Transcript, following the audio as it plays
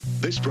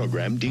This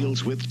program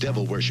deals with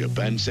devil worship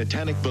and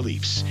satanic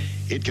beliefs.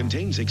 It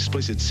contains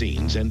explicit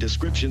scenes and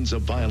descriptions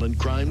of violent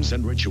crimes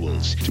and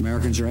rituals.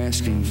 Americans are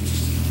asking,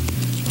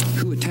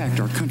 who attacked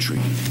our country?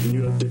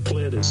 You have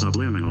declared a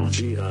subliminal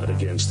jihad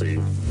against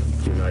the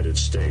United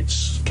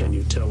States. Can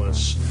you tell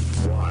us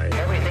why?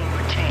 Everything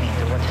pertaining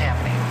to what's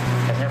happening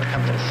has never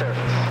come to the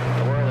surface.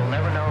 The world will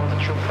never know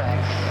the true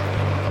facts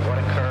of what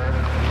occurred,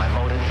 my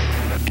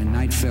motives. And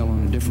night fell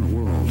on a different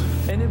world.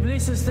 And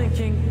Iblis is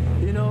thinking,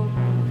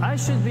 I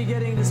should be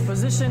getting this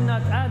position,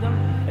 not Adam,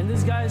 and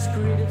this guy is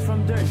created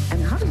from dirt.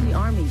 And how does the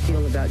army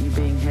feel about you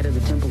being head of the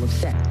Temple of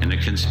Set? And the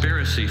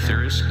conspiracy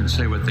theorists can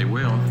say what they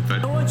will,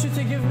 but I want you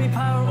to give me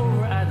power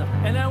over Adam,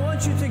 and I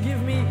want you to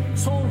give me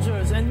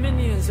soldiers and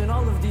minions and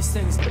all of these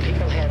things. The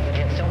people that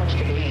had so much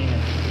to gain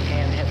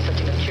and had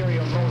such an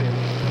ulterior motive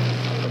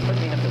for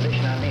putting me in a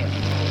position I'm in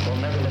will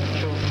never let the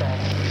true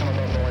facts come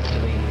above board to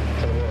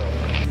the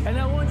world. And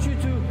I want you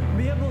to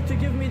be able to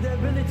give me the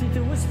ability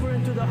to whisper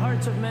into the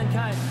hearts of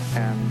mankind.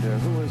 And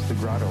who was the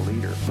grotto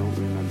leader? Don't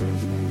remember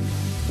his name.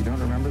 You don't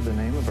remember the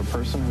name of a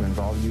person who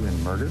involved you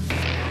in murder?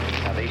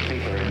 Now these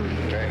people are in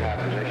very high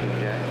positions,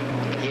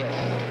 Jack.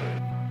 Yes.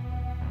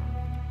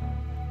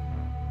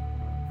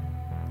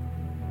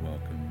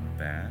 Welcome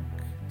back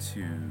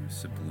to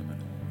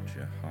Subliminal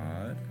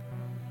Jihad,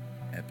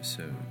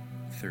 episode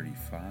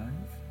 35.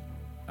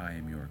 I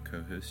am your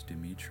co-host,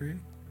 Dimitri.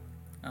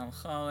 I'm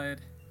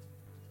Khalid.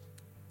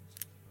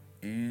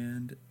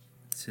 And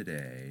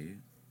today,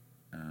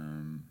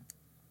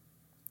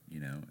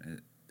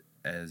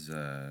 as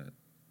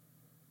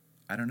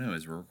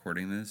we're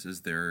recording this,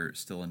 is there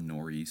still a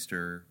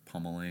nor'easter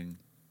pummeling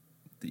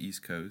the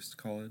East Coast,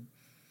 Khalid?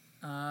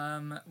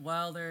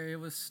 It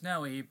was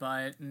snowy,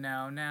 but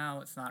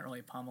now it's not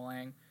really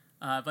pummeling.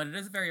 But it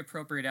is a very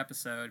appropriate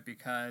episode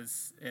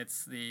because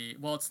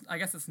I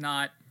guess it's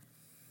not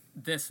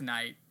this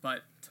night,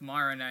 but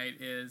tomorrow night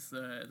is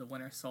the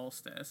winter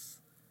solstice.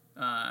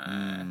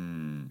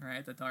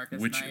 Right, the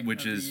darkest night of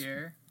the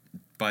year.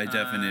 By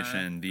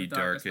definition, the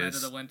darkest night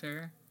of the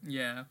winter.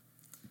 Yeah.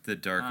 The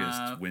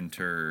darkest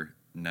winter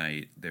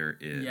night there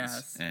is.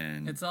 Yes.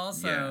 And it's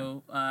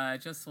also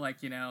just like,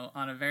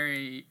 on a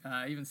very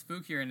even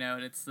spookier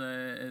note, it's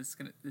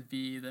going to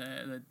be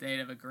the date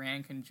of a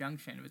grand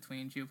conjunction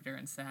between Jupiter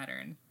and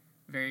Saturn.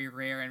 Very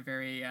rare and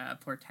very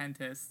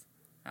portentous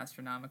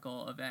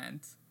astronomical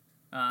event.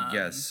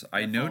 Yes,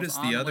 I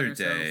noticed the other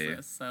day.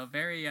 Solstice, so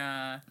very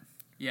yeah.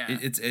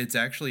 It's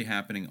actually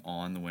happening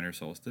on the winter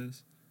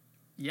solstice?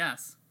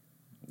 Yes.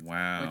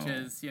 Wow. Which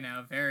is,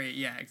 very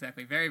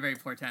very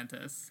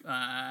portentous,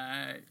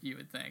 you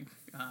would think.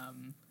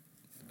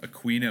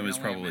 Aquino is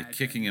probably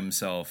kicking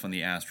himself on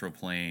the astral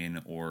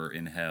plane or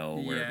in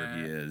hell, wherever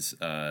he is,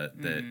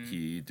 that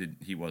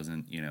he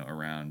wasn't,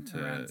 around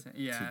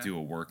to do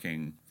a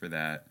working for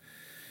that.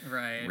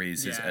 Right.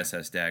 Raise his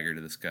SS dagger to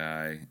the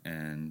sky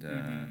and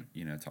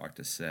talk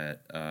to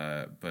Set.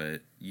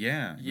 But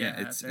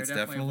it's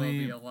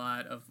definitely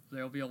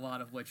there'll be a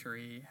lot of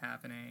witchery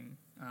happening.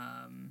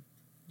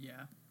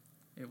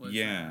 It was.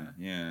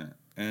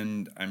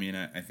 And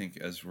I think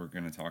as we're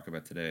going to talk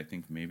about today, I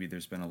think maybe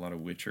there's been a lot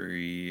of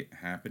witchery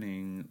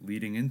happening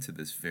leading into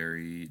this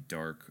very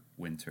dark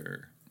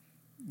winter.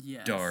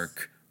 Yes.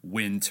 Dark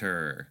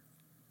winter.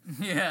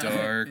 Yeah.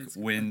 Dark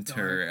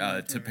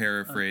winter. To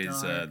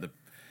paraphrase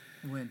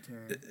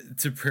winter.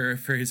 To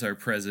paraphrase our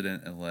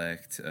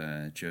president-elect,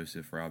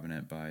 Joseph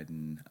Robinette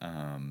Biden,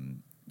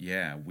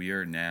 we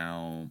are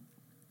now,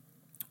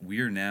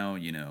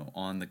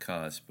 on the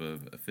cusp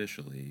of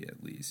officially,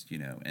 at least,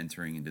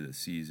 entering into the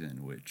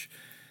season, which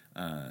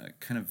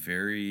kind of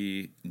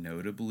very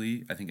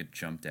notably, I think it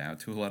jumped out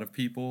to a lot of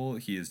people.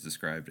 He is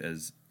described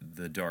as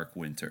the dark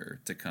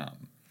winter to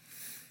come.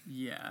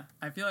 Yeah,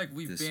 I feel like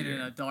we've been in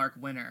a dark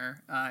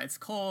winter. It's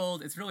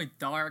cold. It's really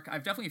dark.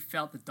 I've definitely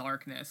felt the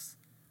darkness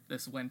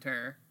this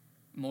winter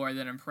more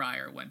than in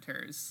prior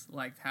winters,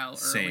 like how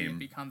early it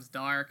becomes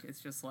dark.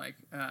 It's just like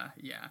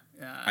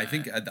I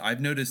think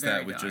I've noticed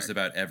that with dark. just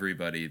about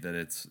everybody, that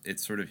it's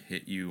sort of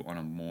hit you on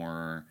a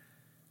more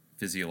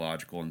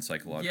physiological and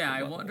psychological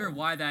level. I wonder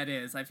why that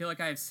is. I feel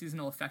like I have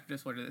seasonal affective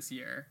disorder this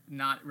year,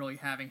 not really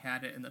having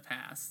had it in the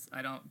past.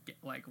 I don't get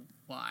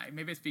why.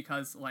 Maybe it's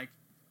because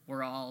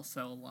we're all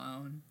so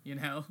alone,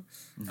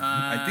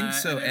 I think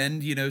so,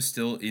 and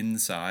still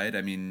inside.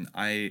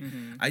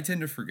 I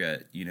tend to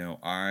forget.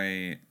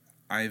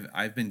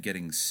 I've been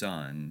getting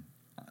sun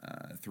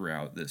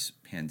throughout this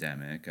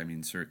pandemic.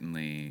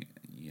 Certainly,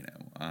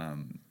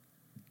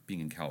 being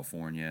in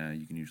California,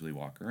 you can usually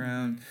walk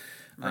around.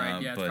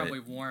 Right. It's probably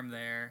warm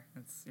there.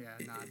 It's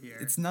not here.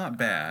 It's not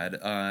bad.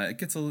 It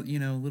gets a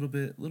little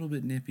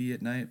bit nippy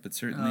at night, but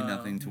certainly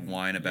nothing to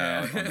whine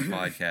about on the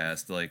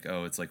podcast.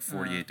 It's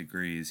 48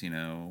 degrees. Wah.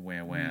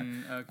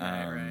 Okay.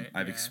 Right.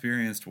 I've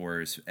experienced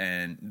worse,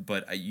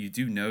 but you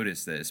do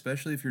notice that,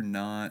 especially if you're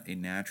not a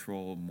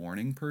natural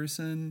morning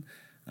person,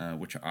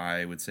 which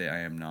I would say I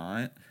am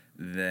not,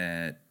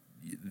 that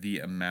the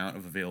amount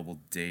of available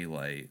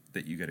daylight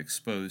that you get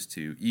exposed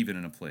to, even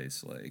in a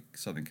place like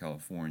Southern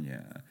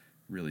California,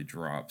 really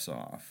drops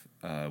off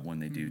when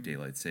they do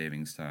daylight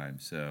savings time.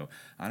 So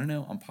I don't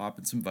know. I'm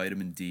popping some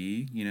vitamin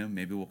D.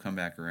 Maybe we'll come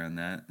back around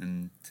that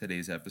in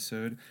today's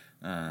episode.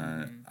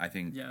 I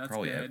think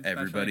probably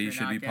everybody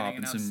should be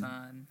popping some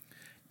sun.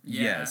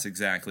 Yeah. Yes,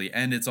 exactly.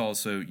 And it's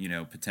also,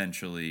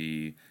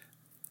 potentially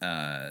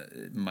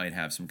might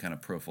have some kind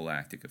of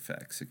prophylactic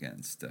effects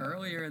against.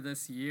 Earlier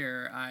this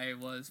year, I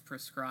was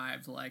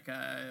prescribed like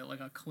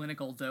a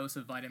clinical dose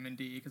of vitamin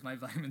D because my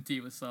vitamin D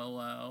was so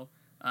low.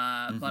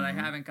 But I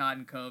haven't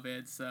gotten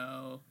COVID,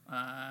 so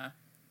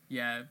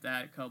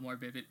that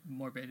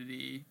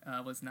morbidity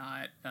was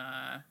not,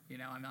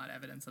 I'm not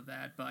evidence of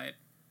that, but.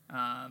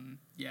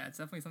 It's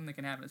definitely something that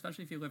can happen,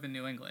 especially if you live in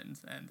New England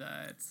and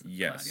it's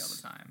cloudy all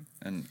the time.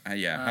 And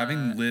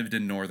having lived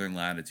in northern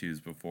latitudes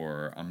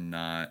before, I'm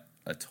not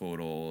a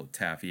total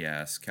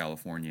taffy-ass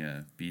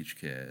California beach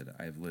kid.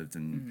 I've lived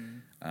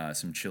in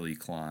some chilly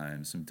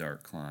climes, some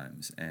dark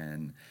climes,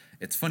 and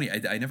it's funny,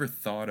 I never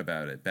thought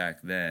about it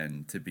back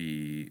then to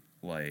be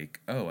like,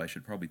 oh, I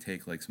should probably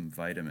take like some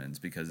vitamins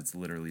because it's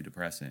literally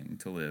depressing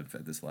to live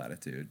at this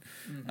latitude.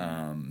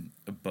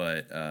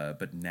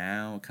 But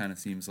now it kind of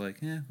seems like,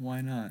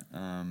 why not?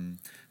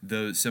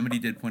 Though somebody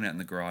did point out in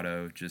the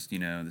grotto, just,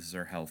 this is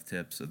our health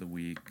tips of the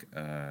week.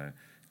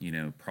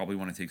 Probably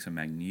want to take some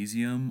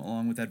magnesium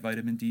along with that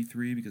vitamin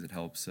D3 because it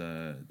helps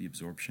the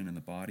absorption in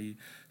the body.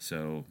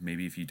 So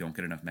maybe if you don't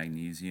get enough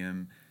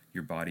magnesium,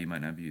 your body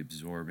might not be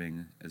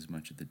absorbing as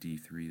much of the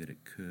D3 that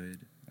it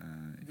could.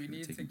 We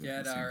need to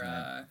get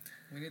our.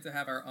 We need to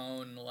have our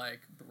own like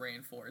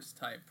Brain Force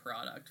type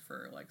product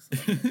for like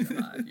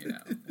jihad.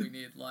 We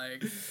need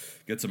like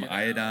get some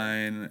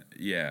iodine.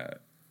 Yeah.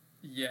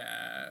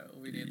 Yeah,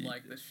 we need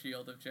like the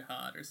Shield of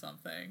Jihad or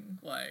something.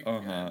 Like,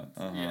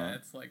 yeah,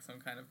 it's like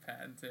some kind of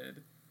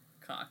patented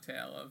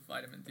cocktail of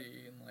vitamin D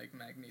and like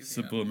magnesium.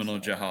 Subliminal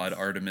Jihad,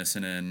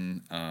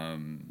 artemisinin.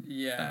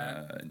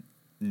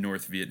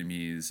 North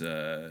Vietnamese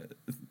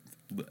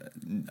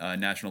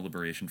National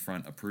Liberation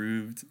Front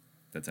approved.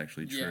 That's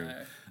actually true.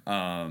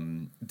 Yeah.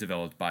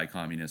 Developed by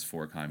communists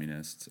for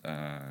communists,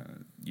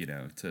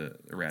 to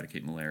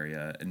eradicate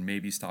malaria and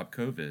maybe stop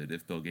COVID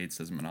if Bill Gates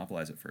doesn't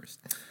monopolize it first.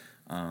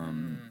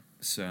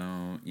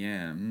 So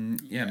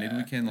maybe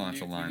we can launch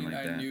a line like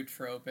that. A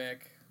nootropic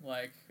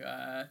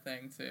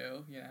thing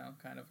too,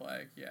 kind of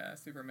like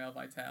super male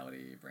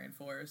vitality, Brain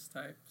Force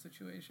type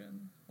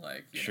situation,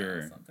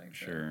 something.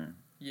 Sure.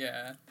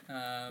 Yeah.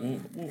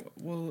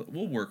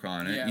 We'll work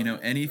on it.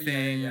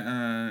 Anything.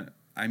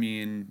 I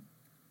mean,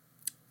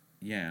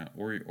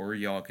 or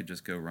y'all could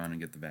just go run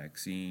and get the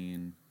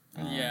vaccine.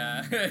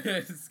 I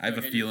have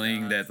a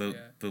feeling that the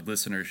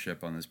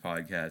listenership on this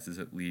podcast is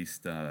at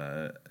least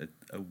a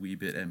wee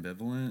bit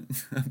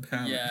ambivalent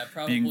about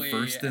being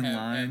first in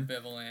line.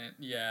 Ambivalent,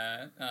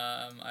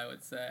 I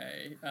would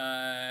say.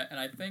 And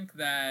I think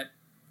that,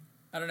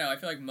 I don't know, I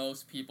feel like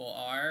most people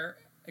are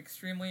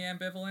extremely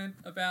ambivalent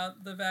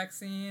about the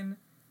vaccine,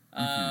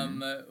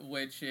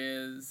 which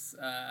is,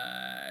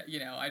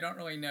 I don't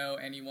really know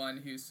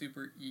anyone who's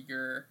super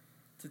eager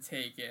to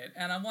take it.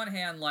 And on one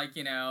hand,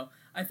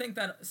 I think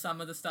that some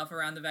of the stuff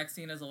around the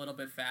vaccine is a little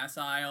bit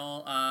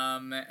facile,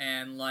 and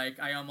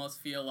I almost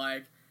feel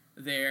like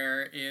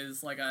there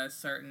is a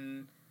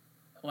certain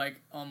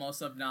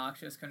almost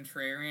obnoxious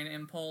contrarian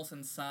impulse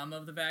in some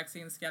of the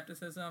vaccine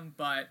skepticism,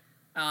 but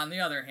on the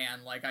other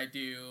hand, I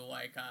do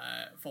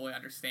fully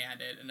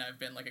understand it, and I've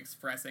been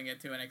expressing it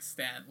to an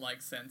extent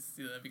since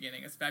the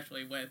beginning,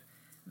 especially with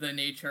the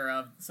nature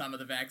of some of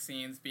the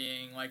vaccines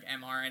being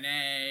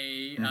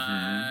mRNA,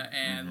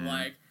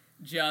 and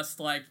just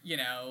the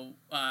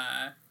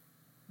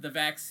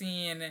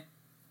vaccine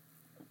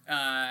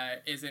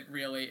isn't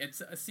really,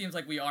 it seems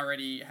like we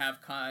already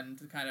have come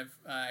to kind of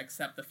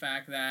accept the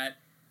fact that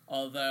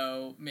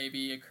although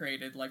maybe it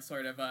created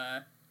sort of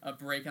a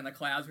break in the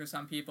clouds for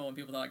some people, and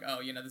people are like,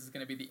 oh, this is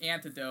going to be the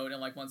antidote,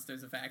 and once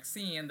there's a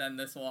vaccine, then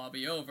this will all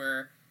be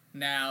over.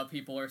 Now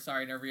people are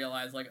starting to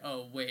realize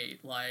oh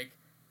wait,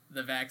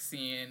 the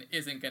vaccine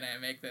isn't going to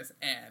make this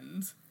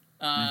end.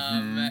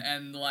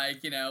 And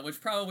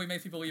which probably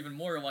makes people even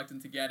more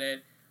reluctant to get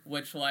it,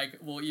 which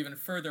will even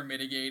further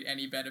mitigate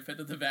any benefit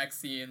that the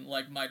vaccine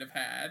might have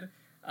had.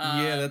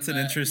 That's an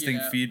interesting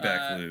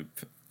feedback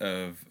loop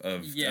of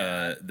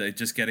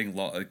just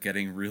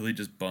getting really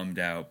just bummed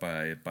out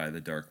by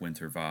the Dark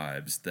Winter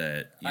vibes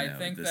that I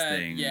think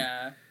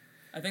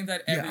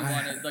that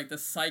everyone the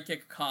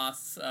psychic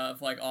costs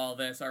of all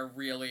this are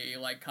really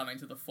coming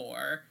to the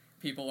fore.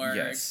 People are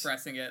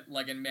expressing it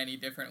in many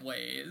different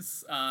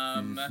ways,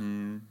 and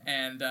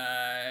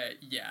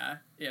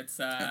it's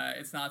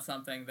not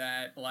something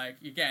that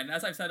again,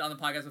 as I've said on the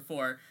podcast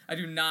before, I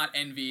do not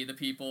envy the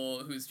people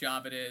whose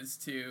job it is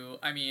to,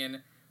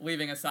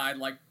 leaving aside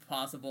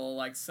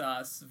possible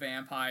sus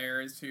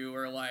vampires who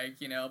are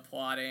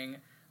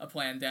plotting a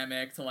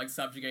pandemic to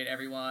subjugate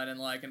everyone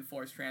and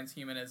enforce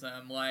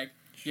transhumanism.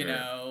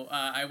 Sure.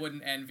 I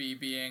wouldn't envy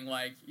being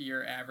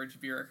your average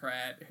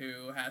bureaucrat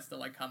who has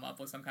to come up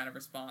with some kind of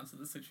response to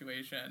the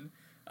situation.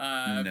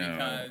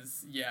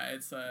 because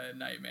it's a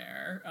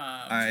nightmare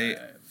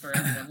for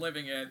everyone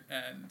living it,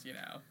 and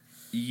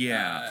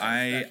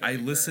I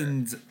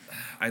listened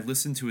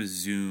to a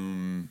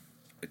Zoom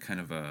kind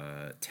of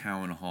a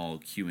town hall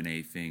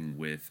Q&A thing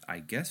with, I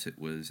guess it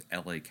was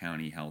LA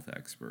County health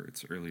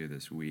experts earlier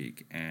this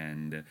week,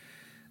 and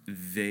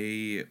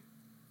they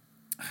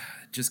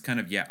just kind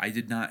of, I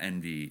did not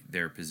envy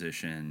their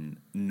position,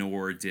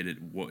 nor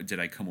did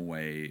I come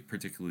away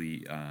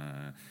particularly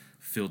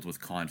filled with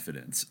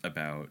confidence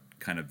about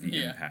kind of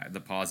the impact, the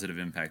positive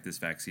impact this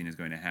vaccine is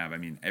going to have. I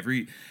mean,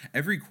 every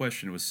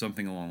question was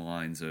something along the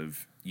lines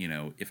of,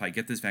 if I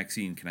get this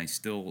vaccine, can I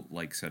still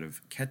sort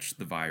of catch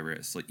the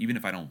virus? Even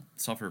if I don't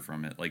suffer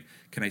from it,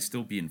 can I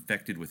still be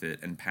infected with it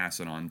and pass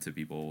it on to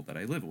people that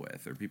I live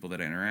with or people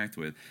that I interact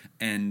with?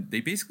 And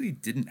they basically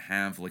didn't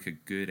have a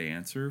good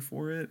answer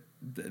for it.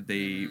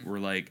 They were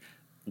like,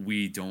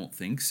 we don't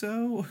think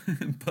so,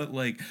 but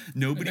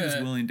nobody was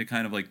willing to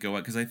kind of go out,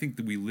 because I think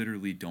that we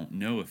literally don't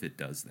know if it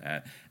does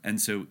that. And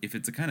so if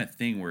it's a kind of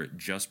thing where it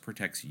just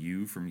protects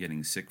you from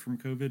getting sick from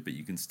COVID, but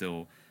you can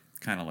still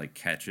kind of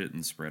catch it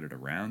and spread it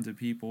around to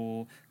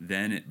people,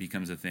 then it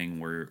becomes a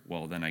thing where,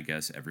 well, then I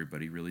guess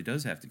everybody really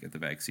does have to get the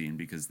vaccine,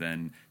 because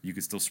then you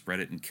could still spread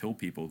it and kill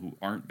people who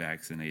aren't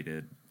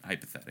vaccinated,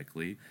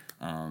 hypothetically.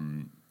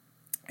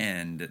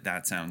 And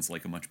that sounds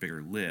like a much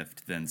bigger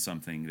lift than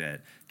something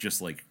that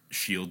just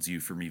shields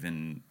you from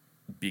even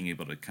being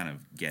able to kind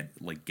of get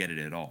it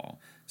at all.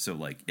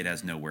 So it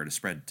has nowhere to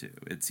spread to.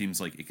 It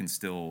seems like it can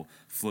still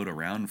float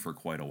around for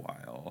quite a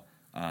while.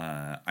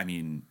 I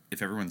mean,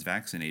 if everyone's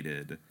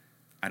vaccinated,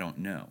 I don't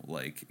know,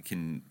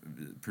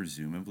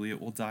 presumably it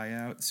will die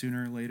out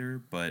sooner or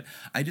later. But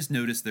I just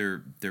noticed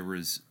there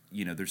was,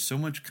 there's so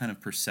much kind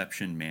of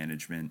perception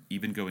management,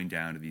 even going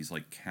down to these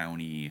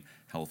county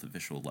health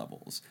official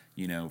levels,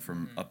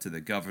 from up to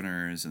the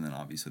governors, and then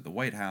obviously the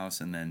White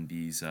House, and then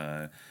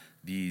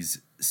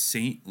these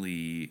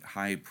saintly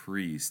high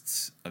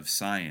priests of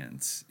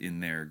science in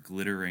their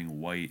glittering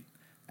white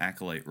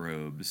acolyte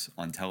robes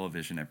on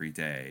television every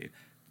day,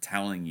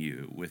 telling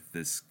you with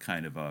this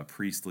kind of a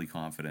priestly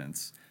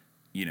confidence,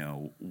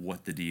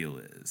 what the deal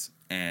is.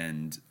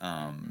 And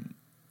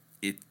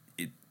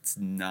it's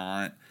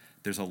not,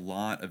 there's a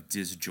lot of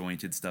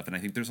disjointed stuff, and I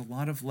think there's a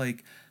lot of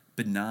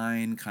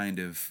benign kind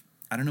of,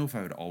 I don't know if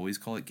I would always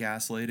call it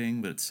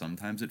gaslighting, but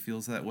sometimes it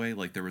feels that way.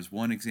 There was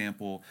one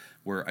example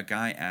where a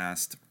guy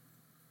asked,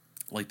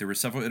 there were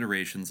several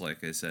iterations,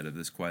 like I said, of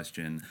this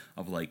question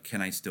of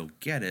can I still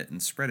get it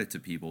and spread it to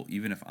people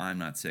even if I'm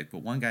not sick?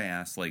 But one guy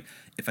asked,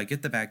 if I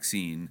get the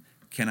vaccine,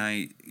 can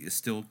I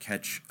still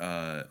catch,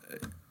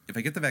 if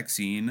I get the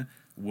vaccine,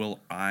 will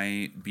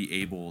I be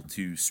able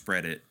to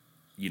spread it,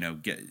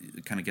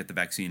 get the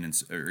vaccine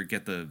or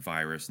get the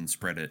virus and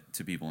spread it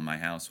to people in my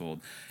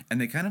household? And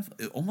they kind of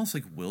almost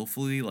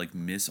willfully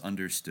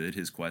misunderstood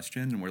his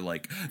question, and were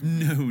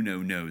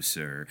no,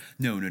 sir.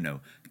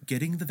 No.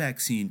 Getting the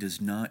vaccine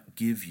does not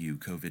give you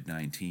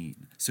COVID-19.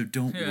 So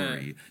don't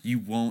worry. You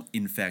won't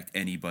infect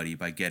anybody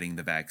by getting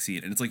the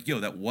vaccine. And it's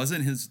that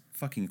wasn't his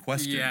fucking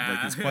question.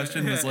 His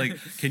question was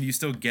can you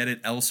still get it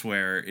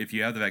elsewhere if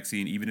you have the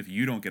vaccine, even if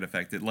you don't get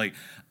affected?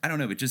 I don't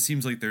know. It just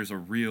seems like there's a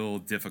real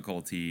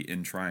difficulty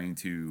in trying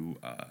to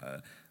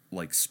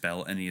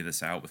spell any of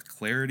this out with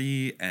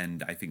clarity.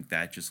 And I think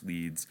that just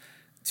leads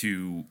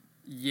to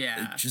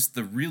just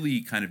the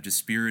really kind of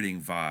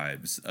dispiriting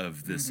vibes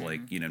of this,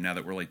 now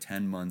that we're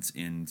 10 months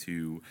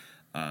into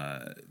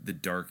the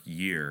dark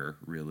year,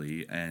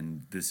 really,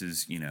 and this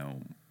is,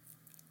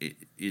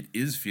 it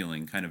is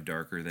feeling kind of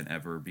darker than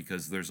ever,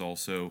 because there's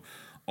also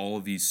all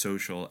of these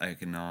social,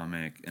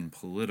 economic, and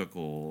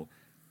political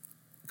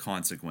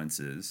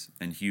consequences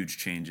and huge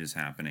changes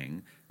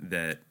happening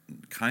that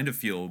kind of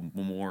feel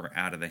more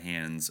out of the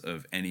hands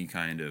of any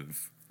kind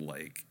of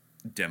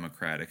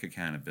democratic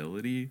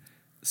accountability.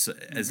 So,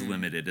 as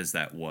limited as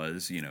that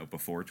was,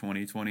 before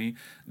 2020,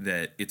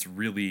 that it's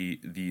really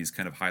these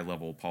kind of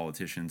high-level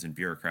politicians and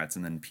bureaucrats,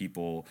 and then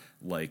people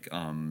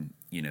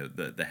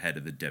the head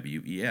of the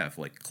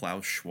WEF,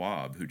 Klaus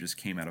Schwab, who just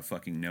came out of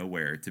fucking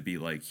nowhere to be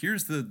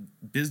here's the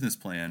business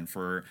plan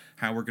for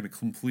how we're going to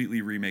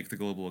completely remake the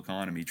global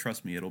economy.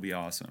 Trust me, it'll be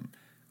awesome.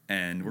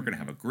 And we're going to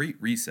have a great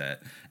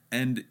reset.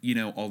 And,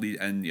 all these,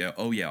 and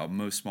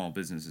most small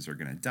businesses are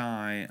going to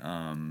die.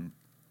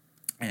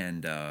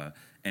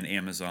 And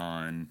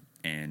Amazon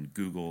and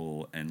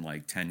Google and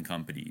 10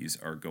 companies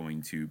are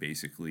going to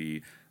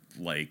basically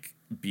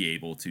be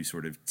able to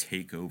sort of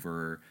take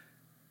over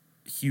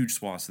huge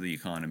swaths of the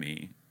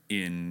economy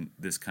in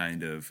this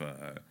kind of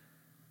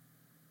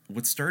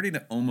what's starting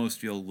to almost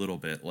feel a little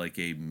bit like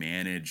a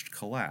managed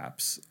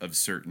collapse of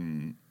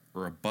certain,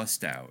 or a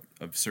bust out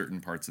of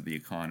certain parts of the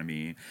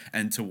economy.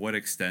 And to what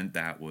extent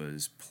that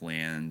was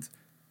planned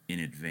in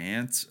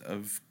advance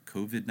of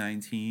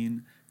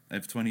COVID-19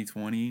 of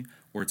 2020,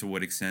 or to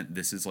what extent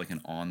this is an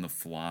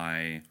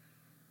on-the-fly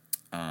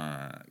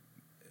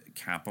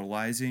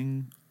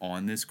capitalizing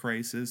on this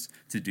crisis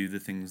to do the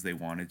things they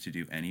wanted to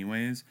do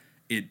anyways.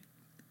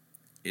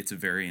 it's a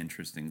very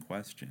interesting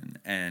question.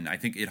 And I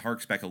think it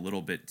harks back a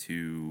little bit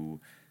to,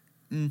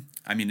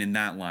 I mean, in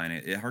that line,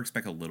 it harks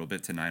back a little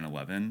bit to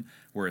 9/11,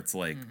 where it's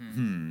like,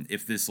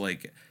 if this,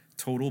 like,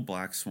 total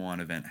Black Swan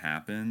event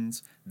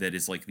happens that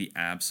is, like, the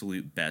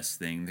absolute best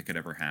thing that could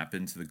ever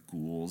happen to the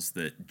ghouls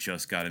that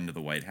just got into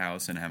the White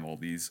House and have all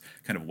these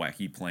kind of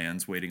wacky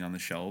plans waiting on the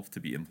shelf to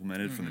be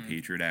implemented, from the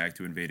Patriot Act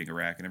to invading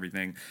Iraq and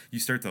everything, you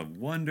start to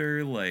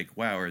wonder, like,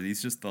 wow, are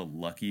these just the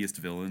luckiest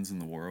villains in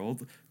the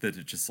world that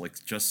it just,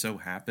 like, just so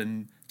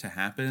happened to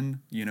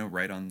happen, you know,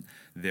 right on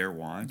their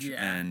watch?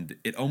 And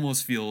it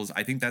almost feels,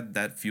 I think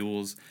that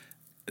fuels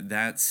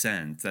that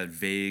sense, that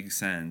vague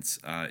sense,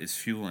 is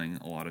fueling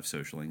a lot of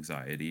social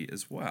anxiety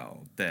as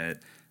well.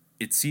 That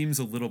it seems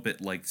a little bit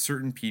like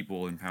certain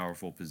people in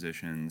powerful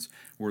positions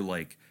were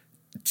like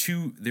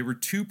too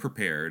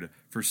prepared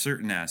for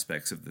certain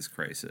aspects of this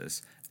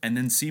crisis, and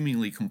then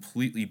seemingly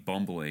completely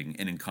bumbling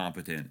and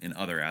incompetent in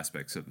other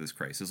aspects of this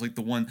crisis. Like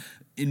the one,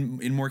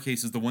 in more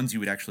cases, the ones you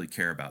would actually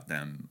care about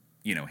them,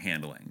 you know,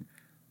 handling,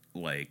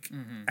 like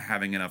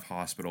having enough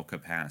hospital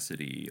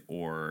capacity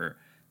or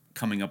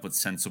coming up with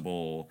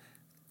sensible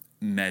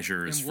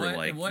measures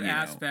in what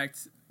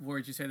aspect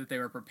would you say that they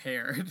were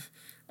prepared?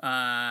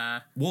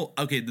 Well,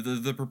 okay,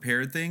 the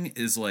prepared thing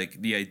is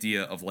like the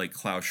idea of like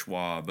Klaus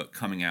Schwab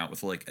coming out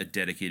with like a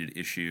dedicated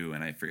issue,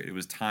 and I forget, it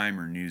was Time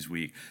or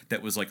Newsweek,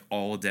 that was like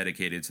all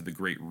dedicated to the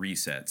Great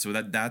Reset. So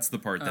that's the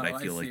part that I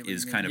feel like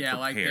is kind of prepared.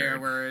 Like there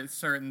were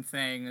certain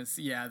things,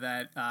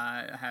 that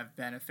have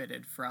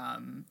benefited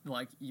from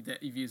like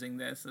using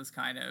this as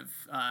kind of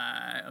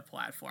a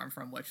platform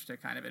from which to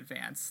kind of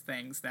advance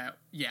things that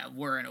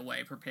were in a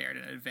way prepared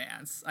in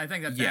advance. I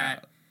think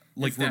that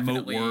like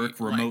remote work,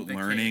 remote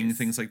learning, case.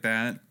 Things like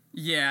that.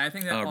 Yeah, I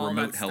think that all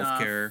remote that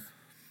healthcare.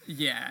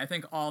 Yeah, I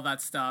think all that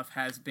stuff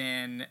has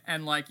been,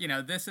 and like,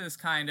 this is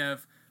kind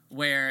of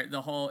where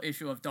the whole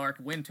issue of Dark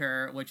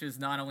Winter, which is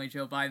not only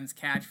Joe Biden's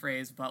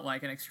catchphrase, but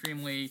like an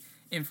extremely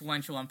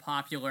influential and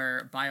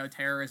popular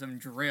bioterrorism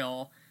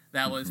drill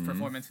that was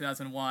performed in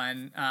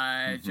 2001.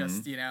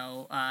 Just,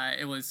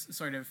 it was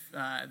sort of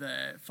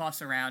the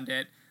fuss around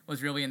it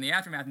was really in the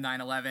aftermath of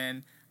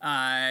 9/11.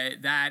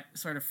 That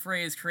sort of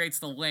phrase creates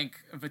the link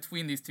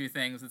between these two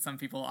things that some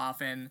people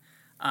often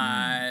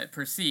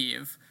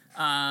perceive.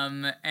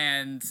 And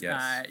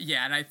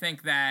I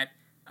think that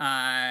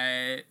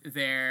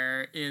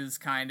there is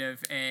kind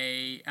of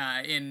a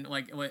in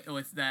like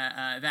with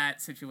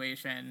that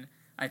situation,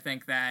 I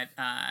think that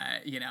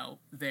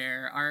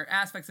there are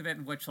aspects of it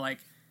in which like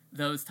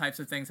those types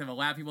of things have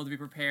allowed people to be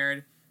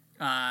prepared.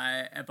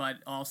 But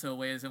also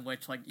ways in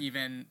which like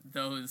even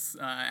those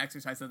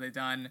exercises that they've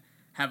done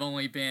have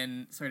only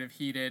been sort of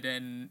heated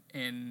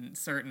in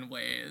certain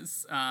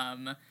ways.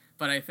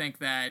 But I think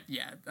that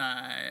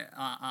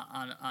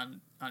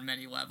on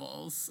many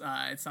levels,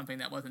 it's something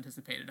that was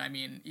anticipated. I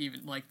mean,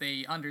 even like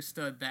they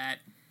understood that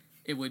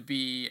it would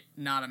be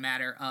not a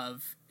matter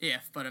of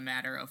if, but a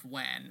matter of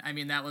when. I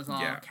mean, that was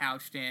all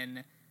couched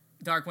in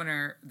Dark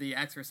Winter. The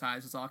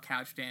exercise was all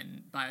couched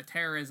in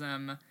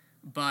bioterrorism.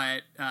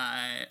 But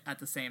at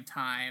the same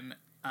time,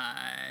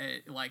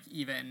 like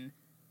even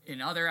in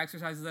other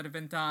exercises that have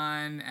been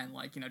done and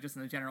like, just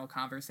in the general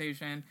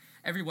conversation,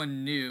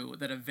 everyone knew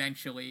that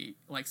eventually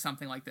like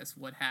something like this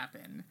would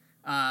happen.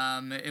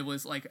 It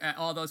was like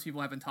all those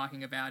people have been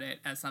talking about it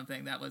as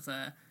something that was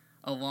a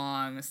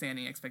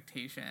long-standing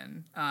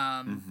expectation.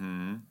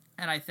 And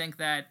I think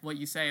that what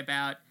you say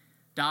about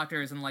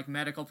doctors and like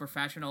medical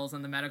professionals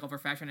and the medical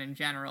profession in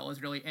general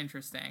is really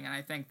interesting. And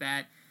I think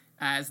that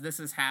as this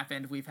has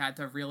happened, we've had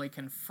to really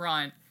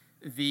confront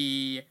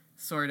the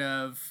sort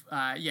of,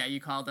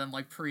 you call them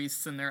like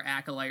priests in their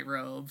acolyte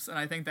robes. And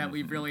I think that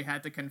we've really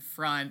had to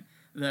confront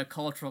the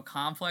cultural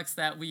complex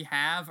that we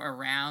have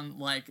around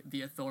like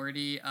the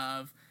authority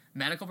of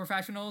medical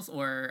professionals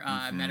or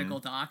medical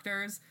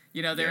doctors.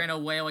 They're in a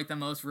way like the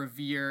most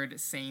revered,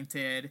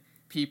 sainted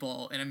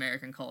people in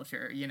American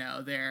culture.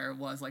 There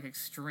was like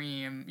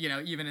extreme,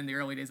 even in the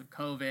early days of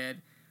COVID,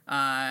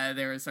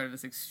 there was sort of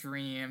this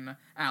extreme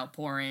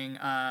outpouring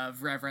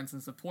of reverence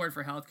and support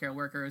for healthcare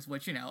workers,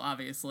 which,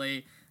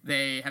 obviously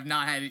they have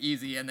not had it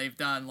easy and they've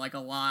done like a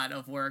lot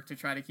of work to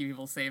try to keep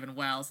people safe and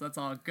well. So that's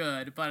all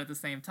good. But at the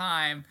same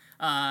time,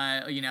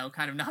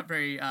 kind of not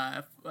very,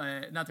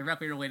 not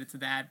directly related to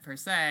that per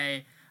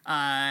se,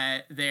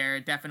 there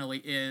definitely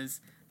is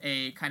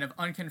a kind of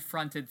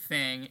unconfronted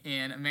thing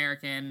in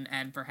American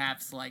and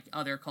perhaps like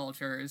other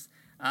cultures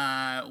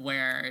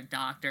where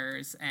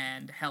doctors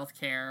and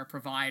healthcare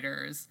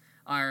providers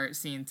are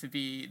seen to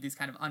be these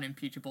kind of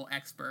unimpeachable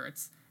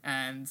experts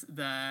and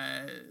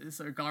the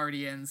sort of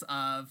guardians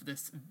of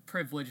this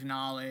privileged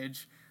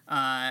knowledge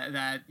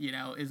that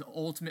is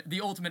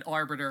the ultimate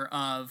arbiter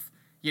of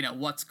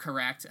what's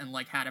correct and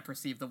like how to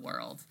perceive the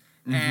world.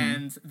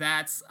 And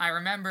I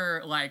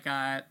remember like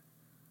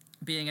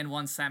being in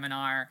one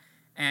seminar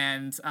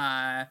and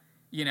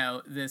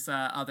this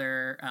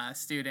other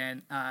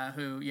student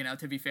who,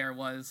 to be fair,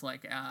 was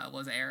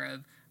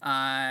Arab.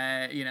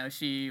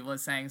 She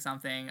was saying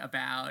something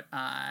about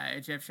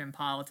Egyptian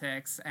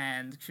politics,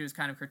 and she was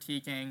kind of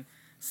critiquing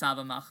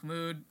Saba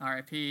Mahmood,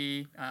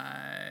 R.I.P.,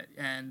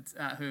 and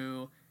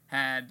who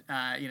had,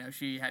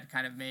 she had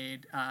kind of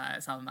made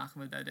Saba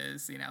Mahmood, that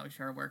is,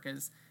 her work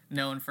is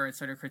known for its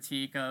sort of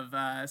critique of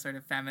sort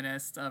of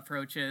feminist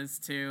approaches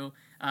to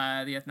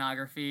the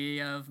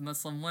ethnography of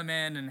Muslim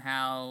women, and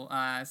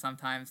how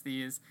sometimes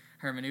these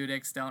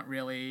hermeneutics don't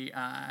really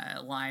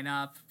line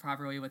up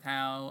properly with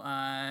how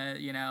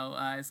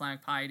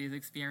Islamic piety is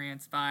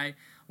experienced by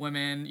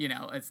women.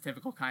 It's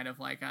typical kind of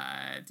like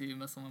do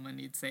Muslim women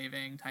need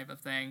saving type of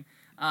thing.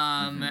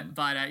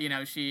 But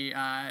she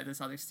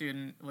this other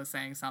student was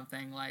saying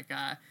something like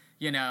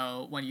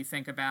when you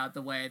think about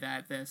the way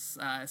that this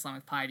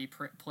Islamic piety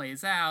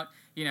plays out,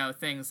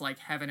 things like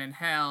heaven and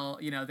hell,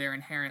 they're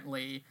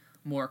inherently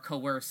more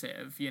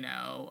coercive,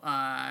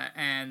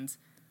 and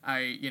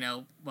I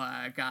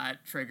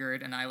got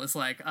triggered, and I was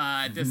like,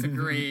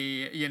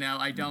 disagree,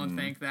 I don't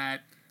think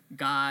that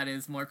God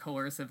is more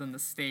coercive than the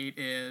state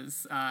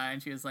is.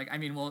 And she was like,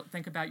 well,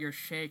 think about your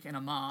sheikh in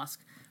a mosque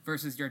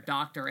versus your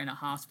doctor in a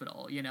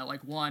hospital,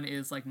 one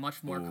is like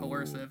much more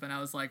coercive. And I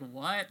was like,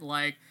 what?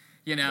 Like,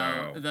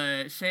 wow.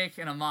 The sheikh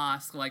in a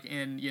mosque, like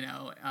in,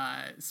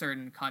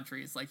 certain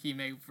countries, like he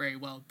may very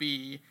well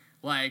be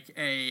like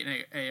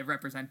a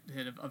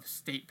representative of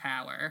state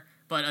power,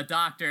 but a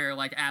doctor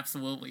like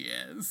absolutely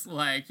is,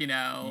 like, in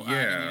the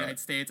United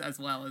States as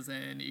well as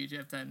in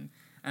Egypt and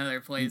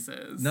other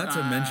places. Not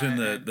to mention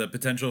the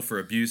potential for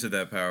abuse of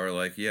that power.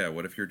 Like,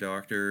 what if your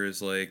doctor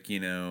is like,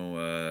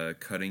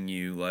 cutting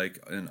you like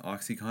an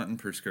OxyContin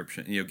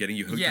prescription, getting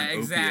you hooked on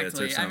opiates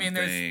or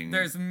something.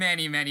 There's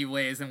many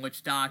ways in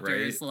which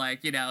doctors, right?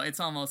 It's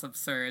almost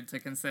absurd to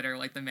consider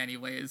like the many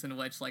ways in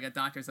which like a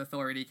doctor's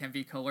authority can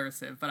be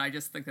coercive. But I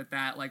just think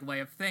that like way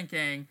of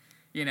thinking,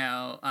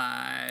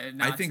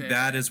 I think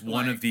that is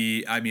one of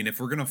the, if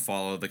we're going to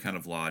follow the kind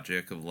of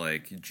logic of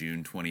like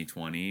June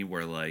 2020,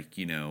 where like,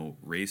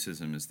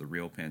 racism is the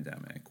real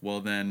pandemic,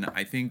 well then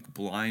I think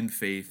blind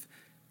faith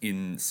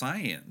in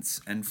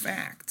science and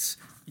facts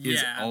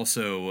is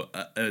also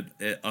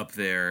up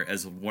there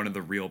as one of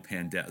the real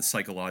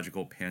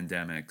psychological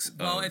pandemics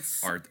of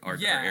our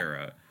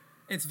era.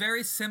 It's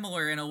very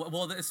similar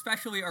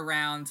especially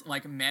around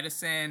like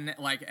medicine,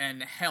 like,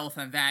 and health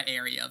and that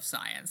area of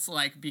science,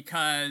 like,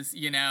 because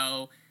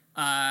there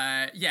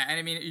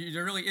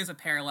really is a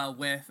parallel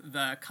with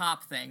the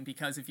cop thing,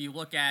 because if you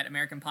look at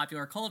American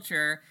popular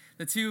culture,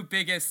 the two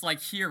biggest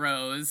like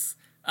heroes,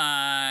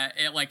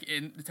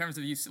 in terms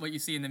of what you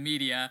see in the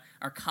media,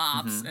 are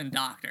cops and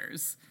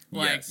doctors.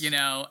 Like,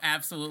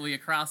 absolutely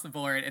across the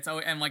board.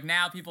 And like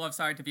now people have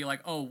started to be like,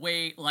 oh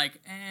wait, like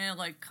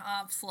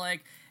cops,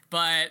 like.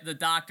 But the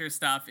doctor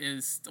stuff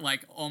is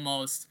like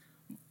almost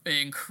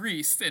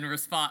increased in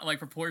response, like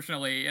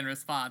proportionally in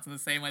response, in the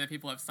same way that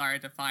people have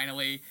started to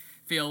finally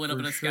feel a little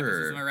bit of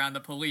skepticism around the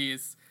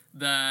police.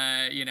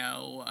 The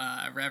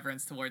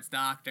reverence towards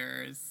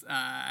doctors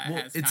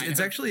has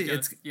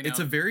it's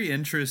a very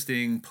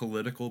interesting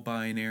political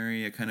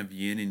binary, a kind of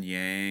yin and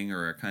yang,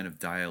 or a kind of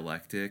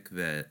dialectic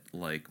that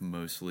like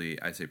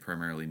mostly, I say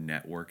primarily,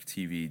 network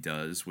TV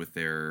does with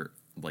their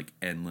like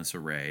endless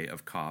array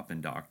of cop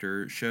and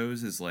doctor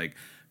shows. Is like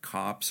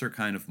cops are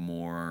kind of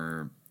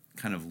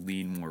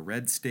lean more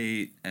red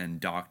state, and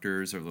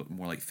doctors are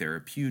more like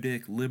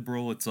therapeutic,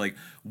 liberal. It's like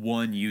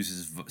one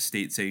uses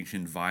state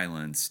sanctioned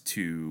violence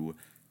to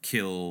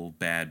kill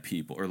bad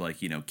people, or like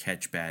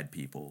catch bad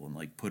people and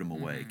like put them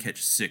away,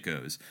 catch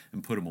sickos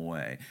and put them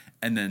away,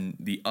 and then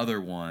the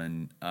other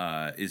one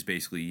is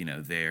basically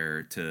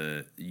there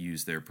to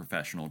use their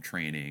professional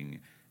training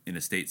in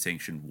a state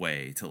sanctioned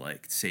way to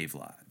like save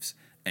lives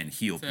and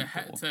heal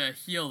people, to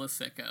heal the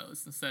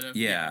sickos instead of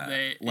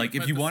like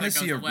if you want to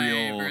see a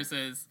real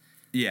versus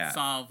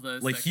solve the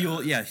like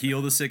sickos.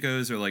 heal the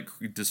sickos or like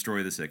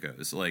destroy the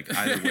sickos. Like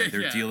either way,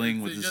 they're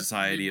dealing with the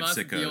society of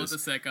sickos. Deal with the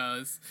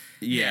sickos.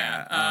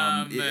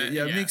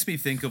 It makes me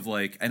think of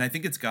like, and I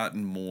think it's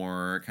gotten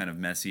more kind of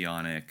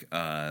messianic.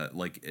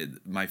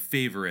 My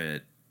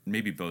favorite,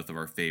 maybe both of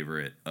our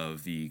favorite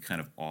of the kind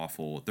of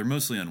awful, they're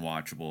mostly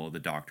unwatchable, the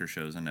doctor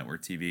shows on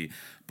network TV,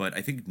 but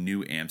I think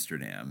New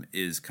Amsterdam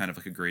is kind of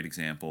like a great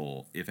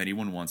example. If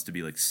anyone wants to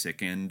be like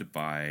sickened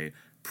by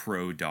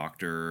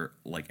pro-doctor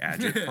like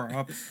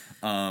agitprop,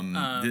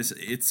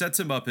 it sets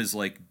him up as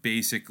like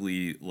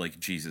basically like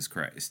Jesus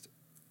Christ.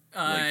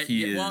 Like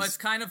well, it's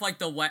kind of like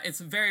it's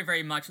very,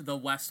 very much the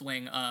West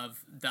Wing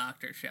of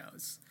doctor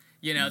shows.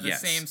 The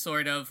same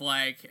sort of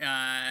like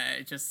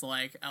just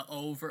like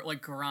over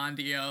like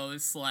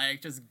grandiose,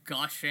 like just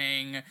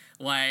gushing,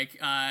 like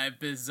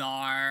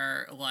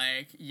bizarre,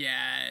 like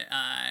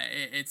I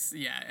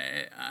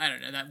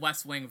don't know, that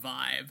West Wing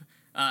vibe.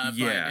 But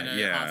in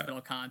a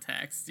hospital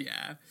context,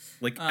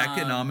 like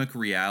economic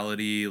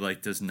reality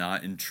like does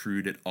not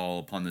intrude at all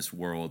upon this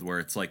world, where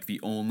it's like the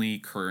only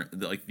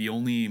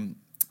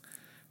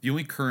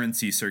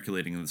currency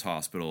circulating in this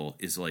hospital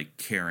is like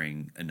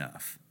caring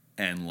enough.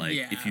 And like,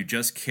 if you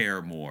just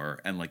care more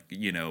and like,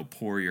 you know,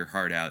 pour your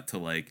heart out to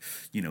like,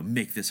 you know,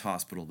 make this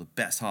hospital the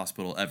best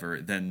hospital ever,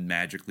 then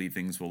magically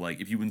things will like,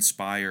 if you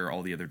inspire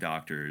all the other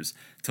doctors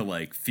to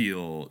like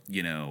feel,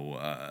 you know,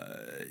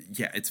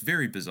 it's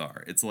very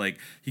bizarre. It's like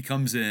he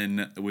comes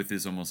in with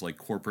his almost like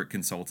corporate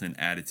consultant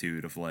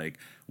attitude of like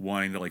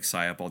wanting to like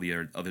psy up all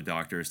the other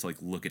doctors to like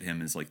look at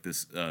him as like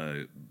this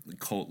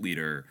cult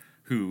leader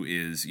who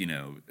is, you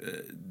know,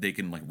 they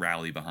can like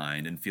rally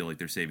behind and feel like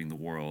they're saving the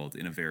world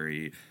in a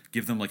very,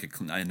 give them like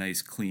a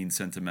nice, clean,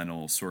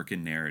 sentimental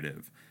Sorkin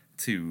narrative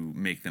to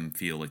make them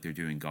feel like they're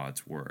doing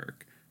God's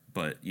work.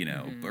 But, you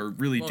know, or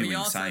really doing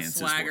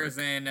science's work. He also swaggers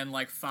in and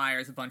like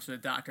fires a bunch of the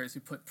doctors who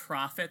put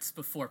profits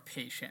before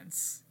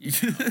patients. You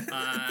know?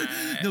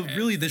 No,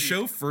 really, the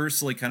show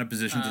first like kind of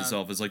positions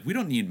itself as like, we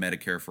don't need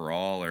Medicare for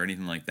all or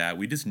anything like that.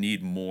 We just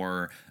need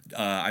more.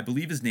 I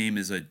believe his name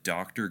is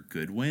Dr.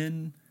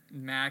 Goodwin.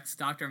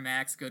 Dr.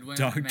 Max Goodwin.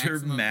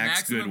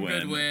 Maximum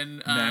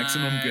Goodwin.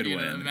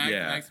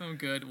 Maximum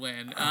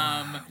Goodwin.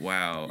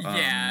 Wow.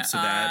 Yeah. So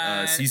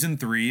that season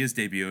 3 is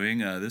debuting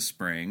this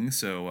spring,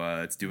 so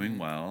it's doing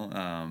well.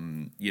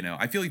 You know,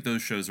 I feel like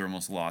those shows are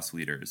almost lost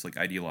leaders, like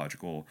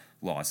ideological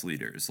lost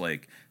leaders.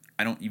 Like,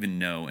 I don't even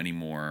know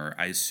anymore.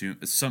 I assume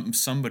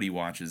somebody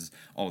watches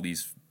all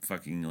these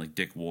fucking like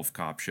Dick Wolf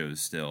cop shows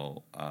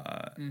still.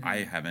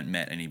 I haven't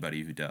met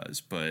anybody who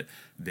does, but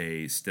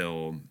they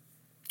still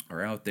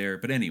are out there.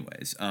 But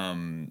anyways,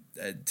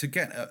 to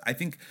get I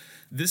think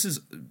this is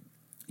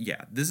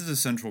a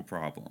central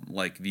problem,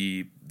 like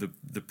the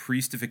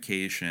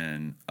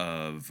priestification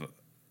of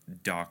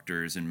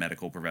doctors and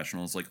medical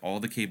professionals. Like all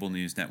the cable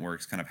news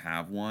networks kind of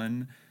have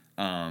one,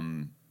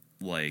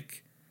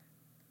 like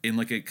in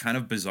like a kind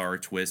of bizarre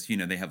twist. You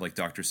know, they have like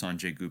Dr.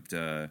 Sanjay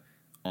Gupta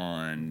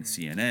on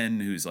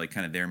CNN, who's like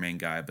kind of their main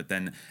guy, but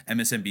then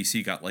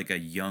MSNBC got like a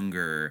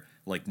younger,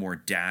 like more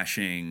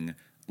dashing,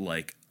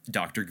 like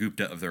Dr.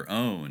 Gupta of their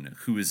own,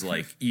 who is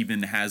like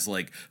even has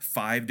like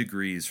 5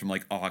 degrees from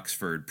like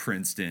Oxford,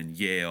 Princeton,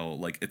 Yale,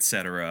 like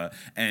etc.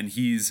 And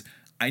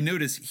I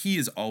notice he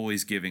is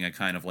always giving a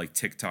kind of like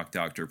TikTok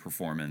doctor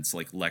performance,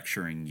 like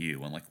lecturing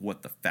you on like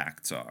what the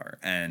facts are.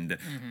 And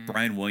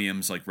Brian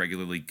Williams like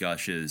regularly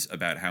gushes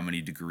about how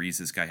many degrees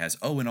this guy has.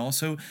 Oh, and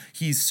also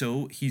he's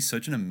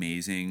such an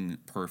amazing,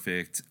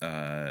 perfect,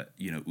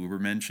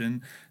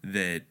 Ubermensch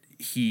that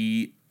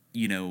he,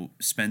 you know,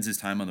 spends his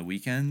time on the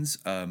weekends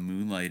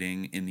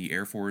moonlighting in the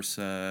Air Force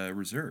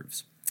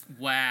reserves.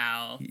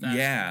 Wow. That's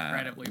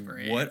incredibly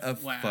brave. What a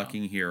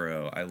fucking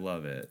hero. I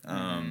love it.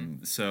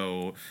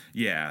 So,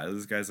 yeah,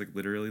 this guy's like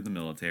literally in the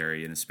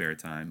military in his spare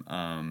time.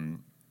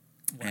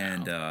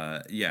 And,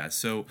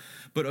 so,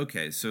 but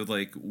okay, so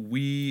like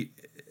we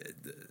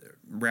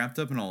wrapped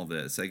up in all of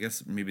this. I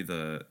guess maybe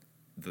the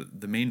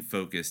main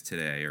focus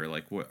today, or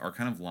like what our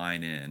kind of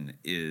line in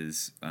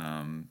is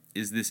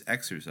this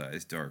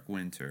exercise, Dark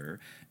Winter.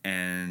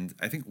 And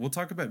I think we'll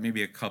talk about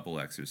maybe a couple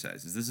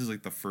exercises. This is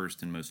like the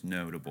first and most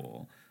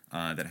notable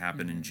that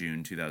happened in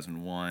June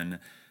 2001.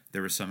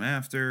 There was some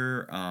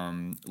after,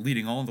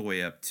 leading all the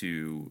way up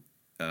to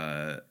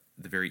the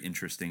very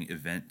interesting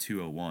Event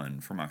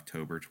 201 from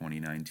October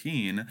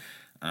 2019,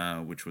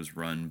 which was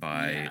run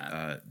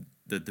by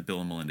the Bill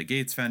and Melinda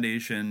Gates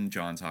Foundation,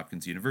 Johns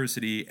Hopkins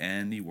University,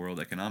 and the World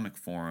Economic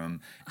Forum,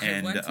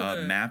 and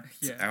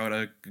mapped out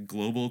a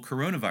global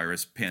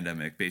coronavirus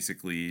pandemic,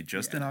 basically,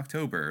 just in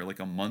October, like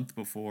a month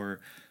before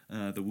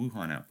the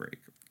Wuhan outbreak.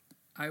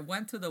 I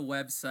went to the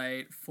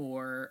website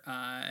for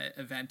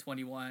Event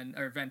 21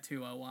 or Event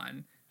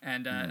 201,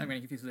 and I'm going to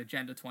confuse with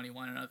Agenda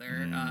 21 and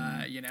other,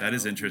 that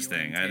is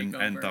interesting. I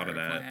hadn't thought of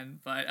that. Plan.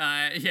 But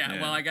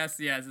well, I guess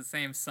it's the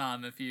same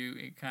sum if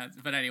you kind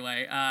of, but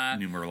anyway.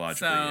 Numerologically.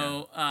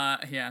 So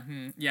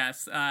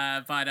yes,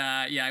 but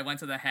I went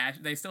to the hash.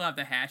 They still have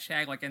the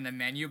hashtag like in the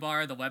menu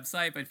bar of the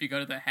website, but if you go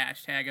to the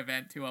hashtag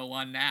Event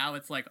 201 now,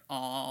 it's like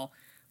all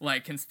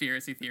like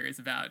conspiracy theories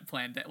about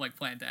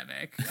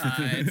pandemic.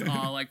 It's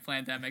all like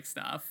pandemic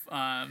stuff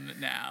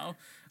now.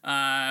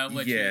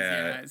 Which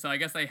is, so I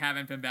guess they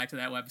haven't been back to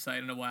that website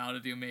in a while to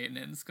do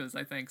maintenance, because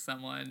I think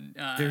someone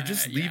they're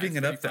just leaving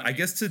it up there. I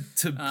guess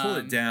to pull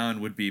it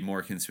down would be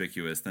more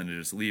conspicuous than to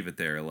just leave it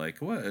there. Like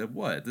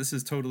what? This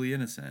is totally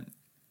innocent.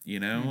 You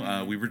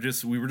know, we were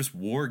just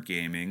war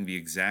gaming the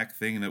exact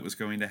thing that was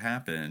going to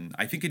happen.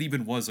 I think it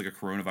even was like a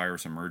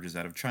coronavirus emerges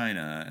out of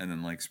China and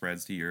then like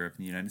spreads to Europe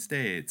and the United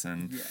States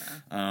and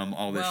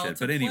all this shit.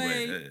 But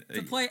anyway,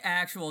 to play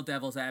actual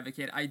devil's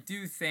advocate, I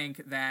do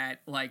think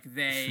that like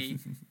they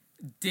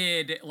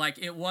did, like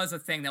it was a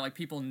thing that like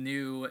people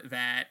knew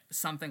that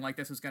something like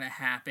this was going to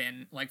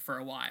happen like for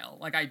a while.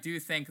 Like I do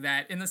think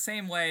that in the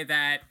same way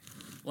that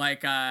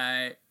like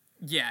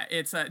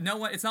it's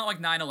it's not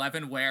like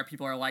 9/11 where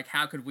people are like,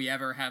 how could we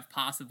ever have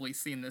possibly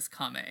seen this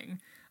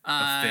coming?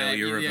 A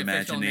failure of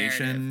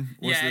imagination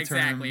was the term.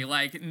 Exactly.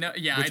 Like no,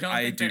 I don't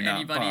think that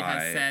anybody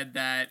has said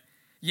that.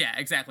 Yeah,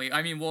 exactly.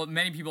 I mean, well,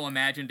 many people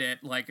imagined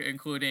it, like,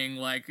 including,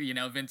 like, you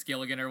know, Vince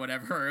Gilligan or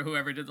whatever, or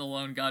whoever did the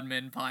Lone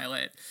Gunman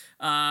pilot.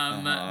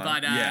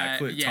 But,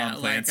 Tom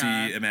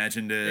Clancy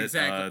imagined it.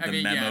 Exactly.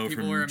 The memo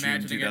people from were June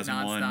imagining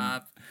 2001. it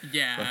nonstop.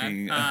 Yeah.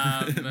 Fucking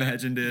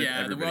imagined it.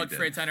 Yeah, the World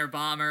Trade Center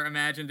bomber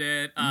imagined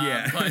it.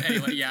 But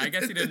anyway, yeah, I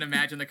guess he didn't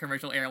imagine the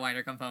commercial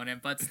airliner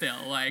component, but still,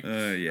 like...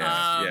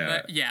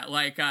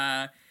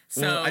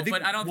 So, well,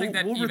 but I don't think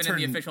that even in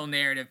the official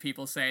narrative,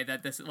 people say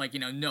that this, like, you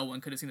know, no one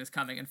could have seen this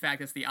coming. In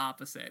fact, it's the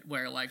opposite,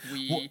 where like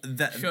we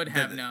should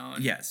have known.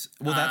 Yes,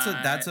 well,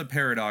 that's a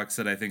paradox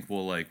that I think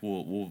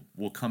we'll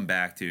come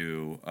back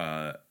to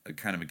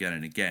kind of again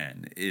and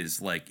again.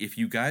 Is like, if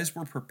you guys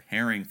were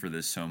preparing for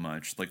this so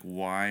much, like,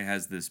 why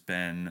does this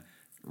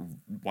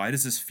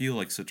feel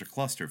like such a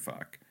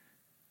clusterfuck?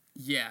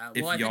 Yeah,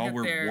 if y'all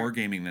were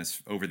wargaming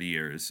this over the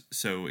years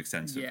so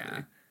extensively.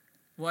 Yeah.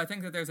 Well, I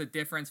think that there's a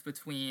difference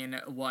between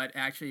what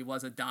actually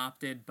was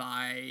adopted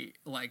by,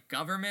 like,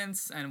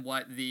 governments and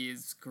what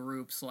these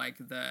groups, like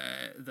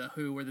the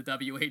WHO or the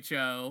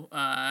WHO,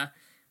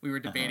 we were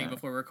debating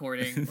before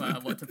recording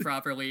what to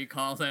properly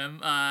call them.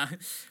 But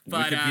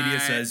Wikipedia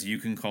says you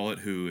can call it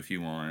WHO if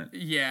you want.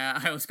 Yeah,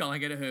 I was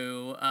calling it a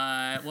WHO.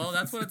 Well,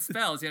 that's what it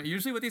spells. You know,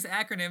 usually with these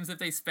acronyms, if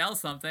they spell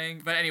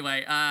something. But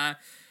anyway,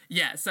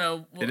 yeah,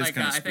 so like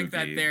I think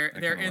that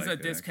there is a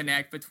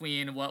disconnect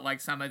between what,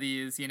 like, some of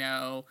these, you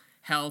know,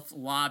 health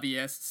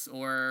lobbyists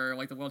or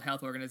like the World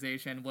Health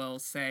Organization will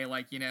say,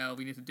 like, you know,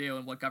 we need to do,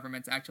 and what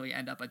governments actually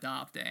end up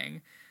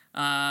adopting.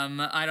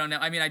 I don't know.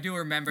 I mean, I do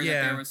remember that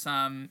there was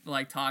some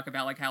like talk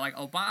about like how like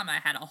Obama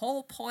had a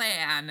whole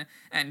plan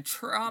and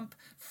Trump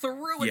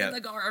threw it in the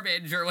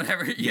garbage or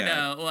whatever. You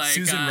know, like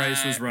Susan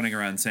Rice was running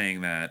around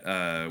saying that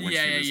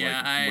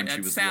when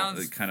she was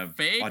kind of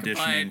fake,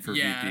 auditioning for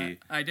VP.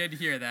 I did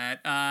hear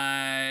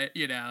that.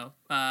 You know.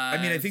 I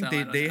mean, I think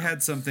they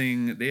had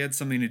something. They had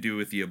something to do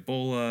with the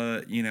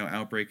Ebola, you know,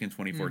 outbreak in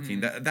 2014.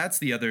 That's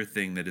the other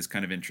thing that is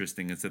kind of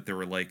interesting, is that there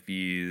were like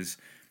these.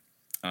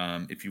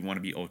 If you want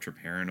to be ultra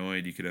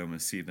paranoid, you could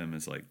almost see them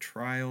as like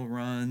trial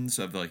runs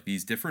of like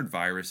these different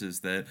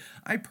viruses that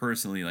I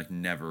personally like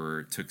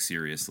never took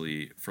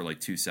seriously for like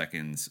 2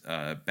 seconds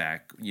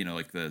back, you know,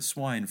 like the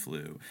swine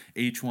flu,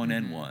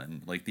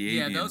 H1N1, like the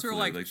avian those flu, were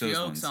like jokes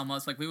those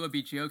almost, like we would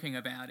be joking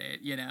about it,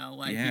 you know,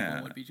 like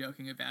people would be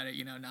joking about it,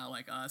 you know, not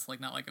like us,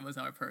 like not like it was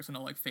our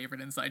personal like favorite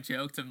inside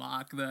joke to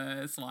mock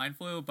the swine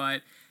flu,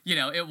 but you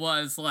know, it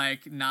was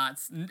like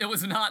it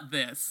was not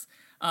this.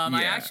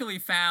 I actually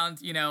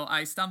found, you know,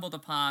 I stumbled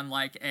upon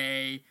like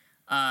a,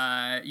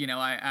 you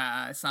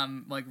know,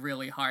 some like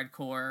really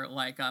hardcore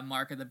like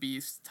Mark of the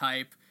Beast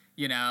type,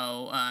 you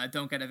know,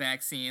 don't get a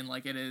vaccine,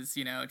 like it is,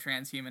 you know,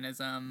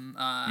 transhumanism,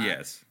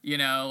 you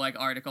know, like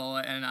article,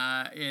 and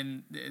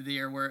in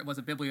there was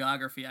a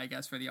bibliography, I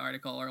guess, for the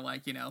article, or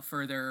like, you know,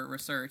 further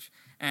research.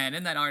 And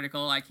in that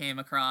article, I came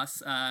across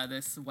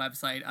this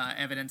website,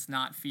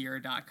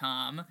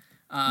 evidencenotfear.com.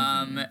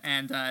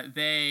 And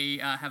they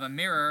have a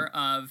mirror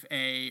of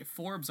a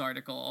Forbes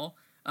article.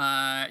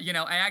 You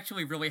know, I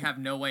actually really have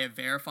no way of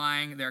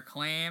verifying their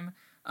claim,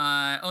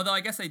 although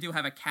I guess they do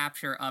have a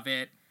capture of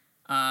it,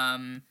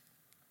 from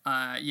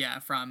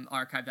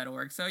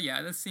archive.org. So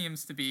yeah, this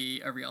seems to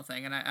be a real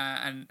thing,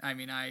 and I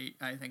mean I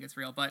think it's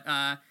real. But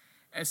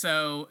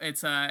so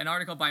it's an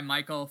article by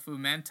Michael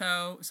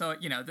Fumento. So,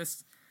 you know,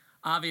 this.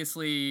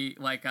 Obviously,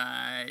 like,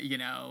 you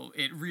know,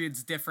 it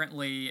reads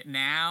differently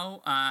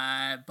now,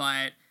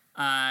 but,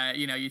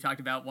 you know, you talked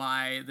about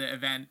why the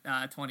event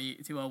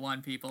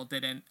 2201 people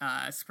didn't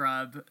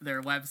scrub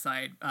their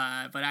website,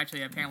 but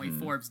actually, apparently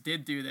Forbes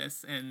did do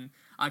this in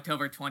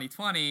October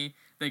 2020.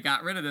 They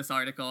got rid of this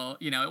article.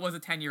 You know, it was a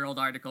 10-year-old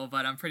article,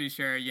 but I'm pretty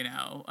sure, you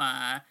know,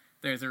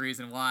 there's a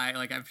reason why.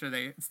 Like, I'm sure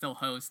they still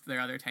host their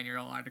other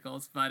 10-year-old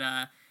articles,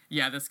 but,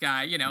 yeah, this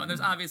guy, you know, and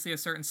there's obviously a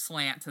certain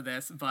slant to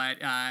this, but,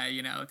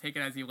 you know, take it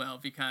as you will,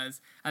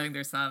 because I think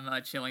there's some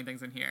chilling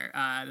things in here.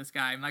 This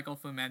guy, Michael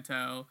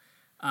Fumento,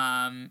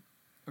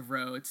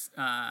 wrote,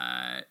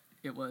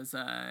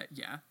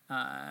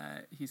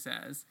 he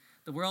says,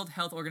 the World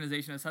Health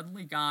Organization has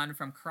suddenly gone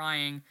from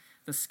crying,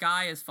 the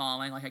sky is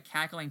falling, like a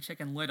cackling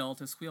chicken little,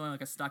 to squealing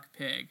like a stuck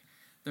pig.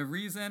 The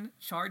reason?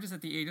 Charges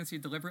that the agency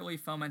deliberately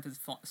fomented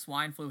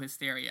swine flu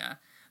hysteria.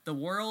 The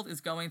world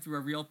is going through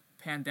a real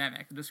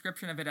pandemic. The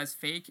description of it as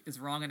fake is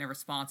wrong and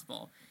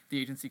irresponsible,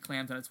 the agency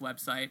claims on its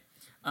website.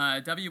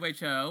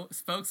 WHO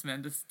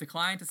spokesman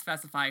declined to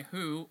specify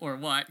who or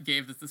what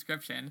gave this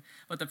description,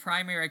 but the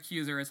primary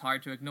accuser is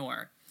hard to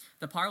ignore.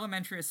 The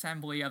Parliamentary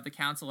Assembly of the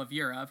Council of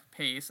Europe,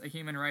 PACE, a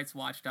human rights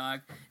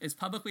watchdog, is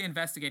publicly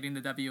investigating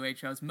the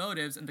WHO's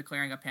motives in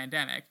declaring a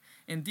pandemic.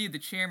 Indeed, the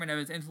chairman of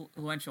its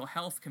influential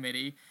health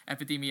committee,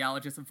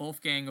 epidemiologist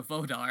Wolfgang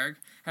Wodarg,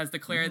 has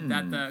declared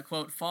that the,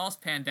 quote, false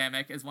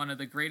pandemic is one of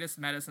the greatest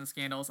medicine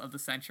scandals of the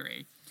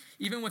century.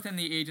 Even within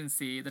the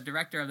agency, the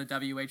director of the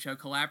WHO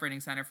Collaborating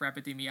Center for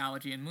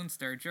Epidemiology in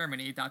Münster,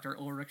 Germany, Dr.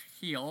 Ulrich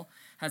Heil,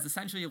 has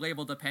essentially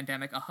labeled the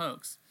pandemic a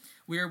hoax.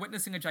 We are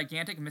witnessing a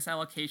gigantic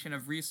misallocation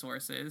of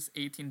resources,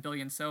 18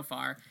 billion so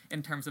far,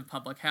 in terms of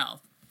public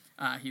health,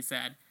 he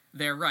said.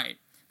 They're right.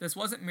 This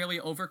wasn't merely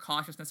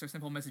overcautiousness or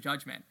simple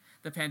misjudgment.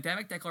 The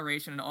pandemic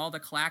declaration and all the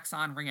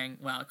klaxon ringing,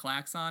 the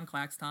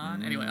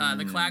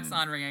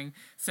klaxon ringing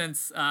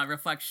since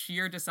reflects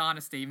sheer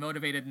dishonesty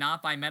motivated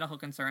not by medical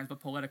concerns but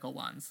political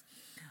ones.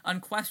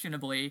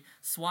 Unquestionably,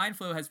 swine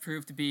flu has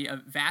proved to be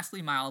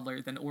vastly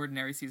milder than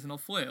ordinary seasonal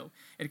flu.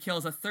 It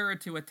kills a third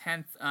to a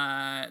tenth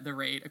the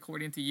rate,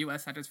 according to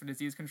U.S. Centers for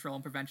Disease Control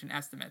and Prevention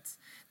estimates.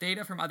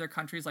 Data from other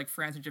countries like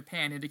France and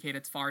Japan indicate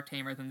it's far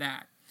tamer than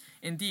that.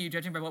 Indeed,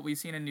 judging by what we've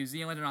seen in New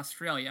Zealand and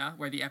Australia,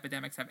 where the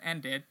epidemics have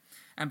ended,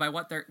 and by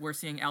what we're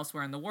seeing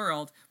elsewhere in the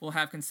world, we'll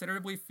have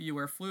considerably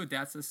fewer flu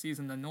deaths this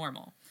season than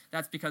normal.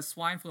 That's because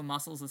swine flu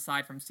muscles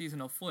aside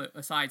seasonal flu,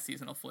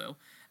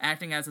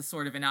 acting as a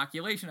sort of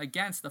inoculation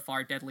against the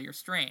far deadlier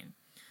strain.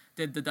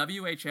 Did the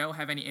WHO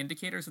have any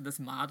indicators of this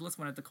mildness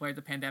when it declared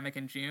the pandemic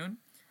in June?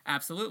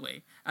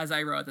 Absolutely. As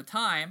I wrote at the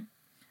time,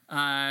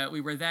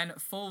 we were then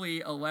fully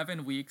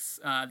 11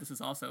 weeks, this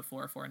is also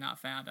 404 not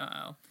found,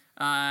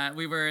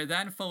 we were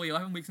then fully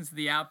 11 weeks into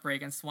the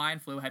outbreak, and swine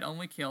flu had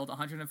only killed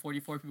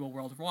 144 people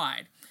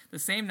worldwide, the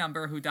same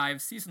number who die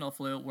of seasonal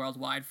flu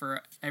worldwide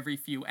for every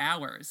few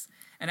hours,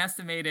 an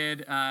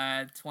estimated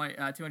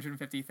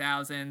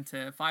 250,000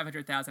 to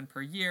 500,000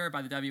 per year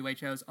by the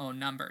WHO's own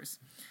numbers.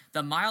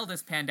 The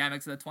mildest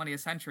pandemics of the 20th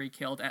century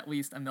killed at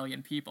least 1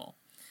 million people.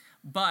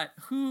 But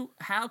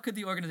how could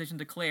the organization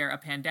declare a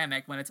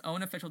pandemic when its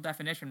own official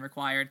definition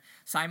required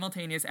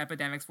simultaneous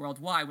epidemics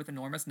worldwide with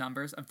enormous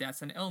numbers of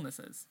deaths and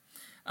illnesses?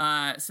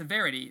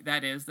 Severity,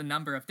 that is, the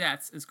number of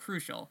deaths, is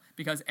crucial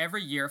because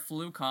every year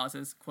flu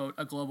causes, quote,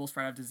 a global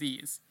spread of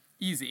disease.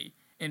 Easy.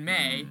 In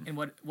May, in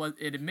what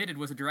it admitted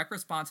was a direct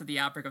response to the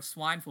outbreak of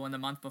swine flu in the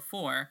month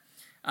before,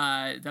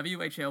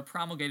 WHO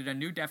promulgated a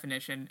new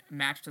definition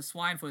matched to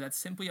swine flu that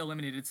simply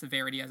eliminated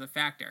severity as a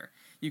factor.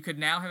 You could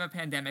now have a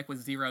pandemic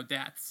with 0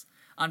 deaths.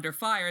 Under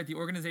fire, the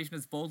organization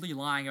is boldly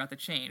lying about the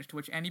change, to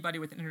which anybody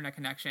with an internet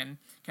connection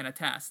can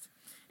attest.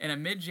 In a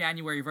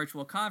mid-January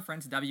virtual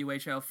conference,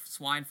 WHO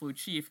swine flu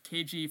chief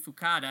Keiji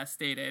Fukada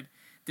stated,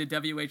 "Did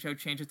WHO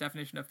change its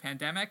definition of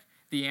pandemic?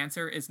 The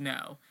answer is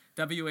no.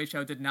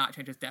 WHO did not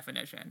change its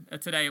definition."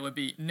 Today it would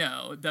be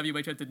no.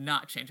 WHO did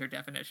not change their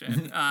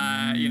definition.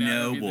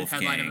 No, the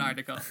headline of an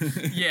article.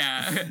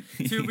 Yeah.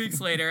 2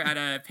 weeks later, at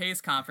a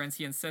PACE conference,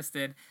 he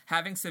insisted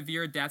having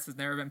severe deaths has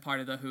never been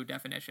part of the WHO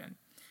definition.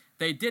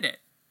 They did it,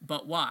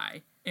 but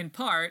why? In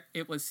part,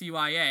 it was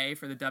CYA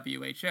for the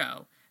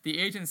WHO. The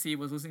agency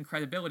was losing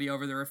credibility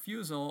over the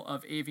refusal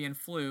of avian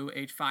flu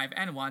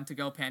H5N1 to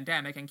go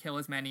pandemic and kill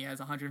as many as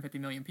 150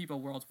 million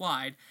people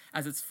worldwide,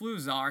 as its flu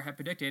czar had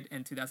predicted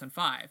in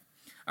 2005.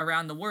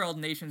 Around the world,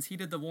 nations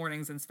heeded the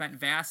warnings and spent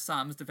vast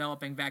sums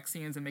developing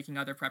vaccines and making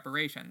other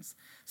preparations.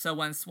 So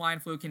when swine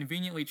flu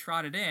conveniently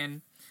trotted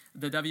in,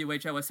 the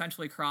WHO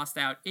essentially crossed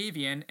out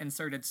avian,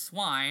 inserted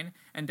swine,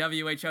 and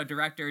WHO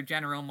Director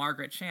General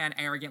Margaret Chan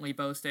arrogantly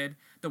boasted,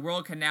 "The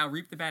world can now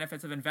reap the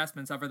benefits of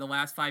investments over the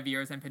last 5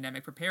 years in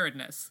pandemic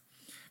preparedness."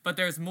 But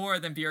there's more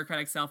than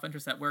bureaucratic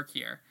self-interest at work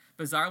here.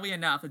 Bizarrely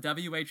enough, the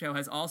WHO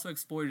has also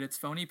exploited its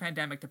phony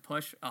pandemic to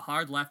push a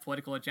hard-left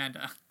political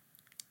agenda.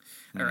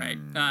 All right.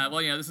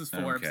 This is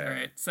Forbes. Okay. All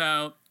right.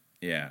 So,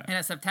 yeah. In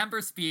a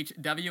September speech,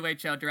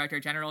 WHO Director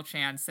General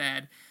Chan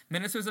said,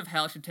 "Ministers of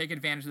health should take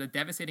advantage of the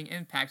devastating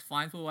impact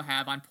swine flu will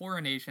have on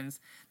poorer nations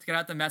to get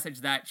out the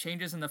message that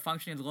changes in the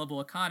functioning of the global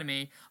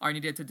economy are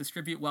needed to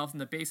distribute wealth on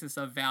the basis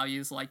of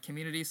values like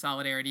community,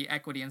 solidarity,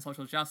 equity, and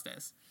social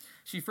justice."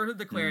 She further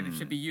declared it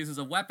should be used as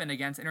a weapon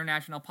against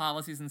international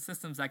policies and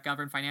systems that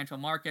govern financial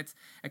markets,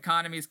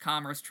 economies,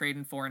 commerce, trade,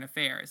 and foreign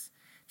affairs.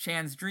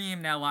 Chan's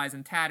dream now lies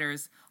in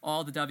tatters.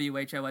 All the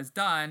WHO has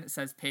done,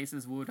 says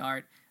Pace's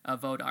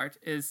Vodart,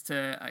 is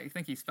to, I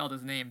think he spelled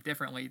his name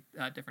differently,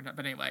 but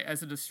anyway, as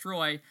to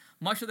destroy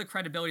much of the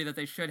credibility that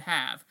they should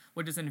have,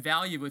 which is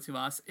invaluable to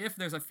us if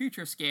there's a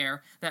future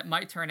scare that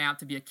might turn out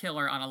to be a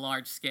killer on a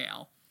large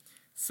scale.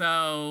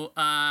 So,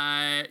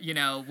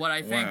 what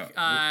I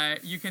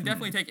think, you can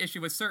definitely take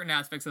issue with certain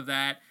aspects of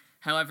that.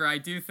 However, I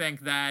do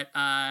think that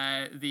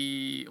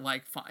the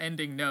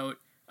ending note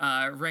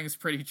rings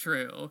pretty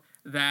true.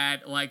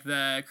 That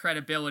the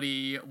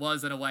credibility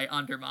was in a way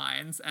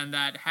undermined, and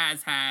that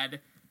has had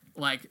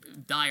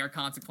dire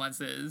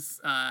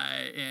consequences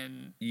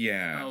in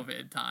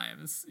COVID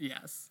times.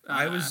 Yes.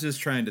 I was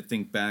just trying to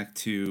think back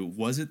to,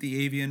 was it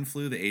the avian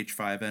flu, the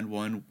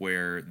H5N1,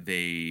 where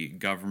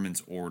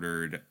governments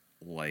ordered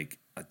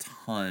a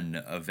ton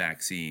of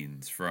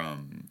vaccines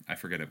from, I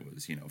forget it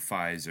was,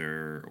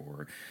 Pfizer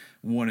or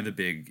one of the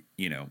big,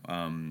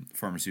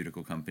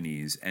 pharmaceutical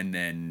companies, and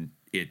then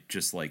it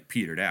just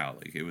petered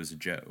out, it was a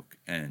joke,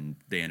 and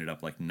they ended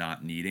up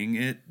not needing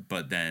it.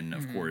 But then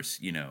of course,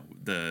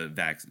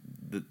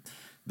 the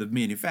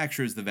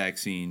manufacturers of the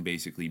vaccine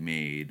basically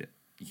made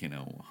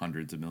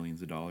hundreds of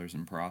millions of dollars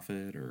in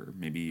profit, or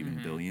maybe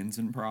even billions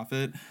in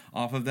profit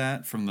off of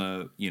that from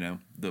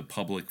the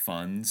public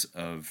funds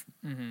of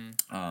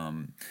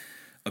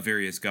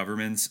various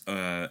governments.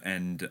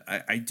 And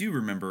I do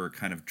remember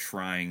kind of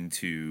trying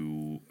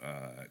to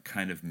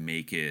kind of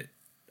make it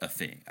a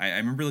thing. I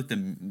remember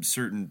the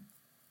certain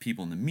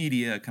people in the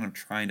media kind of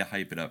trying to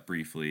hype it up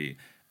briefly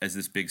as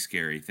this big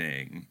scary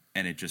thing,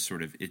 and it just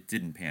sort of it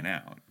didn't pan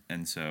out.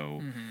 And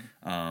so,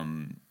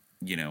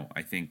 you know,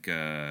 I think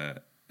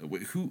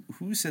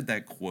who said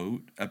that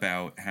quote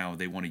about how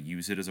they want to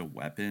use it as a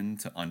weapon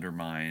to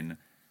undermine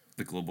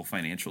the global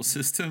financial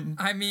system?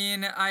 I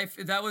mean,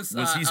 was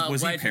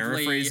he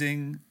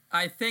paraphrasing?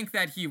 I think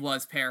that he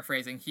was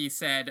paraphrasing. He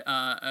said,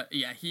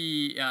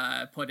 he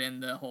put in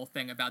the whole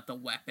thing about the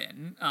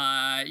weapon.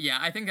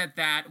 I think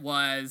that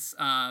was,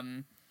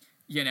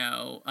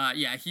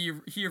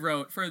 he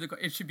wrote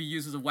it should be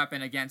used as a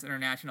weapon against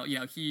international,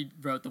 he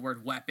wrote the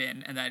word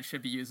weapon, and that it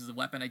should be used as a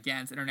weapon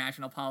against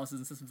international policies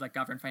and systems that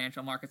govern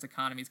financial markets,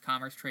 economies,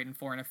 commerce, trade, and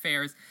foreign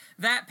affairs.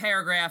 That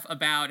paragraph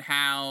about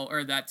how,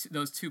 or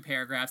those two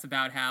paragraphs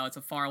about how it's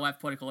a far left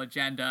political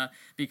agenda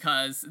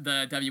because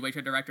the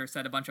WHO director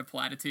said a bunch of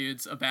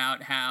platitudes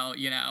about how,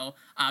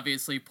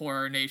 obviously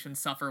poorer nations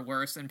suffer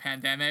worse in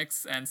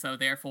pandemics, and so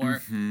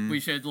therefore we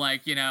should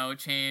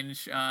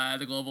change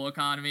the global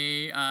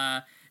economy,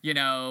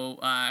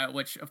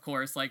 which of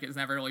course is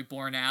never really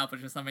borne out, but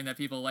just something that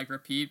people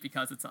repeat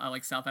because it's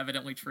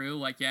self-evidently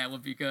true. It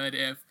would be good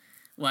if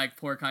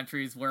poor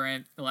countries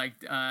weren't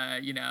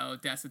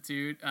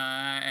destitute,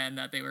 and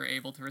that they were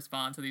able to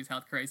respond to these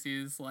health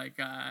crises in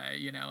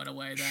a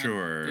way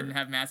that didn't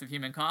have massive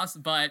human costs.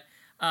 But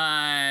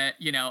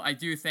I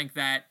do think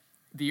that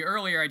the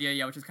earlier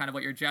idea, which is kind of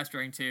what you're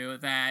gesturing to,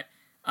 that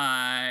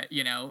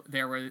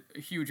there were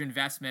huge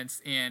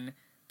investments in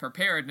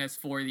preparedness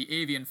for the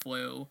avian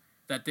flu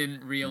that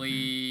didn't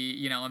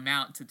really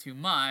amount to too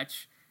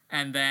much.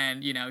 And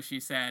then, she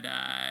said,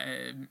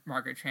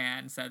 Margaret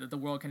Chan said that the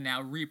world can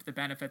now reap the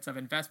benefits of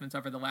investments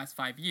over the last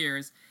 5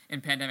 years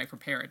in pandemic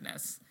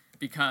preparedness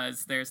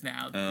because there's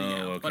now,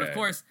 okay. But of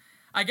course,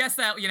 I guess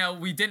that,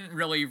 we didn't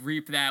really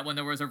reap that when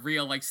there was a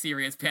real,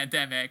 serious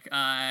pandemic,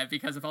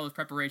 because if all those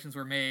preparations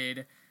were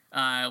made,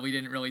 we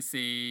didn't really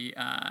see,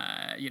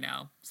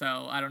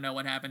 so I don't know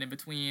what happened in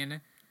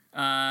between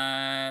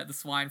the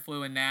swine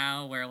flu and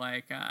now, where,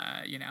 I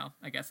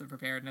guess the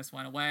preparedness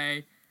went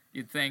away.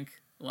 You'd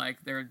think,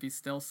 there would be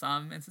still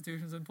some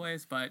institutions in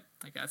place, but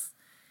I guess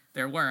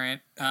there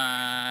weren't.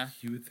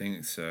 You would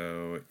think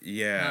so.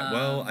 Yeah,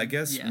 well, I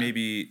guess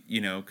maybe,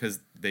 because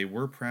they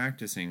were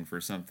practicing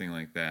for something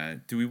like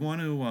that. Do we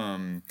want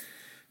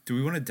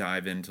to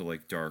dive into,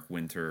 Dark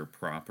Winter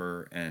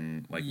proper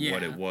and,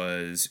 what it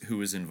was, who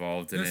was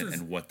involved in it,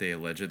 and what they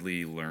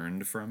allegedly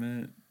learned from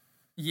it?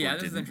 Yeah,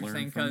 this is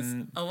interesting because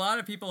a lot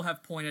of people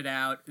have pointed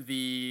out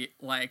the,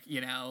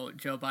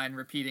 Joe Biden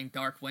repeating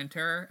Dark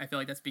Winter. I feel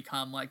like that's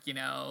become,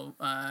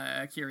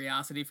 a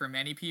curiosity for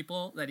many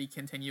people that he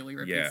continually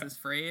repeats this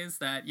phrase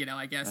that,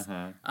 I guess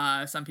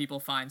some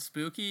people find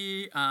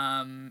spooky.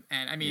 And,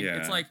 I mean,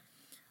 it's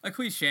a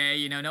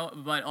cliche,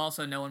 but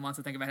also no one wants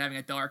to think about having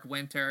a dark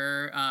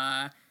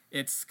winter.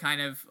 It's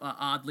kind of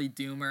oddly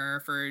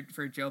doomer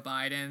for Joe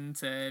Biden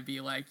to be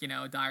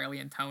direly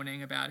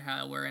intoning about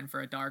how we're in for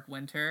a dark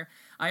winter.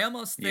 I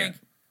almost think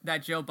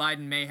that Joe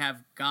Biden may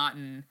have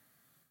gotten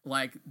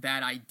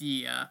that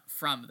idea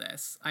from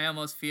this. I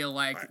almost feel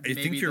like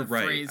maybe the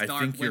phrase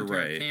dark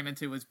winter came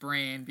into his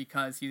brain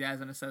because he has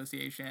an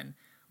association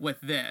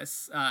with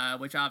this,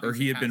 which obviously, or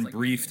he had been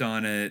briefed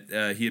on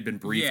it. He had been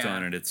briefed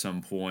on it at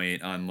some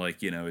point on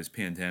his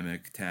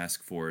pandemic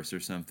task force or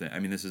something. I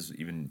mean, this is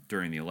even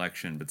during the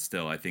election, but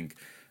still, I think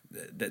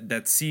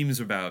that sounds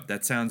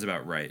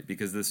about right,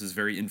 because this is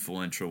very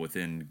influential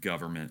within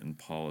government and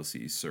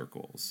policy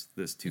circles.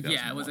 This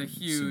 2001 it was a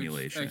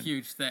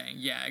huge thing.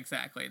 Yeah,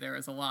 exactly. There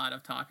was a lot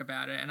of talk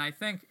about it, and I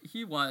think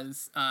he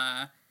was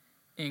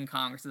in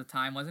Congress at the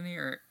time, wasn't he?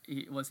 Or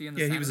was he in the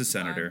Senate? Yeah, he was a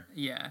senator.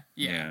 Yeah,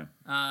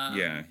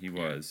 he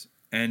was.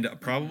 And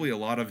probably a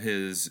lot of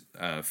his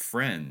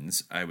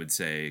friends, I would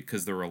say,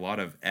 because there were a lot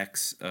of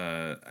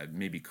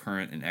maybe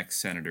current and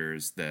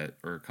ex-senators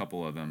or a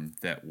couple of them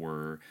that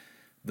were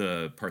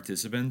the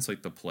participants,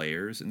 the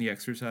players in the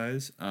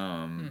exercise.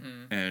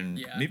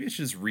 And maybe I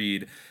should just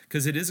read,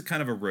 because it is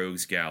kind of a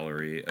rogues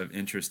gallery of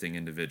interesting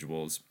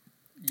individuals.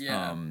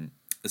 Yeah.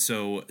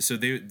 So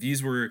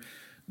these were...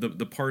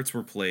 The parts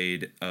were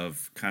played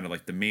of kind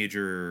of the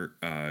major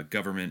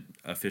government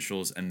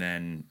officials, and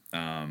then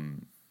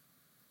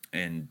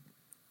and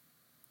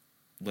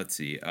let's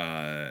see,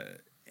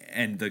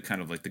 and the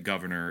kind of the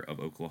governor of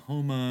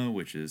Oklahoma,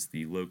 which is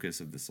the locus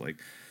of this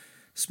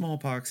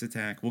smallpox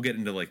attack. We'll get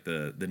into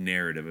the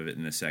narrative of it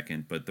in a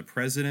second, but the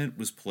president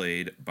was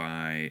played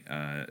by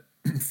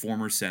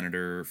former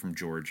senator from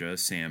Georgia,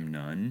 Sam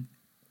Nunn.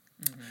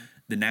 Mm-hmm.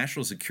 The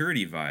National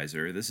Security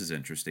Advisor, this is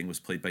interesting, was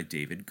played by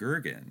David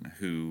Gergen,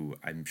 who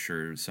I'm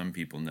sure some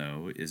people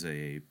know is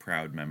a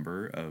proud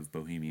member of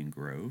Bohemian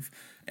Grove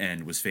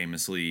and was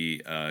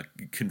famously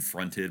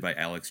confronted by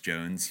Alex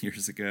Jones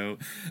years ago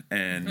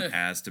and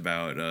asked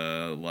about,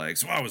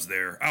 so I was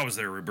there,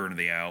 we burned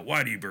the owl.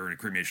 Why do you burn a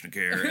cremation of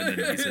care? And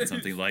then he said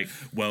something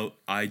well,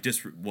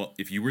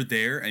 if you were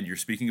there and you're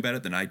speaking about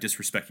it, then I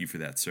disrespect you for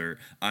that, sir.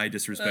 I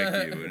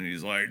disrespect you. And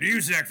he's like, do you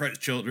sacrifice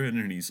children?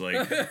 And he's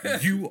like,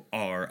 you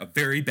are a very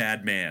very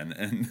bad man,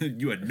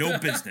 and you had no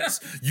business.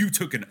 You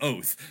took an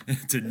oath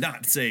to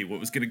not say what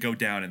was going to go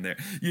down in there.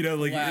 You know,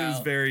 like, it was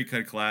very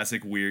kind of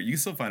classic, weird. You can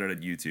still find it on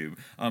YouTube.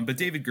 But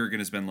David Gergen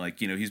has been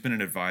like, you know, he's been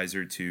an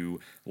advisor to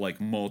like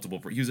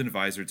multiple. He was an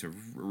advisor to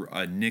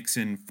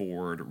Nixon,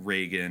 Ford,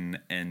 Reagan,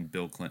 and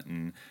Bill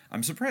Clinton.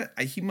 I'm surprised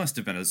he must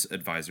have been an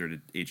advisor to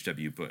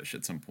H.W. Bush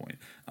at some point.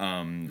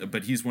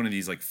 But he's one of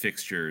these like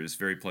fixtures,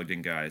 very plugged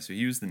in guy. So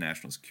he was the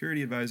National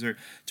Security Advisor.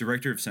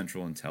 Director of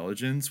Central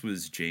Intelligence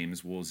was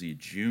James Woolsey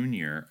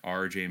Jr.,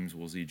 R. James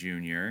Woolsey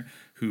Jr.,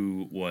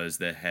 who was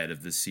the head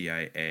of the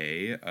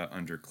CIA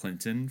under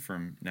Clinton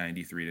from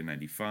 93 to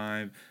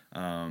 95.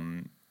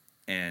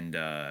 And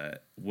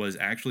was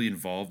actually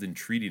involved in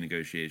treaty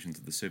negotiations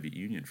with the Soviet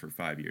Union for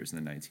 5 years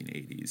in the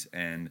 1980s.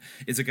 And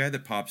it's a guy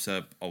that pops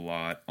up a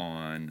lot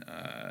on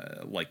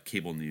like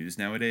cable news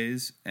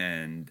nowadays,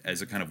 and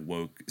as a kind of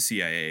woke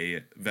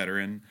CIA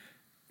veteran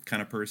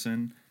kind of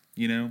person,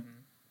 you know,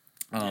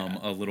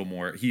 a little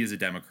more. He is a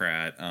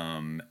Democrat,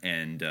 and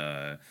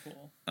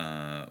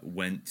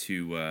went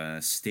to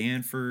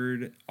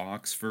Stanford,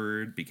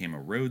 Oxford, became a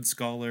Rhodes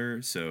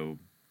Scholar, so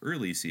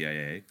early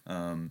CIA,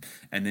 and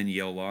then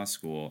Yale Law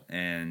School,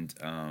 and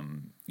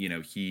you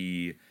know,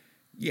 he's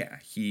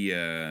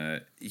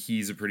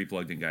a pretty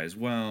plugged in guy as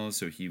well.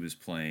 So he was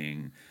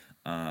playing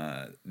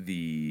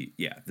the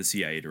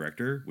CIA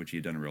director, which he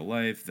had done in real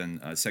life.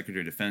 Then Secretary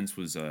of Defense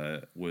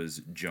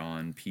was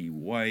John P.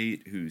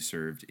 White, who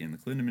served in the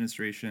Clinton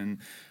administration.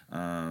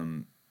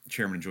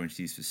 Chairman of Joint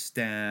Chiefs of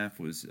Staff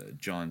was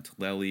John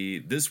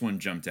Tleli. This one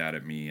jumped out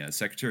at me.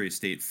 Secretary of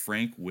State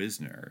Frank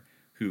Wisner,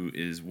 who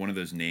is one of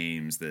those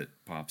names that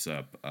pops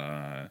up.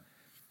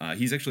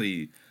 He's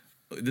actually,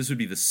 this would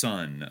be the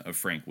son of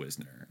Frank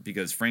Wisner,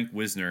 because Frank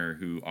Wisner,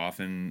 who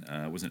often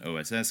was an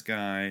OSS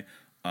guy,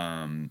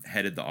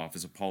 headed the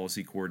Office of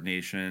Policy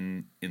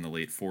Coordination in the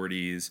late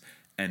 40s,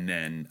 and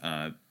then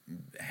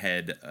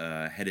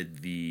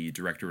headed the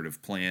Directorate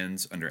of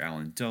Plans under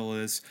Allen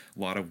Dulles. A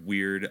lot of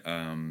weird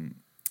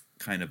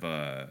kind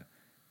of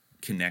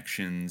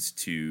connections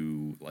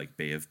to like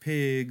Bay of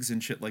Pigs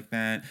and shit like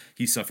that.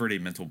 He suffered a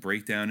mental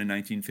breakdown in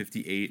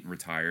 1958 and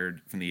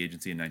retired from the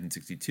agency in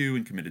 1962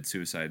 and committed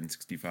suicide in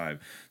 65.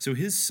 So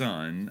his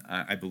son,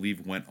 I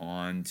believe, went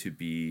on to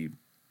be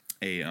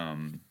a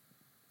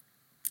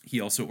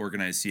he also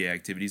organized CIA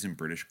activities in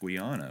British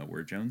Guiana,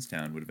 where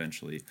Jonestown would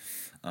eventually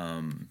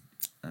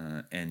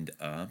end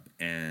up,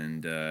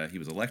 and he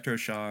was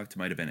electroshocked,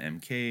 might have been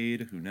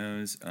MK'd, who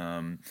knows.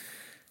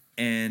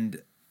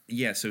 And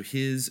yeah, so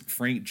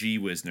Frank G.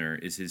 Wisner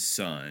is his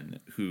son,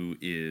 who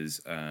is,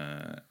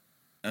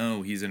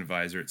 he's an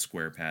advisor at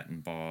Square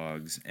Patton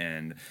Boggs,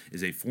 and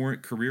is a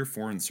career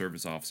Foreign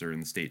Service officer in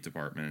the State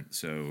Department,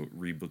 so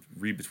read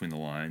between the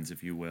lines,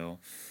 if you will.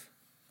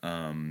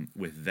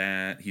 With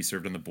that, he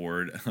served on the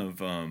board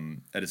of,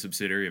 at a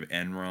subsidiary of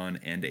Enron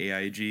and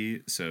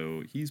AIG,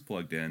 so he's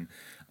plugged in.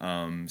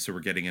 So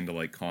we're getting into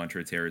like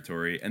Contra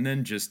territory. And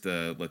then just,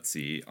 let's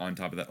see, on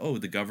top of that,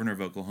 the governor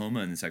of Oklahoma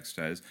in this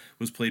exercise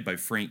was played by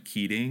Frank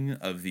Keating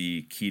of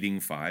the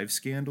Keating 5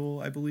 scandal,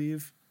 I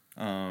believe.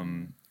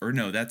 That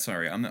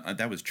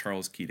was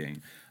Charles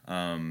Keating.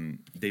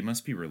 They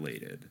must be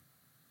related.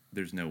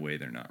 There's no way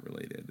they're not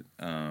related.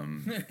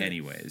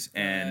 Anyways,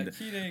 and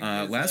Keating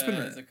last but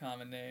not is a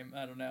common name.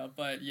 I don't know,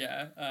 but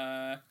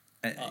yeah.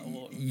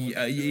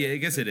 I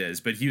guess it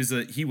is. But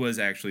he was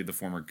actually the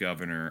former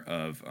governor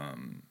of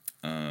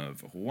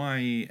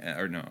Hawaii,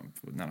 or no,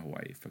 not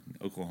Hawaii, fucking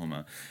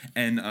Oklahoma.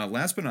 And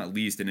last but not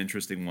least, an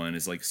interesting one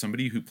is like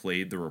somebody who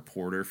played the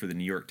reporter for the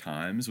New York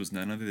Times was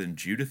none other than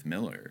Judith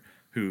Miller,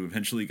 who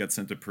eventually got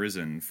sent to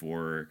prison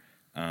for.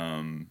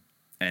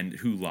 And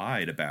who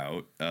lied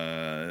about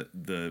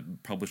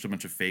published a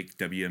bunch of fake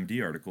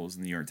WMD articles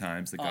in the New York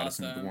Times that got us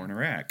into the war in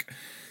Iraq.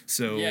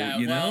 So,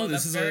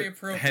 this is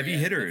heavy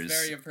hitters. That's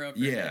very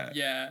appropriate.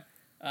 Yeah.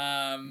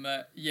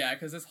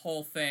 Because this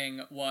whole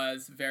thing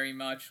was very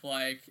much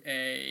like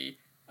the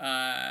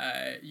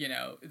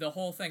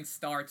whole thing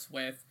starts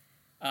with,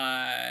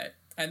 and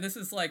this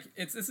is like,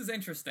 this is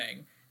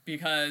interesting,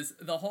 because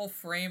the whole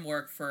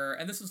framework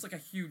and this was like a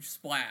huge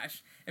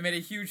splash. It made a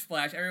huge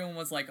splash. Everyone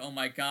was like, oh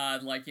my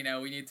God, like,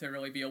 we need to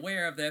really be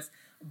aware of this.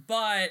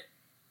 But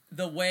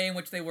the way in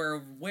which they were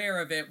aware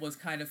of it was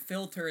kind of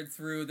filtered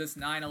through this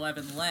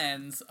 9/11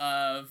 lens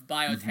of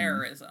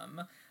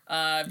bioterrorism.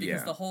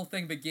 Because the whole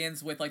thing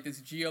begins with like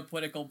this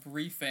geopolitical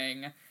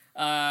briefing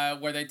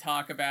where they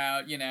talk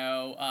about,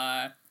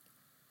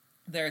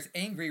 there's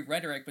angry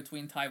rhetoric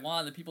between Taiwan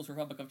and the People's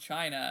Republic of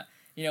China.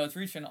 It's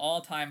reached an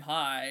all-time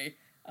high.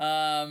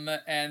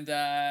 Last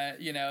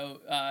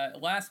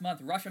month,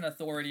 Russian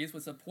authorities,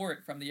 with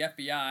support from the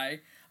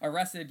FBI,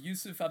 arrested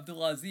Yusuf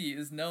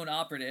Abdulaziz, known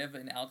operative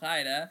in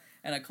Al-Qaeda,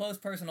 and a close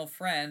personal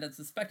friend and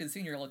suspected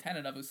senior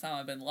lieutenant of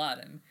Osama bin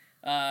Laden.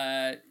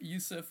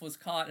 Yusuf was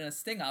caught in a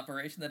sting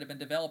operation that had been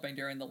developing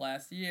during the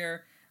last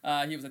year.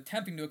 He was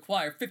attempting to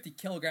acquire 50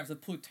 kilograms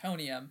of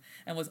plutonium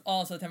and was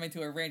also attempting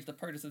to arrange the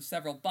purchase of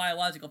several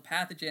biological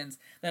pathogens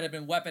that had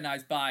been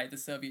weaponized by the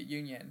Soviet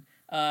Union.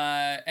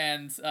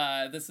 And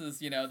this is,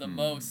 the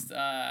most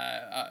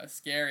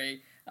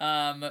scary,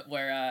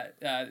 where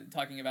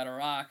talking about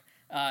Iraq,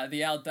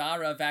 the Al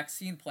Dara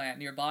vaccine plant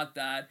near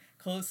Baghdad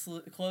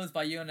closed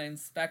by UN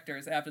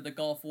inspectors after the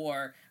Gulf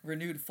War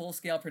renewed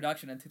full-scale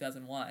production in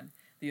 2001.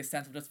 The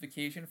essential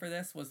justification for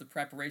this was the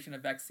preparation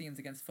of vaccines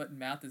against foot and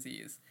mouth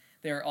disease.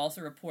 There are also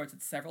reports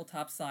that several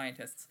top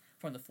scientists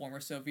from the former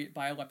Soviet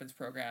bioweapons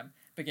program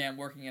began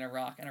working in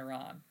Iraq and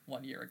Iran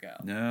 1 year ago.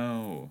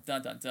 No.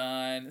 Dun, dun,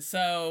 dun.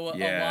 So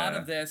a lot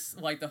of this,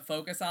 the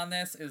focus on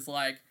this is,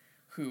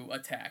 who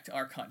attacked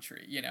our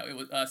country. It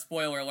was,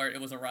 spoiler alert, it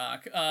was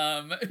Iraq.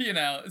 So,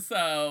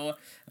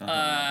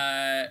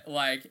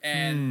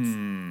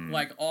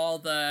 all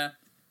the,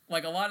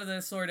 a lot of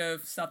the sort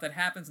of stuff that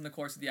happens in the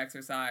course of the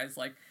exercise,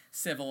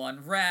 civil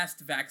unrest,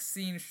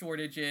 vaccine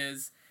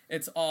shortages,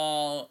 it's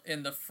all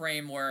in the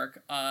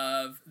framework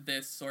of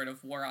this sort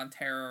of war on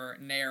terror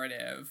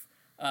narrative.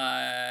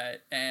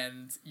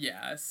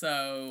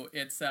 So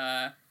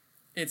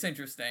it's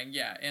interesting,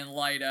 in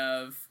light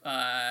of,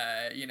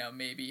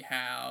 maybe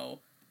how,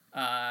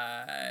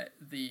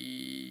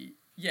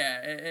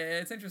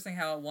 it's interesting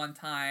how at one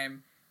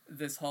time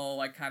this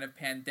whole, kind of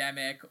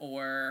pandemic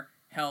or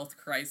health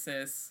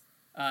crisis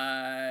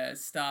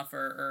stuff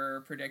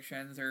or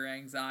predictions or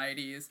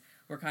anxieties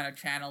were kind of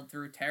channeled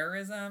through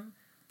terrorism,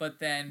 but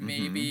then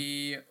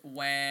maybe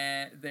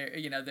when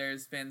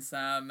there's been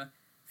some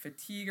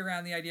fatigue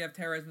around the idea of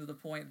terrorism to the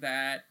point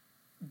that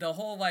the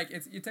whole,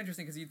 it's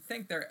interesting because you'd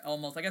think they're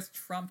almost, I guess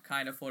Trump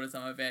kind of floated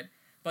some of it,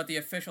 but the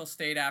official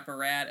state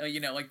apparatus,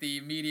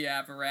 the media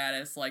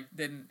apparatus,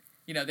 didn't,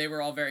 they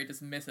were all very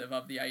dismissive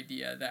of the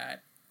idea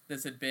that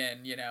this had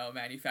been,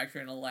 manufactured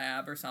in a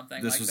lab or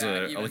something this like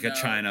that. This was a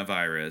China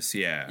virus,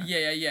 Yeah,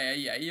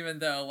 even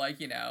though,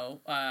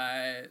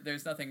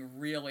 there's nothing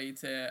really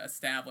to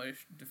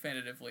establish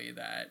definitively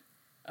that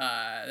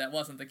that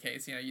wasn't the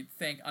case. You'd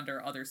think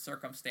under other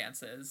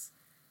circumstances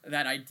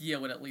that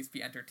idea would at least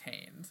be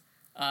entertained.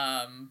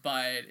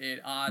 But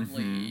it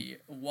oddly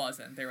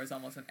wasn't. There was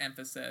almost an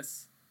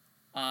emphasis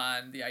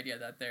on the idea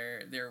that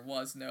there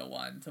was no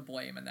one to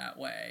blame in that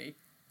way.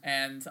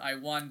 And I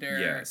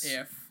wonder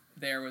if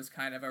there was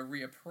kind of a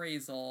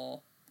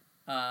reappraisal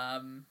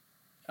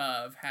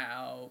of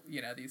how,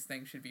 these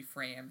things should be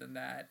framed, and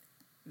that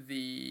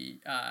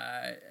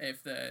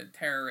if the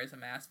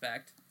terrorism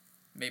aspect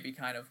maybe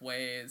kind of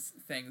weighs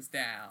things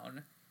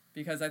down.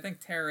 Because I think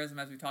terrorism,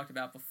 as we talked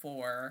about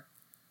before,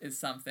 is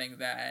something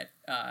that,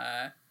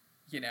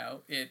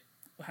 it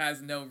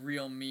has no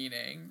real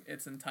meaning.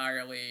 It's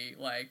entirely,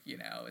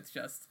 it's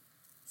just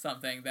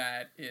something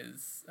that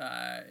is,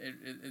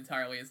 it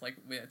entirely is,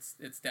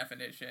 its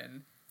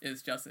definition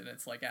is just in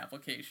its,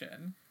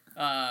 application.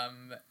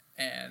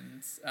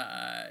 It's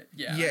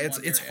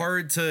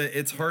hard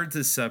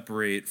to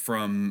separate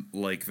from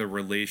the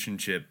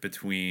relationship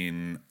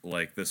between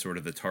the sort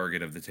of the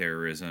target of the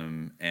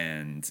terrorism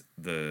and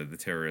the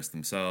terrorists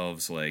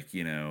themselves.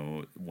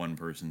 One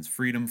person's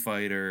freedom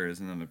fighter is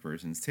another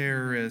person's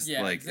terrorist.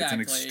 Exactly. It's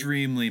an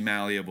extremely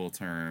malleable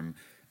term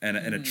and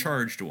a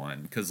charged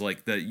one, because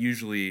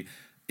usually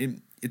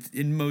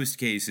in most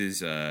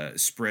cases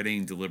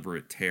spreading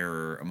deliberate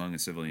terror among a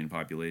civilian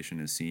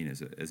population is seen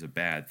as a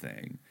bad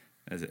thing.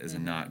 As a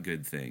not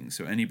good thing.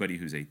 So anybody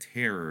who's a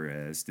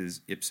terrorist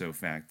is ipso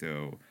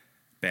facto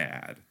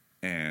bad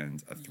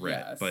and a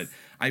threat. Yes. But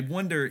I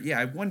wonder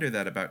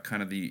that about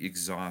kind of the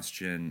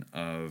exhaustion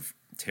of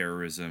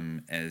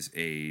terrorism as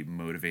a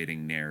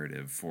motivating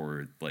narrative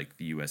for the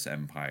U.S.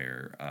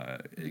 empire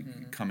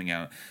coming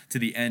out to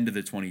the end of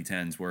the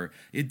 2010s, where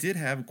it did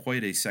have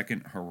quite a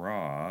second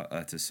hurrah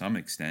to some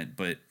extent,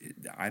 but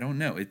I don't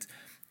know.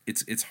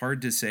 It's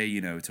hard to say,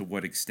 to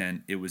what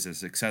extent it was as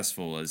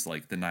successful as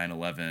the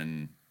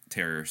 9/11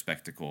 terror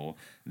spectacle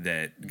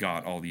that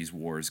got all these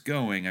wars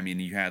going. I mean,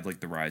 you had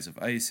the rise of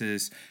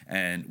ISIS,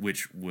 and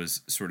which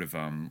was sort of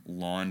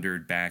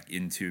laundered back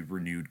into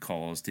renewed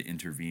calls to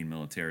intervene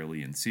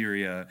militarily in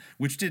Syria,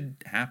 which did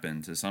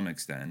happen to some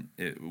extent.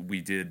 We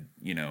did,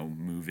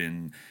 move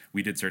in.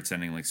 We did start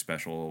sending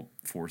special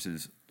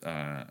forces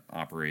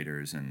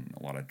operators and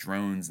a lot of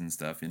drones and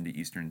stuff into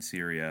eastern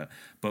Syria,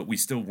 but we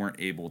still weren't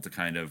able to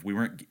get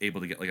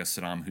a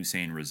Saddam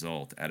Hussein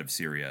result out of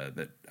Syria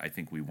that I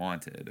think we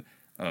wanted,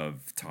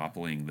 of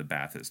toppling the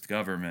Ba'athist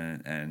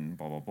government and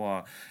blah, blah,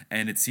 blah.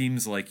 And it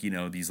seems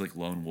these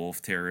lone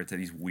wolf terror,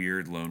 these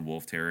weird lone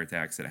wolf terror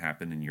attacks that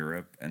happen in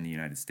Europe and the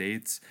United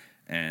States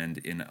and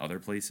in other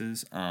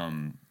places,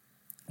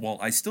 well,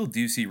 I still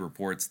do see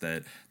reports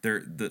that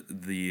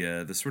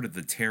the sort of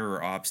the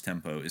terror ops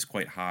tempo is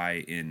quite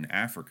high in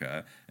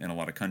Africa and a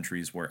lot of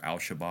countries where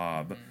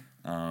Al-Shabaab,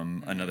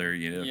 another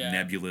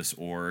nebulous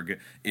org,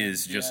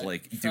 is just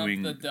Trump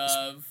doing the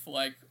Dove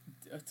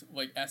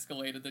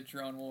escalated the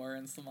drone war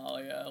in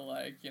Somalia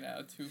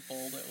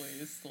twofold at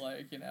least,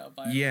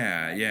 by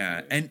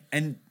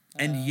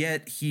And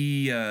yet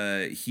he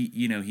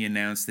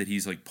announced that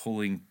he's like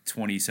pulling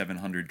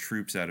 2,700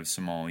 troops out of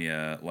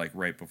Somalia like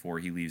right before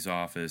he leaves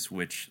office,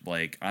 which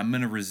like I'm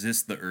gonna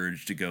resist the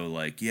urge to go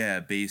like,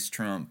 yeah, base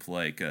Trump,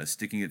 like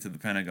sticking it to the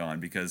Pentagon,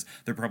 because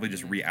they're probably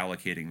just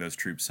reallocating those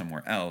troops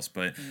somewhere else.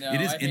 But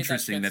it is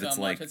interesting that it's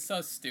so like it's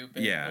so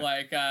stupid. Yeah.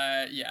 Like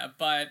I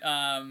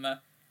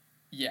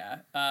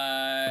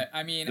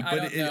mean, but I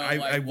don't know.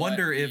 I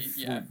wonder if.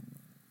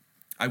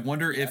 I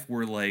wonder if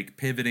we're like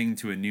pivoting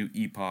to a new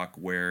epoch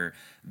where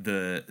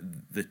the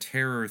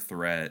terror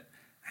threat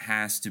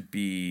has to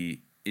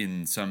be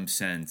in some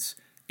sense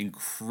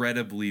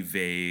incredibly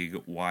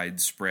vague,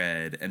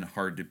 widespread, and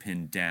hard to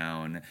pin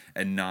down,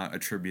 and not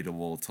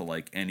attributable to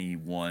like any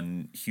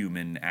one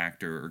human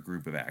actor or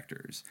group of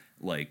actors,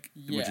 like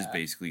which is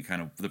basically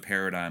kind of the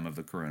paradigm of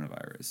the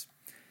coronavirus.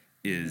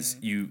 Is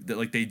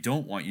they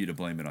don't want you to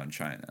blame it on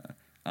China,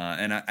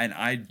 and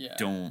I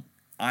don't.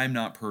 I'm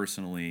not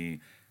personally.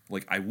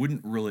 Like, I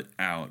wouldn't rule it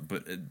out,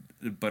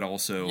 but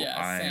also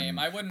same.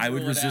 I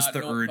would resist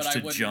the urge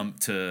to jump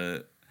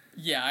to.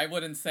 Yeah, I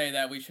wouldn't say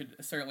that we should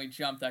certainly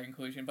jump that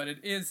conclusion, but it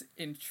is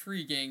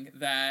intriguing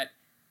that,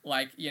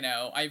 like, you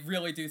know, I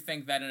really do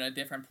think that in a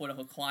different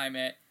political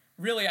climate,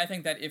 really, I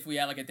think that if we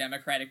had like a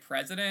Democratic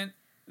president,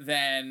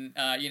 then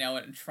you know,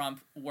 and Trump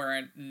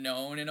weren't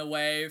known in a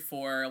way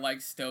for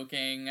like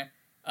stoking.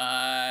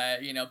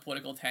 You know,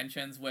 political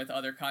tensions with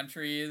other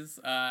countries,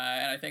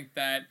 and I think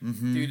that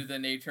due to the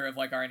nature of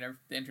like our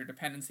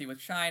interdependency with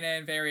China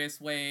in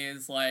various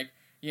ways, like,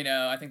 you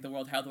know, I think the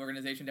World Health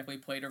Organization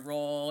definitely played a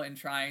role in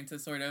trying to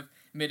sort of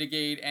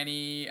mitigate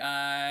any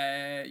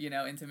you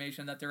know,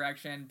 intimation in that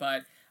direction.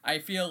 But I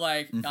feel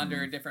like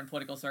under different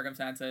political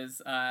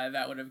circumstances,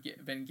 that would have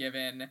been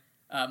given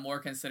more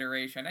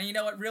consideration. And you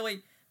know what,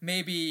 really,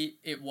 maybe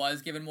it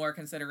was given more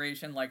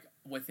consideration, like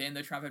within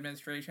the Trump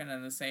administration, and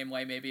in the same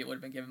way, maybe it would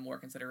have been given more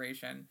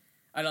consideration.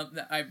 I don't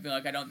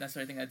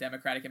necessarily think the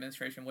Democratic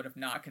administration would have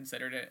not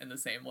considered it in the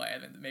same way. I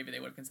think maybe they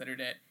would have considered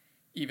it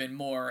even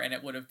more, and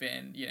it would have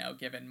been, you know,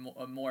 given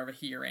more of a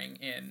hearing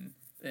in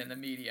the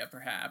media,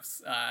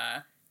 perhaps.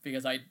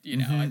 Because I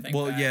think.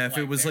 Well, that, yeah, if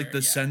it was like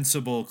the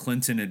sensible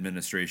Clinton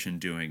administration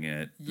doing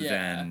it,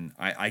 then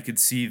I could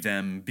see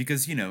them,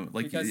 because, you know,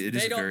 like because it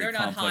is a very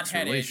complex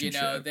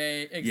relationship. You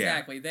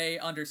know, they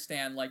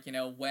understand, like, you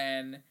know,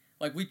 when,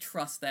 like, we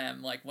trust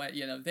them, like, when,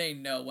 you know, they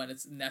know when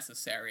it's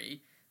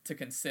necessary to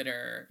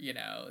consider, you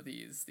know,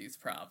 these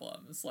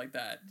problems, like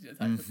that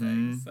type of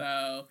thing.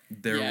 So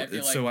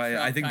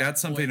I think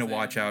that's something to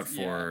watch out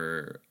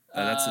for.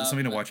 That's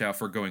something to watch out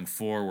for going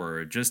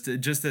forward. Just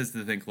as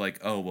to think like,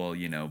 oh well,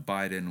 you know,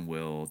 Biden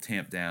will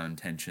tamp down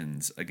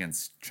tensions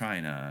against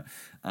China.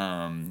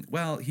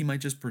 Well, he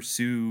might just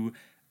pursue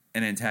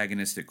an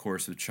antagonistic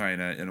course with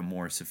China in a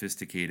more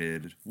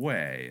sophisticated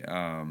way.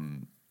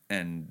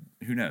 And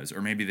who knows?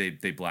 Or maybe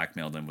they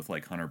blackmailed him with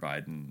like Hunter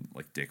Biden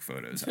like dick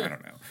photos. I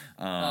don't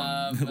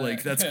know.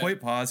 Like that's quite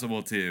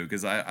possible too,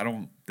 because I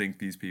don't think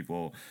these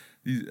people.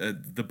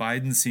 The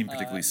Bidens seem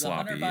particularly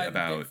sloppy the Hunter Biden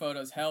about. dick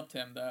photos helped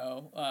him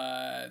though.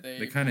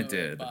 They kind of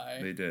did.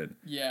 They did.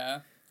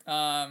 Yeah.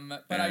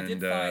 But I did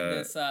find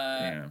this.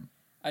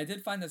 I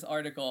did find this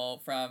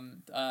article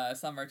from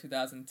summer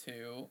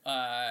 2002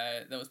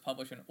 that was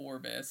published in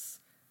Orbis.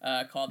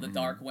 Called The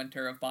Dark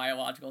Winter of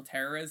Biological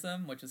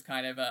Terrorism, which is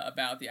kind of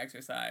about the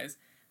exercise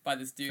by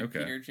this dude,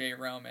 Peter J.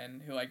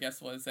 Roman, who I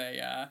guess was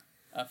a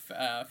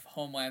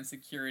Homeland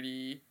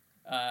Security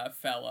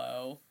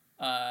fellow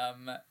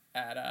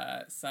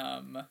at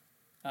some...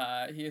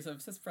 he is a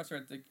assistant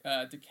professor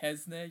at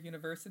Duquesne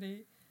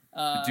University.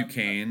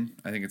 Duquesne.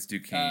 I think it's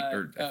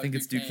Duquesne.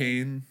 It's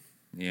Duquesne.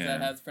 Yeah,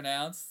 that has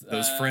pronounced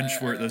those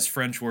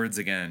French words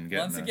again.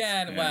 Once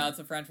again, wow, it's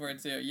a French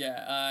word too.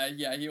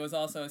 Yeah, he was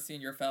also a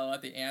senior fellow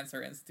at the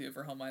Answer Institute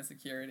for Homeland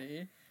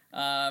Security,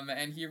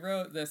 and he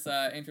wrote this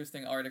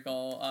interesting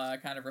article,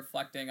 kind of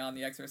reflecting on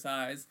the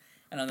exercise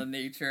and on the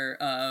nature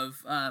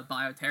of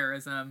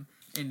bioterrorism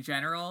in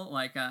general,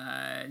 like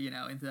you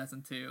know, in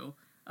 2002.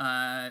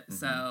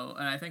 So,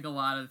 and I think a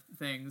lot of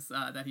things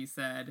that he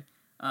said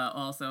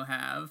also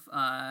have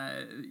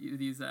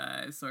these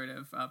sort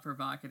of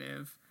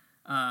provocative.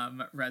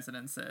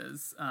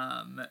 Resonances.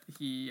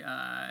 He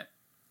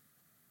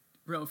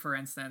wrote, for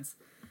instance,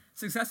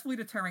 successfully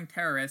deterring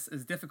terrorists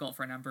is difficult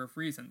for a number of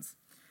reasons.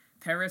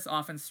 Terrorists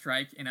often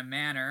strike in a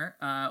manner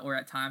or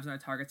at times when their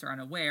targets are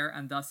unaware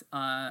and thus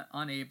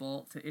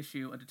unable to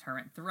issue a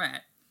deterrent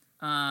threat.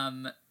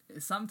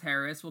 Some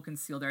terrorists will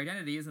conceal their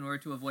identities in order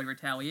to avoid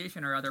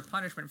retaliation or other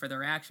punishment for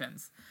their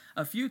actions.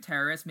 A few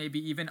terrorists may be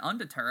even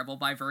undeterrable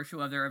by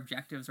virtue of their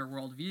objectives or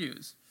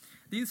worldviews.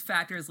 These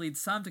factors lead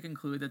some to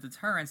conclude that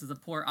deterrence is a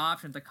poor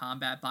option to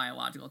combat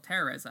biological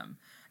terrorism.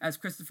 As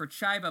Christopher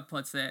Chiba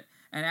puts it,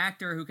 an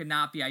actor who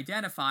cannot be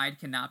identified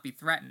cannot be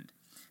threatened.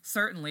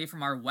 Certainly,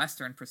 from our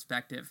Western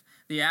perspective,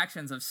 the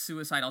actions of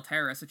suicidal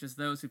terrorists such as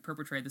those who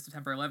perpetrated the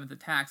September 11th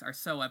attacks are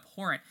so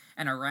abhorrent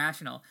and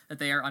irrational that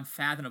they are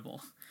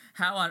unfathomable.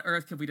 How on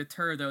earth could we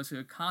deter those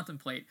who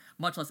contemplate,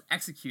 much less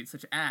execute,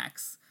 such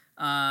acts?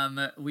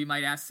 We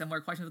might ask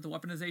similar questions with the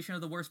weaponization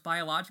of the worst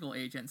biological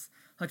agents,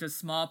 such as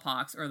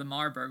smallpox or the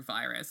Marburg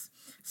virus.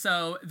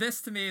 So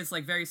this to me is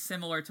like very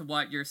similar to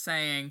what you're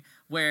saying,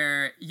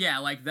 where, yeah,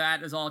 like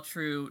that is all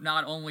true,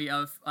 not only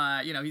of,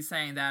 he's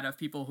saying that of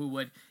people who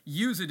would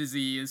use a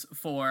disease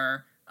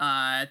for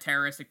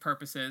terroristic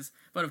purposes,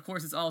 but of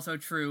course it's also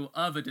true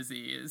of a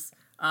disease.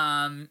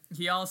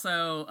 He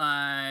also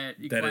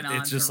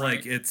it's just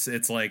like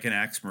it's like an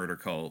axe murder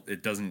cult.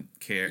 It doesn't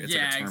care. It's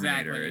like a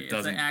Terminator. Exactly. It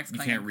doesn't. You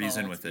can't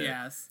reason with it.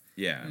 Yes.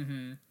 Yeah.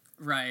 Mm-hmm.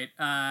 Right.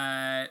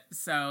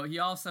 So he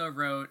also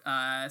wrote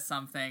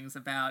some things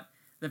about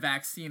the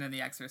vaccine and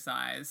the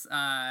exercise.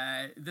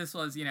 This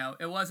was,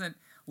 it wasn't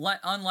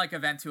unlike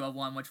Event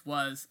 201, which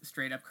was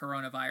straight up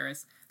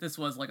coronavirus. This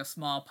was like a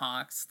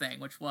smallpox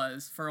thing, which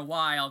was for a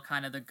while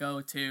kind of the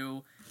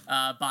go-to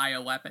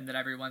bioweapon that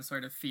everyone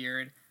sort of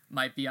feared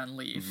might be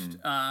unleashed.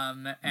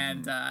 And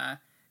and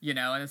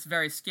it's a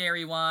very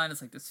scary one.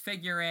 It's like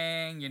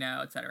disfiguring,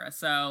 etc.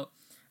 So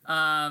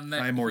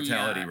high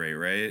mortality rate,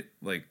 right?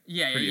 Like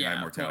pretty high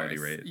mortality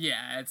rate.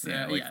 Yeah, it's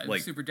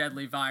like super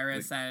deadly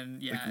virus,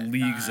 and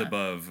leagues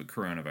above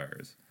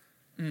coronavirus.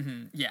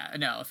 Yeah,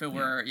 no, if it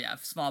were,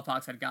 if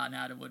smallpox had gotten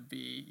out, it would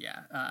be,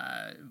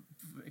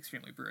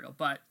 extremely brutal.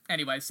 But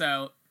anyway,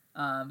 so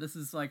this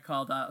is like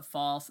called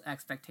false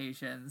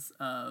expectations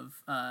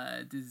of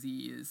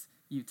disease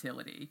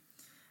utility.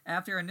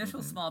 After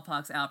initial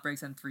smallpox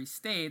outbreaks in 3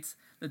 states,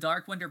 the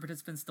Dark Winter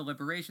participants'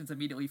 deliberations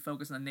immediately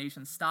focused on the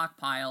nation's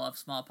stockpile of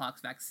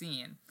smallpox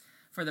vaccine.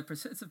 For the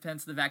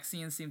participants, the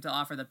vaccine seemed to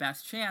offer the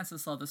best chance to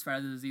slow the spread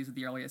of the disease at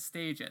the earliest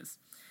stages.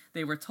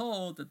 They were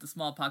told that the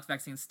smallpox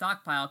vaccine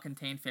stockpile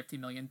contained 50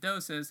 million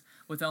doses,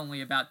 with only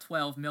about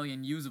 12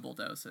 million usable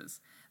doses.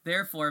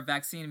 Therefore,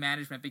 vaccine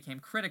management became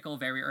critical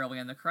very early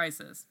in the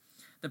crisis.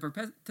 The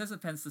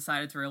participants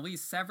decided to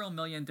release several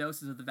million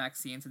doses of the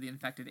vaccine to the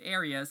infected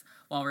areas,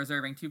 while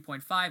reserving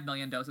 2.5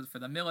 million doses for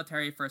the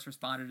military, first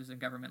responders, and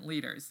government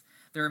leaders.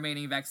 The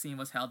remaining vaccine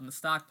was held in the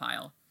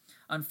stockpile.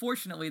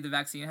 Unfortunately, the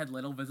vaccine had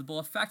little visible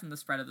effect on the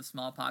spread of the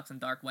smallpox in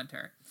Dark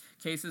Winter.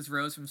 Cases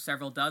rose from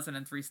several dozen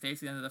in 3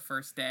 states at the end of the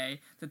first day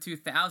to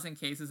 2,000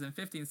 cases in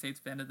 15 states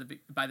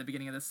by the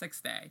beginning of the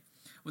 6th day.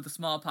 With the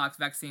smallpox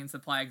vaccine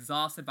supply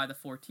exhausted by the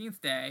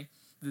 14th day,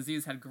 the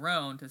disease had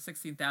grown to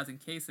 16,000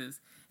 cases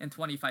in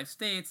 25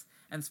 states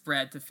and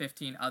spread to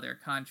 15 other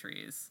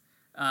countries.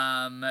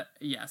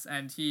 Yes,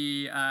 and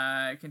he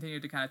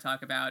continued to kind of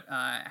talk about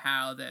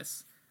how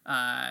this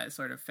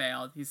sort of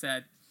failed. He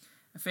said,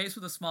 faced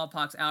with a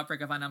smallpox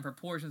outbreak of unknown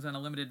proportions and a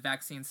limited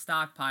vaccine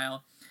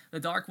stockpile, the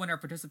Dark Winter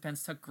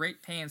participants took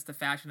great pains to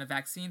fashion a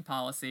vaccine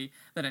policy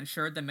that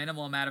ensured the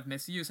minimal amount of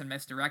misuse and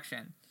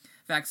misdirection.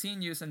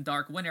 Vaccine use in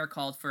Dark Winter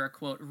called for a,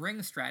 quote,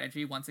 ring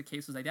strategy once a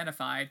case was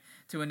identified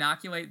to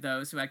inoculate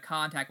those who had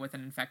contact with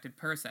an infected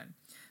person.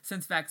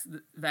 Since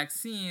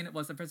vaccine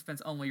was the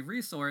participants' only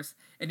resource,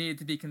 it needed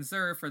to be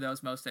conserved for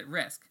those most at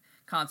risk.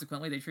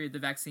 Consequently, they treated the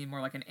vaccine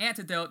more like an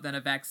antidote than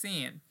a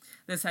vaccine.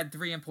 This had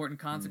 3 important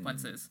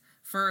consequences.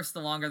 First,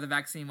 the longer the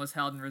vaccine was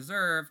held in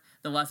reserve,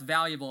 the less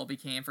valuable it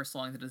became for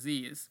slowing the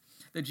disease.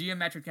 The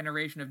geometric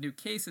generation of new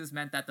cases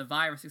meant that the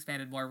virus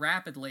expanded more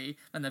rapidly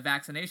than the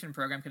vaccination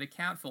program could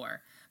account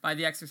for. By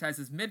the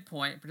exercise's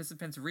midpoint,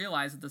 participants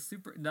realized that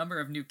the number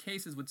of new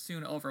cases would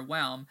soon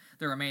overwhelm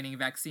the remaining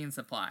vaccine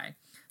supply.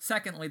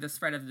 Secondly, the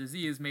spread of the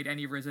disease made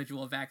any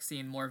residual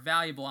vaccine more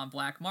valuable on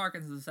black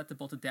markets and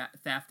susceptible to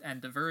theft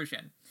and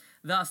diversion.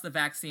 Thus, the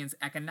vaccine's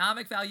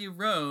economic value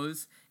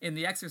rose in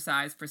the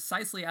exercise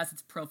precisely as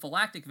its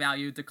prophylactic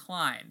value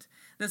declined.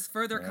 This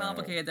further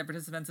complicated the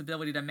participants'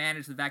 ability to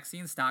manage the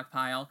vaccine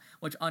stockpile,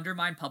 which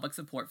undermined public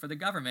support for the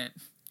government.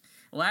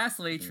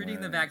 Lastly, treating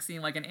the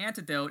vaccine like an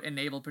antidote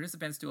enabled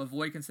participants to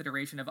avoid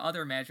consideration of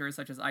other measures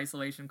such as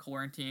isolation,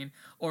 quarantine,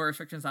 or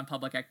restrictions on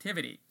public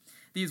activity.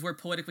 These were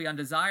politically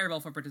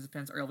undesirable for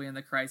participants early in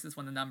the crisis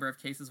when the number of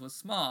cases was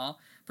small,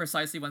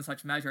 precisely when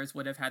such measures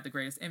would have had the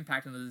greatest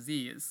impact on the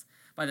disease.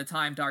 By the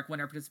time Dark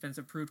Winter participants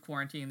approved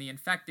quarantining the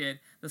infected,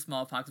 the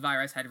smallpox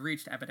virus had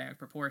reached epidemic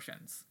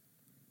proportions.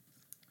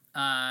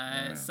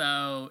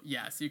 So,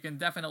 yes, you can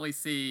definitely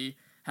see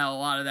how a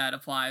lot of that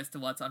applies to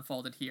what's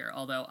unfolded here,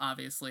 although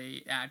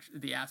obviously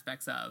the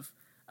aspects of,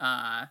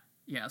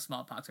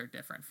 smallpox are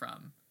different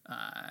from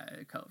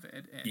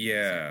COVID.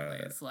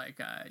 It's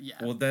like,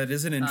 Well, that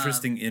is an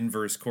interesting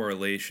inverse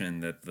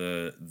correlation that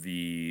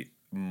the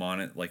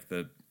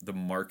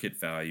market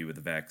value of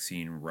the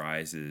vaccine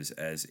rises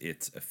as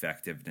its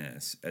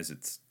effectiveness, as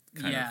its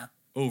kind of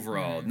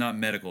overall, not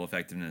medical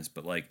effectiveness,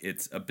 but like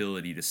its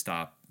ability to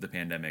stop the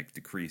pandemic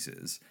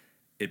decreases.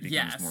 It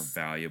becomes more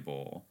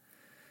valuable.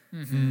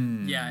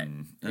 Yeah,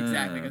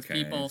 exactly, because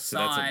people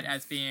saw it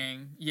as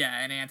being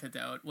an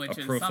antidote, which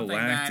is something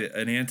that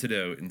an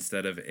antidote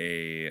instead of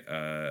a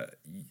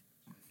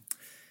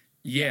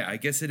I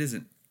guess it is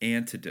an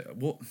antidote.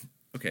 Well,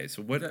 okay,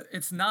 so what?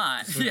 It's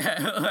not. So,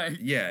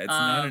 it's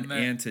not an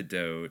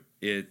antidote.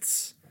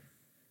 It's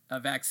a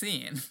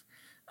vaccine,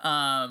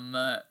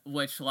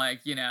 which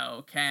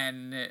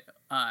can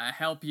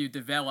help you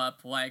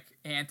develop like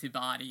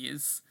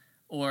antibodies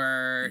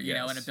or, you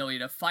know, an ability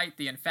to fight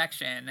the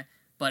infection,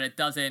 but it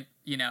doesn't,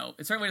 you know,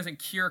 it certainly doesn't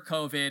cure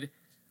COVID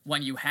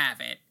when you have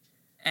it.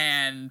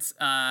 And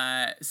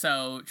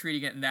so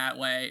treating it in that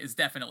way is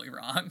definitely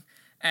wrong.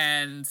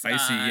 And I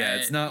see. Yeah,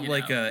 it's not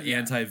like a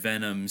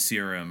anti-venom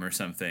serum or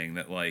something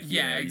that like you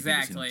can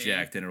just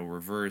inject and it'll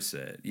reverse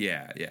it.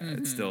 Yeah.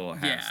 It still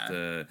has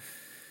to.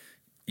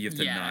 You have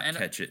to not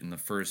catch it in the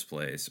first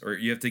place, or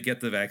you have to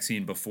get the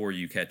vaccine before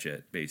you catch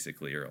it,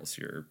 basically, or else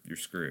you're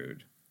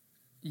screwed.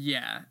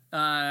 Yeah,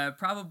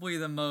 probably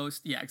the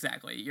most. Yeah,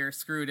 exactly. You're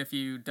screwed if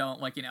you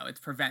don't, like, you know, it's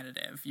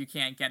preventative. You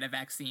can't get a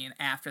vaccine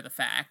after the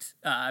fact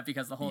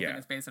because the whole thing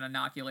is based on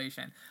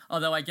inoculation.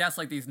 Although I guess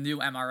like these new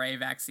mRNA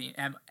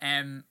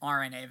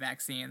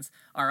vaccines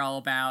are all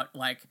about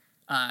like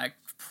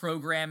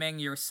programming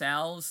your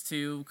cells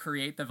to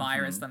create the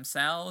virus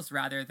themselves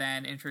rather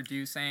than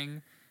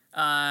introducing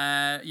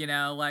you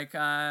know, like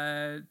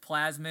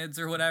plasmids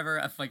or whatever.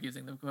 I'm like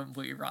using the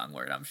completely wrong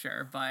word, I'm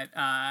sure, but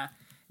but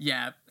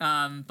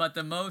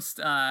the most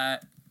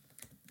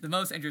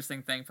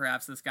interesting thing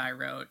perhaps this guy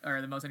wrote,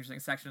 or the most interesting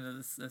section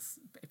of this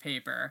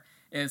paper,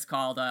 is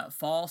called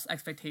 "False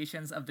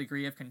Expectations of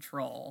Degree of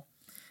Control,"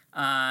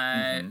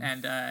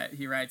 and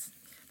he writes,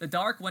 "The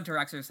Dark Winter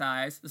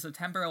exercise, the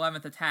September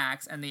 11th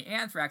attacks, and the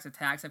anthrax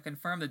attacks have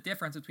confirmed the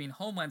difference between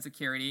Homeland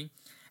Security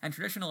and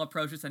traditional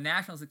approaches to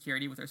national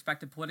security with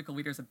respect to political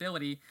leaders'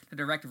 ability to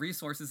direct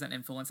resources and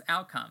influence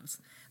outcomes.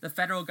 The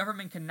federal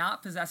government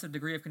cannot possess a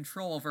degree of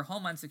control over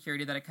Homeland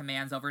Security that it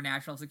commands over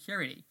national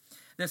security.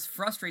 This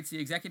frustrates the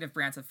executive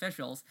branch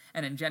officials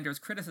and engenders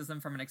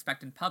criticism from an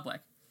expectant public.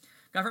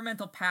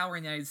 Governmental power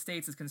in the United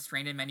States is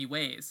constrained in many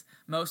ways,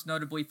 most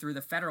notably through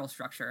the federal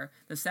structure,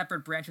 the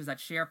separate branches that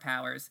share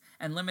powers,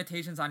 and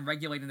limitations on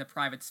regulating the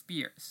private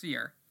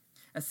sphere,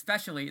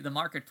 especially the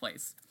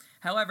marketplace.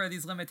 However,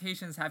 these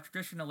limitations have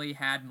traditionally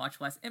had much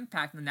less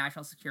impact in the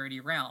national security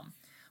realm.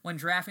 When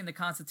drafting the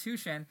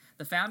Constitution,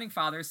 the Founding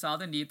Fathers saw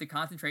the need to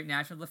concentrate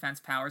national defense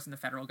powers in the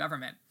federal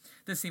government.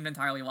 This seemed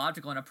entirely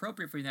logical and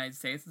appropriate for the United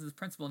States, as its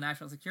principal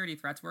national security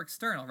threats were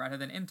external rather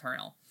than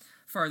internal.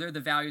 Further, the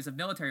values of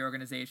military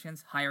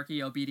organizations,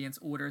 hierarchy, obedience,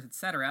 orders,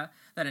 etc.,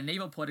 that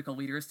enable political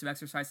leaders to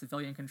exercise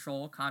civilian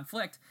control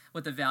conflict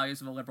with the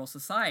values of a liberal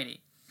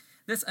society.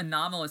 This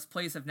anomalous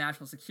place of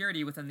national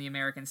security within the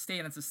American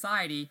state and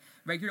society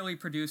regularly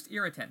produced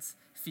irritants,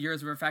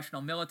 fears of a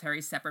professional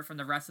military separate from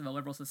the rest of a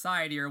liberal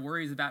society, or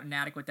worries about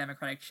inadequate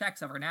democratic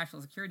checks over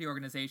national security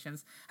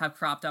organizations have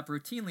cropped up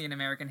routinely in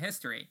American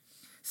history.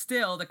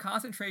 Still, the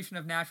concentration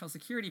of national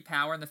security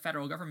power in the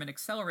federal government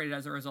accelerated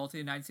as a result of the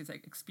United States'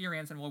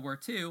 experience in World War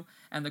II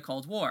and the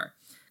Cold War.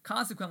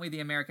 Consequently,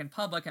 the American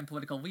public and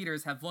political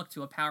leaders have looked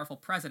to a powerful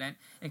president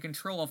in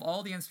control of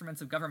all the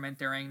instruments of government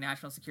during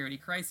national security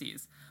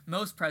crises.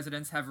 Most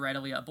presidents have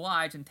readily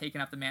obliged and taken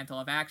up the mantle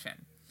of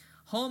action.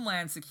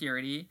 Homeland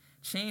security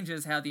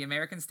changes how the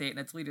American state and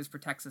its leaders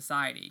protect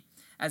society.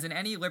 As in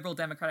any liberal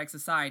democratic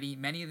society,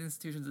 many of the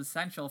institutions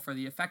essential for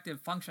the effective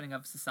functioning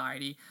of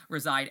society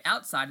reside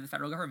outside of the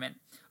federal government,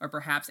 or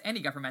perhaps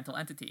any governmental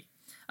entity.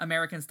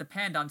 Americans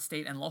depend on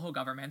state and local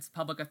governments,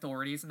 public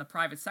authorities, and the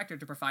private sector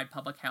to provide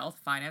public health,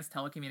 finance,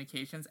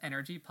 telecommunications,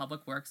 energy,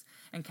 public works,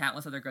 and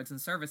countless other goods and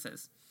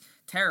services.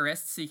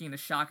 Terrorists seeking to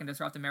shock and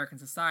disrupt American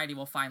society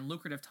will find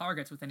lucrative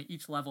targets within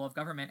each level of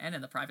government and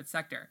in the private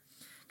sector.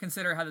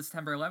 Consider how the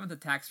September 11th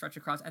attacks stretch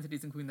across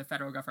entities including the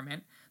federal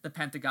government, the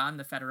Pentagon,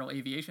 the Federal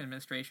Aviation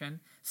Administration,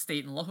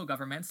 state and local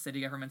governments,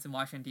 city governments in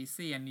Washington,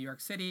 D.C. and New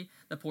York City,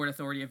 the Port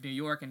Authority of New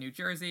York and New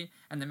Jersey,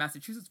 and the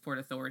Massachusetts Port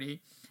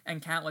Authority,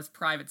 and countless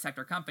private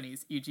sector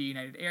companies, e.g.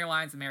 United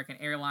Airlines, American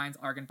Airlines,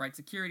 Argon Bright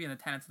Security, and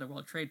the tenants of the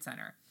World Trade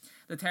Center.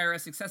 The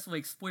terrorists successfully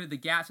exploited the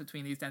gaps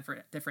between these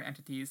different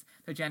entities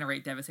to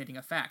generate devastating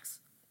effects.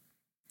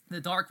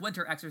 The Dark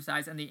Winter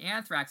exercise and the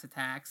anthrax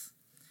attacks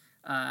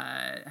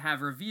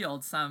have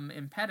revealed some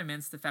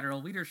impediments to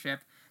federal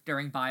leadership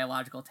during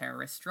biological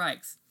terrorist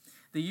strikes.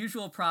 The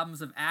usual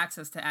problems of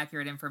access to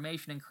accurate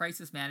information and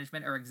crisis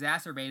management are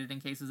exacerbated in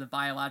cases of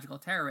biological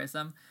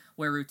terrorism,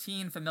 where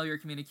routine, familiar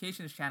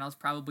communications channels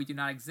probably do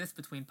not exist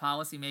between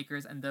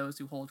policymakers and those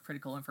who hold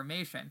critical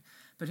information,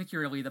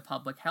 particularly the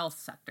public health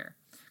sector.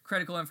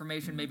 Critical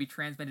information may be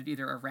transmitted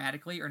either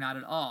erratically or not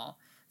at all.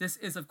 This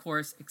is, of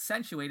course,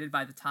 accentuated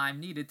by the time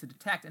needed to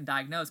detect and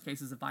diagnose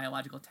cases of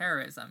biological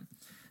terrorism.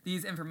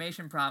 These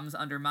information problems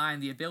undermine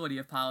the ability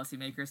of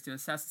policymakers to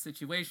assess the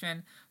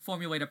situation,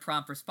 formulate a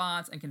prompt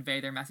response, and convey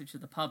their message to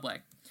the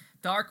public.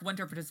 Dark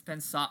Winter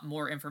participants sought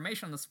more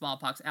information on the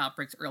smallpox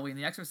outbreaks early in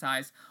the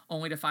exercise,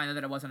 only to find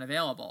that it wasn't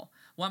available.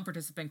 One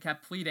participant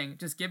kept pleading,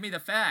 "Just give me the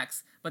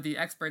facts," but the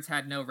experts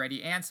had no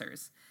ready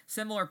answers.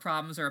 Similar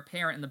problems are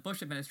apparent in the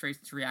Bush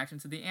administration's reaction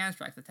to the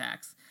anthrax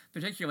attacks,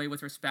 particularly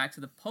with respect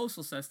to the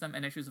postal system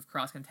and issues of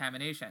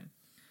cross-contamination.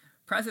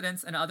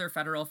 Presidents and other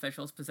federal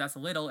officials possess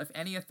little, if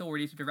any,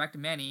 authority to direct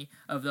many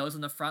of those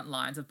on the front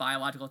lines of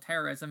biological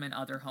terrorism and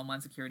other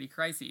homeland security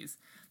crises.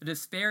 The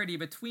disparity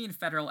between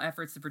federal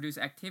efforts to produce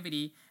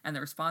activity and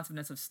the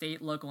responsiveness of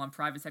state, local, and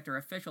private sector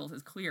officials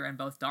is clear in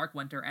both Dark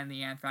Winter and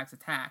the anthrax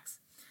attacks.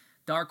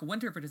 Dark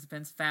Winter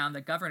participants found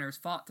that governors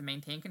fought to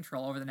maintain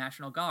control over the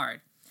National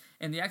Guard.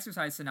 In the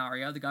exercise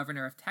scenario, the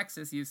governor of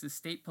Texas used the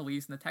state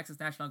police and the Texas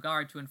National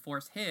Guard to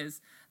enforce his,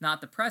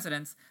 not the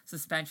president's,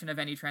 suspension of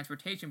any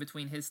transportation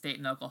between his state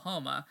and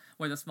Oklahoma,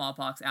 where the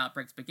smallpox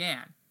outbreaks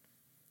began.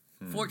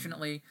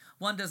 Fortunately,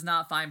 one does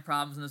not find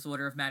problems in this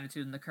order of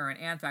magnitude in the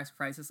current anthrax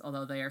crisis,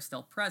 although they are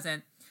still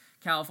present.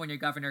 California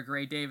Governor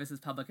Gray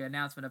Davis's public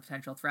announcement of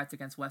potential threats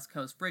against West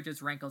Coast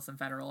bridges rankled some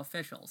federal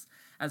officials.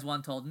 As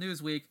one told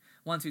Newsweek,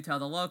 once you tell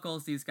the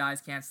locals, these guys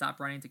can't stop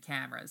running to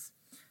cameras.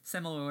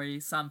 Similarly,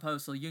 some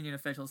postal union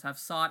officials have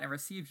sought and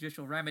received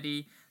judicial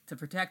remedy to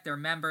protect their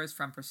members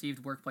from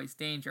perceived workplace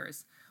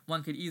dangers.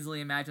 One could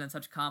easily imagine that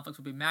such conflicts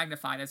would be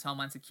magnified as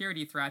Homeland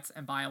Security threats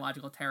and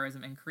biological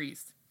terrorism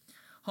increased.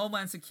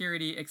 Homeland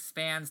Security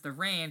expands the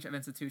range of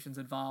institutions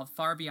involved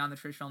far beyond the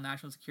traditional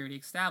national security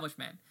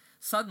establishment.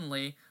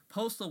 Suddenly,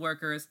 postal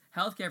workers,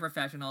 healthcare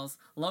professionals,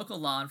 local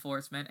law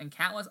enforcement, and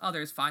countless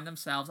others find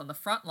themselves on the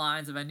front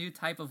lines of a new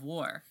type of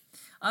war.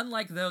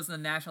 Unlike those in the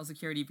national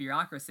security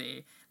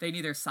bureaucracy, they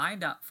neither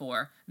signed up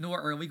for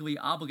nor are legally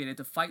obligated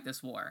to fight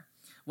this war.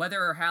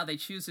 Whether or how they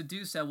choose to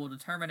do so will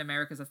determine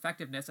America's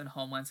effectiveness in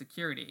Homeland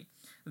Security.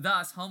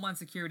 Thus, Homeland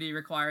Security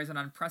requires an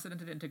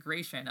unprecedented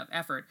integration of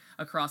effort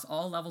across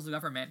all levels of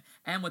government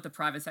and with the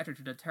private sector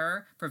to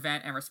deter,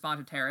 prevent, and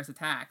respond to terrorist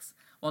attacks.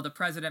 While the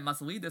president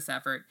must lead this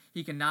effort,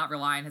 he cannot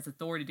rely on his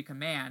authority to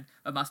command,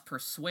 but must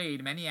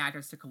persuade many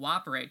actors to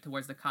cooperate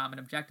towards the common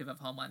objective of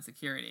Homeland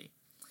Security.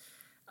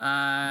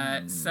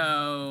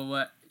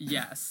 So,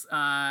 yes.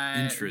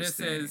 Interesting. This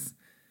is...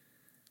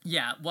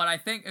 Yeah, what I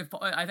think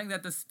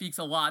that this speaks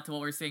a lot to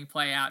what we're seeing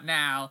play out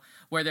now,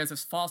 where there's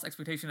this false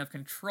expectation of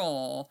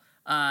control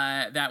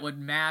that would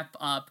map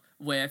up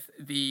with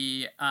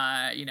the,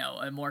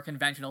 a more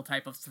conventional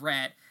type of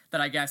threat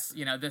that I guess,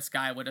 this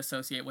guy would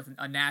associate with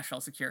a national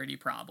security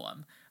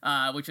problem,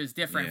 which is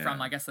different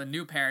from, I guess, the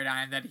new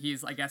paradigm that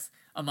he's, I guess,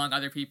 among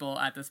other people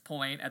at this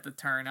point, at the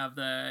turn of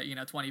the,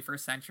 21st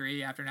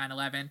century after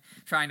 9/11,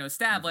 trying to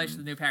establish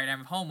the new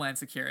paradigm of Homeland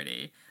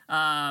Security,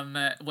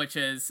 which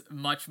is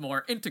much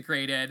more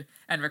integrated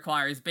and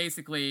requires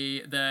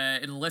basically the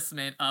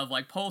enlistment of,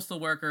 postal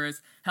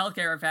workers,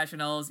 healthcare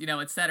professionals,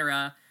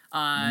 etc.,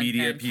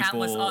 media and people,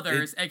 countless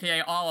others, aka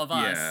all of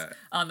us,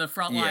 on the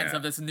front lines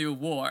of this new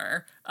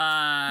war.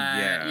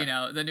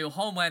 The new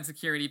Homeland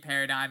Security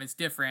paradigm is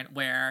different,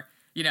 where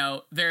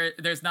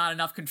there's not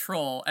enough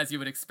control as you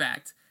would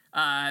expect.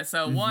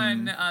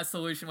 One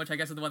solution, which I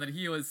guess is the one that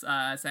he was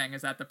saying,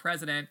 is that the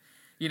president,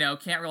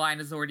 can't rely on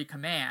his authority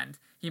command.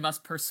 He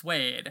must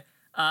persuade.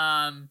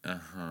 But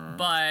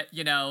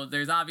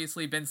there's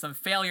obviously been some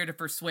failure to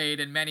persuade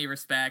in many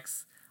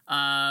respects.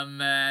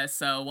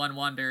 So one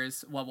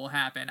wonders what will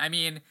happen. I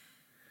mean,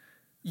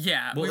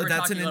 well,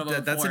 that's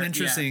an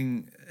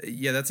interesting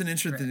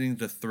thing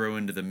to throw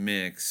into the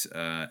mix,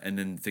 and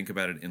then think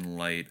about it in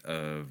light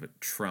of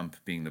Trump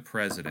being the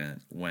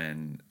president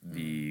when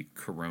the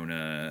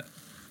Corona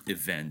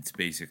event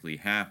basically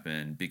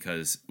happened,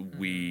 because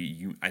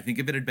I think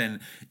if it had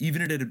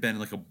been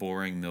like a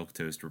boring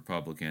milquetoast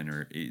Republican,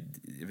 or if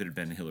it had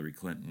been Hillary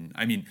Clinton,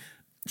 I mean,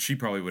 she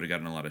probably would have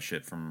gotten a lot of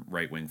shit from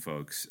right-wing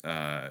folks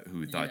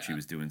who thought she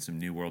was doing some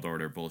New World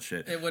Order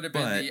bullshit. It would have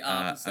been the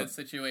opposite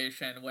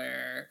situation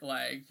where,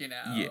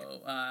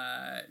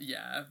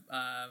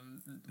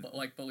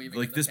 believing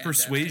like this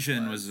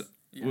persuasion was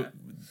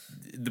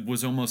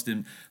almost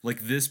in,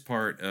 like, this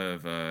part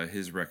of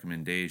his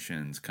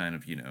recommendations kind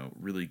of,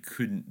 really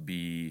couldn't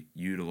be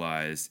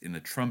utilized in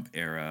the Trump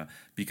era,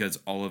 because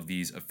all of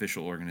these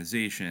official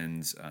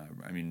organizations,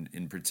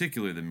 in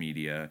particular the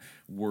media,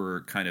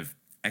 were kind of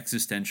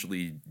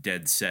existentially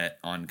dead set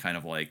on kind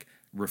of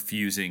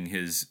refusing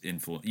his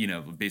influence,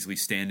 basically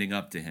standing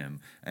up to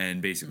him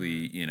and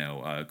basically,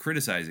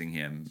 criticizing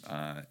him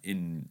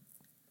in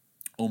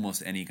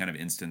almost any kind of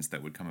instance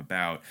that would come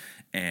about.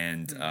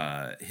 And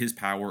his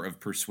power of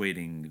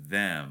persuading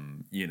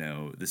them, the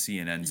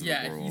CNNs of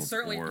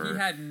the world. He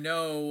had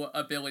no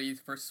ability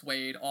to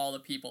persuade all the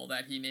people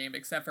that he named,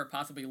 except for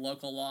possibly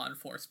local law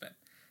enforcement.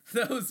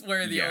 Those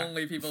were the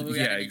only people who he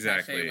had any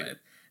cachet with.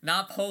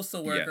 Not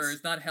postal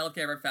workers, not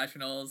healthcare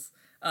professionals,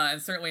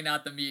 and certainly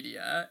not the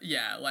media.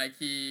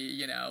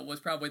 He, was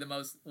probably the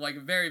most,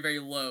 very, very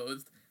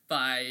loathed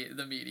by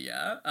the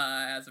media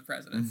as a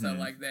president. So,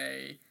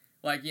 they,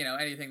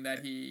 anything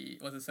that he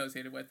was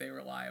associated with, they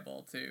were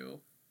liable to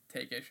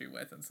take issue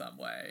with in some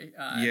way.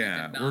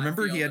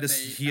 Remember he had to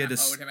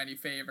owed him any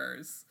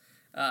favors.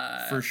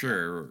 For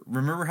sure.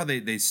 Remember how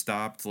they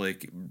stopped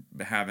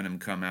having him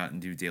come out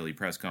and do daily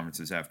press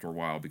conferences after a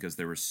while because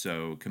they were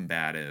so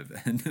combative,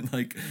 and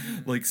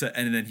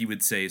and then he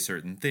would say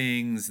certain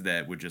things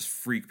that would just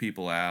freak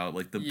people out,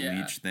 like the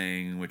bleach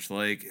thing, which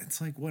it's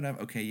whatever.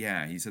 Okay,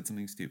 he said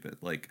something stupid.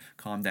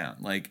 Calm down.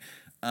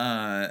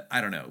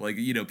 I don't know, like,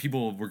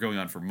 people were going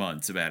on for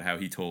months about how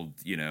he told,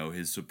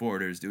 his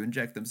supporters to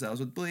inject themselves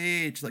with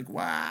bleach. Like,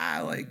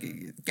 wow, like,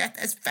 get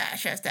this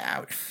fascist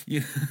out.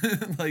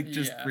 Like,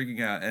 just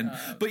freaking out. And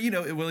but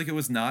it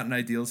was not an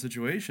ideal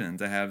situation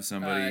to have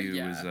somebody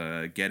who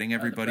was getting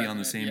everybody on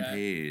the same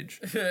page.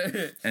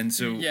 And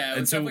so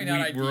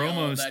we're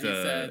almost that he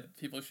said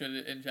people should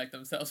inject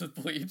themselves with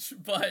bleach,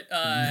 but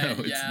no,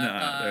 it's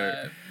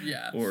not.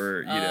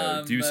 Or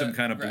do some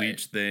kind of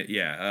bleach thing.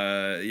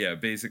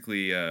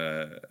 Basically. We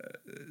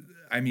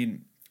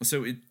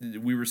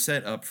were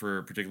set up for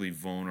a particularly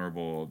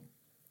vulnerable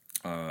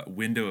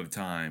window of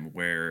time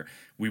where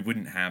we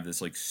wouldn't have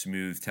this like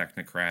smooth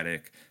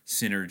technocratic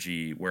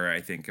synergy where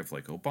I think if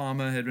like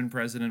Obama had been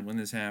president when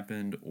this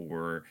happened,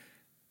 or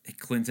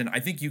Clinton,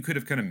 I think you could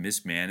have kind of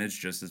mismanaged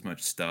just as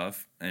much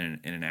stuff in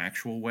an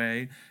actual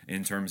way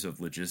in terms of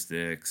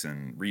logistics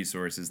and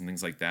resources and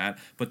things like that.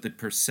 But the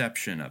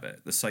perception of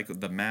it,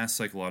 the mass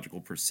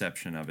psychological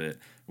perception of it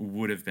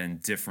would have been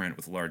different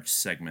with a large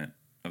segment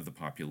of the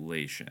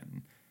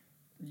population.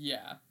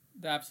 Yeah,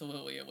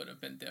 absolutely, it would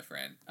have been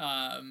different.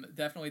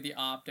 Definitely the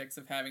optics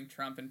of having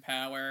Trump in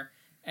power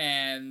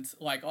and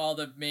like all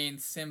the main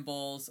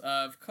symbols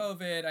of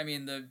COVID. I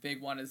mean, the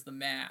big one is the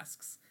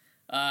masks.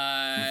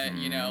 The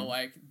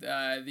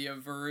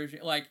aversion,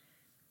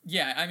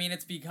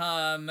 it's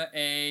become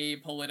a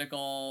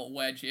political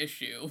wedge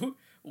issue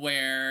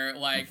where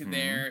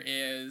there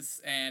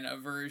is an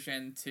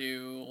aversion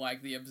to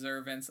like the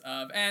observance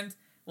of, and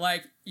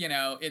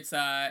it's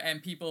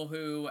and people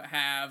who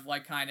have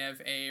like kind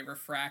of a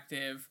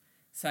refractive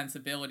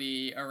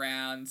sensibility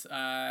around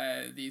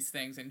these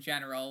things in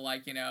general,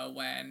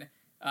 when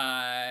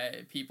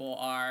people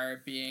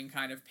are being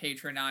kind of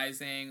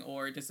patronizing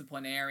or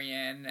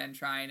disciplinarian and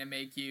trying to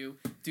make you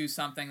do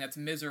something that's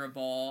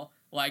miserable,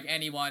 like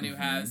anyone who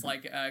has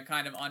like a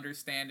kind of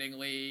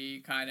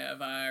understandingly kind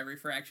of a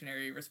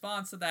refractionary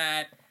response to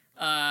that,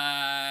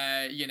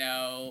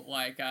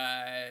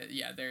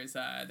 there's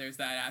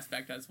that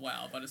aspect as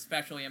well, but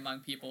especially among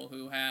people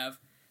who have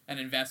an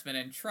investment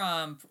in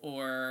Trump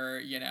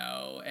or,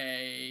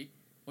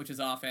 which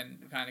is often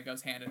kind of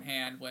goes hand in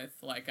hand with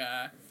like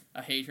a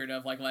hatred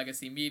of like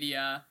legacy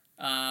media.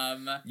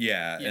 And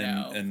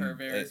for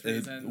various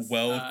reasons.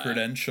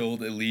 Well-credentialed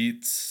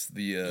elites,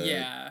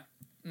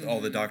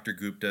 all the Dr.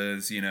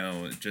 Guptas,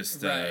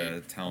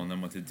 telling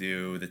them what to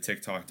do, the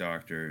TikTok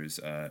doctors,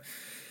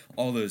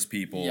 all those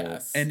people.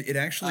 Yes. And it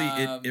actually,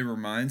 it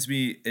reminds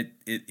me, it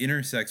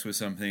intersects with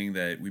something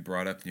that we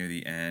brought up near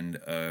the end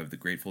of the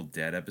Grateful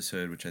Dead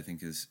episode, which I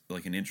think is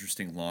like an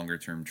interesting longer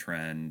term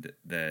trend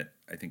that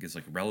I think is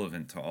like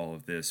relevant to all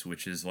of this,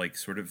 which is like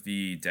sort of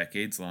the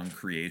decades long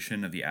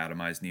creation of the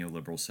atomized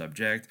neoliberal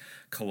subject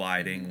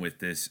colliding with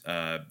this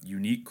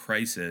unique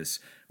crisis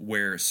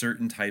where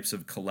certain types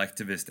of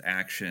collectivist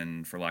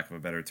action, for lack of a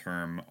better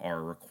term,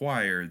 are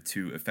required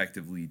to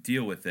effectively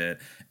deal with it,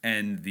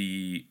 and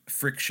the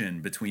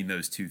friction between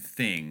those two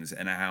things,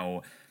 and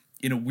how,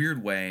 in a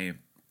weird way,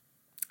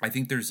 I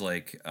think there's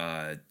like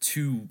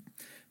two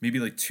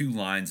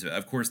lines.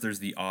 Of course, there's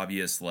the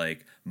obvious,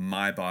 like,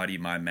 my body,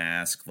 my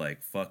mask,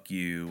 like, fuck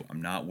you,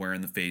 I'm not wearing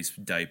the face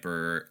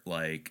diaper,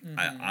 like,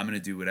 I'm gonna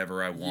do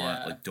whatever I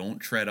want, like, don't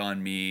tread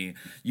on me,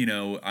 you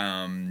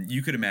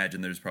could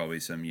imagine there's probably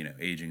some,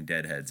 aging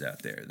deadheads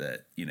out there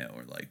that,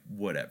 are like,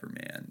 whatever,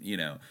 man,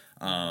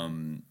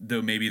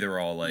 though maybe they're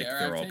all, like,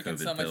 they're all COVID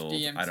so pilled,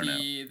 DMT I don't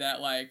know. that,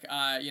 like,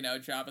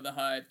 Jabba the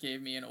Hutt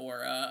gave me an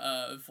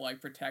aura of,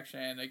 like,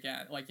 protection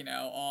again, like,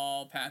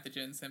 all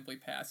pathogens simply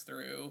pass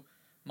through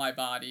my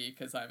body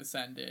because I've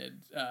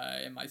ascended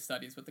in my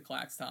studies with the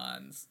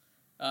Klaxtons.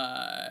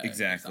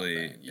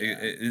 Exactly.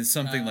 It's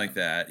something like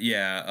that.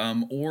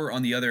 Yeah. Or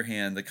on the other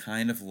hand, the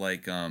kind of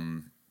like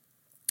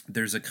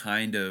there's a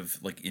kind of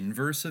like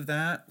inverse of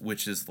that,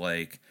 which is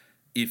like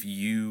if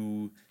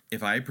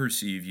I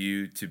perceive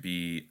you to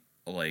be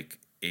like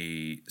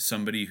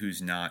somebody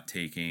who's not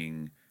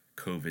taking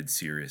COVID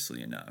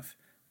seriously enough,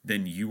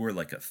 then you are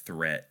like a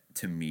threat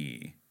to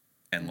me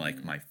and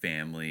like my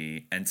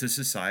family and to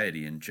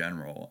society in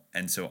general.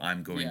 And so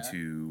I'm going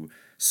to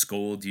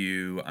scold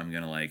you. I'm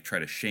going to like try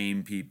to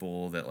shame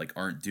people that like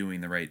aren't doing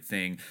the right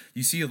thing.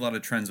 You see a lot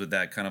of trends with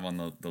that kind of on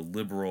the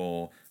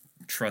liberal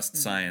trust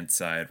science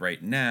side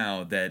right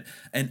now but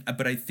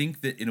I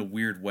think that in a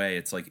weird way,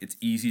 it's like, it's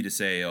easy to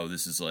say, oh,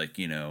 this is like,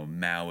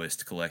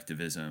 Maoist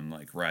collectivism,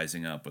 like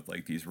rising up with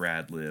like these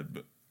rad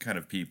lib kind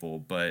of people.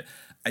 But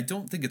I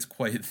don't think it's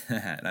quite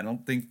that. I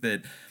don't think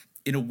that,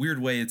 in a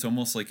weird way, it's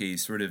almost like a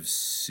sort of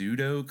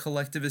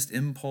pseudo-collectivist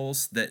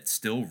impulse that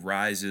still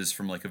rises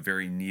from like a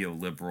very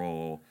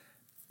neoliberal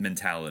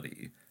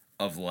mentality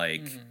of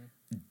like,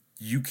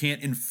 you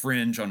can't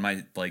infringe on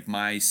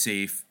my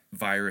safe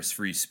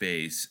virus-free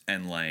space,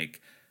 and I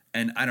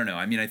don't know.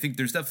 I mean, I think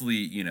there's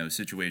definitely,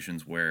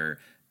 situations where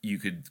you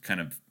could kind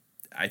of,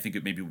 I think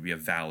it maybe would be a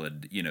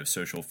valid,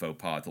 social faux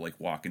pas to like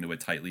walk into a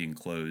tightly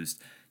enclosed,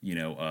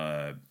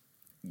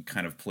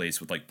 kind of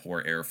place with like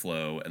poor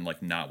airflow and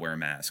like not wear a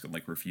mask and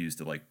like refuse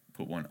to like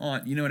put one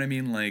on. You know what I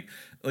mean? Like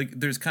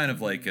there's kind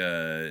of like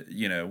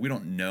you know, we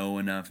don't know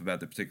enough about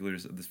the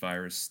particulars of this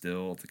virus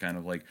still to kind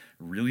of like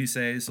really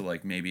say. So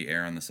like maybe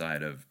err on the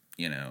side of,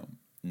 you know,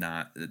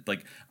 not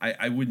like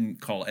I wouldn't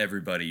call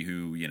everybody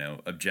who, you know,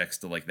 objects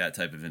to like that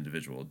type of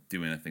individual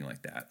doing anything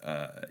like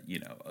that you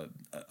know,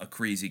 a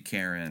crazy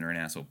Karen or an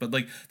asshole, but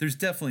like there's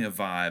definitely a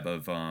vibe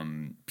of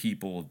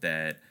people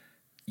that,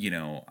 you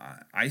know,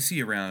 I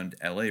see around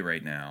LA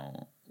right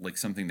now, like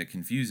something that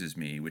confuses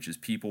me, which is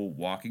people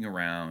walking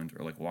around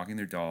or like walking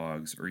their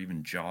dogs or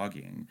even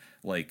jogging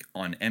like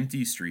on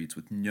empty streets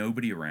with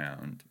nobody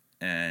around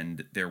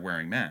and they're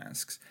wearing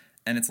masks,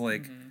 and it's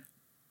like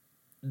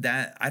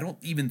that I don't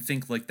even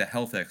think like the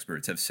health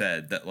experts have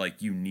said that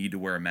like you need to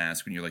wear a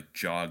mask when you're like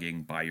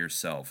jogging by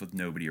yourself with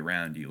nobody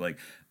around you. Like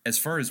as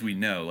far as we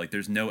know, like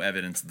there's no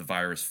evidence that the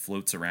virus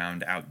floats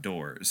around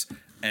outdoors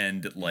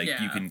and like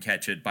you can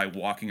catch it by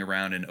walking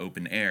around in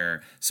open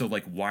air. So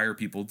like why are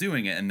people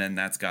doing it? And then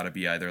that's got to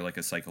be either like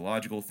a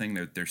psychological thing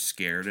that they're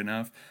scared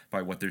enough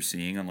by what they're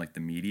seeing on like the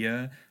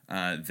media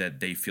that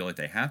they feel like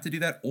they have to do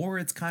that, or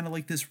it's kind of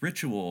like this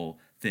ritual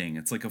thing.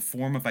 It's like a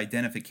form of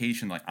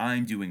identification, like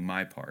I'm doing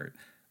my part.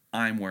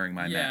 I'm wearing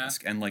my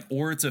mask, and like,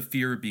 or it's a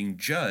fear of being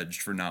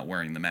judged for not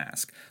wearing the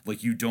mask.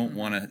 Like you don't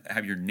want to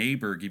have your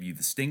neighbor give you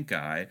the stink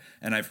eye.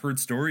 And I've heard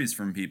stories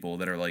from people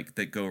that are like,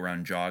 that go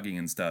around jogging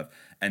and stuff,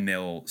 and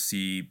they'll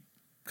see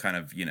kind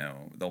of, you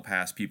know, they'll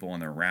pass people on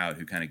their route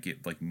who kind of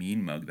get like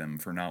mean mug them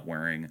for not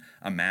wearing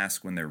a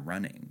mask when they're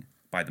running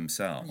by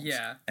themselves.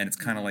 Yeah. And it's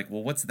kind of like,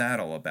 well, what's that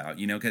all about?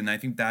 You know, and I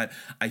think that,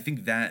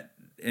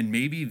 and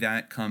maybe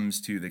that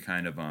comes to the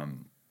kind of,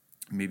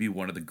 maybe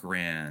one of the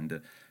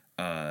grand,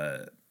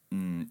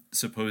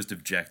 supposed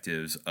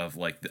objectives of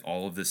like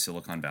all of this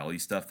Silicon Valley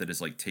stuff that is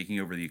like taking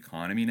over the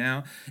economy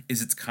now,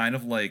 is it's kind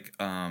of like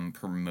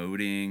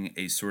promoting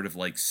a sort of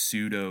like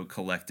pseudo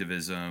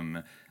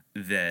collectivism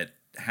that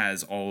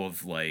has all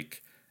of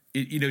like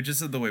you know,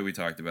 just the way we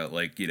talked about,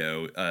 like, you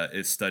know,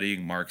 is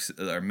studying Marx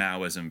or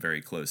Maoism very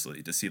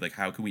closely to see like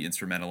how can we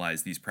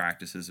instrumentalize these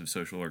practices of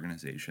social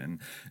organization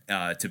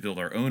to build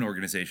our own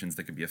organizations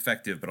that can be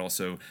effective, but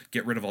also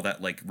get rid of all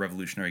that like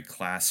revolutionary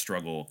class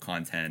struggle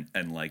content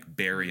and like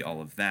bury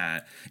all of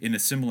that. In a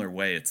similar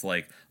way, it's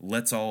like,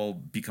 let's all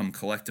become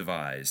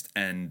collectivized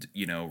and,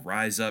 you know,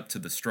 rise up to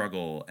the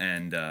struggle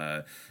and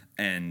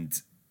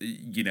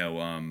you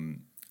know,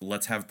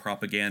 let's have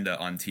propaganda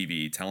on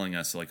TV telling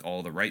us like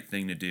all the right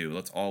thing to do.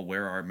 Let's all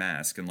wear our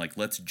mask and like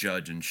let's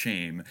judge and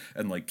shame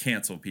and like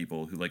cancel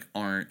people who like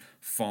aren't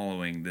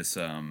following this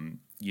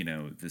you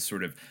know, this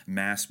sort of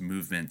mass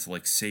movement to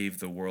like save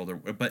the world.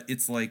 But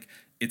it's like,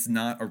 it's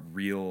not a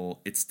real,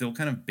 it's still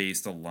kind of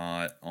based a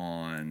lot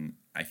on,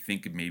 I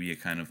think, maybe a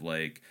kind of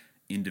like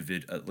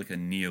like a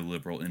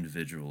neoliberal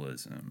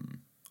individualism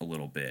a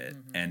little bit.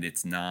 Mm-hmm. And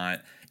it's not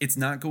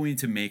going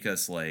to make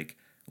us like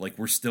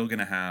we're still going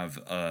to have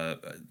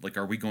like,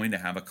 are we going to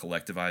have a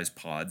collectivized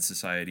pod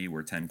society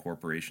where 10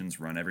 corporations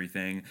run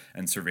everything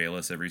and surveil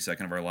us every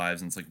second of our lives,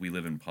 and it's like we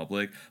live in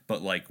public,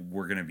 but like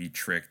we're going to be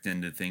tricked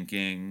into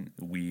thinking,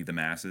 we the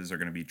masses are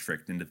going to be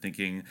tricked into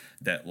thinking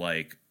that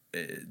like,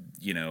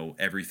 you know,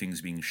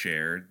 everything's being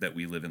shared, that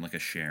we live in like a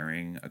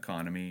sharing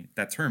economy.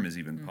 That term has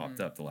even popped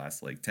up the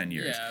last like 10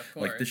 years. Yeah, of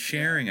course. Like the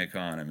sharing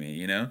economy,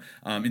 you know,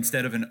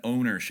 instead of an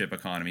ownership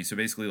economy. So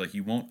basically like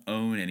you won't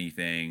own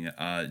anything.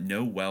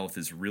 No wealth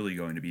is really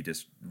going to be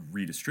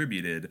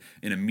redistributed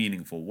in a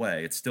meaningful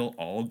way. It's still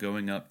all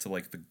going up to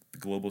like the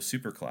global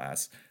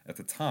superclass at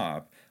the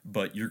top,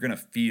 but you're going to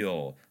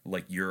feel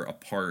like you're a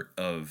part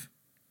of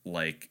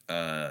like,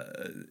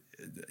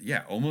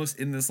 yeah, almost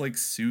in this like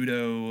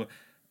pseudo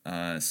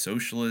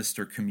socialist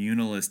or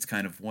communalist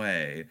kind of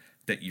way,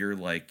 that you're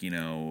like, you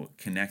know,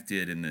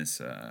 connected in this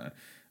I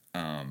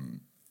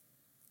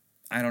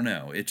don't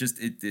know, it just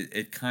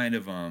it kind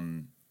of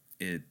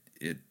it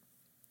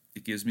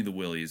gives me the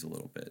willies a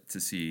little bit to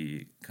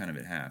see kind of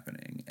it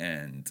happening.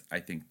 And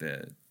I think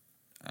that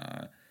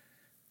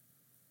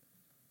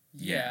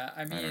yeah,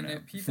 I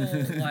mean,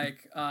 people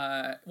like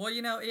well,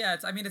 you know, yeah,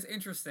 it's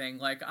interesting.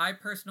 Like I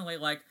personally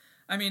like,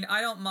 I mean,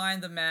 I don't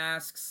mind the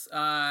masks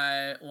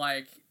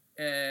like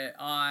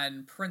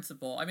on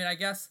principle. I mean, I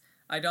guess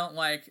I don't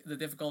like the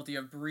difficulty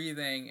of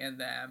breathing in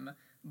them,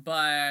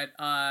 but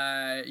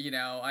you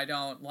know, I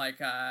don't like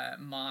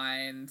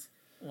mind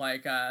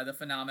like the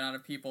phenomenon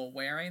of people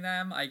wearing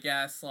them. I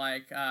guess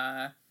like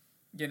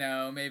you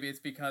know, maybe it's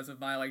because of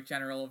my like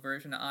general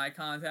aversion to eye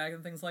contact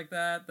and things like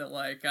that, that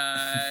like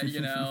you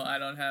know, I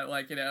don't have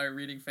like, you know,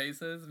 reading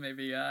faces,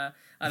 maybe I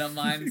don't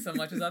mind so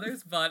much as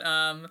others, but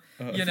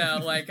you know,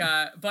 like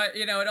but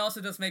you know, it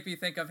also does make me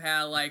think of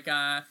how like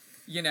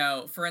you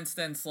know, for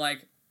instance,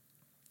 like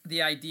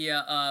the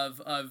idea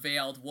of a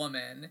veiled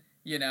woman,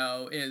 you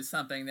know, is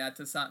something that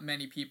to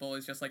many people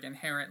is just like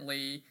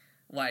inherently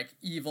like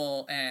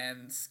evil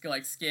and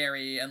like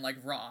scary and like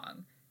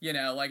wrong. You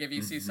know, like if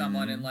you see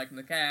someone in like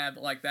the cab,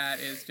 like that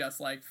is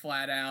just like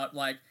flat out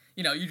like,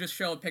 you know, you just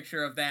show a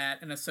picture of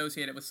that and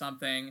associate it with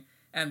something,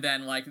 and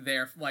then like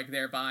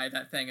thereby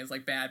that thing is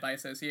like bad by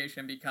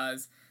association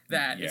because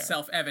that is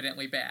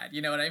self-evidently bad.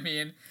 You know what I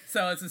mean?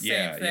 So it's the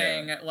same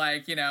thing,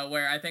 like, you know,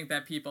 where I think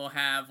that people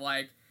have,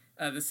 like,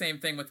 the same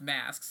thing with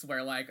masks,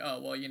 where, like, oh,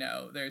 well, you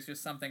know, there's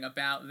just something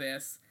about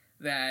this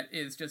that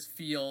is just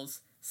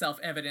feels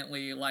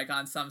self-evidently, like,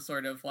 on some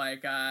sort of,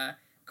 like,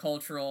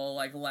 cultural,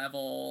 like,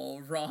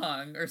 level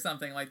wrong or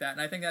something like that.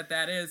 And I think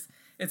that is...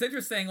 It's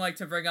interesting, like,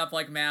 to bring up,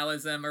 like,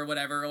 Maoism or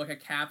whatever, or, like, a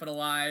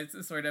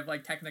capitalized sort of,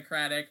 like,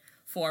 technocratic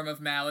form of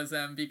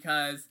Maoism,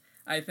 because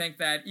I think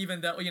that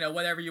even though, you know,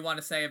 whatever you want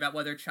to say about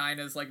whether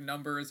China's, like,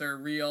 numbers are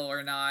real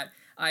or not,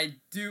 I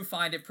do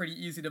find it pretty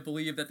easy to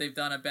believe that they've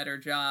done a better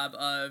job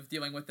of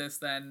dealing with this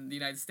than the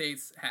United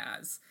States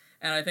has.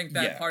 And I think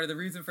that part of the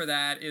reason for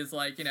that is,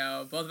 like, you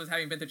know, both of us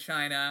having been to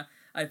China,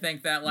 I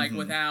think that, like,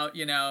 without,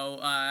 you know,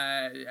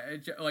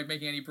 like,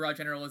 making any broad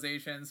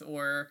generalizations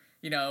or,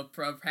 you know,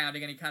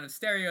 propounding any kind of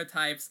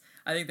stereotypes,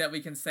 I think that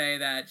we can say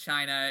that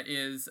China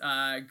is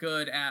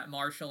good at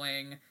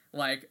marshaling,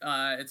 like,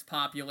 its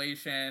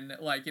population.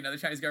 Like, you know, the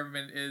Chinese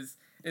government is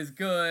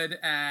good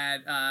at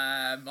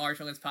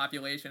marshaling its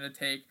population to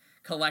take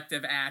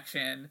collective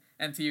action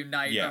and to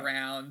unite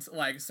around,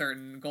 like,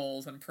 certain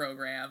goals and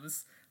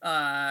programs,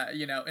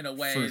 you know, in a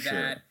way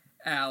that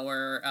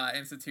our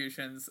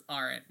institutions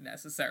aren't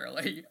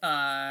necessarily.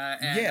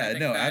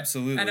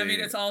 Absolutely. And I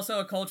mean, it's also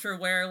a culture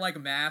where, like,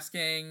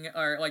 masking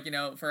or, like, you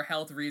know, for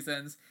health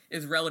reasons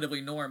is relatively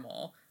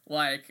normal.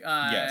 Like,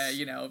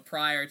 you know,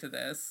 prior to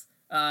this.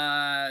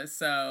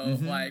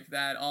 Like,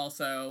 that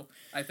also,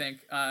 I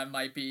think,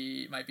 might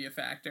be a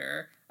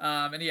factor.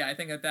 And yeah, I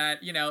think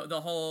that, you know,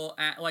 the whole,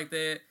 like,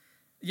 the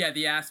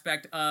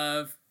aspect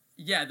of,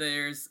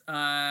 there's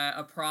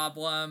a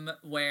problem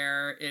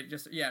where it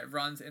just, it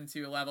runs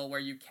into a level where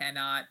you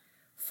cannot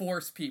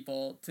force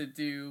people to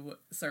do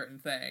certain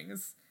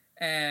things.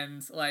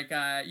 And, like,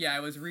 I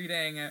was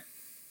reading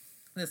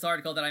this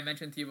article that I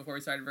mentioned to you before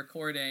we started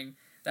recording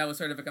that was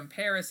sort of a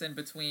comparison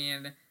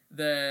between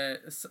the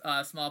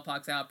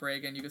smallpox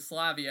outbreak in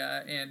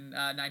Yugoslavia in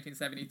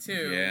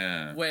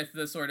 1972 with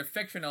the sort of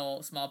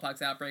fictional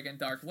smallpox outbreak in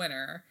Dark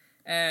Winter.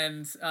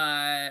 And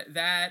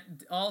that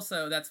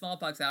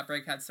smallpox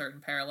outbreak had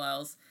certain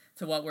parallels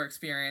to what we're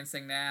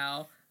experiencing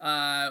now,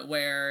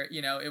 where,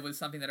 you know, it was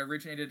something that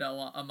originated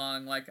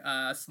among, like,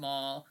 a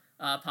small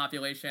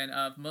population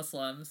of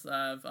Muslims,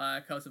 of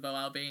Kosovo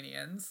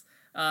Albanians,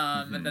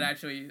 and that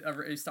actually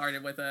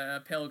started with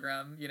a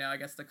pilgrim, you know, I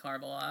guess, to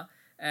Karbala.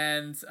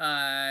 And,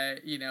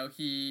 you know,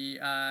 he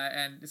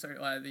had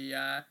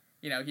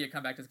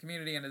come back to the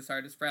community and had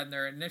started to spread, and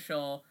their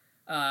initial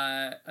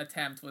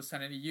attempt was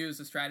trying to use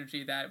a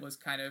strategy that was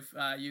kind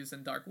of used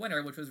in Dark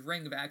Winter, which was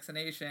ring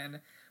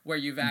vaccination, where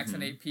you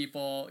vaccinate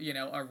people, you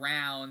know,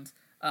 around,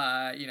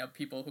 you know,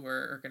 people who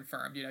are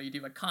confirmed. You know, you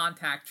do a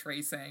contact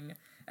tracing,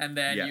 and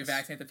then you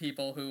vaccinate the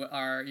people who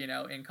are, you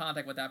know, in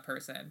contact with that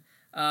person.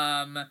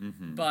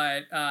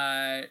 But,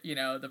 you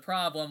know, the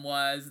problem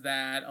was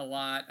that a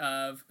lot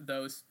of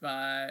those,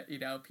 you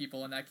know,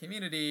 people in that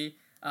community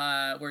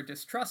were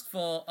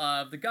distrustful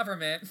of the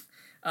government,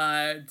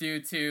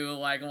 due to,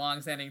 like,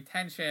 long-standing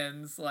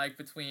tensions, like,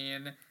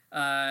 between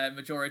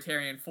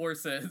majoritarian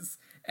forces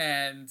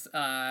and,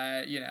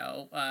 you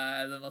know,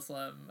 the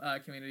Muslim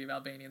community of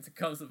Albanians in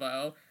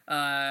Kosovo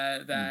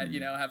that, you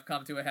know, have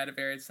come to a head at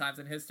various times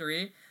in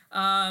history.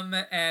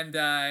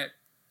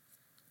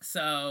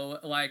 So,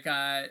 like,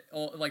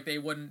 they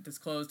wouldn't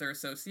disclose their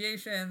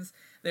associations.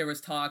 There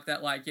was talk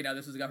that, like, you know,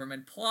 this was a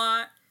government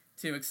plot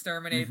to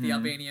exterminate the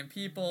Albanian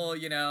people,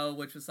 you know,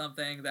 which was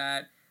something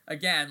that,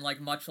 again, like,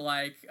 much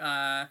like,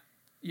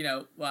 you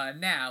know,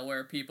 now,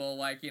 where people,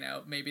 like, you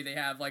know, maybe they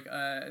have, like,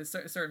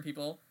 certain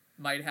people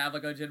might have,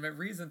 like, a legitimate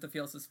reason to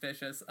feel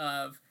suspicious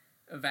of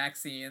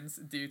vaccines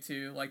due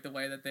to, like, the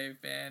way that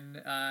they've been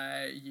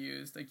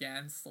used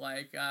against,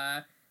 like,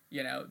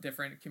 you know,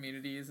 different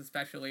communities,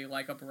 especially,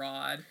 like,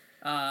 abroad,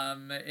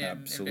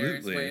 in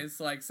various ways.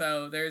 Like,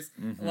 so there's,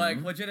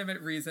 like,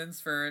 legitimate reasons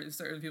for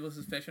certain people's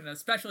suspicion,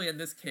 especially in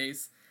this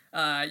case.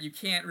 You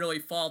can't really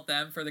fault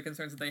them for the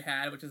concerns that they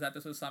had, which is that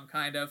this was some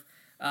kind of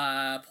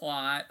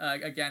plot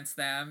against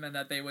them, and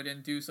that they would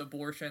induce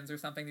abortions or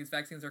something. These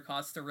vaccines are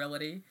cause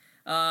sterility.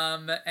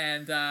 So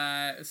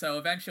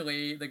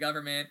eventually the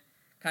government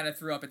kind of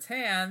threw up its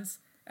hands,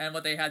 and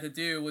what they had to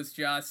do was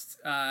just,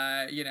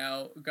 you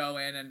know, go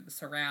in and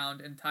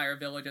surround entire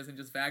villages and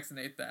just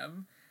vaccinate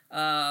them.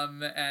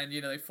 And,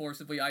 you know, they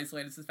forcibly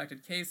isolated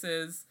suspected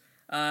cases,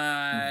 you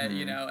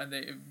know, and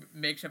they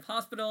makeshift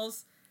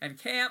hospitals and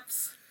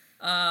camps.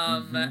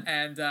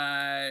 And,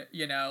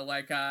 you know,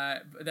 like,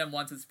 then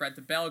once it spread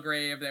to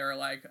Belgrade, they were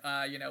like,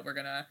 you know, we're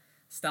gonna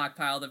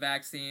stockpile the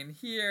vaccine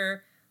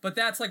here. But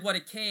that's, like, what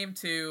it came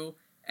to.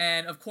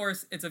 And, of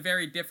course, it's a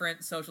very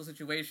different social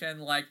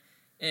situation, like,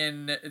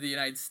 in the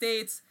United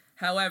States.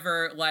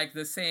 However, like,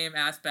 the same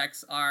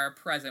aspects are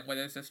present, where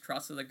there's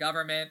distrust of the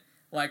government,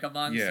 like,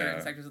 among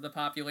certain sectors of the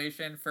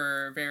population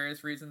for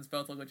various reasons,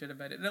 both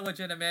legitimate and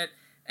illegitimate.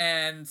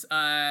 And,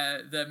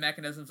 the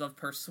mechanisms of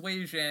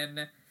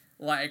persuasion,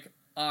 like,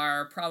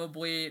 are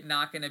probably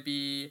not going to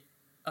be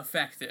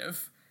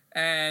effective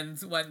And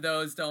when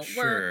those don't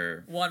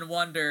work, one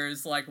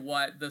wonders like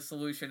what the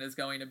solution is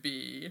going to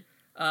be.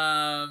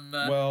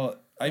 Well,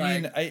 I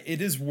mean,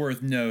 it is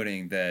worth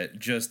noting that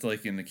just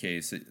like in the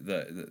case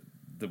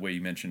the way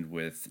you mentioned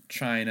with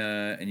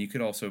China, and you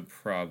could also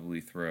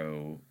probably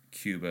throw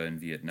Cuba and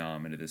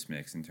Vietnam into this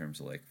mix in terms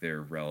of like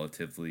their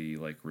relatively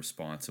like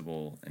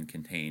responsible and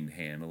contained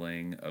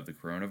handling of the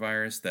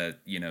coronavirus, that,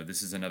 you know,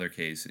 this is another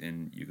case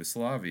in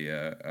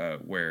Yugoslavia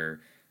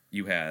where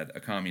you had a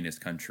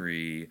communist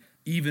country,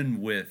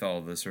 even with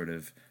all the sort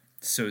of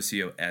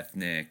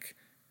socio-ethnic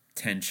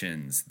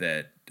tensions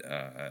that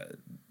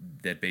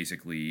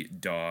basically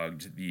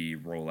dogged the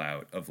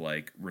rollout of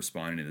like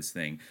responding to this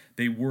thing,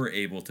 they were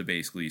able to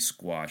basically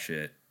squash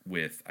it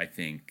with, I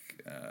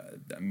think,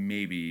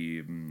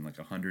 maybe like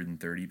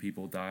 130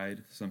 people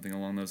died, something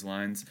along those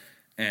lines.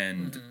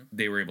 And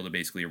they were able to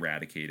basically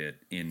eradicate it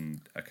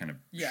in a kind of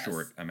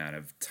short amount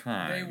of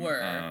time. They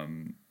were.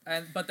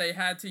 But they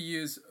had to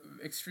use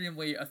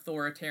extremely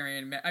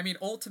authoritarian... I mean,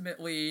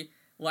 ultimately,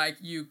 like,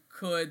 you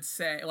could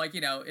say, like,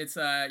 you know, it's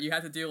you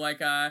have to do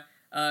like a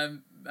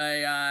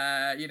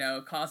you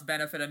know,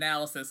 cost-benefit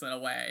analysis in a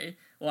way.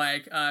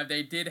 Like,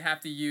 they did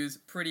have to use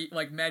pretty,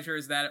 like,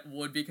 measures that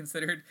would be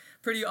considered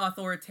pretty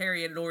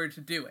authoritarian in order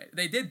to do it.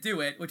 They did do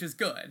it, which is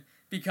good,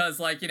 because,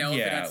 like, you know, if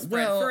it had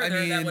spread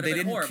further, that would have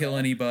been horrible. They didn't kill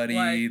anybody.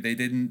 Like, they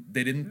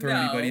didn't throw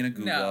anybody in a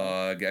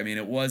gulag. I mean,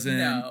 it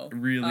wasn't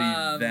really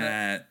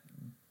that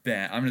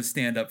bad. I'm going to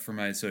stand up for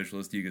my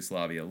socialist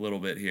Yugoslavia a little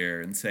bit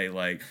here and say,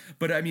 like,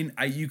 but I mean,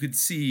 you could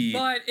see.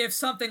 But if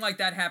something like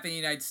that happened in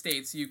the United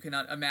States, you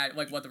cannot imagine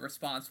like what the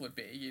response would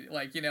be.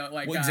 Like, you know,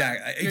 like well,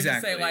 exactly.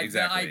 Say, like,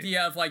 the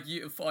idea of like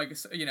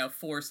you know,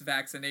 forced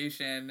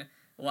vaccination.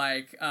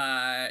 Like,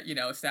 you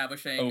know,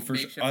 establishing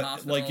makeshift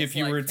hospitals, like if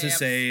you were to camps,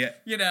 say,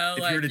 you know,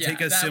 if you were to take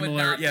a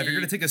similar, if you're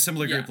going to take a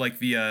similar group like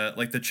the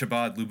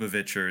Chabad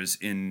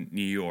Lubavitchers in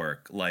New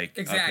York, like,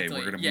 okay,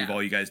 we're going to move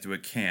all you guys to a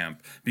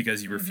camp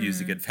because you refuse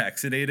to get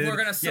vaccinated. We're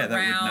going to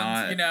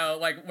surround, you know,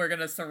 like we're going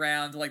to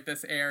surround like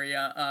this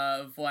area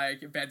of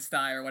like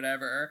Bed-Stuy or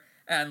whatever.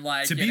 And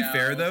like, to be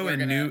fair though,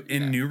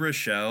 in New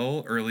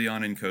Rochelle early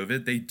on in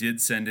COVID, they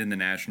did send in the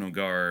National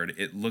Guard.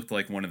 It looked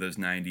like one of those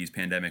 90s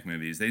pandemic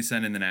movies. They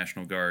sent in the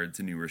National Guard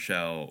to New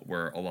Rochelle,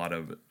 where a lot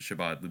of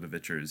Chabad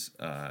Lubavitchers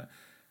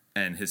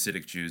and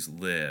Hasidic Jews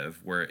live,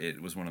 where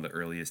it was one of the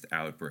earliest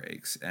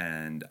outbreaks.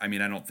 And I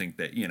mean, I don't think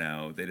that, you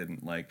know, they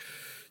didn't like,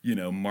 you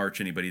know,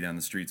 march anybody down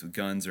the streets with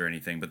guns or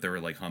anything, but there were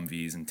like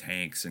Humvees and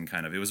tanks and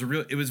kind of, it was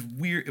weird.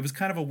 It was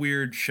kind of a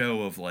weird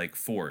show of like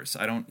force.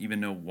 I don't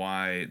even know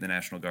why the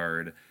National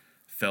Guard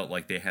felt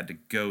like they had to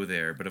go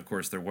there. But of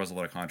course there was a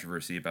lot of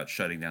controversy about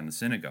shutting down the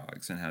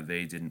synagogues and how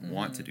they didn't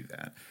want to do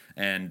that.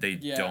 And they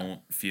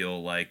don't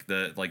feel like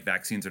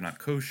vaccines are not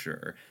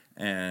kosher,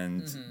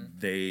 and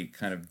they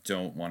kind of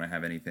don't want to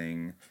have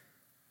anything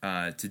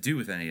to do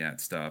with any of that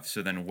stuff.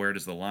 So then where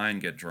does the line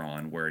get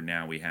drawn where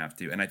now we have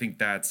to, and I think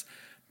that's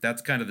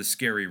kind of the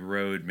scary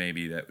road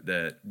maybe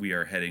that we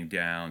are heading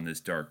down,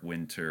 this dark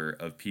winter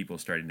of people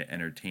starting to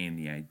entertain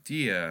the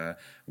idea,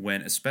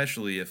 when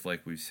especially if,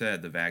 like we've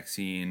said, the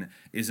vaccine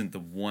isn't the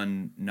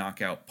one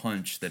knockout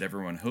punch that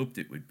everyone hoped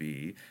it would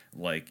be.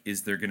 Like,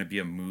 is there going to be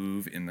a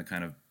move in the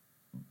kind of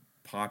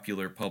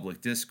popular public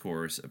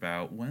discourse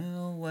about,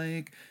 well,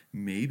 like,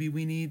 maybe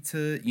we need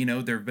to, you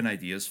know, there have been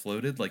ideas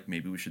floated, like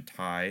maybe we should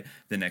tie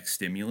the next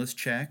stimulus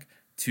check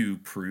to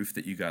proof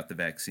that you got the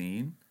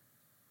vaccine.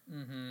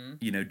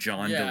 You know,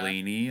 John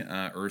Delaney,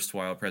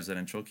 erstwhile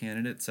presidential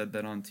candidate, said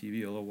that on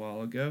TV a little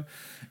while ago.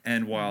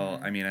 And while,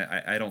 I mean,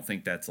 I don't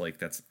think that's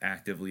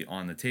actively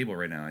on the table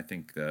right now. I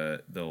think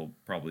they'll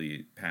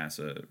probably pass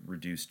a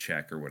reduced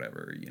check or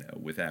whatever, you know,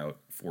 without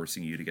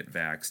forcing you to get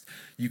vaxxed.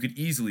 You could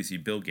easily see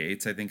Bill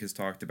Gates, I think, has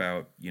talked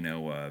about, you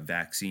know,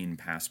 vaccine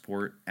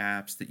passport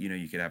apps that, you know,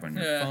 you could have on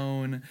your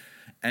phone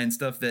and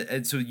stuff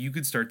and so you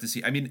could start to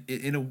see, I mean,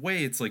 in a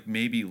way it's like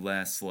maybe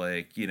less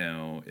like, you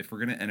know, if we're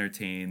going to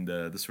entertain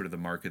the sort of the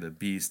mark of the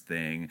beast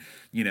thing,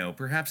 you know,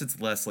 perhaps it's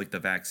less like the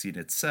vaccine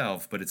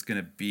itself, but it's going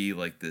to be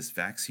like this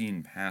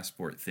vaccine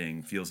passport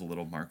thing feels a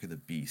little mark of the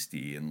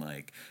beastie, and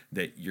like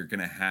that you're going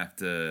to have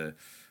to,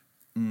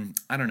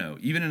 I don't know,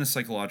 even in a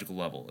psychological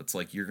level, it's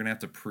like you're going to have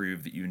to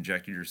prove that you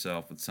injected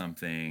yourself with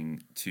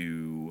something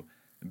to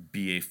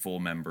be a full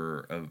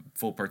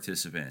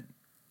participant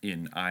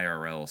in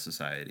IRL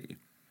society.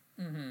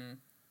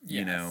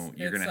 You know,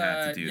 you're going to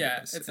have to do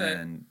this.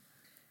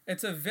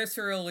 It's a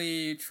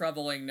viscerally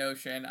troubling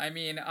notion. I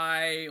mean,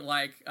 I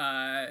like,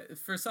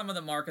 for some of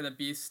the Mark of the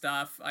Beast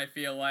stuff, I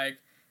feel like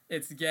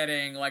it's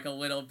getting like a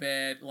little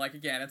bit, like,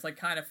 again, it's like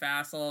kind of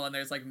facile, and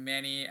there's like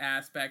many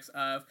aspects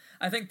of,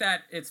 I think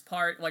that it's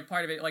part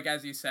of it, like,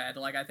 as you said,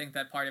 like, I think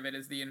that part of it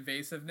is the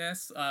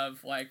invasiveness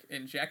of like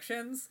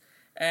injections,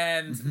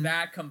 and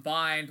that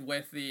combined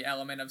with the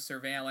element of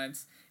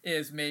surveillance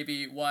is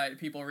maybe what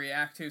people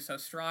react to so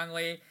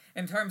strongly.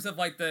 In terms of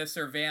like the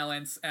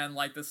surveillance and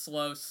like the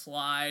slow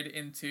slide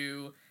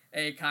into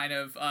a kind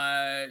of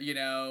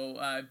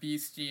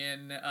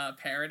Beastian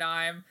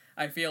paradigm,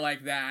 I feel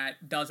like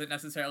that doesn't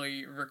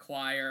necessarily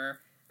require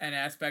an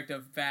aspect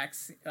of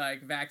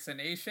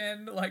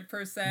vaccination, like,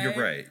 per se. You're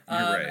right.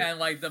 And,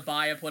 like, the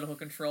biopolitical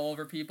control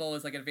over people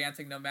is, like,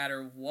 advancing no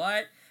matter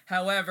what.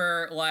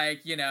 However,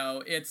 like, you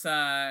know, it's,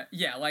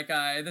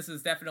 this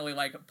is definitely,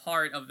 like,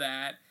 part of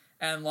that.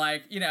 And,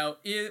 like, you know,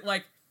 it's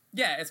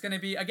going to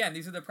be, again,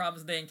 these are the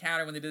problems they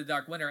encountered when they did the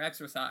Dark Winter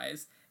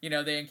exercise. You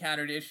know, they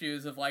encountered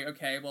issues of, like,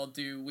 okay, well,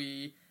 do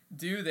we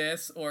do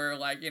this? Or,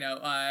 like, you know,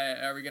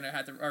 are we going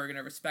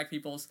to respect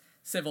people's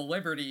civil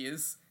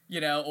liberties? You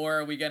know,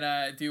 or are we going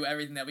to do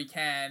everything that we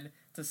can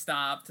to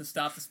stop the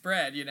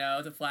spread, you know,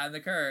 to flatten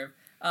the curve?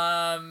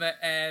 And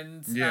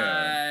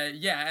I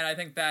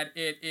think that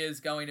it is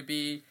going to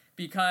be,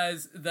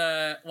 because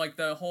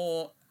the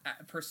whole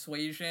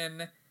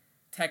persuasion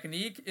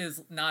technique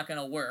is not going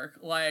to work.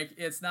 Like,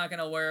 it's not going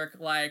to work.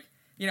 Like,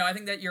 you know, I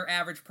think that your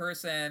average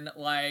person,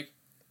 like,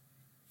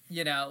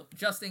 you know,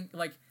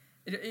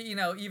 you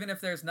know, even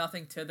if there's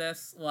nothing to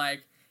this,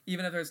 like,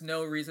 even if there's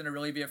no reason to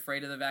really be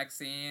afraid of the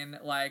vaccine,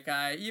 like,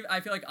 I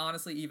feel like,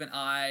 honestly, even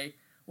I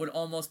would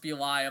almost be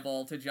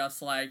liable to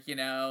just, like, you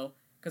know,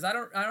 because I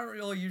don't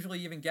really usually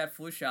even get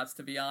flu shots,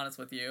 to be honest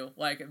with you.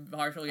 Like,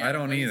 partially I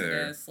don't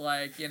either.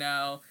 Like, you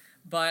know,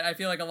 but I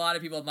feel like a lot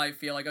of people might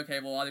feel like,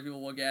 okay, well, other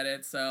people will get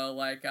it, so,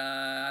 like,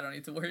 I don't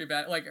need to worry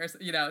about it. Like,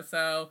 you know,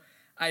 so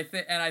I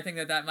think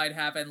that might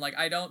happen. Like,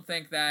 I don't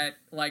think that,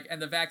 like,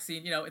 and the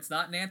vaccine, you know, it's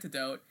not an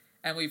antidote,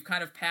 and we've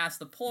kind of passed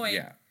the point.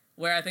 Yeah.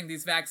 Where I think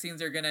these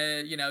vaccines are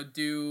gonna, you know,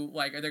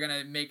 they're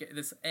gonna make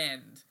this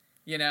end,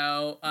 you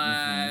know?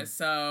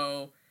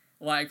 So,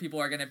 like,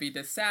 people are gonna be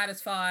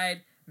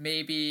dissatisfied.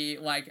 Maybe,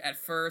 like, at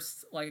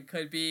first, like, it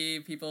could be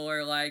people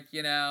are like,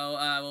 you know,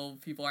 well,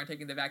 people aren't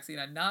taking the vaccine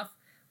enough.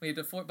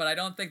 But I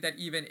don't think that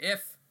even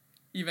if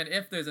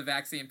there's a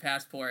vaccine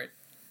passport,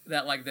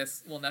 that, like,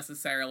 this will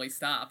necessarily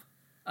stop.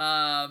 You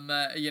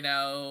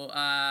know,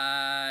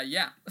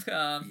 yeah.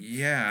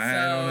 I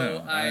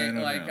don't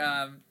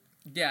know.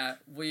 Yeah,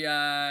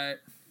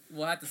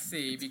 we'll have to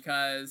see,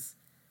 because,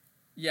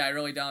 I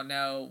really don't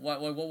know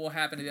what will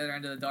happen at the other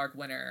end of the Dark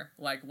Winter.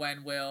 Like,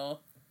 when will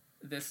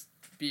this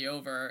be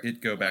over? It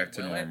go back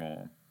to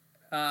normal.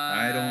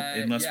 I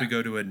don't, unless we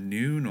go to a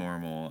new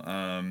normal.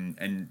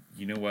 And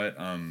you know what?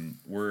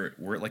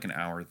 We're at like an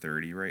hour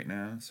 30 right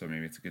now, so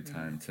maybe it's a good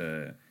time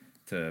to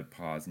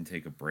pause and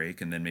take a break,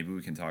 and then maybe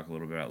we can talk a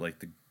little bit about, like,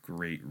 the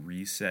Great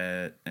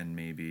Reset, and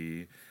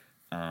maybe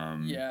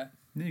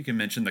then you can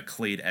mention the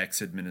Clade X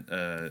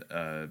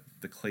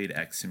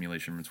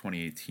simulation from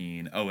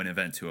 2018. Oh, and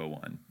Event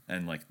 201,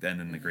 and, like,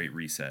 then the Great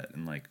Reset,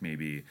 and, like,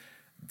 maybe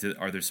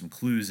are there some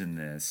clues in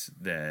this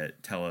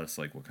that tell us,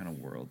 like, what kind of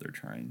world they're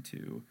trying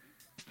to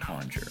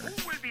conjure?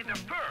 Who will be the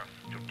first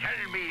to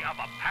tell me of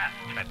a past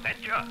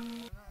adventure?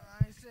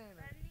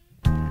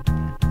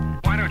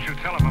 Why don't you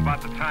tell him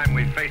about the time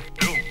we faced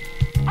Doom?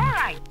 All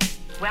right.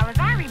 Well, as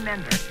I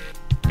remember,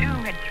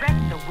 Doom had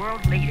threatened the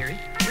world leaders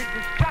with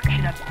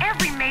destruction of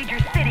every major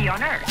city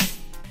on Earth.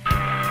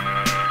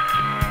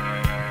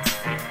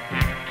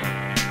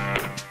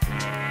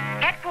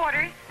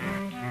 Headquarters.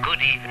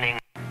 Good evening.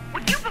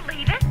 Would you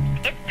believe it?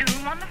 It's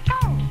Doom on the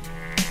phone.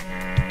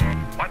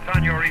 What's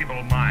on your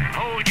evil mind?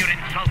 Hold your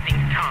insulting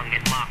tongue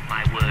and mark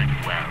my words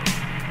well.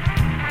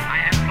 I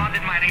have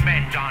plotted my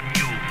revenge on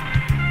you.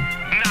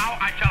 Now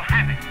I shall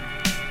have it.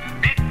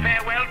 Bid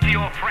farewell to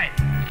your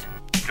friends.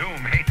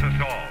 Doom hates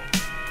us all.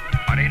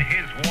 But in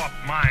his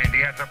warped mind,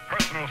 he has a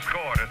personal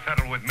score to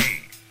settle with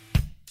me.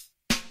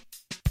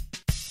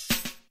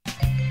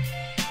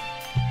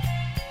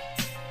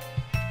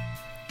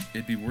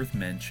 It'd be worth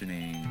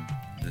mentioning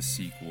the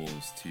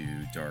sequels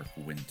to Dark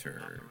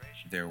Winter.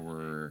 There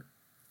were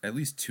at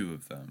least two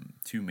of them,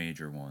 two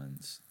major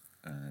ones,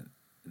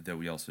 that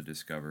we also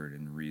discovered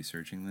in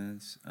researching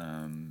this.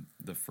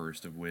 The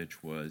first of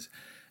which was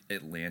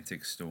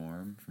Atlantic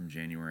Storm from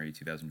January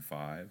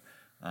 2005.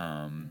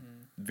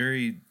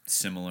 Very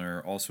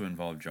similar, also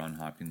involved Johns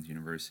Hopkins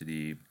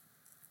University,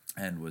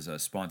 and was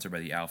sponsored by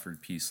the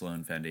Alfred P.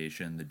 Sloan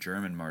Foundation, the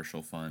German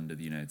Marshall Fund of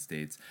the United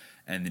States,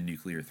 and the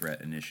Nuclear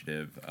Threat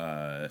Initiative.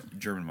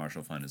 German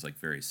Marshall Fund is, like,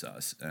 very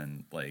sus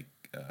and, like,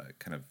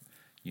 kind of,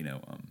 you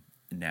know,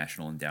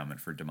 National Endowment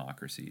for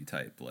Democracy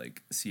type,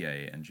 like,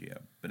 CIA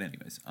NGO. But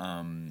anyways,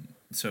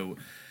 so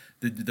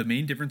the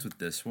main difference with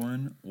this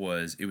one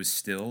was it was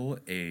still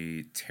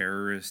a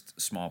terrorist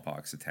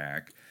smallpox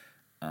attack,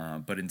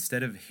 but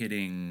instead of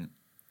hitting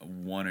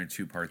one or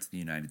two parts of the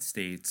United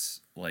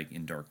States, like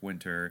in Dark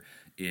Winter,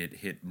 it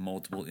hit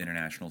multiple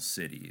international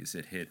cities.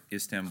 It hit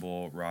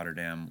Istanbul,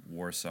 Rotterdam,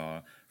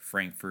 Warsaw,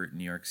 Frankfurt,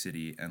 New York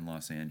City, and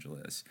Los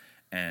Angeles.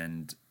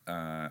 And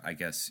I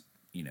guess,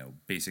 you know,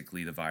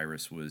 basically the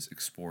virus was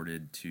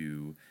exported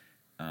to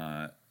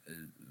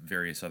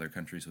various other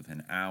countries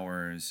within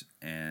hours,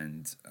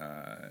 and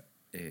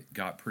it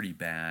got pretty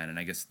bad. And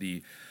I guess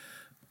the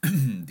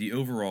the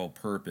overall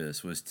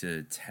purpose was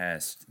to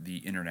test the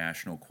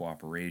international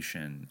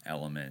cooperation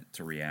element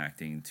to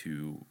reacting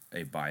to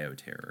a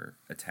bioterror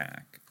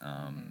attack.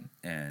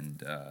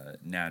 And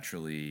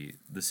naturally,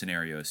 the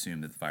scenario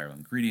assumed that the viral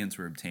ingredients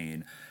were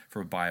obtained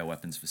from a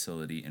bioweapons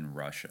facility in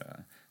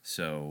Russia.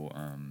 So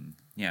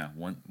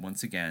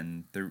once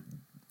again,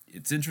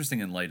 it's interesting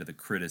in light of the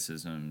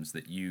criticisms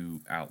that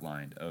you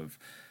outlined of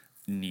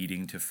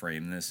needing to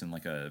frame this in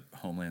like a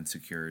homeland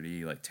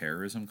security, like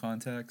terrorism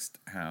context,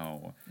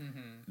 how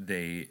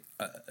they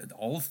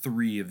all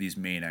three of these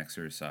main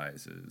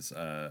exercises,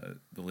 the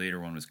later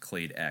one was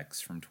Clade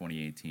X from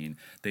 2018,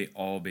 they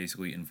all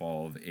basically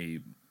involve a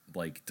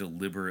like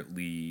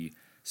deliberately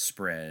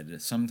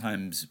spread,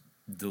 sometimes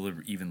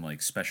even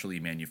like specially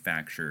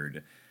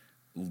manufactured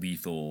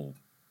lethal,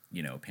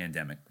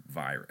 pandemic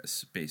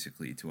virus,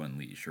 basically, to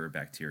unleash, or a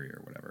bacteria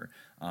or whatever.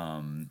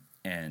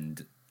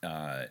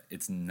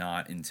 It's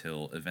not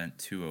until Event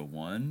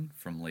 201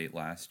 from late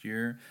last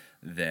year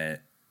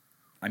that,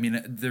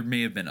 there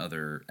may have been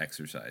other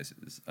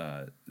exercises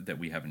that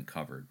we haven't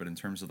covered, but in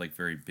terms of like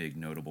very big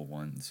notable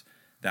ones,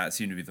 that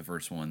seemed to be the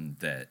first one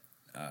that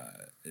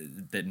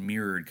that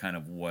mirrored kind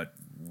of what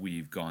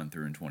we've gone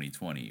through in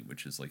 2020,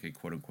 which is like a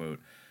quote unquote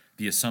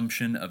the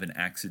assumption of an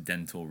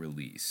accidental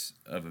release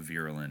of a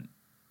virulent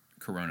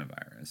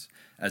coronavirus,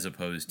 as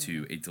opposed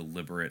to a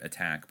deliberate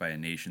attack by a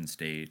nation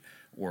state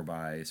or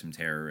by some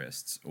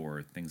terrorists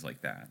or things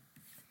like that.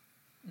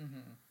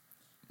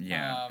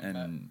 Yeah,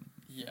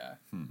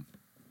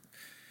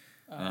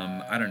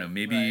 I don't know.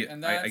 Maybe, right.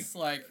 And that's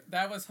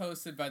that was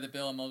hosted by the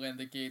Bill and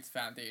Melinda Gates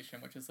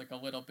Foundation, which is like a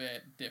little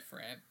bit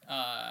different.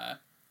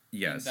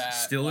 Yes,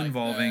 still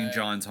involving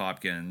Johns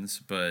Hopkins,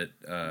 but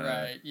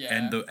right,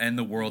 yeah, and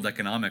the World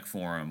Economic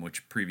Forum,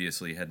 which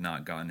previously had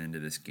not gotten into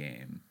this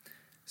game.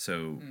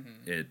 So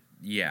the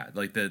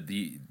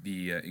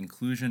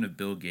inclusion of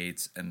Bill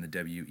Gates and the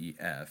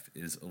WEF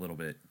is a little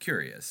bit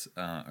curious,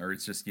 or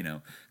it's just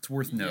it's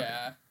worth noting.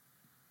 Yeah,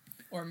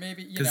 or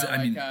maybe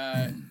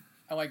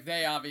like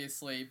they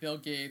obviously, Bill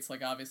Gates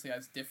obviously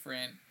has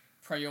different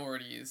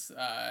priorities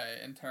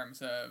in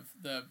terms of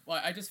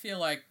I just feel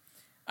like,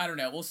 I don't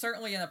know, well,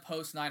 certainly in a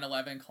post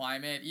 9/11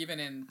 climate, even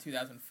in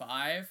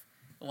 2005,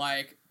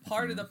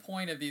 part of the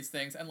point of these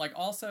things, and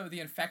also the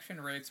infection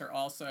rates are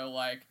also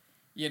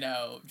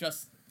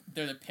just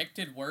they're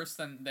depicted worse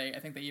than I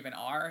think they even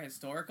are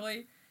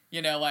historically.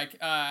 And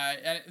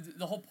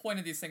the whole point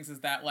of these things is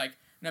that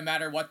no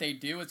matter what they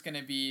do, it's going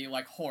to be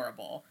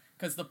horrible,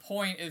 because the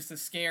point is to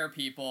scare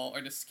people,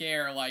 or to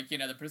scare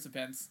the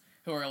participants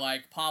who are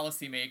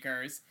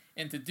policymakers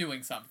into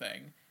doing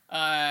something.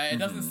 It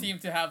doesn't seem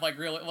to have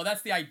well,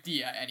 that's the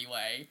idea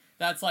anyway.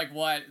 That's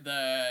what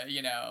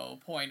the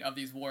point of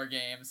these war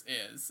games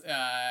is,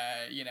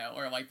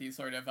 or these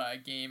sort of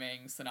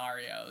gaming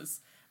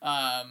scenarios,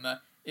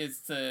 is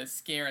to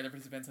scare the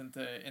participants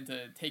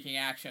into taking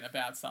action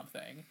about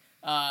something.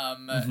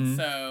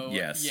 So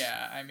yes.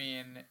 Yeah,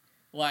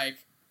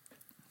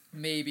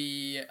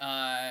 maybe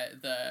I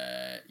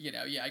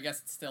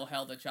guess it's still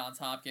held at Johns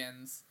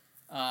Hopkins,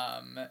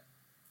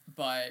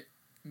 but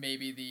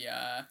maybe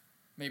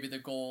the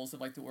goals of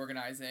the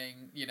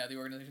organizing, the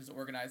organizations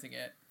organizing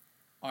it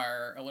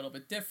are a little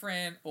bit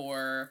different,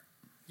 or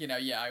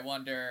I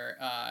wonder,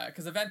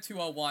 because Event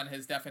 201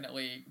 has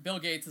definitely, Bill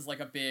Gates is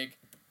a big,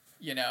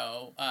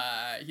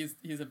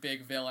 he's a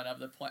big villain of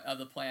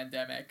the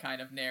pandemic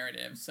kind of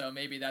narrative, so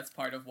maybe that's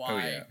part of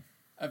why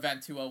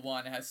Event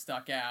 201 has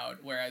stuck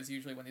out, whereas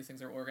usually when these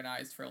things are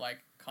organized for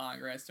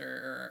Congress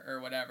or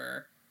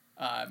whatever,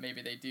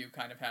 maybe they do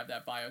kind of have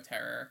that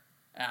bioterror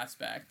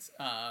aspect.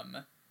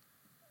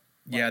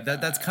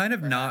 That's kind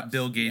of perhaps not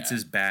Bill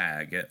Gates's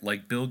bag.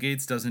 Bill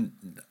Gates doesn't,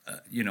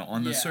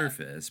 on the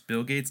surface,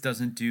 Bill Gates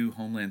doesn't do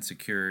homeland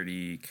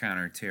security,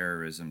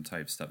 counterterrorism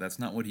type stuff. That's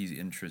not what he's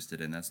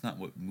interested in. That's not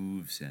what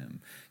moves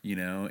him.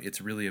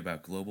 It's really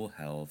about global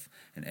health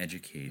and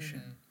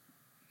education.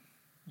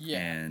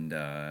 And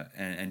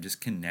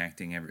just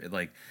connecting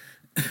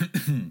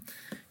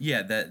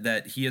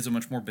that he has a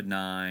much more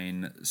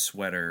benign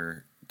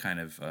sweater kind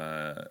of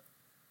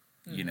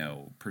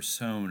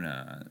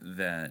persona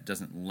that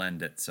doesn't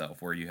lend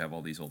itself, where you have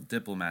all these old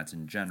diplomats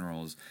and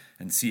generals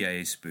and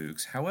CIA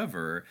spooks.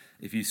 However,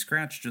 if you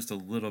scratch just a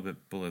little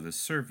bit below the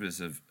surface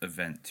of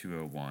Event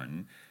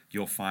 201,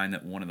 you'll find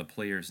that one of the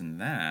players in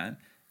that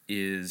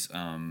is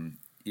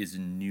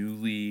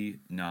newly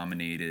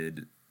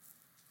nominated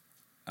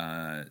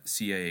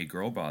CIA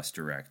girl boss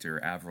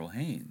director Avril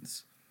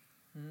Haines.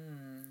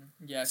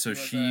 Yeah. So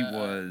she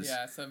was.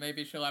 So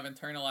maybe she'll have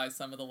internalized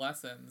some of the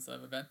lessons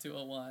of Event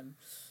 201.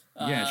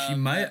 Yeah, she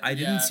might. I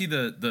didn't see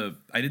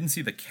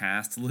the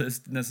cast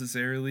list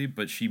necessarily,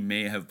 but she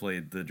may have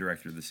played the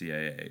director of the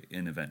CIA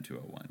in Event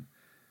 201.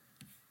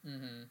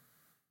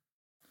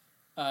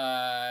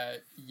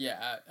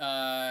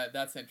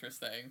 That's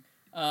interesting.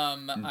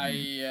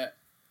 I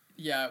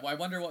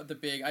wonder what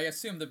I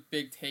assume the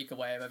big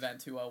takeaway of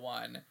Event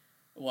 201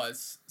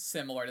 was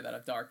similar to that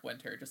of Dark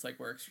Winter, just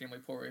we're extremely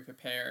poorly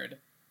prepared,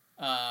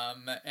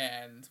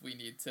 and we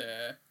need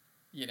to,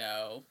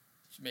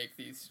 make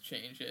these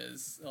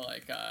changes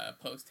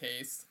post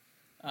haste.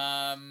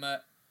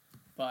 But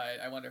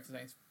I wonder if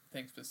there's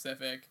anything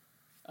specific,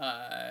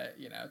 to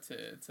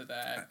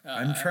that.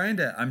 I'm trying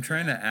to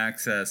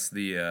access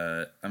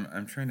the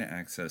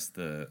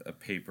a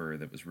paper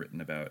that was written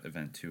about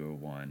Event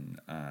 201.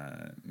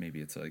 maybe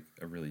it's like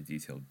a really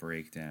detailed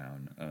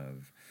breakdown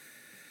of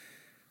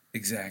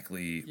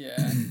exactly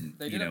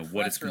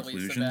what its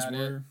conclusions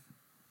were.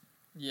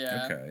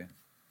 Yeah. Okay.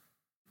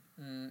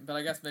 But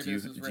I guess maybe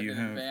this was written in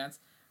advance.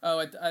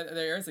 Oh,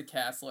 there is a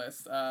cast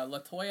list.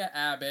 LaToya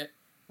Abbott,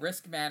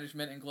 Risk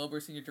Management and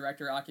Global Senior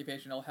Director,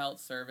 Occupational Health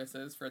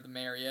Services for the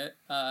Marriott.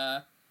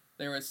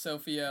 There was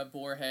Sophia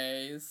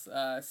Borges,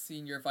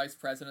 Senior Vice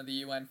President of the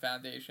UN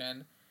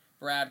Foundation.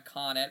 Brad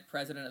Connett,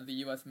 President of the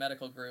U.S.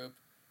 Medical Group.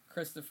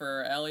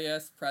 Christopher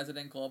Elias,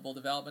 President, Global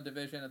Development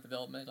Division at the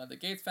Bill & Melinda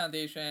Gates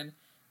Foundation.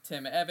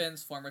 Tim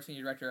Evans, former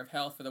Senior Director of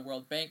Health for the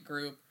World Bank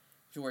Group.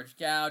 George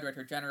Gao,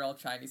 Director General,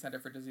 Chinese Center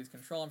for Disease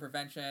Control and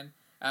Prevention.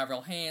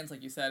 Avril Haines,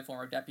 like you said,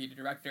 former Deputy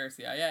Director,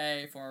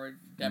 CIA, former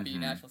Deputy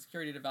National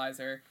Security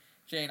Advisor.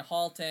 Jane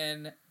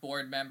Halton,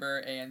 Board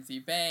Member,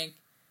 ANZ Bank.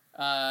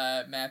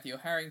 Matthew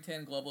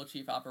Harrington, Global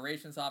Chief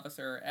Operations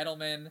Officer,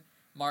 Edelman.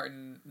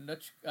 Martin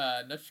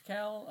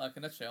Knutschel,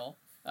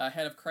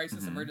 Head of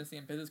Crisis, Emergency,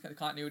 and Business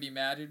Continuity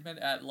Management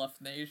at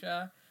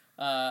Lufthansa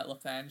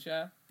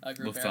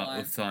Group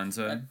Airlines.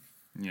 Lufthansa,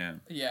 yeah.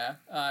 Yeah.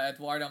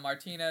 Eduardo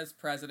Martinez,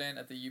 President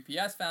at the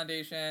UPS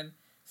Foundation.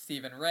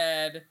 Stephen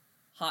Redd,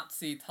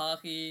 Hatsi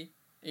Taghi,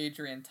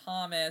 Adrian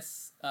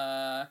Thomas.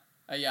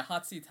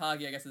 Hatsi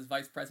Taghi, I guess, is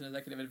Vice President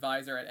Executive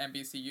Advisor at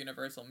NBC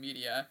Universal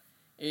Media.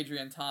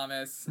 Adrian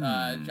Thomas,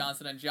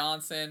 Johnson &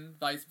 Johnson,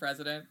 Vice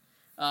President.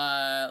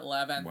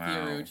 Lavan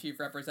Thiru, Chief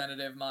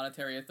Representative,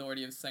 Monetary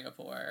Authority of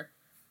Singapore.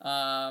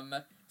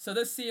 So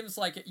this seems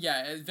like,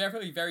 it's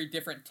definitely very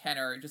different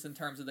tenor just in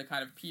terms of the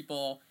kind of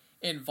people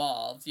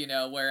involved,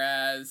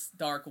 whereas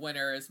Dark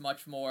Winter is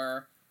much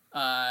more,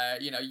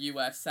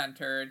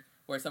 U.S.-centered,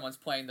 where someone's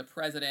playing the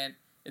president.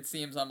 It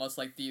seems almost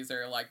like these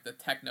are, like, the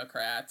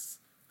technocrats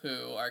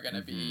who are going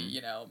to be,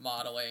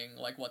 modeling,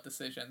 like, what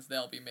decisions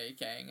they'll be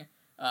making,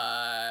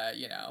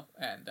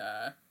 and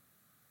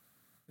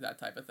that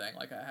type of thing,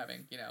 like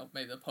having,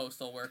 maybe the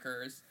postal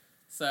workers.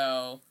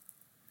 So,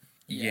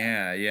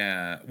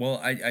 yeah. Well,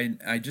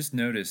 I just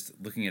noticed,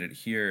 looking at it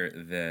here,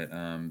 that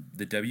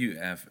the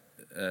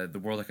the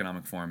World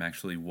Economic Forum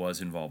actually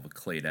was involved with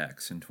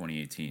CLADEX in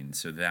 2018,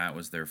 so that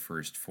was their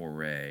first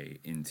foray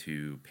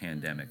into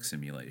pandemic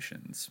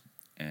simulations.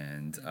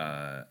 And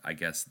I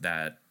guess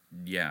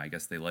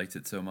they liked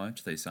it so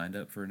much, they signed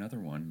up for another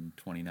one in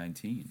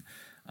 2019.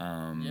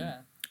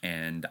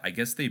 And I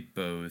guess they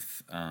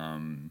both...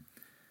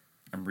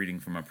 I'm reading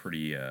from a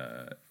pretty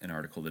an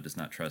article that does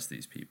not trust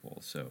these people,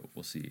 so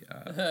we'll see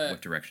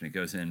what direction it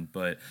goes in.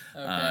 But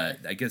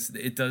I guess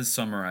it does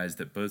summarize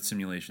that both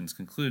simulations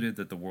concluded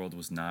that the world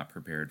was not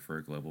prepared for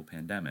a global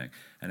pandemic,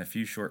 and a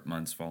few short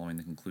months following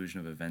the conclusion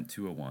of Event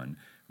 201,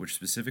 which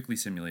specifically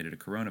simulated a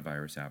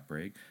coronavirus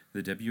outbreak,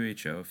 the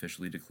WHO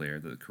officially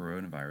declared that the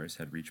coronavirus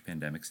had reached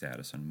pandemic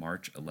status on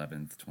March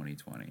 11th,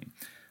 2020.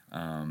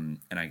 And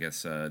I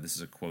guess this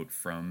is a quote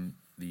from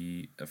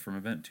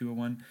Event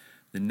 201.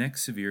 The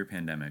next severe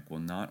pandemic will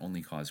not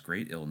only cause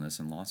great illness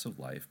and loss of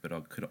life,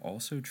 but could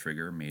also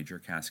trigger major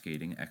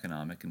cascading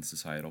economic and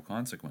societal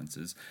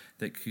consequences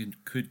that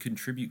could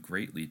contribute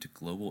greatly to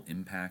global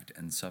impact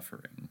and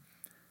suffering.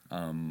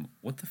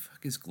 What the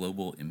fuck is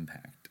global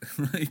impact?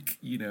 Like,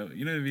 you know what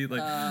I mean?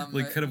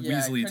 Like kind of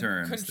Weasley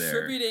terms there.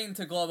 Contributing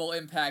to global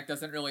impact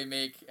doesn't really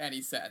make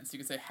any sense. You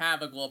could say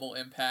have a global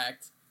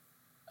impact,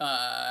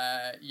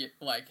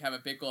 like have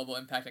a big global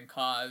impact and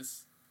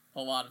cause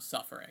a lot of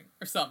suffering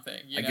or something.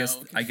 I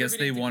guess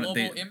they want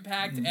global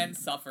impact and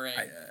suffering.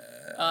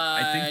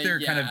 I think they're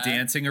kind of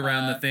dancing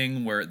around the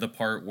thing where the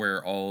part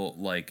where all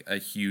like a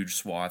huge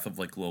swath of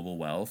like global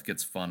wealth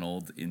gets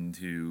funneled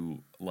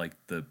into like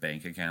the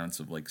bank accounts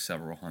of like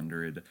several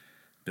hundred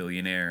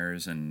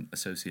billionaires and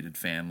associated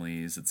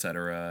families,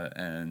 etc.,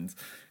 and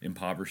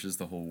impoverishes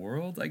the whole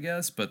world, I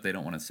guess. But they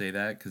don't want to say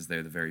that because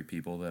they're the very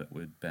people that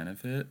would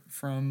benefit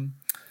from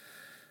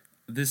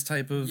this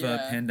type of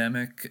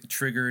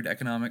pandemic-triggered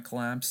economic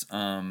collapse.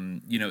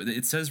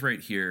 It says right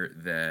here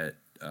that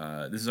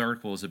this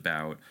article is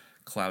about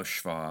Klaus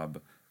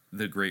Schwab,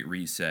 the Great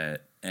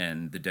Reset,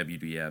 and the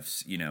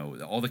WEF's,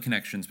 all the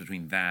connections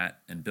between that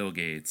and Bill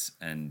Gates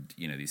and,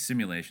 these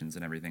simulations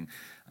and everything.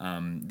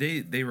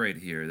 They write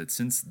here that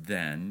since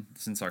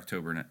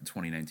October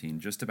 2019,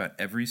 just about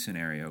every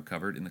scenario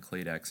covered in the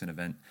CLADEX and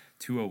Event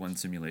 201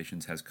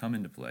 simulations has come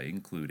into play,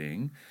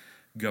 including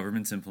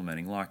governments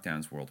implementing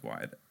lockdowns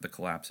worldwide, the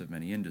collapse of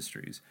many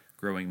industries,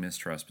 growing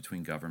mistrust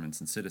between governments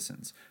and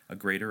citizens, a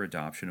greater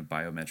adoption of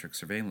biometric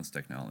surveillance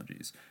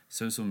technologies,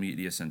 social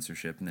media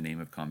censorship in the name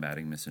of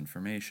combating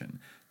misinformation,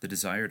 the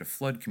desire to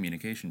flood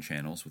communication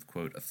channels with,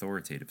 quote,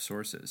 authoritative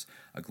sources,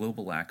 a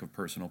global lack of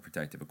personal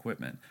protective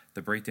equipment,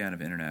 the breakdown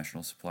of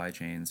international supply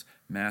chains,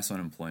 mass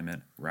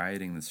unemployment,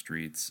 rioting in the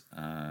streets,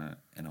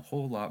 and a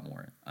whole lot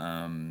more.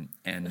 And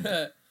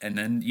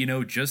then,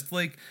 just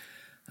like...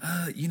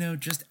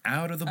 just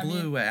out of the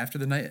blue, after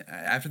the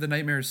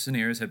nightmare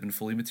scenarios had been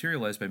fully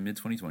materialized by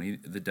mid-2020,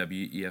 the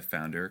WEF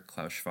founder,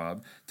 Klaus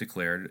Schwab,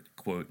 declared,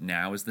 quote,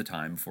 now is the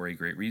time for a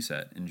great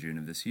reset in June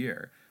of this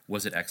year.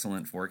 Was it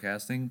excellent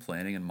forecasting,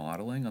 planning, and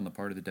modeling on the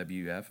part of the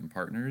WEF and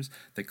partners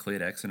that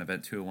Clade X and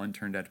Event 201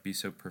 turned out to be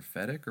so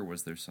prophetic, or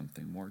was there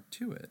something more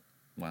to it?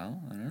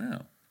 Well, I don't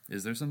know.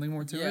 Is there something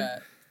more to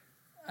it?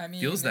 I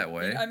mean, feels that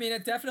way. I mean,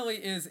 it definitely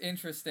is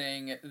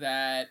interesting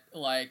that,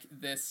 like,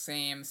 this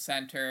same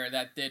center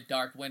that did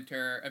Dark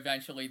Winter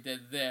eventually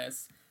did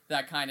this.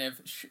 That kind of,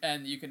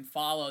 and you can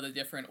follow the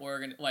different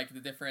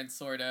the different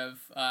sort of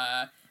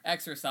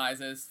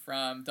exercises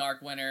from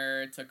Dark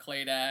Winter to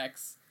Clade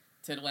X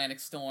to Atlantic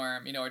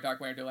Storm, or Dark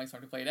Winter to Atlantic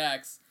Storm to Clade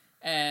X,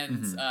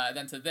 and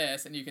then to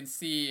this, and you can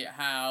see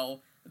how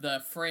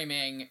the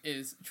framing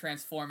is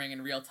transforming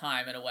in real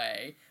time in a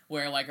way,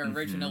 where, like,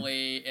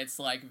 originally it's,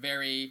 like,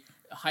 very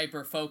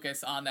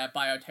hyper-focused on that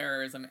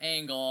bioterrorism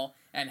angle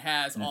and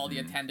has all the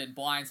attendant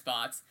blind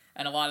spots,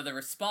 and a lot of the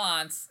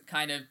response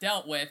kind of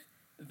dealt with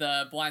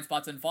the blind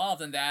spots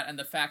involved in that, and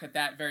the fact that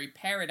that very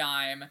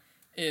paradigm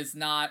is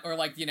not, or,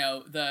 like,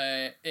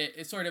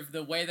 it's sort of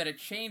the way that it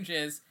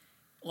changes.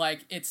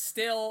 Like, it's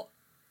still,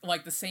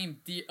 like, the same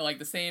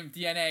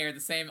DNA or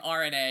the same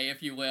RNA,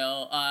 if you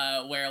will,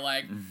 where,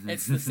 like,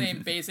 it's the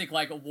same basic,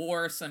 like,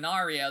 war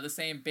scenario, the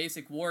same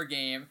basic war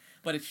game,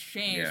 but it's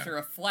changed to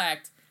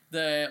reflect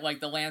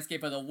the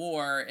landscape of the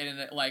war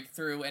in, like,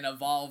 through an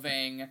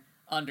evolving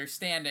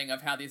understanding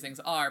of how these things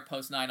are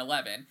post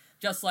 9/11.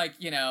 Just like,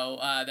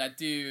 that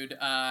dude,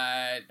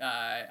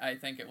 I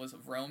think it was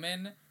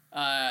Roman,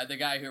 the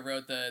guy who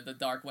wrote the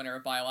Dark Winter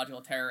of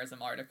Biological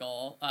Terrorism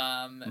article,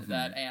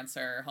 that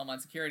Answer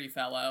Homeland Security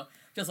fellow,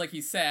 just like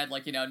he said,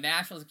 like,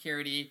 national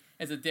security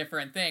is a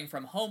different thing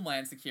from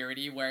Homeland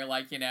Security, where,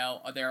 like,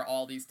 there are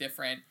all these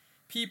different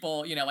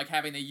people, like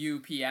having the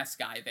UPS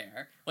guy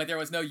there. Like, there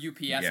was no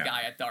UPS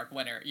guy at Dark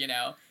Winter,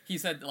 He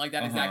said, like,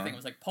 that exact thing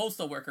was, like,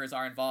 postal workers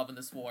are involved in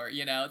this war,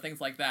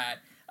 things like that.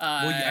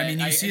 Well, I mean,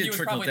 you see it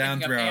trickle down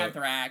throughout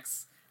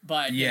Anthrax.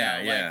 But they you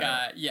did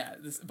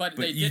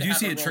do have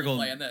see a it role trickle to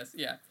play in this,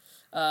 you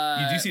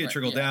do see it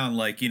trickle down,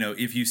 like,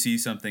 if you see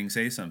something,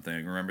 say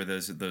something. Remember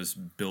those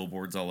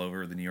billboards all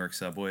over the New York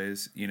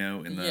subways, in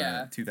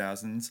the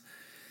 2000s?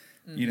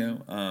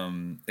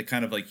 It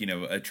kind of, like,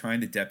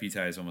 trying to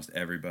deputize almost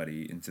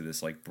everybody into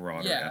this, like,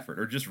 broader effort,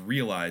 or just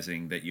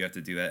realizing that you have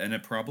to do that. And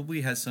it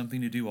probably has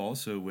something to do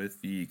also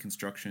with the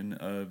construction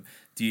of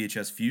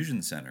DHS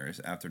fusion centers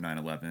after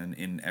 9/11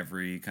 in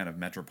every kind of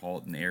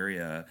metropolitan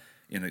area.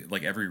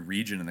 Like, every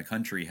region in the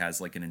country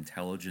has, like, an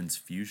intelligence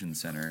fusion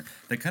center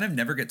that kind of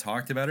never get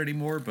talked about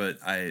anymore, but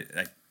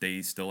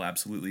they still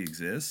absolutely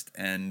exist.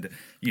 And,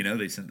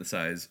 they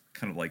synthesize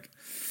kind of, like,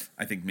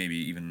 I think maybe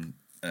even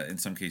in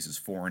some cases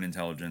foreign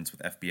intelligence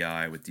with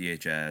FBI, with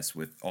DHS,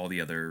 with all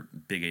the other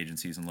big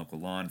agencies and local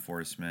law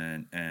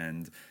enforcement.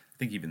 And I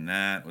think even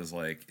that was,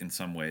 like, in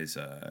some ways,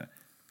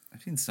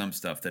 I've seen some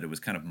stuff that it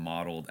was kind of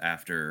modeled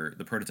after.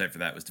 The prototype for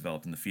that was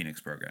developed in the Phoenix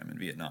program in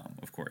Vietnam,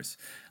 of course.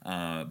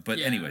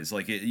 Anyways,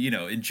 like,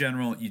 in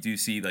general, you do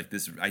see, like,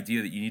 this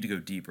idea that you need to go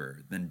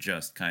deeper than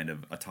just kind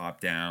of a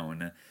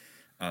top-down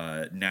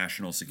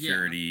national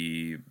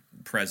security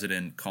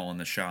president calling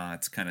the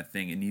shots kind of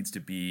thing. It needs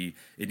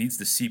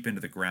to seep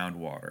into the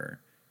groundwater.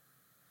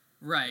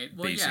 Right.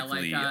 Well,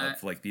 basically,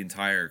 of, like, the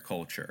entire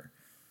culture.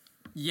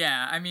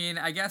 Yeah, I mean,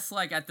 I guess,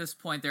 like, at this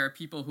point, there are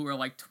people who are,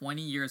 like,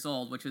 20 years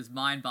old, which is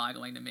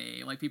mind-boggling to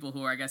me. Like, people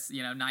who are, I guess,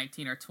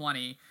 19 or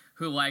 20,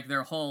 who, like,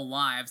 their whole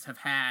lives have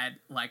had,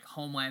 like,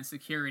 Homeland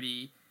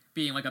Security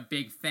being, like, a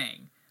big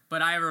thing.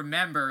 But I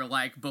remember,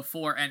 like,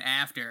 before and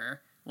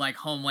after, like,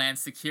 Homeland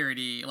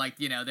Security, like,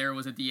 there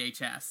was a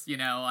DHS,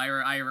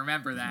 I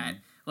remember that.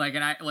 Like,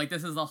 and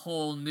this is a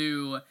whole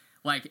new,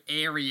 like,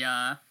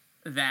 area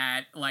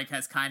that, like,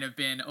 has kind of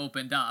been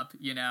opened up,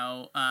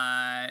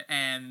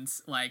 and,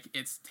 like,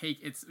 it's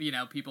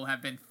people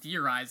have been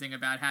theorizing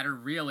about how to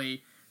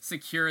really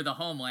secure the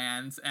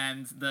homelands,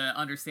 and the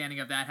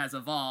understanding of that has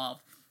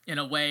evolved in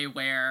a way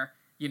where,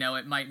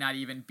 it might not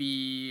even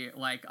be,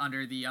 like,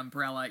 under the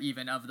umbrella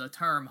even of the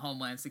term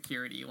Homeland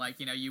Security. Like,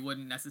 you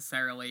wouldn't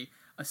necessarily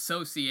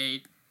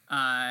associate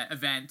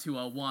Event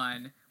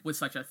 201 with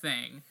such a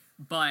thing,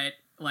 but,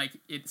 like,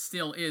 it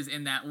still is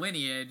in that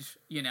lineage,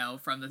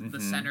 from the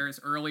center's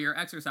earlier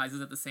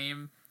exercises at the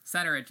same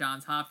center at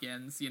Johns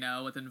Hopkins,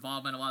 with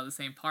involvement in a lot of the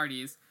same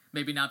parties,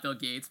 maybe not Bill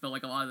Gates, but,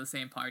 like, a lot of the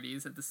same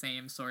parties at the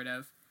same sort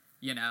of,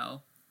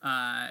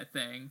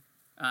 thing,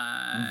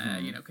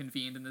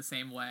 convened in the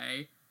same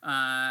way.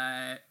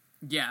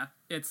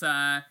 It's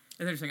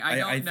interesting. I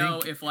don't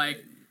know if,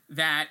 like,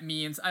 that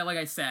means, like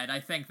I said, I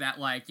think that,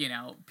 like,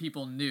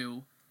 people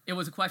knew. It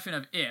was a question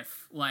of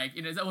if, like,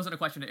 it wasn't a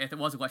question of if, it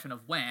was a question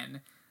of when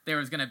there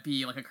was going to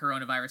be, like, a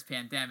coronavirus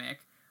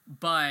pandemic.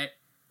 But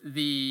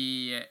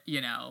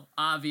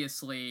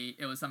obviously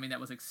it was something that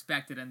was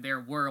expected, and there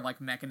were, like,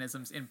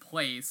 mechanisms in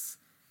place,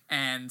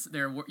 and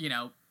there were,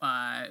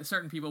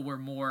 certain people were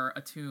more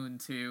attuned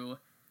to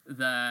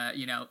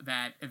the,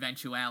 that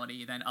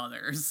eventuality than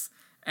others.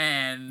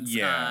 And,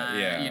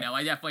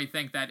 I definitely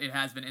think that it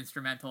has been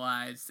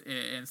instrumentalized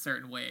in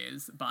certain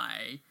ways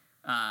by,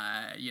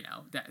 I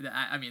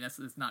mean, that's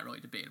not really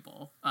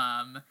debatable.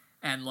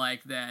 And,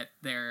 like, that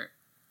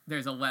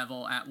there's a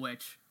level at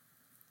which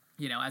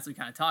as we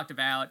kind of talked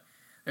about,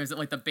 there's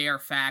like the bare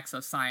facts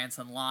of science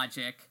and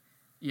logic.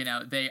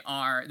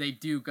 They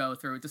do go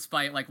through,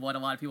 despite like what a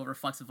lot of people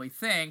reflexively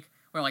think,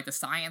 where like the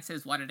science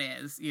is what it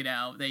is.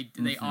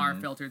 They are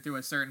filtered through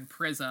a certain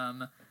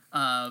prism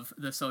of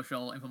the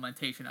social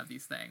implementation of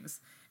these things.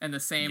 In the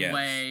same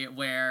way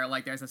where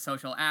like there's a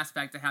social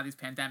aspect to how these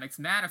pandemics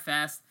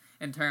manifest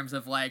in terms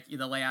of like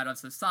the layout of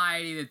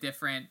society, the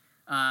different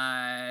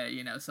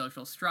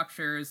social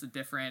structures, the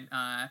different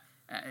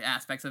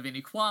aspects of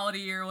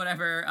inequality or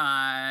whatever.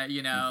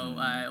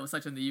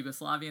 Such in the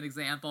Yugoslavian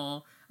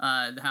example,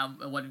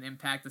 what an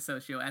impact the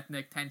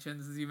socio-ethnic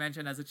tensions, as you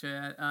mentioned, as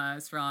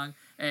strong,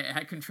 it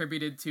had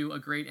contributed to a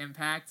great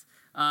impact.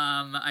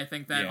 I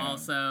think that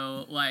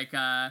also like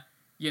that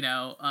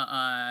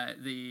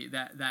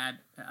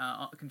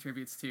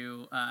contributes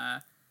to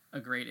a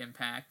great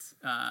impact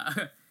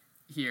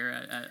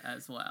here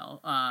as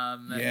well.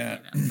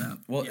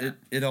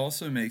 It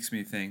also makes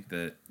me think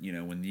that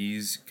when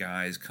these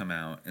guys come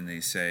out and they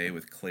say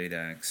with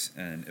Claydex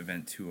and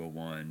Event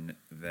 201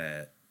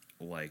 that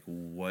like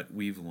what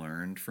we've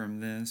learned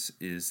from this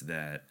is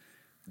that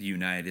the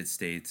United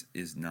States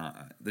is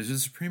not, there's a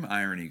supreme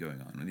irony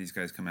going on when these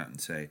guys come out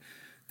and say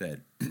that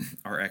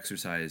our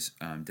exercise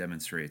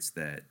demonstrates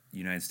that the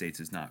United States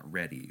is not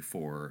ready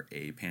for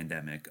a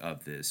pandemic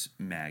of this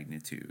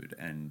magnitude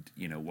and,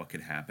 what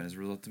could happen as a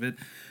result of it.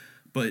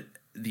 But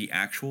the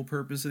actual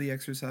purpose of the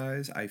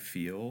exercise, I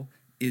feel,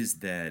 is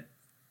that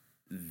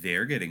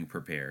they're getting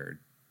prepared,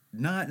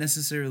 not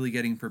necessarily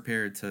getting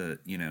prepared to,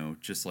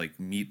 just like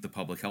meet the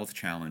public health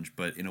challenge,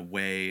 but in a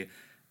way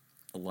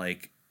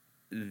like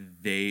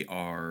they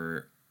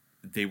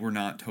were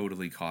not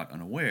totally caught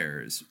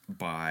unawares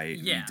by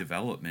the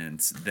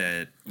developments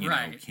that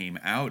came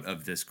out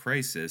of this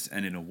crisis,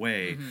 and in a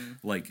way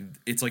like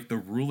it's like the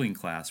ruling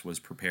class was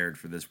prepared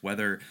for this,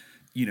 whether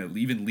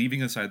even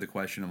leaving aside the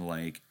question of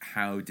like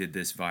how did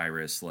this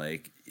virus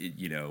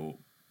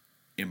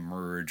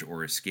emerge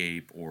or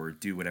escape or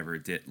do whatever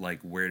it did,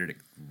 like where did it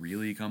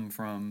really come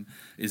from,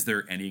 is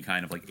there any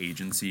kind of like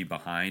agency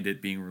behind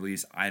it being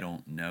released? I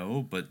don't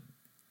know, but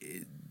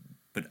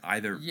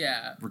either,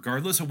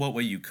 regardless of what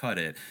way you cut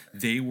it,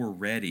 they were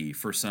ready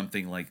for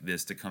something like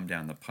this to come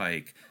down the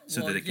pike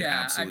so that it could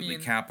absolutely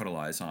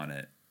capitalize on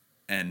it.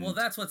 And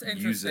that's what's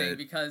interesting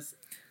because,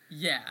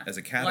 as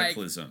a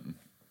cataclysm.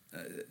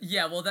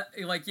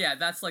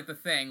 That's like the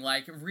thing.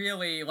 Like,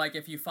 really, like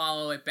if you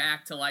follow it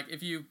back to like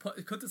if you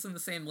put this in the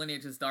same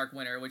lineage as Dark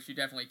Winter, which you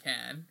definitely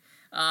can,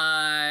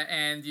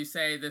 and you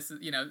say this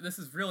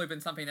has really been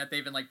something that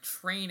they've been like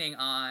training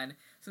on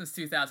since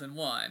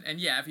 2001. And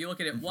if you look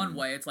at it one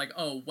way, it's like,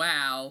 oh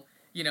wow,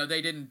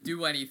 they didn't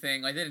do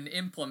anything, like they didn't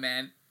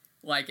implement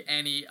like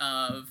any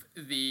of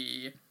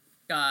the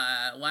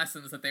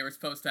lessons that they were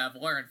supposed to have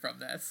learned from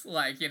this.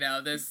 Like,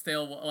 this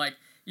still like,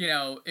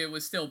 it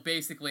was still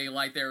basically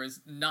like there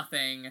was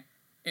nothing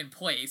in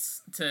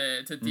place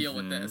to deal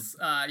with this.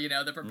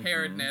 The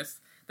preparedness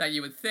that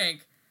you would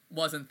think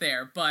wasn't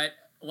there, but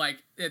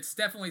like it's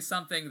definitely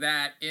something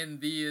that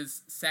in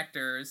these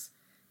sectors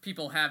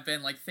people have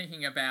been like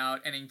thinking about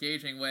and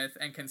engaging with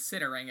and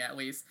considering, at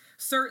least.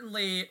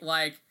 Certainly,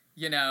 like,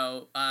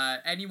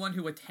 anyone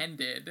who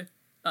attended,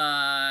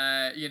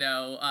 anyone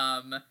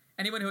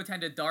who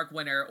attended Dark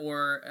Winter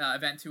or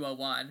Event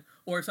 201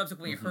 or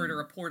subsequently heard a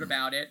report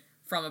about it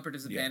from a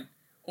participant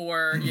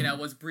or,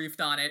 was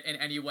briefed on it in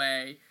any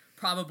way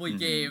probably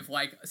gave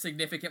like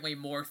significantly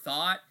more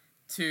thought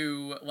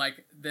to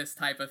like this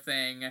type of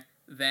thing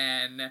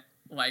than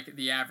like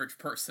the average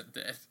person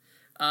did.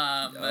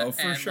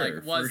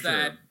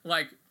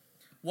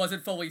 Was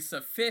it fully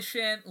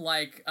sufficient?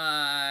 Like,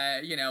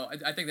 I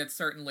think that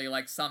certainly,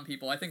 like, some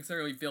people, I think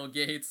certainly Bill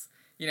Gates,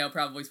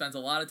 probably spends a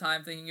lot of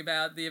time thinking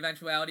about the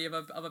eventuality of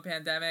a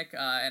pandemic,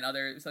 and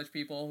other such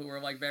people who were,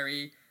 like,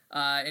 very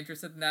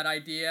interested in that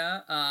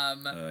idea.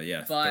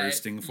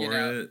 Thirsting for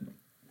it.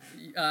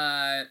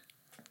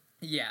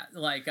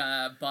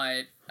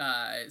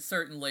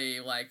 Certainly,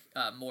 like,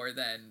 more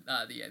than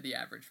the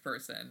average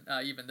person,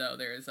 even though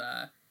there's,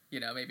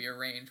 maybe a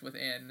range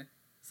within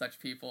such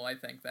people. I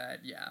think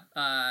that,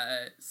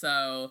 I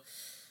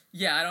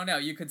don't know.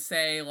 You could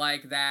say,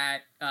 like,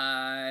 that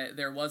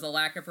there was a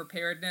lack of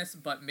preparedness,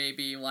 but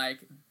maybe, like,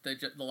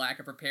 the lack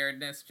of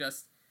preparedness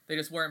they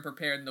just weren't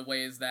prepared in the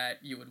ways that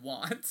you would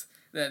want.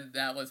 Then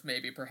that was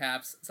maybe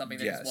perhaps something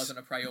that just wasn't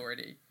a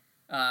priority.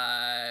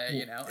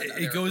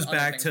 It goes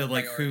back to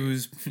like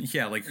whose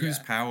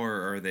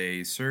power are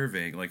they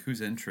serving, like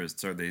whose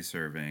interests are they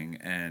serving,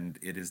 and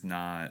it is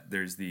not,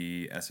 there's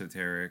the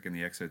esoteric and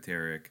the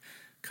exoteric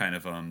kind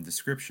of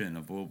description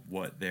of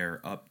what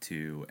they're up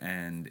to,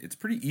 and it's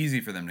pretty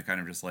easy for them to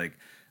kind of just like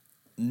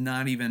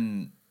not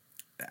even,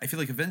 I feel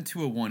like Event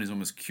 201 is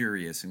almost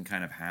curious in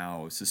kind of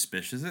how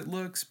suspicious it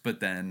looks, but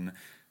then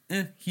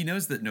he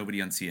knows that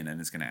nobody on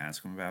CNN is going to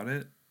ask him about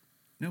it.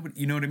 Nobody,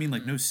 you know what I mean?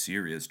 Like, no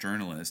serious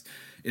journalist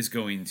is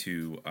going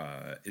to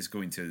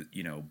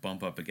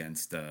bump up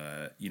against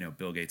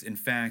Bill Gates. In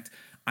fact,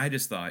 I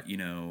just thought,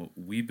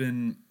 we've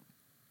been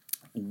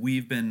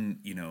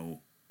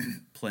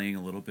playing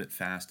a little bit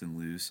fast and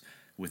loose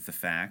with the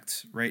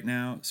facts right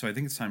now. So I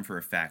think it's time for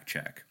a fact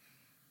check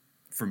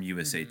from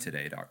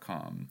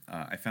usatoday.com.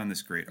 I found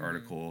this great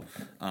article.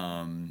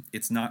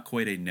 It's not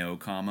quite a no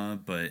comma,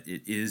 but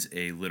it is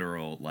a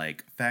literal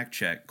like fact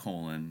check :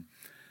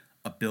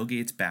 a Bill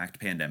Gates backed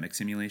pandemic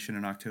simulation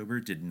in October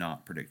did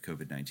not predict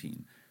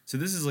COVID-19. So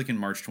this is like in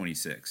March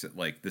 26th, at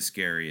like the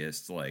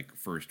scariest like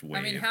first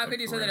wave. I mean, how could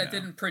you say that it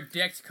didn't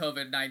predict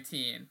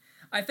COVID-19?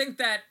 I think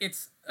that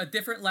it's a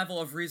different level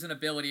of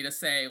reasonability to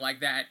say like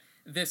that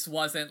this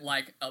wasn't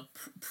like a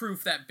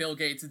proof that Bill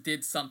Gates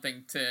did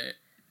something to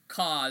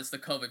cause the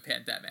COVID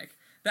pandemic.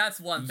 That's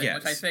one thing,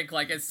 which I think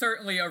like it's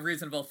certainly a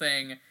reasonable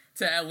thing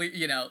to at least,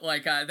 you know,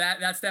 like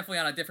that's definitely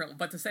on a different,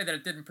 but to say that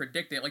it didn't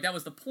predict it, like that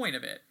was the point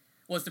of it,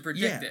 was to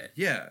predict it.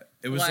 Yeah,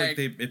 it was like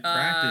it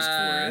practiced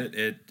for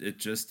it. It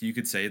just, you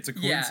could say it's a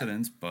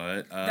coincidence,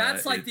 but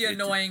that's like the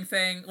annoying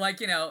thing.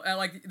 Like, you know,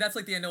 like that's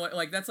like the annoying,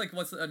 like that's like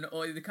what's kind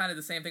of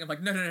the same thing of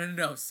like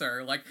no,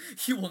 sir, like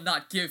you will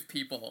not give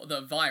people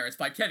the virus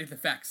by getting the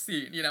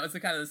vaccine. You know, it's the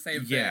kind of the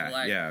same thing.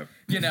 Like,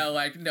 you know,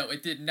 like no,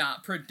 it did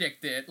not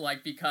predict it,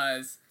 like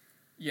because.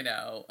 You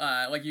know,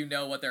 like you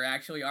know what they're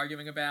actually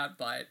arguing about,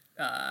 but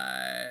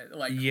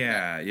like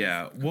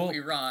well,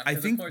 wrong, I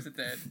think of course it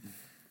did.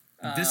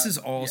 This is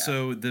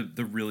also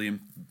the really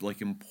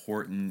like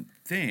important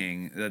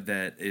thing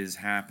that is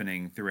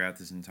happening throughout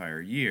this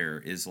entire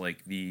year is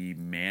like the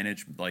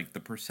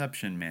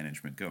perception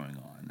management going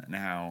on, and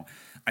how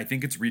I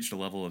think it's reached a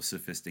level of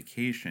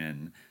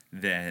sophistication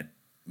that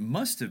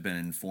must have been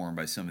informed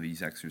by some of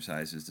these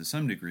exercises to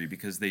some degree,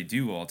 because they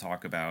do all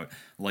talk about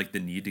like the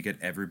need to get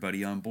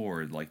everybody on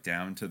board, like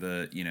down to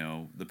the, you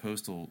know, the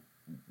postal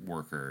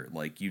worker.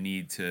 Like you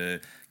need to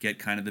get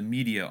kind of the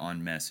media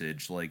on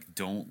message, like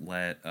don't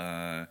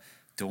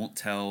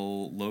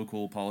tell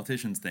local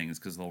politicians things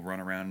because they'll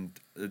run around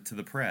to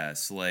the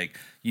press, like,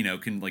 you know,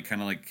 can like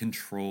kind of like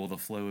control the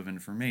flow of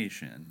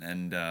information.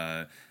 And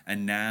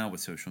now with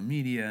social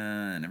media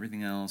and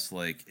everything else,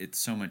 like it's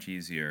so much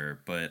easier.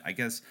 But I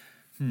guess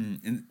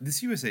in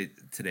this USA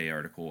Today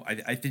article,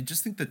 I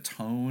just think the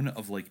tone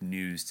of like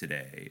news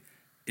today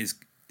it's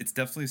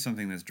definitely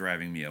something that's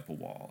driving me up a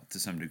wall to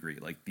some degree.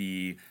 Like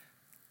the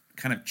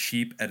kind of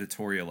cheap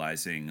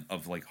editorializing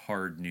of like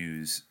hard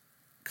news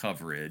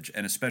coverage,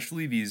 and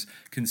especially these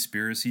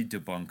conspiracy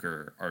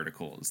debunker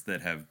articles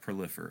that have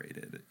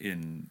proliferated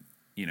in,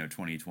 you know,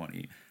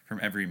 2020 from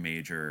every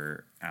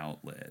major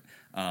outlet.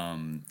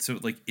 So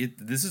like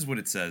this is what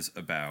it says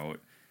about.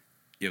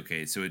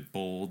 Okay, so it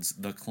bolds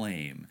the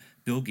claim.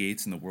 Bill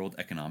Gates and the World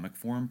Economic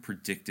Forum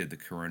predicted the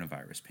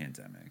coronavirus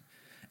pandemic.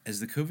 As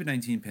the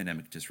COVID-19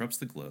 pandemic disrupts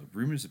the globe,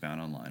 rumors abound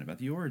online about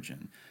the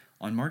origin.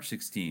 On March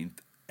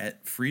 16th,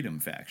 @Freedom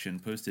Faction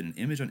posted an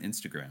image on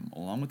Instagram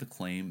along with the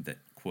claim that,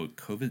 quote,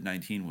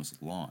 COVID-19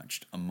 was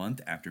launched a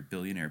month after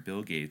billionaire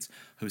Bill Gates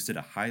hosted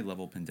a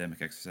high-level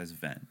pandemic exercise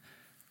event.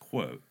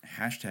 Quote,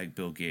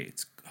 #Bill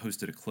Gates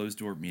hosted a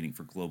closed-door meeting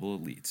for global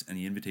elites, and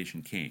the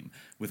invitation came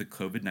with a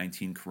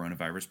COVID-19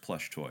 coronavirus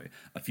plush toy.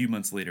 A few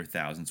months later,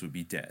 thousands would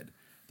be dead.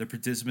 The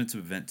participants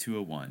of Event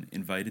 201,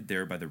 invited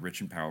there by the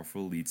rich and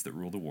powerful elites that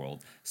rule the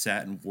world,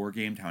 sat and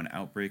wargamed how an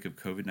outbreak of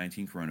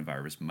COVID-19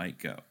 coronavirus might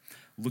go.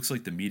 Looks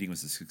like the meeting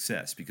was a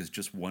success because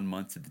just 1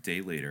 month to the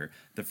day later,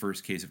 the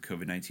first case of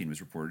COVID-19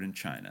 was reported in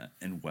China,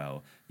 and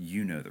well,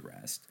 you know the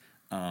rest.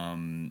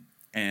 And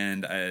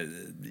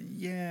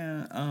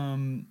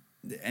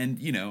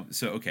you know,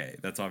 so okay,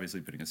 that's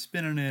obviously putting a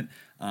spin on it.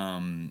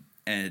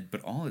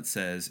 But all it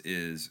says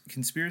is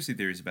conspiracy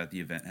theories about the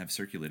event have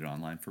circulated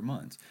online for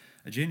months.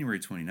 A January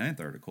 29th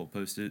article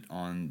posted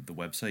on the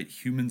website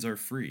Humans Are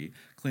Free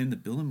claimed the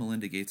Bill and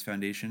Melinda Gates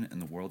Foundation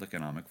and the World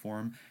Economic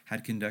Forum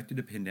had conducted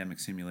a pandemic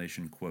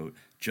simulation, quote,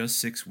 just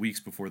 6 weeks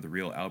before the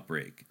real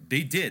outbreak.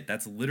 They did.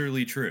 That's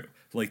literally true.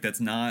 Like,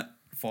 that's not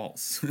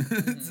false.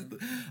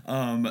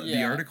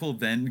 The article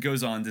then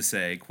goes on to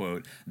say,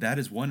 quote, that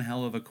is one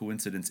hell of a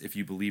coincidence if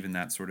you believe in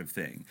that sort of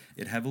thing.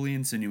 It heavily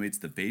insinuates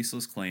the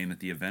baseless claim that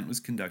the event was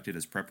conducted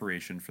as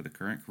preparation for the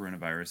current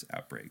coronavirus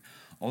outbreak.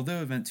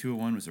 Although Event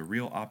 201 was a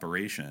real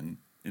operation,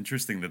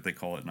 interesting that they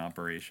call it an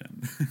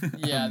operation.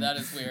 Yeah, that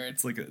is weird.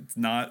 It's like it's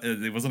not.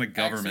 It wasn't a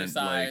government.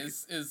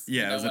 Exercise like, is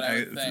yeah, you know,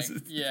 it was an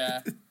thing.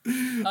 Yeah.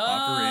 It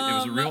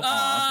was a real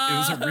op. It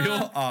was a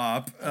real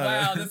op.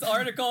 Wow, this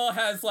article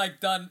has like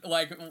done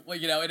like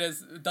you know, it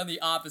has done the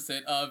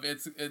opposite of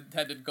its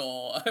intended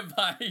goal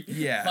by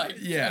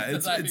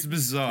it's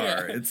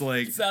bizarre. Yeah. It's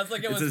like it sounds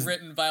like it was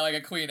written by like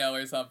Aquino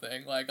or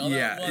something. Like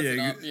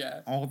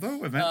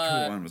although Event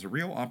 201 was a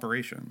real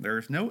operation, there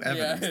is no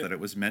evidence that it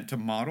was meant to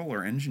model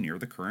or engineer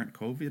the current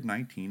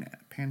COVID-19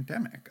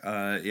 pandemic.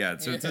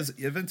 It says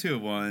Event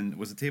 201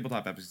 was a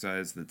tabletop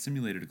exercise that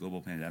simulated a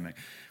global pandemic,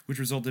 which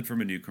resulted from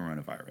a new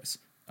coronavirus.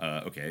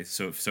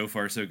 So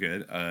far so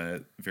good.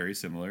 Very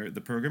similar.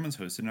 The program was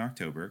hosted in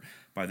October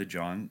by the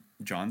John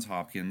Johns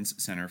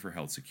Hopkins Center for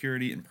Health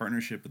Security in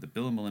partnership with the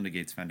Bill and Melinda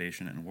Gates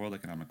Foundation and World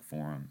Economic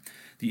Forum.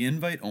 The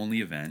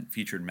invite-only event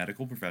featured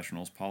medical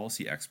professionals,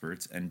 policy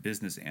experts, and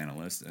business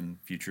analysts and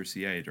future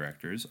CIA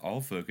directors,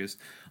 all focused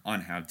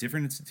on how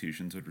different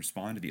institutions would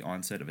respond to the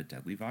onset of a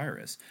deadly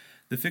virus.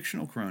 The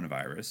fictional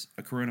coronavirus,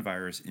 a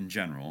coronavirus in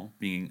general,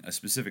 being a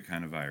specific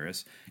kind of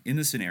virus, in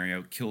the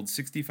scenario killed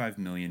 65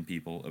 million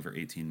people over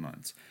 18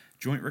 months.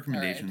 Joint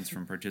recommendations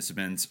from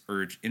participants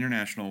urge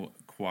international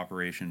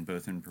cooperation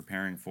both in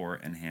preparing for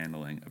and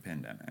handling a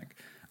pandemic.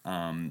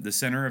 The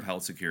Center of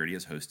Health Security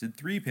has hosted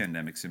 3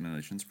 pandemic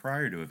simulations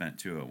prior to Event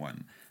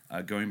 201,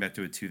 going back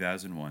to a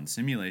 2001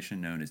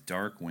 simulation known as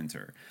Dark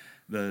Winter.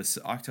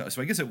 So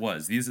I guess it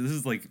was. This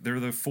is like, there were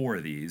the 4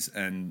 of these,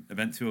 and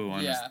Event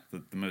 201 is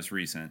the most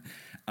recent.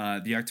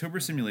 The October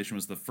simulation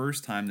was the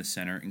first time the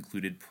center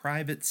included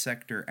private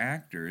sector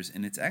actors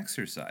in its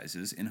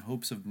exercises in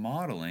hopes of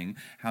modeling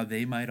how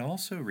they might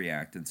also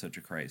react in such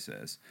a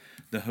crisis.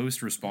 The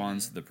host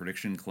responds to the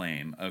prediction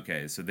claim.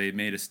 Okay, so they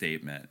made a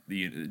statement,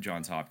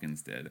 Johns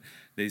Hopkins did.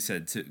 They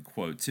said,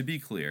 quote, "To be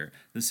clear,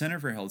 the Center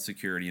for Health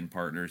Security and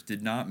Partners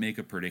did not make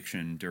a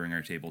prediction during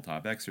our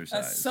tabletop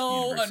exercise." That's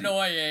so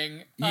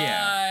annoying.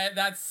 Yeah.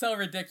 That's so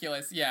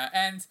ridiculous. Yeah,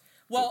 and...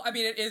 Well, I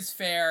mean, it is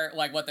fair,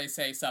 like, what they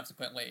say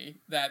subsequently,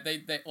 that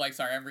they like,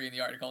 sorry, I'm reading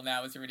the article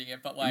now as you're reading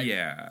it, but, like,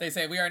 they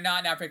say, "We are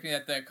not now predicting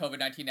that the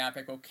COVID-19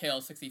 outbreak will kill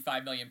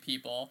 65 million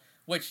people,"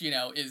 which, you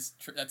know, is,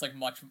 that's, like,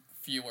 much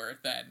fewer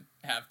than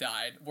have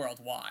died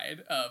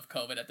worldwide of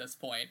COVID at this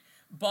point.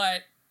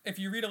 But if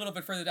you read a little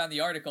bit further down the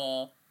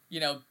article, you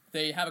know,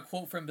 they have a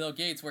quote from Bill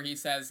Gates where he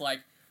says,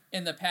 like,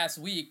 "In the past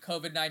week,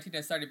 COVID-19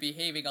 has started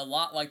behaving a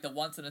lot like the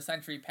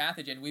once-in-a-century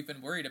pathogen we've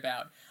been worried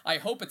about. I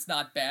hope it's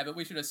not bad, but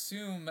we should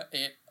assume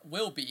it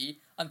will be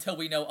until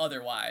we know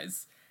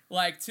otherwise."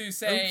 Like, to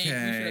say we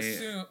should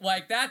assume...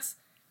 Like, that's...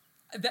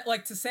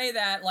 like, to say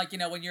that, like, you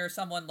know, when you're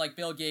someone like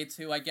Bill Gates,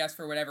 who I guess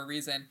for whatever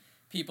reason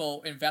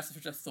people invest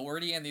such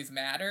authority in these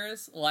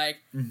matters, like,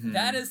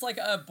 that is, like,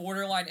 a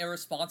borderline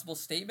irresponsible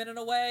statement in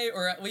a way,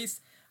 or at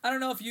least, I don't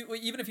know if you...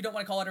 Even if you don't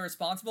want to call it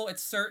irresponsible,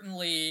 it's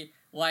certainly,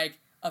 like...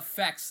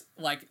 affects,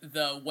 like,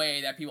 the way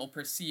that people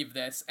perceive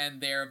this, and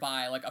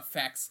thereby, like,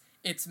 affects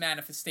its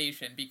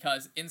manifestation,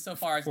 because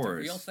insofar as the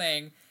real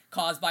thing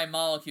caused by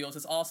molecules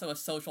is also a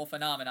social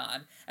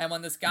phenomenon, and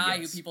when this guy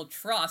who people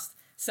trust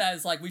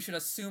says, like, we should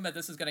assume that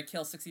this is going to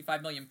kill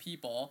 65 million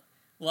people,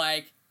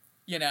 like,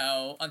 you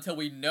know, until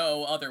we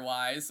know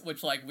otherwise,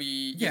 which, like, we,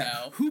 you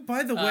know... Who,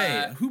 by the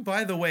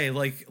way,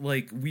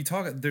 like, we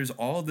talk, there's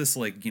all this,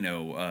 like, you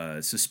know,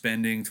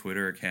 suspending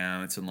Twitter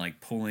accounts and, like,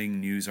 pulling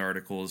news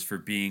articles for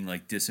being,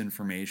 like,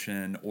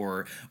 disinformation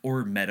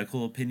or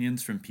medical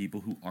opinions from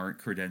people who aren't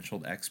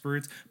credentialed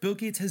experts. Bill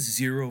Gates has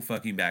 0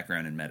 fucking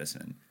background in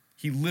medicine.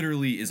 He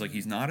literally is, like,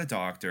 he's not a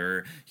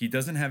doctor. He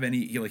doesn't have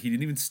any, he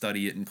didn't even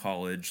study it in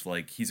college.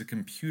 Like, he's a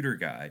computer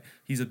guy.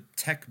 He's a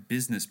tech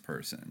business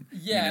person.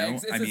 Yeah, you know?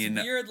 It's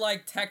this weird,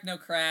 like,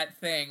 technocrat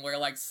thing where,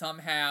 like,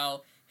 somehow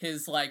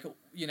his, like,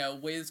 you know,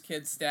 whiz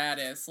kid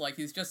status, like,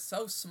 he's just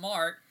so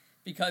smart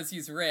because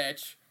he's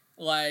rich.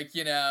 Like,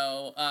 you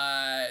know,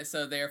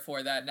 so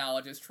therefore that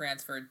knowledge is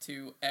transferred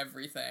to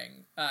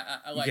everything.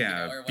 Like,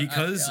 yeah, you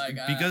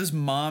know, because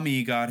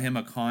mommy got him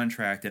a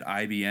contract at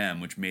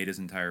IBM, which made his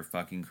entire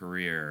fucking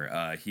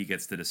career, he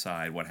gets to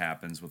decide what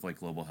happens with, like,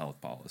 global health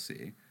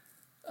policy.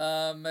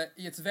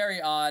 It's very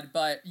odd,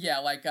 but yeah,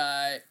 like,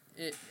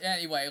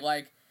 anyway,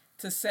 like,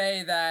 to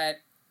say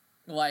that,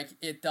 like,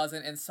 it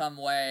doesn't in some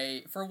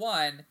way, for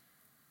one,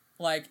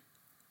 like,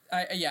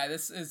 I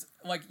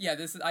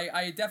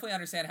definitely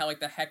understand how,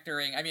 like, the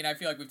hectoring, I mean, I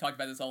feel like we've talked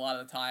about this a lot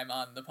of the time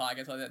on the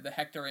podcast, like, the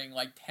hectoring,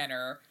 like,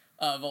 tenor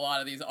of a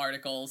lot of these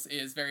articles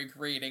is very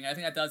grating. I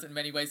think that does, in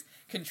many ways,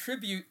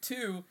 contribute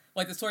to,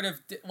 like, the sort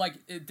of,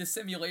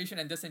 dissimulation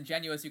and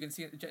disingenuousness you can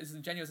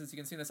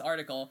see in this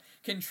article,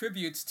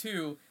 contributes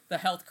to the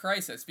health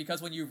crisis,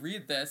 because when you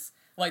read this,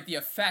 like, the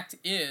effect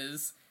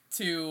is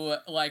to,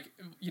 like,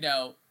 you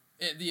know,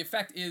 the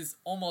effect is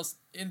almost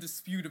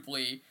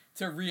indisputably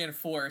to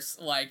reinforce,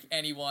 like,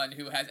 anyone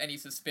who has any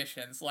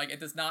suspicions. Like, it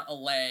does not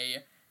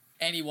allay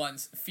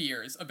anyone's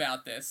fears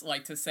about this.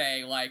 Like, to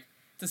say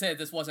that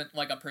this wasn't,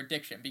 like, a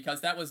prediction, because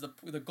that was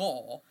the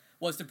goal,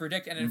 was to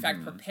predict and, in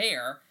fact,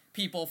 prepare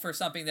people for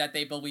something that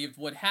they believed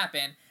would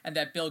happen, and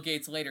that Bill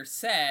Gates later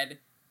said,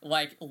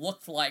 like,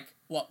 looked like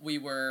what we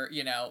were,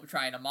 you know,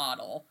 trying to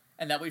model,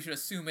 and that we should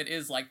assume it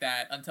is like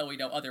that until we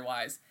know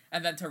otherwise,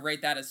 and then to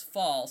rate that as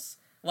false.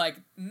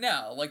 Like,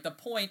 no. Like, the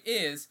point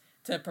is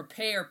to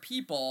prepare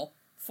people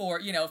for,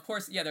 you know, of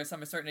course, yeah, there's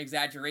some certain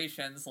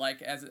exaggerations,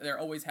 like, as there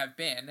always have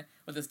been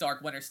with this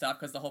Dark Winter stuff,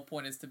 because the whole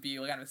point is to be,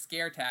 like, kind of a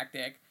scare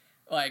tactic,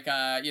 like,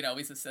 you know, at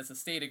least as a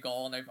stated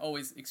goal, and they've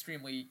always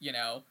extremely, you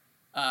know,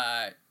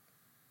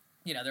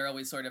 they're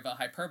always sort of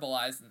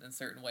hyperbolized in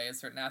certain ways,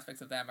 certain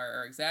aspects of them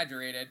are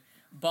exaggerated,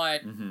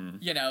 but,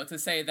 you know, to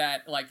say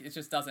that, like, it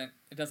just doesn't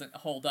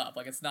hold up,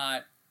 like, it's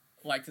not,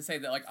 like, to say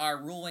that, like, our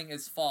ruling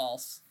is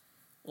false,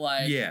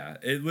 Like, yeah,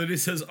 it literally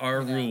says our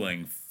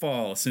ruling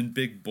false in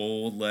big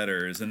bold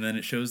letters, and then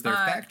it shows their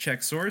fact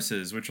check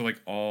sources, which are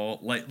like all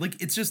like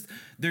it's just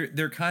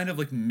they're kind of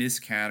like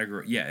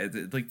miscategorized. Yeah,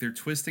 like they're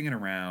twisting it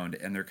around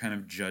and they're kind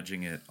of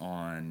judging it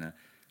on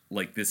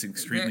like this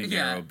extremely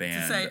narrow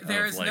band. To say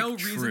there is like, no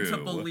reason to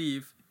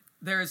believe.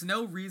 There is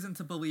no reason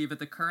to believe that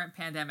the current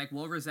pandemic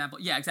will resemble.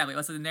 Yeah, exactly.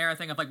 That's the narrow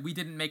thing of like we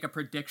didn't make a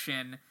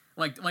prediction.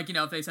 Like you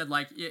know, if they said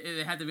like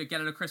it had to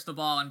get at a crystal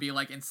ball and be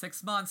like in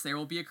 6 months there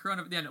will be a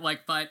corona,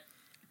 like, but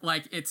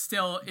like it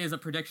still is a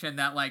prediction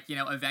that like, you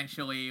know,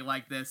 eventually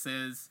like this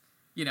is,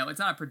 you know, it's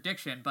not a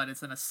prediction but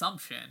it's an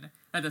assumption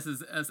that this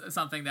is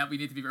something that we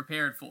need to be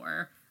prepared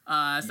for.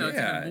 It's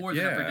even more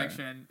than a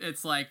prediction.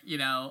 It's like, you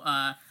know,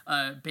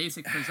 a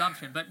basic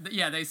presumption. But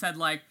yeah, they said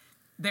like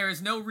there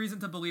is no reason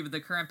to believe that the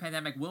current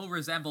pandemic will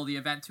resemble the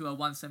Event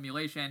 201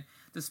 simulation,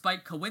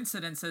 despite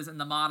coincidences in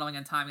the modeling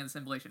and timing of the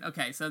simulation.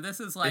 Okay, so this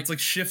is like... It's like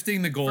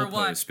shifting the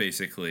goalposts,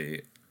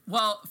 basically.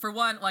 Well, for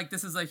one, like,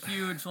 this is a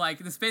huge, like,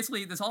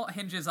 this all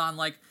hinges on,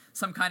 like,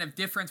 some kind of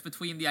difference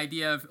between the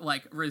idea of,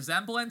 like,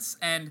 resemblance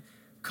and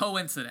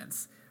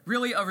coincidence.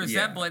 Really, a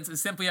resemblance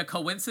is simply a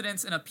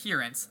coincidence in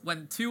appearance.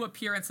 When two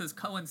appearances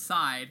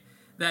coincide,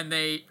 then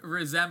they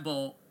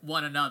resemble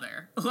one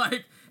another.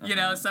 Like, you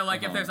know, so,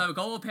 like, if there's a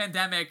global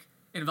pandemic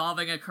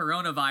involving a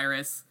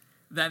coronavirus,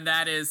 then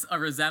that is a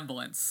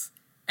resemblance.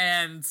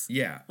 And,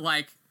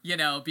 like, you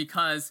know,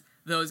 because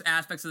those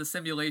aspects of the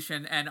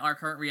simulation and our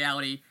current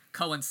reality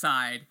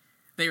coincide,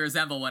 they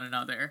resemble one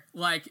another.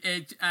 Like,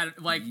 it,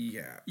 like...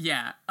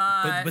 Yeah.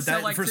 But so,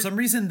 that, like, for some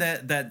reason,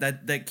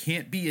 that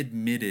can't be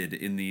admitted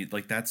in the...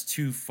 Like, that's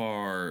too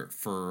far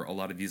for a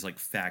lot of these, like,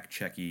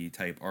 fact-checky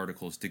type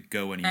articles to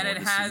go anymore. And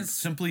it has...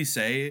 Simply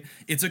say,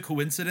 it's a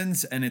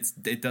coincidence, and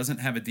it doesn't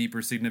have a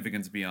deeper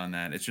significance beyond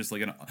that. It's just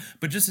like an...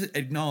 But just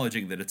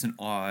acknowledging that it's an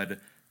odd...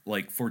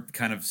 like for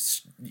kind of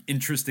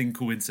interesting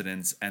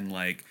coincidence and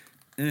like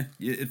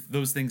if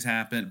those things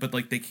happen, but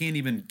like they can't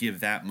even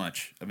give that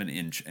much of an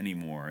inch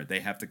anymore.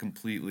 They have to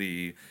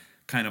completely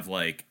kind of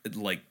like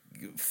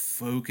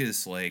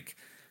focus like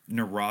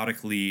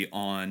neurotically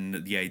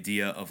on the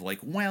idea of like,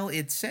 well,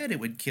 it said it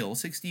would kill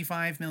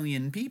 65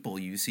 million people,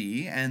 you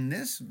see, and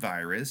this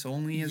virus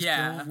only has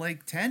killed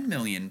like 10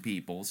 million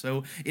people,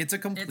 so it's a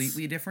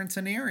completely different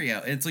scenario.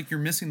 It's like you're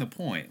missing the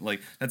point.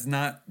 Like that's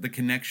not the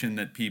connection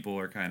that people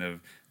are kind of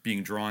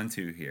being drawn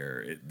to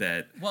here,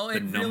 that the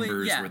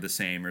numbers were the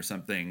same or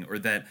something, or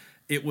that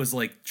it was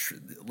like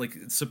like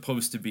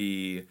supposed to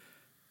be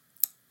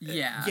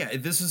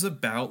this is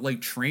about like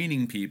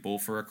training people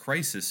for a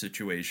crisis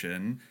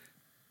situation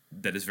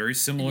that is very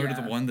similar to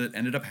the one that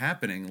ended up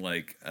happening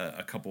like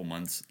a couple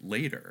months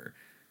later.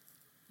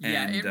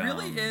 And, it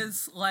really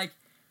is like,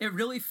 it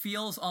really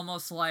feels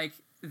almost like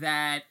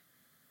that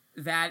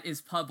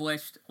is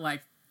published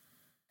like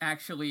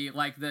actually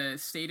like the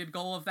stated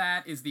goal of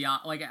that is the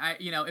like I,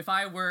 you know, if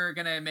I were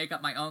gonna make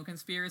up my own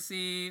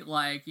conspiracy,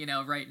 like, you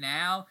know, right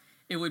now,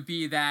 it would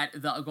be that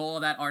the goal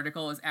of that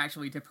article is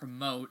actually to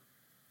promote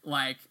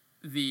like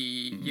the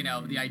you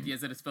know, the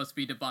ideas that it's supposed to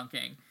be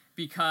debunking.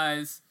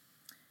 Because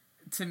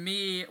to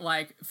me,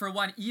 like, for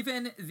one,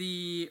 even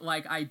the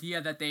like idea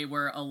that they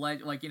were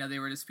like, you know, they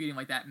were disputing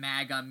like that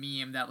MAGA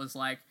meme that was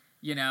like,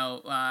 you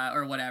know,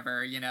 or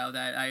whatever, you know,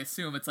 that I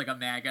assume it's like a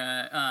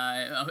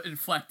MAGA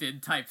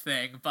inflected type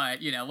thing,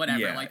 but, you know,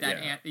 whatever, like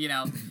that, you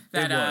know,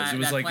 that it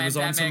was like, it was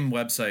on some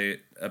website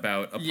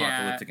about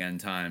apocalyptic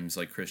end times,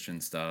 like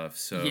Christian stuff,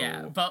 so.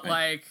 Yeah, but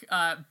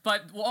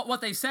but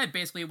what they said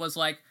basically was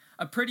like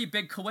a pretty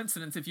big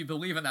coincidence if you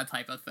believe in that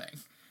type of thing.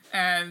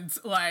 And,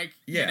 like,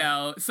 you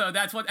know, so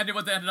that's what they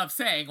ended up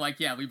saying, like,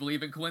 yeah, we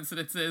believe in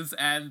coincidences,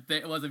 and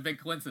it was a big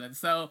coincidence.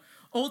 So,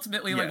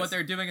 ultimately, like, what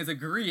they're doing is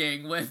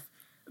agreeing with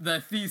the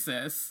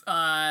thesis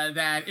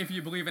that if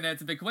you believe in it,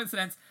 it's a big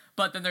coincidence.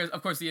 But then there's,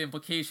 of course, the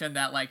implication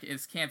that, like,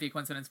 it can't be a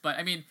coincidence. But,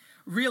 I mean,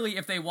 really,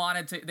 if they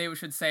wanted to, they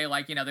should say,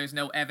 like, you know, there's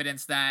no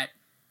evidence that,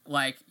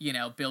 like, you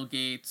know, Bill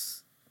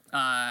Gates,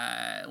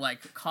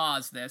 like,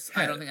 caused this.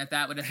 I don't think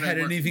that would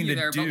necessarily work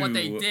either. But what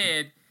they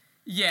did...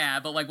 Yeah,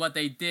 but, like, what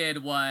they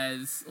did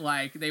was,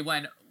 like, they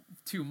went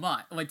too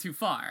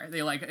far. They,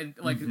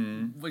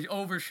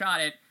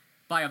 overshot it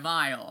by a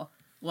mile.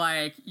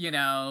 Like, you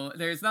know,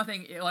 there's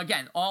nothing...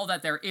 Again, all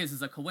that there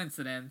is a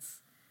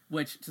coincidence,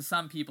 which to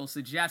some people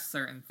suggests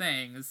certain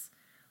things,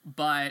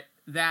 but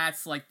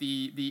that's, like,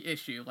 the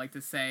issue. Like,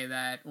 to say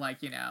that,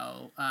 like, you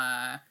know,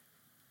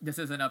 this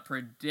isn't a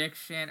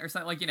prediction or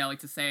something, like, you know, like,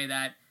 to say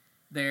that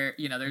there,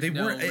 you know, there's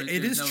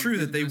it is true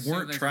that they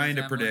weren't trying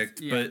to predict,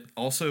 but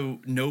also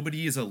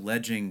nobody is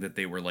alleging that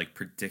they were like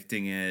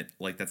predicting it.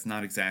 Like that's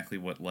not exactly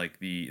what like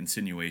the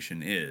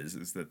insinuation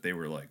is that they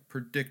were like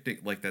predicting,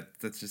 like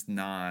that's just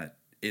not.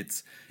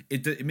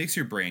 It makes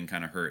your brain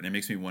kind of hurt, and it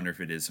makes me wonder if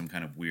it is some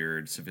kind of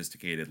weird,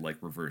 sophisticated like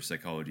reverse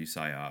psychology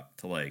psyop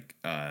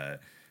to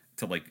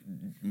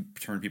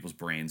turn people's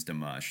brains to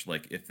mush.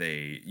 Like if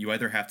you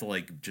either have to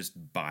like just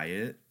buy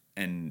it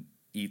and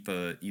eat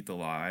the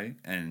lie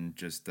and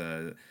just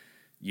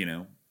you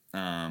know,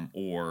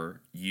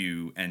 or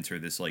you enter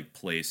this like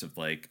place of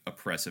like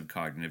oppressive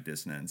cognitive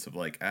dissonance of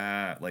like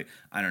I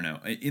don't know,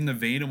 in the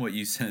vein of what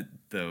you said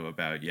though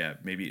about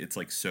maybe it's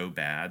like so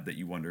bad that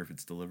you wonder if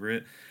it's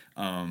deliberate.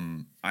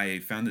 I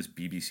found this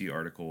BBC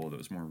article that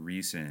was more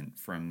recent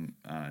from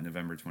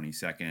November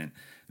 22nd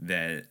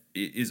that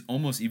is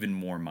almost even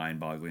more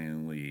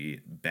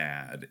mind-bogglingly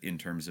bad in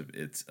terms of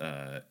its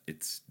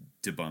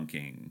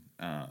debunking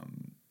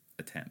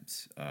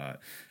attempts,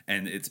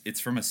 and it's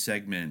from a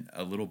segment,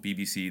 a little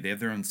BBC. They have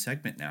their own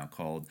segment now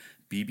called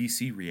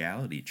BBC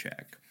Reality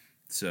Check.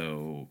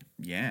 So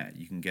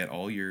you can get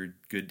all your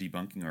good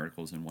debunking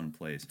articles in one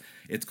place.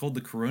 It's called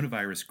The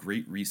Coronavirus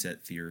Great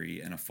Reset Theory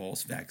and a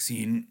False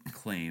Vaccine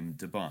Claim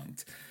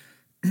Debunked.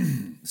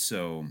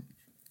 So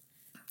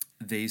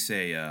they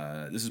say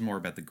this is more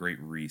about the Great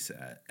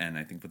Reset, and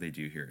I think what they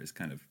do here is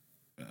kind of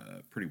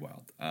pretty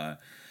wild.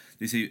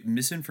 They say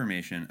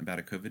misinformation about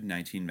a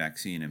COVID-19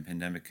 vaccine and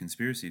pandemic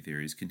conspiracy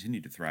theories continue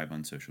to thrive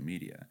on social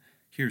media.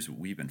 Here's what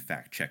we've been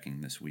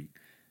fact-checking this week.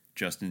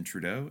 Justin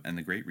Trudeau and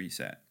the Great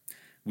Reset.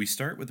 We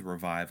start with the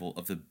revival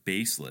of the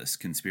baseless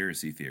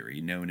conspiracy theory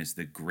known as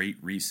the Great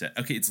Reset.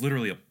 Okay, it's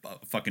literally a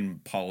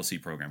fucking policy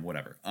program,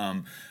 whatever.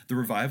 The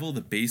revival of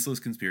the baseless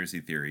conspiracy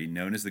theory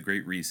known as the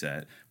Great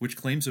Reset, which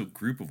claims a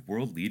group of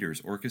world leaders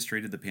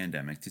orchestrated the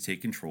pandemic to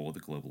take control of the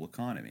global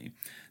economy.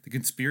 The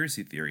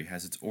conspiracy theory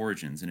has its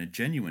origins in a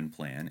genuine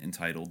plan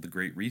entitled the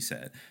Great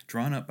Reset,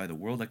 drawn up by the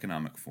World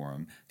Economic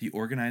Forum, the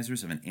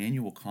organizers of an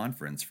annual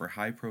conference for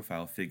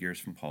high-profile figures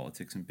from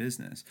politics and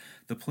business.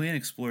 The plan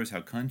explores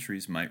how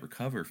countries might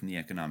recover from the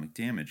economic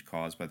damage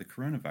caused by the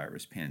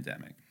coronavirus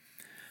pandemic.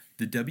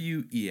 The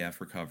WEF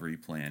recovery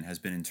plan has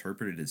been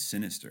interpreted as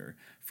sinister,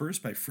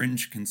 first by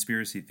fringe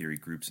conspiracy theory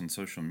groups on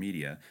social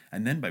media,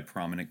 and then by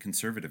prominent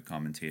conservative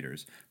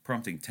commentators,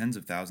 prompting tens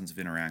of thousands of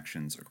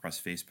interactions across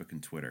Facebook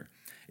and Twitter.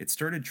 It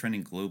started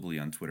trending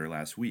globally on Twitter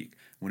last week,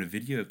 when a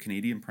video of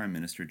Canadian Prime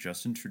Minister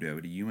Justin Trudeau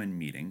at a UN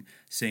meeting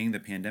saying the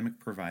pandemic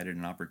provided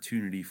an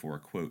opportunity for a,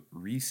 quote,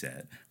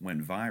 reset,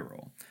 went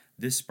viral.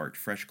 This sparked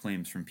fresh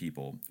claims from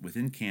people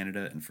within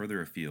Canada and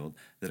further afield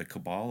that a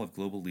cabal of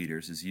global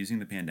leaders is using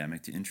the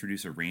pandemic to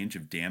introduce a range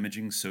of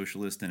damaging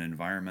socialist and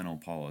environmental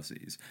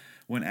policies.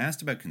 When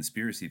asked about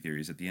conspiracy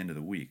theories at the end of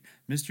the week,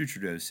 Mr.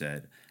 Trudeau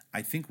said,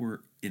 I think we're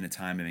in a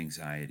time of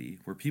anxiety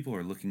where people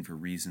are looking for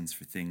reasons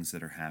for things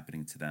that are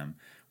happening to them.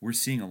 We're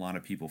seeing a lot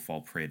of people fall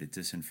prey to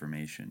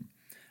disinformation.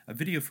 A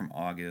video from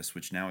August,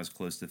 which now has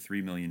close to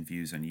 3 million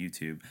views on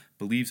YouTube,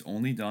 believes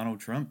only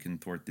Donald Trump can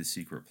thwart this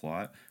secret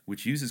plot,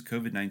 which uses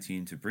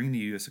COVID-19 to bring the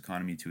U.S.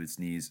 economy to its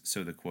knees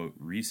so the, quote,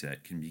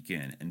 reset can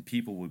begin, and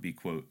people would be,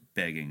 quote,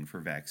 begging for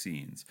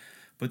vaccines.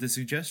 But the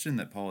suggestion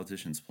that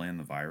politicians plan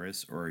the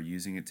virus or are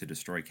using it to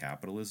destroy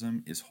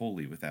capitalism is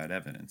wholly without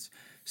evidence.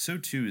 So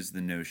too is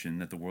the notion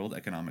that the World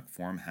Economic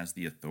Forum has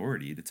the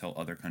authority to tell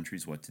other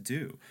countries what to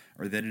do,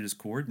 or that it is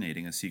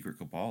coordinating a secret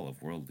cabal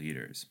of world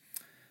leaders.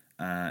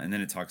 And then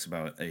it talks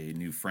about a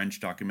new French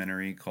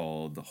documentary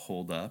called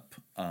Hold Up,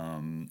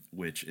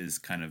 which is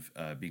kind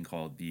of being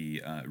called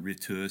the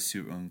Retour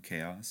sur un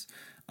chaos,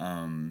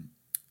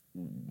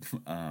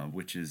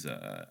 which is,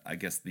 I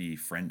guess, the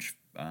French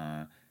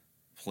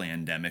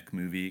plandemic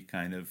movie,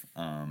 kind of,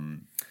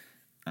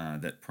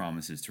 that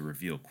promises to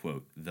reveal,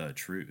 quote, the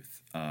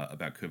truth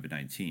about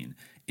COVID-19.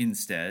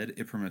 Instead,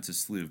 it promotes a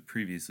slew of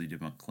previously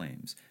debunked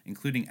claims,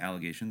 including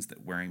allegations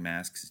that wearing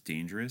masks is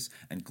dangerous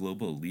and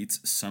global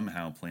elites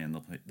somehow planned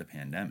the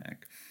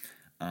pandemic.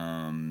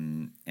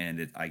 And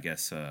it, I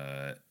guess,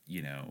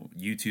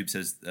 YouTube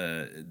says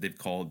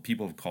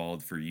people have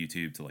called for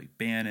YouTube to like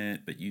ban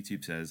it, but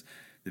YouTube says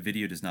the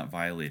video does not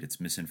violate its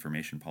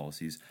misinformation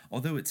policies,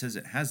 although it says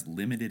it has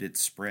limited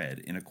its spread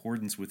in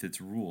accordance with its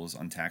rules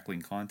on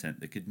tackling content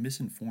that could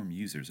misinform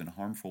users in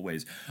harmful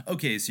ways.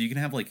 Okay, so you can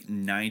have like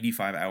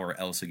 95-hour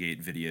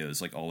ElsaGate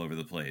videos like all over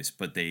the place,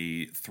 but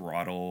they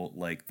throttle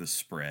like the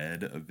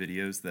spread of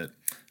videos that,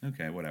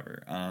 okay,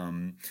 whatever.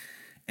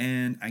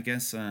 And I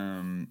guess,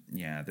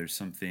 there's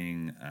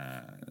something,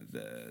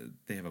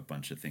 they have a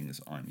bunch of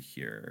things on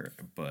here,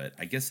 but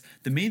I guess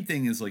the main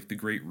thing is like the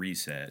Great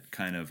Reset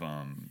kind of,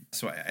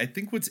 so I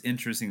think what's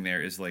interesting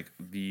there is like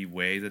the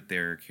way that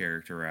they're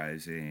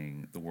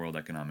characterizing the World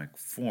Economic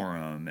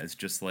Forum as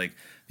just like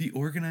the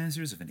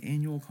organizers of an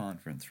annual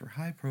conference for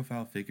high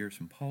profile figures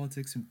from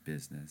politics and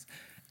business.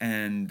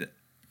 And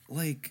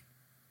like,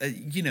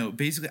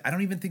 basically, I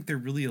don't even think they're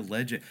really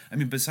alleging, I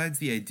mean, besides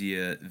the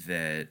idea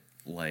that,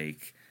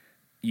 like,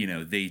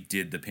 they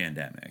did the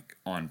pandemic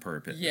on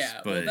purpose.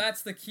 Yeah, but well,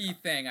 that's the key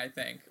thing, I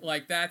think.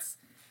 Like, that's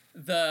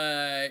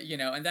the,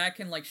 and that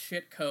can, like,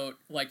 shitcoat,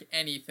 like,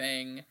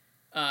 anything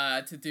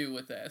to do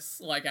with this,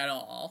 like, at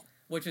all.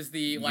 Which is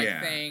the, like,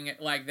 thing,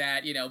 like,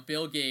 that,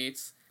 Bill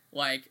Gates,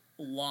 like,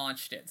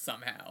 launched it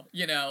somehow,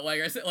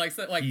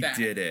 like he that.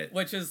 He did it.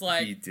 Which is,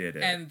 like... He did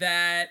it. And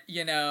that,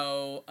 and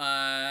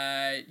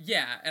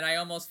I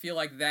almost feel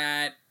like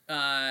that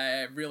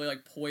really,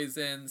 like,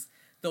 poisons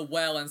the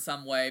well in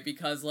some way,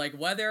 because, like,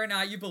 whether or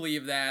not you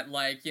believe that,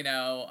 like,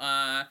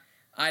 I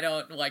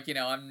don't, like,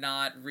 I'm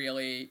not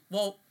really,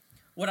 well,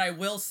 what I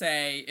will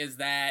say is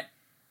that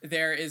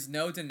there is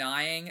no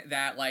denying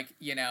that, like,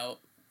 you know,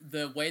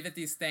 the way that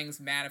these things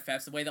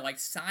manifest, the way that, like,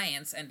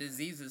 science and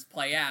diseases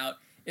play out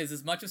is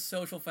as much a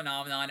social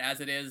phenomenon as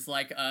it is,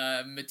 like,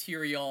 a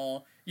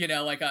material, you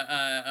know, like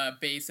a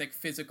basic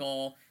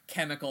physical,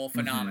 chemical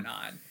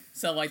phenomenon. Mm-hmm.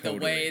 So, like, the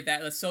way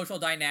that the social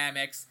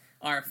dynamics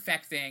are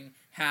affecting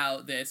how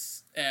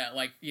this,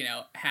 like, you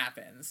know,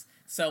 happens.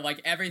 So,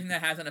 like, everything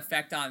that has an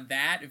effect on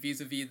that,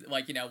 vis-a-vis,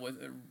 like, you know,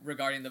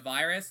 regarding the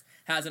virus,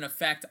 has an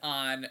effect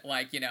on,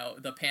 like, you know,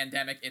 the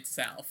pandemic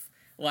itself.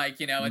 Like,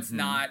 you know, it's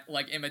not,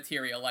 like,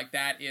 immaterial. Like,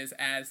 that is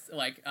as,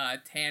 like,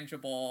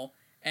 tangible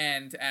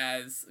and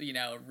as, you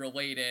know,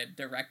 related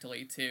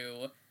directly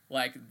to,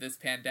 like, this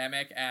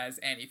pandemic as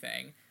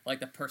anything.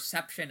 Like, the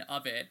perception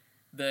of it,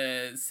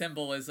 the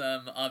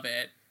symbolism of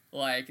it,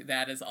 like,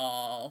 that is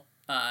all,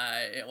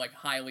 like,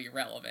 highly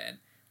relevant.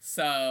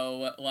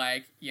 So,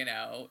 like, you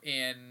know,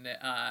 in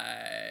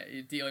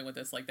dealing with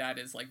this, like, that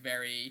is, like,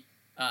 very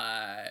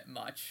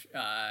much,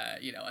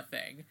 you know, a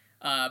thing.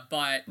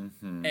 But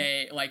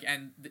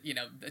and, you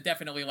know,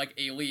 definitely, like,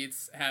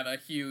 elites have a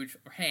huge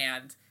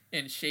hand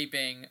in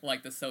shaping,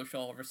 like, the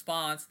social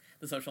response,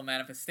 the social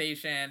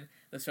manifestation,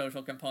 the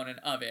social component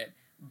of it.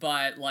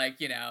 But,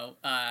 like, you know,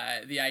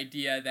 the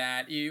idea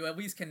that you at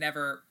least can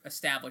never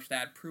establish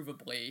that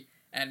provably,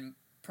 and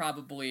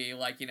probably,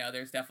 like, you know,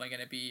 there's definitely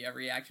going to be a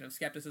reaction of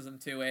skepticism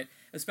to it,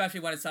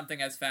 especially when it's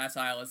something as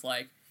facile as,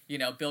 like, you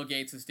know, Bill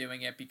Gates is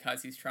doing it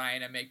because he's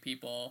trying to make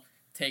people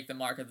take the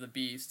mark of the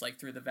beast, like,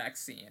 through the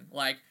vaccine.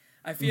 Like,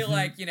 I feel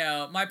like, you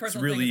know, my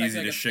personal thing is... It's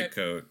really easy like,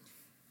 to shitcoat.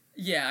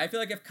 Yeah, I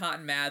feel like if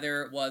Cotton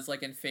Mather was,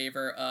 like, in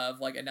favor of,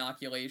 like,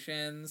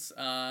 inoculations,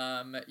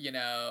 you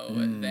know,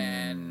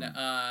 then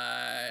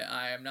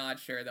I am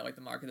not sure that, like,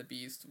 the mark of the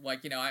beast,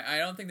 like, you know, I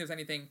don't think there's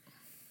anything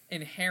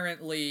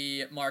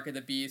inherently mark of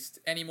the beast,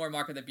 any more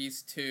mark of the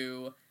beast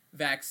to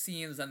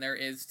vaccines than there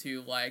is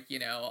to, like, you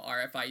know,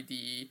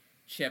 RFID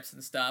chips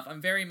and stuff. I'm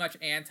very much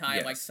anti,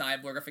 like,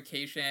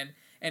 cyborgification,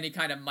 any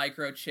kind of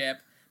microchip.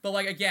 But,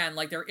 like, again,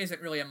 like, there isn't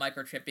really a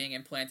microchip being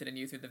implanted in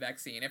you through the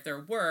vaccine. If there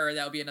were,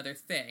 that would be another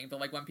thing. But,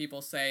 like, when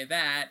people say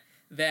that,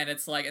 then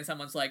it's like, and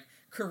someone's like,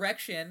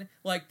 correction,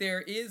 like, there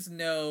is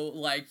no,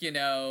 like, you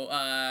know,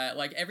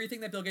 like,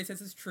 everything that Bill Gates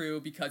says is true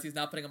because he's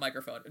not putting a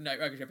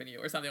microchip in you,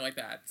 or something like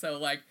that. So,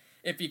 like,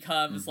 it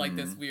becomes, like,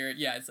 this weird,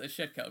 it's a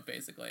shitcode,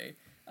 basically.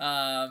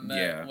 Where,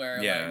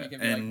 like, you can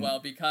be like,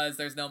 well, because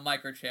there's no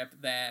microchip,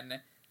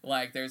 then,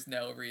 like, there's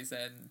no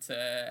reason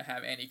to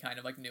have any kind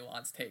of, like,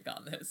 nuanced take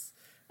on this.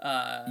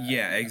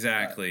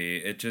 Exactly.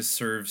 It just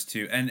serves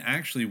to... And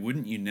actually,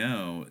 wouldn't you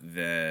know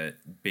that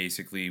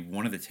basically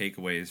one of the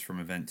takeaways from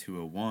Event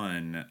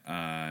 201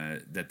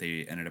 that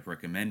they ended up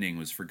recommending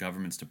was for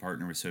governments to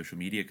partner with social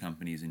media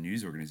companies and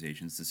news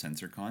organizations to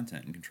censor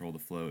content and control the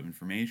flow of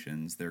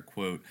information. Their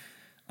quote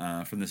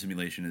from the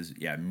simulation is,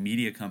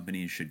 media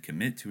companies should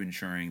commit to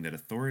ensuring that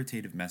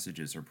authoritative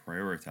messages are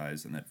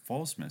prioritized and that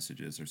false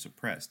messages are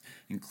suppressed,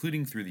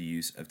 including through the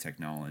use of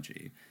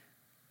technology.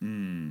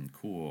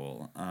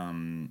 Cool.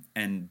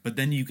 But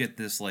then you get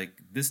this,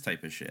 like, this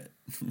type of shit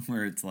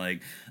where it's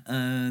like,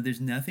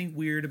 there's nothing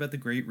weird about the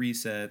Great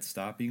Reset.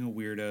 Stop being a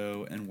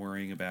weirdo and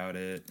worrying about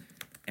it.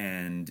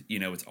 And, you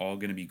know, it's all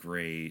going to be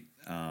great.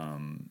 I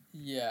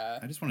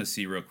just want to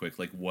see real quick,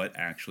 like, what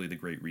actually the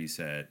Great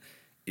Reset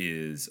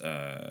is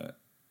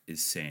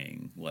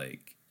saying.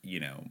 Like, you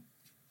know,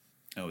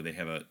 oh, they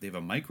have a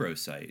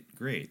microsite.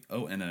 Great.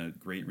 Oh, and a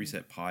Great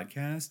Reset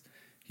podcast.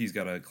 He's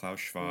got a Klaus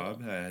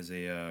Schwab has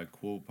a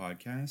cool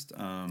podcast.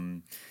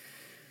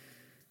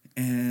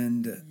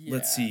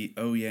 Let's see.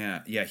 Oh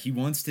he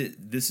wants to.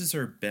 This is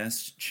our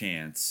best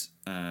chance.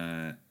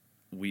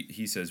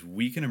 He says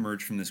we can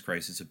emerge from this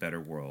crisis a better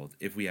world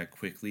if we act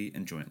quickly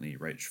and jointly.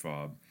 Writes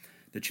Schwab.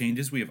 The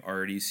changes we have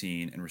already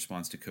seen in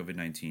response to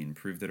COVID-19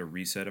 prove that a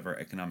reset of our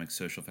economic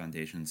social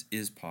foundations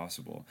is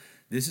possible.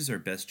 This is our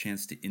best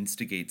chance to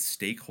instigate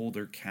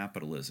stakeholder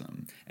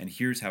capitalism, and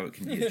here's how it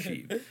can be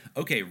achieved.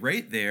 Okay,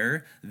 right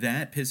there,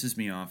 that pisses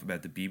me off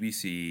about the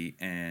BBC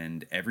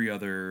and every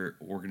other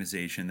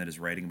organization that is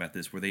writing about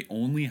this, where they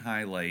only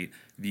highlight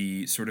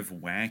the sort of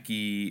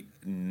wacky,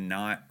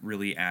 not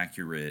really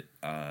accurate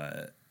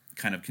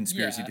kind of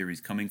conspiracy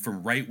theories coming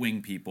from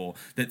right-wing people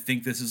that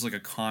think this is like a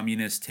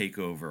communist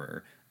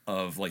takeover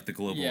of, like, the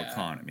global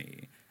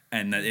economy,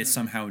 and that it's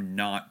somehow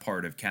not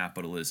part of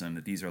capitalism,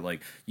 that these are,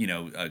 like, you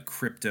know,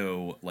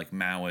 crypto, like,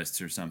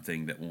 Maoists or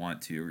something that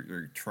want to,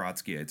 or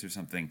Trotskyites or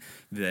something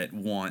that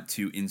want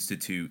to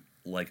institute,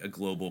 like, a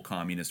global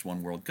communist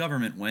one world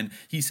government, when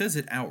he says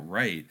it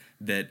outright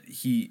that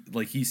he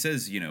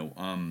says, you know,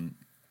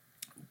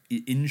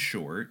 in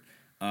short,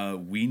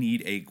 we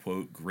need a,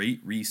 quote, great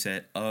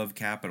reset of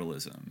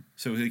capitalism.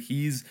 So, like,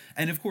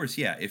 and of course,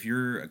 if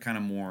you're a kind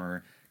of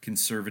more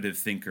conservative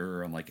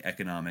thinker on, like,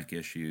 economic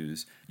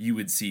issues, you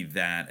would see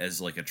that as,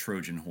 like, a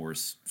Trojan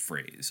horse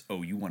phrase.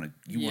 Oh, you want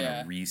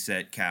to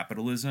reset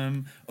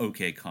capitalism?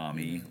 Okay,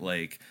 commie.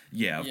 Like,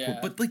 of course.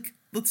 But, like,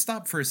 let's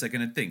stop for a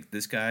second and think.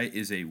 This guy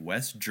is a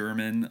West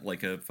German,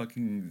 like, a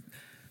fucking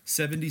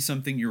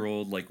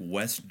 70-something-year-old, like,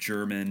 West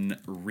German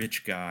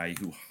rich guy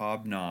who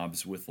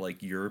hobnobs with,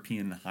 like,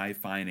 European high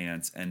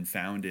finance and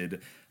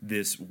founded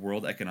this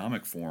World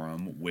Economic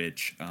Forum,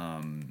 which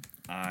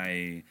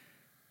I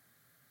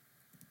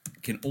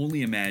can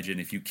only imagine,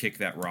 if you kick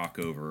that rock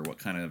over, what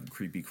kind of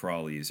creepy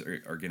crawlies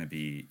are going to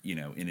be, you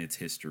know, in its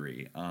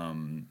history.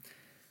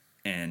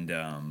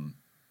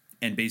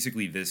 And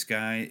basically this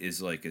guy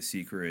is, like, a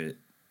secret,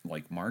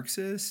 like,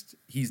 Marxist.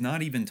 He's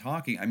not even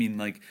talking. I mean,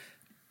 like,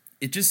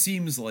 it just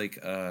seems like,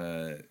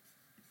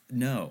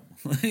 no.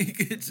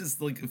 Like, it's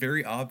just, like,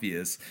 very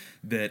obvious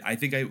that I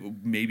think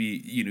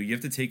maybe, you know, you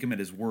have to take him at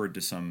his word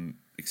to some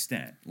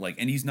extent. Like,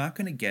 and he's not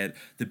going to get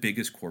the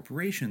biggest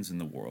corporations in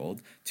the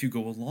world to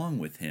go along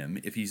with him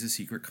if he's a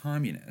secret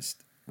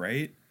communist,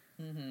 right?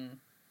 Mm-hmm.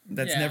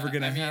 That's never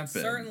going to happen.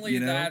 Certainly,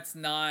 you know? That's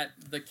not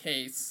the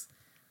case.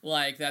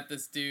 Like, that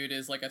this dude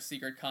is, like, a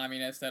secret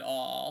communist at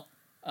all.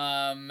 You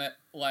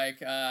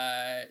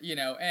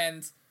know,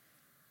 and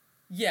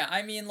yeah,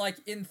 I mean, like,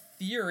 in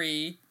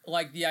theory,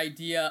 like, the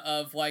idea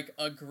of, like,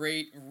 a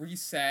great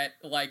reset,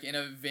 like, in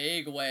a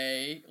vague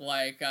way,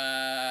 like,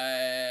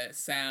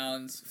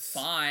 sounds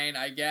fine,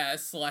 I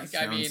guess. Like,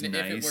 sounds I mean,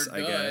 nice, if it were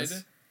good.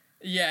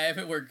 Yeah, if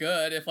it were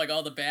good, if, like,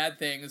 all the bad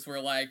things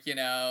were, like, you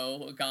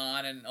know,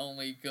 gone and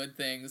only good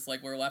things,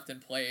 like, were left in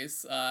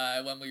place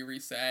when we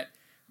reset.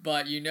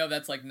 But you know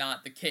that's, like,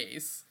 not the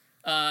case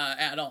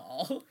at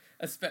all.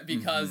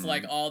 Because,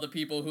 like, all the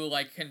people who,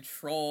 like,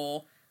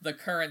 control the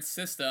current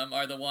system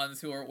are the ones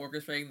who are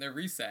orchestrating the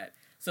reset.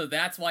 So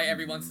that's why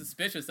everyone's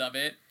suspicious of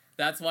it.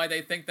 That's why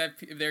they think that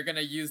they're going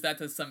to use that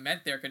to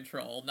cement their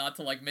control, not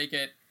to, like, make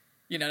it,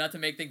 you know, not to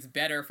make things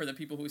better for the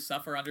people who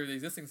suffer under the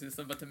existing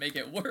system, but to make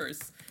it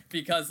worse.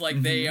 Because,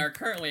 like, they are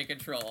currently in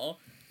control.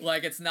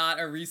 Like, it's not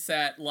a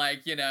reset,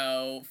 like, you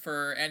know,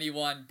 for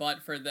anyone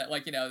but for the,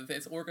 like, you know,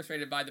 it's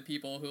orchestrated by the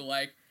people who,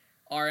 like,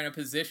 are in a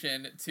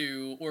position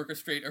to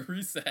orchestrate a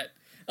reset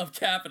of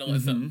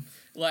capitalism,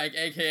 like,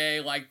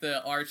 aka, like,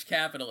 the arch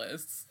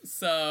capitalists.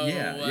 So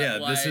yeah,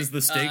 like, this is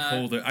the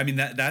stakeholder. I mean,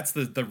 that's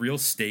the real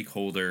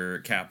stakeholder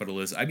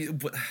capitalism. I mean,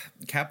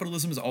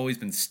 capitalism has always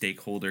been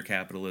stakeholder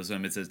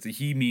capitalism. It says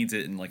he means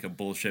it in, like, a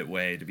bullshit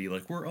way to be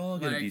like, we're all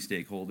gonna be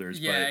stakeholders.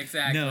 Yeah, but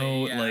exactly.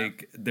 No,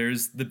 like,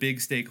 there's the big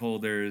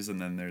stakeholders, and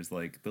then there's,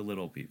 like, the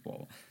little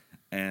people.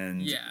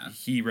 And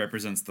he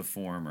represents the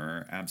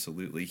former,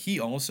 absolutely. He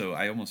also,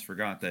 I almost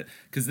forgot that,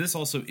 because this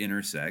also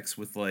intersects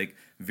with, like,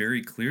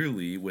 very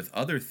clearly with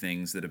other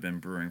things that have been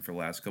brewing for the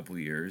last couple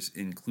of years,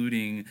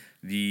 including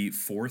the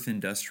Fourth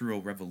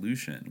Industrial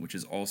Revolution, which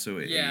is also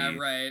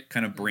a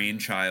kind of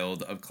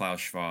brainchild of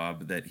Klaus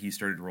Schwab that he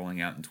started rolling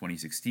out in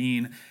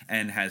 2016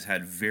 and has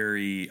had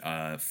very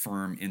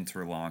firm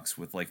interlocks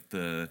with, like,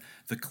 the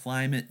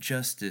climate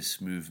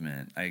justice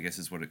movement, I guess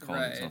is what it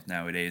calls itself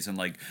nowadays, and,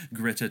 like,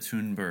 Greta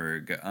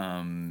Thunberg,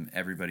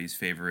 everybody's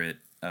favorite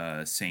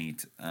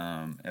saint,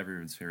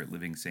 everyone's favorite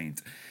living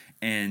saint.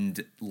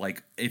 And,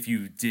 like, if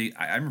you dig,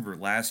 I remember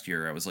last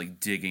year I was,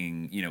 like,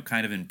 digging, you know,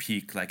 kind of in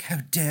peak, like, how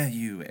dare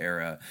you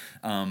era,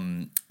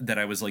 that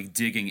I was, like,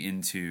 digging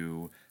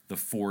into the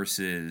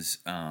forces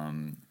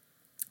kind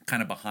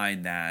of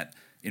behind that,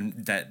 in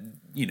that,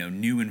 you know,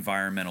 new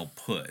environmental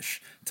push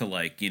to,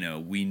 like, you know,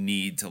 we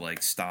need to,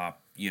 like,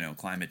 stop, you know,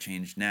 climate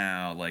change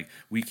now, like,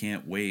 we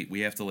can't wait, we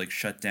have to, like,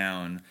 shut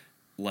down,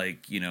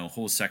 like, you know,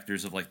 whole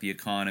sectors of, like, the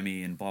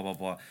economy and blah blah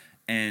blah.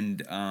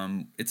 And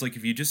it's like,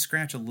 if you just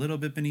scratch a little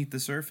bit beneath the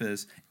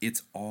surface,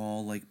 it's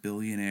all, like,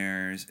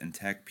 billionaires and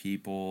tech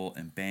people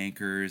and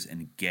bankers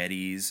and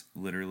Gettys,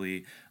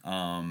 literally,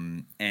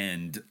 and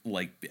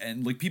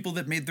people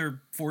that made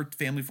their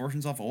family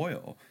fortunes off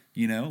oil.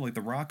 You know, like,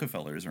 the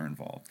Rockefellers are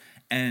involved,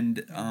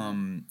 and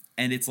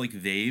it's like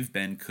they've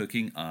been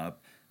cooking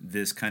up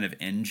this kind of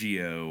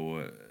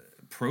NGO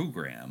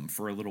program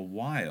for a little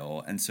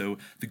while, and so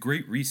the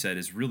Great Reset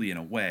is really, in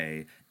a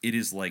way, it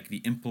is like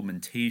the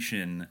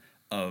implementation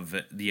of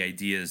the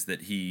ideas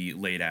that he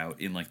laid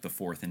out in, like, the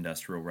Fourth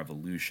Industrial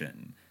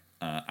Revolution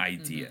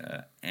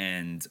idea,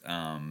 and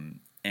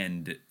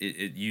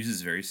it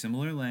uses very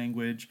similar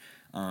language.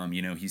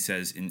 You know, he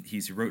says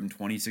he wrote in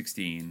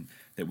 2016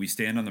 that we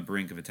stand on the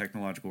brink of a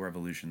technological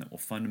revolution that will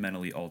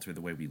fundamentally alter the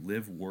way we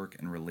live, work,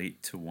 and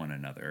relate to one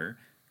another.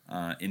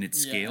 In its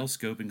scale,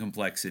 scope, and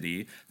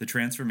complexity, the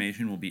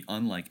transformation will be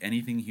unlike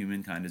anything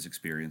humankind has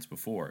experienced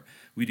before.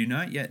 We do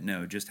not yet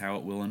know just how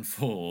it will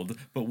unfold,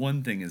 but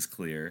one thing is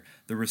clear.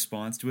 The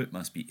response to it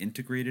must be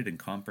integrated and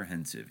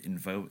comprehensive,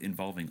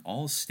 involving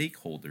all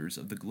stakeholders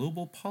of the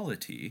global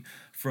polity,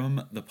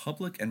 from the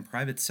public and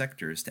private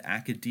sectors to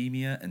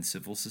academia and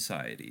civil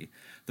society.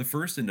 The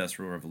first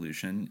industrial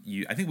revolution,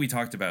 I think we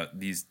talked about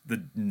the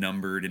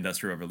numbered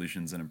industrial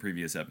revolutions in a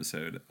previous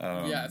episode.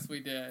 Yes, we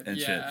did. And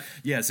shit.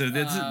 Yeah, so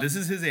this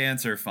is his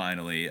answer,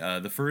 finally.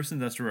 The first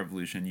industrial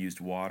revolution used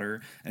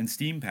water and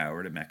steam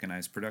power to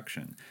mechanize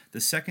production.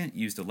 The second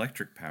used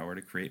electric power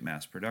to create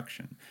mass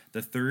production.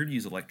 The third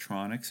used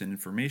electronics and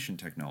information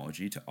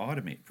technology to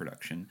automate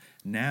production.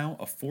 Now,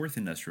 a fourth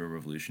industrial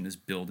revolution is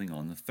building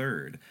on the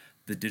third.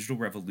 The digital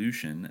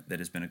revolution that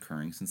has been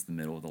occurring since the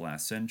middle of the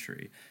last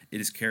century.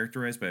 It is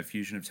characterized by a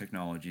fusion of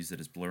technologies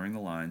that is blurring the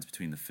lines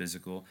between the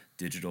physical,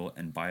 digital,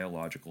 and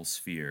biological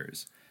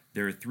spheres.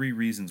 There are three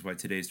reasons why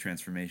today's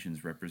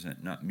transformations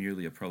represent not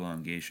merely a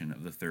prolongation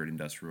of the third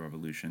industrial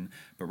revolution,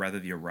 but rather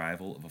the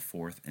arrival of a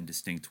fourth and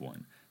distinct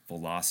one: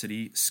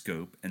 velocity,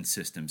 scope, and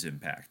systems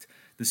impact.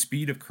 The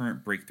speed of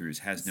current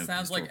breakthroughs has no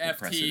historical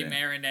precedent.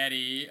 Sounds like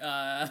F.T.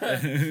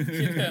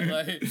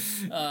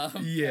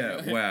 Marinetti.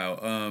 Yeah,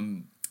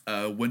 wow.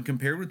 When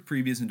compared with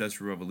previous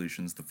industrial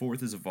revolutions, the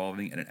fourth is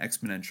evolving at an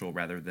exponential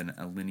rather than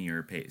a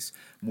linear pace.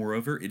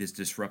 Moreover, it is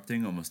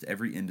disrupting almost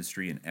every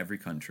industry in every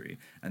country,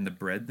 and the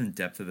breadth and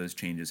depth of those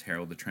changes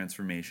herald the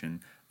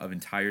transformation of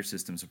entire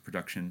systems of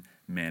production,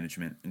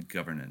 management, and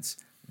governance.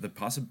 The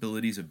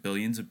possibilities of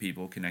billions of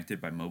people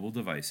connected by mobile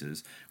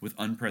devices with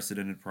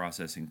unprecedented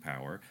processing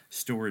power,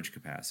 storage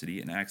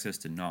capacity, and access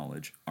to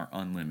knowledge are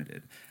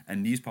unlimited,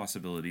 and these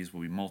possibilities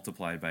will be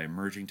multiplied by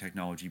emerging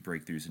technology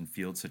breakthroughs in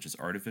fields such as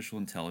artificial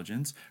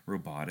intelligence,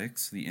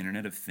 robotics, the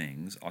Internet of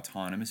Things,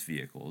 autonomous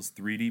vehicles,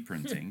 3D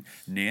printing,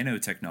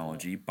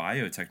 nanotechnology,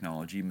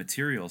 biotechnology,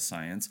 material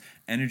science,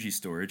 energy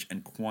storage,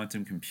 and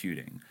quantum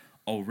computing.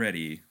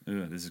 Already,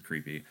 this is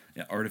creepy,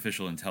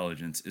 artificial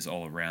intelligence is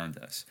all around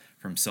us,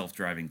 from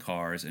self-driving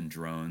cars and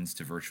drones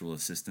to virtual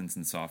assistants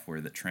and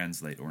software that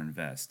translate or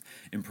invest.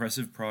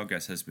 Impressive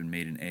progress has been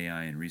made in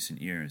AI in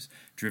recent years,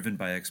 driven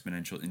by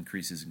exponential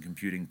increases in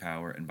computing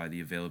power and by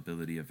the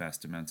availability of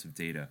vast amounts of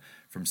data,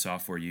 from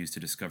software used to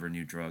discover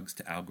new drugs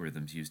to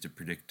algorithms used to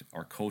predict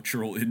our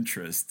cultural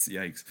interests.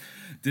 Yikes.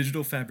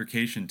 Digital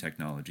fabrication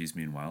technologies,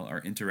 meanwhile,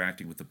 are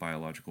interacting with the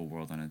biological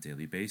world on a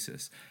daily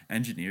basis.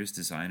 Engineers,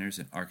 designers,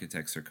 and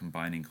architects are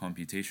combining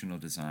computational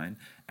design,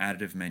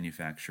 additive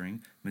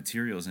manufacturing,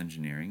 materials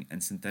engineering,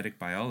 and synthetic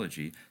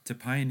biology to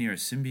pioneer a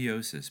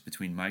symbiosis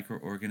between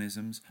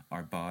microorganisms,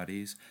 our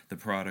bodies, the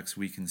products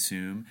we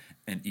consume,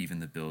 and even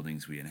the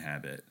buildings we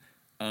inhabit.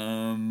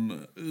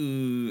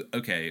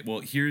 Okay,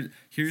 well, here's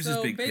this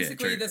big pitch. So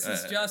basically, this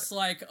is just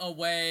like a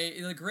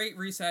way, the Great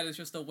Reset is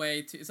just a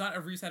way to, it's not a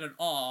reset at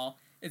all,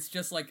 it's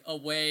just like a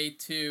way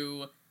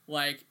to,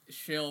 like,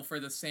 shill for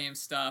the same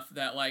stuff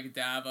that, like,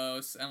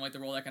 Davos and, like, the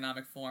World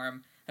Economic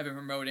Forum have been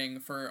promoting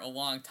for a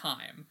long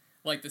time.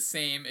 Like, the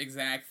same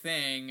exact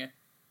thing,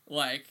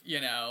 like, you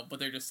know, but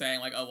they're just saying,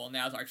 like, oh, well,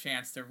 now's our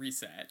chance to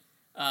reset.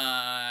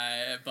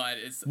 But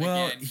it's,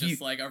 again,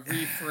 just, like, a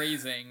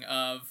rephrasing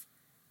of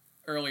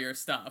earlier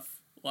stuff,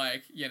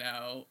 like, you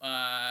know,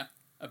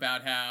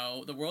 about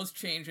how the world's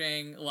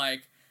changing,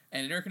 like,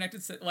 an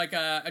interconnected, like,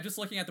 I'm just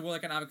looking at the World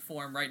Economic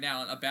Forum right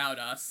now about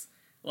us,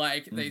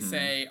 like, they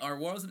say, our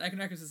world is an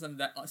economic system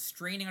that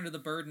straining under the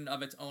burden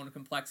of its own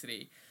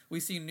complexity. We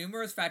see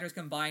numerous factors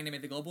combine to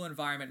make the global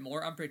environment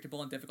more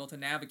unpredictable and difficult to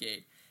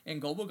navigate. In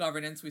global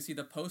governance, we see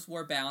the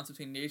post-war balance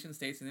between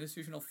nation-states and the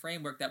institutional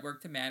framework that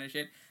work to manage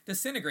it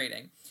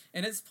disintegrating.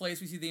 In its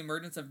place, we see the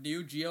emergence of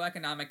new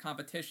geoeconomic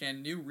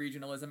competition, new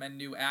regionalism, and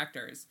new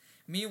actors.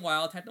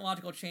 Meanwhile,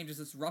 technological change is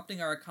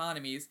disrupting our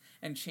economies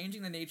and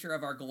changing the nature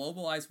of our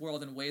globalized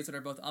world in ways that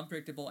are both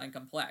unpredictable and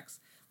complex.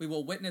 We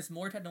will witness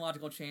more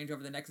technological change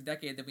over the next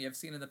decade than we have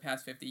seen in the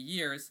past 50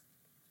 years.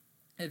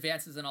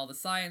 Advances in all the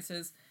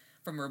sciences,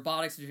 from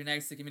robotics to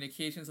genetics to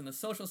communications and the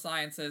social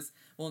sciences,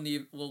 will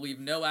leave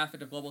no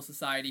aspect of global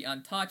society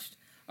untouched.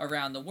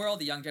 Around the world,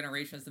 the young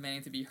generation is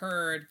demanding to be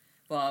heard,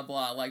 blah,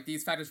 blah. Like,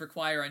 these factors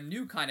require a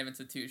new kind of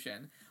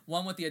institution,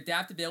 one with the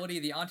adaptability,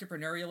 the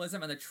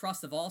entrepreneurialism, and the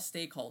trust of all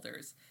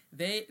stakeholders.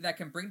 That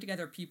can bring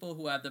together people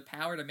who have the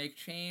power to make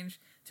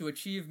change, to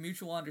achieve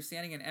mutual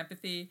understanding and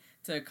empathy,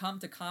 to come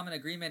to common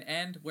agreement,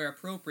 and, where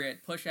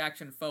appropriate, push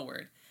action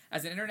forward.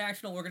 As an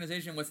international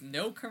organization with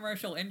no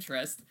commercial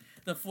interest,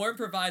 the Forum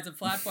provides a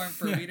platform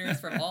for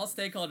leaders from all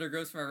stakeholder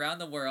groups from around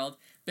the world,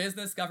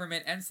 business,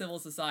 government, and civil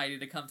society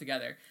to come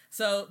together.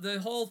 So the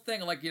whole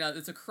thing, like, you know,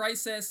 it's a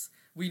crisis.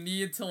 We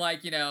need to,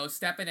 like, you know,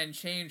 step in and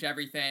change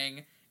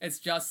everything. It's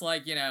just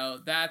like, you know,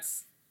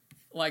 that's,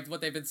 like, what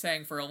they've been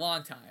saying for a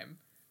long time.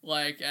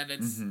 Like, and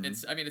it's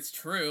I mean, it's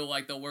true.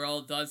 Like, the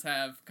world does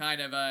have kind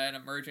of an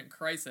emergent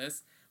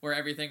crisis where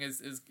everything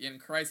is in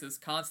crisis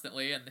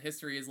constantly, and the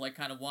history is, like,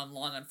 kind of one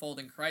long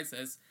unfolding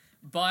crisis.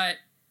 But,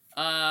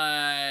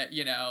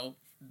 you know,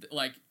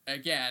 like,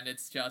 again,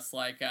 it's just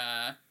like,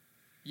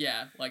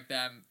 yeah, like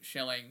them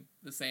shilling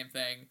the same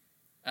thing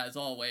as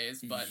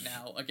always, but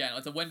now, again,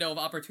 it's a window of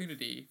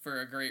opportunity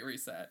for a Great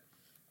Reset,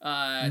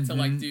 to,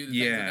 like, do the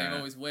things that they've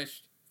always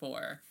wished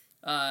for.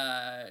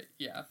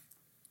 Yeah.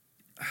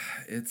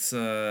 It's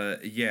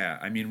yeah,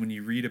 I mean, when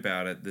you read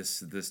about it, this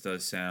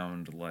does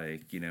sound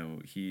like, you know,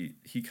 he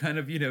kind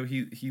of, you know,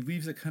 he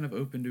leaves it kind of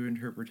open to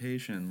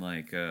interpretation,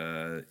 like,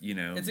 you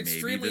know, it's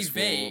extremely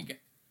vague.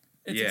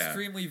 It's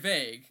extremely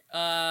vague.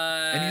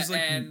 And he's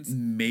like,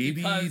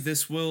 maybe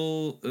this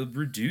will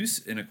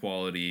reduce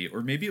inequality,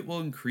 or maybe it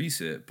will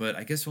increase it, but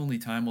I guess only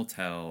time will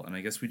tell, and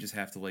I guess we just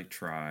have to, like,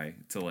 try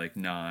to, like,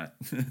 not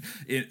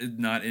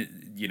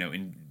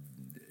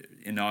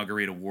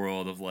inaugurate a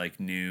world of, like,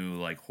 new,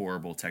 like,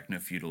 horrible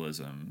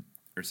techno-feudalism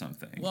or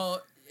something.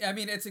 Well, I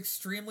mean, it's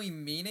extremely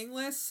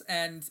meaningless,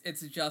 and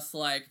it's just,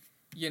 like,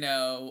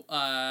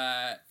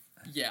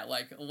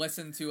 like,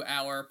 listen to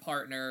our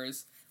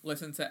partners,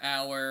 listen to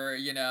our,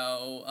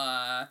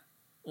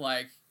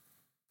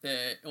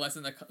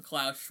 listen to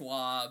Klaus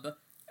Schwab,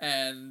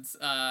 and,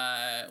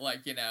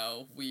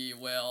 we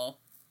will,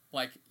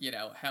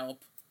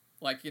 help,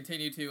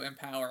 continue to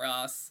empower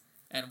us,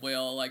 and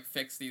we'll,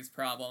 fix these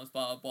problems,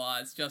 blah, blah, blah.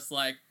 It's just,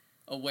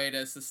 a way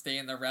to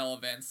sustain the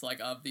relevance,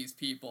 of these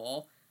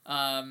people.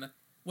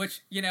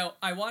 Which,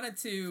 I wanted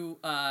to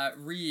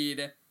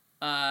read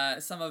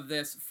some of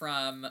this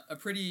from a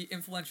pretty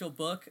influential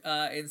book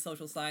in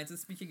social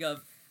sciences. Speaking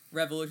of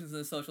revolutions in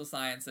the social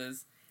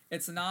sciences,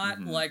 it's not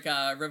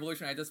a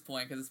revolution at this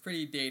point because it's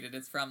pretty dated.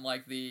 It's from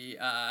the late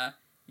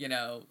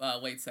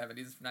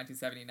 70s, from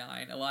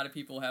 1979. A lot of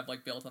people have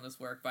built on this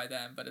work by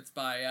then, but it's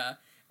by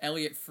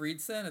Elliot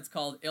Friedson. It's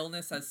called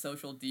Illness as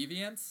Social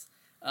Deviance.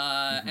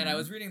 And I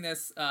was reading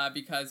this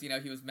because he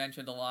was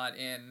mentioned a lot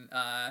in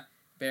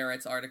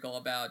Barrett's article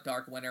about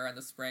Dark Winter in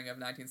the spring of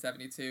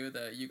 1972,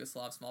 the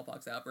Yugoslav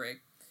smallpox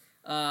outbreak.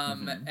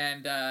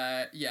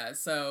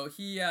 So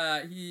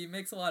he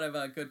makes a lot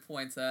of good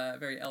points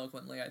very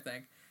eloquently, I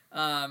think,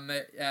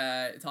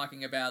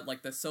 talking about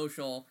the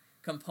social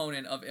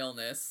component of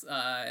illness,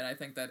 and I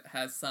think that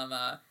has some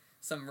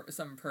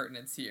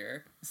pertinence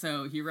here.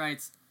 So he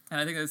writes, and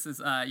I think this is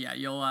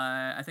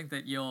I think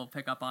that you'll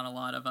pick up on a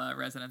lot of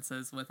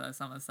resonances with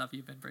some of the stuff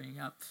you've been bringing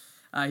up.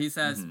 He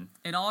says,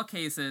 in all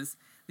cases,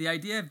 the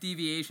idea of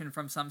deviation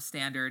from some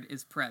standard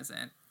is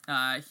present.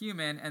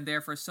 Human, and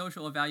therefore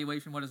social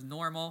evaluation, what is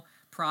normal,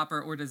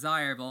 proper, or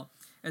desirable,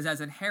 is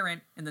as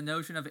inherent in the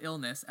notion of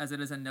illness as it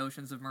is in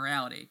notions of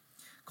morality.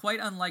 Quite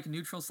unlike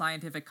neutral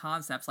scientific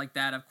concepts like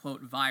that of,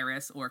 quote,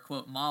 virus or,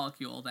 quote,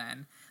 molecule,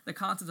 then, the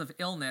concept of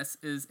illness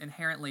is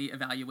inherently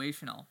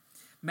evaluational.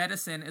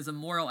 Medicine is a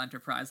moral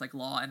enterprise like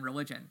law and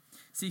religion,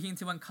 seeking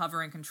to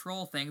uncover and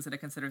control things that it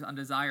considers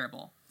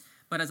undesirable.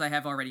 But as I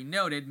have already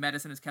noted,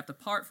 medicine is kept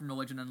apart from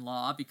religion and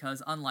law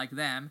because, unlike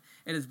them,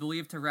 it is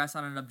believed to rest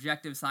on an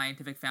objective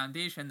scientific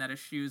foundation that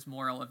eschews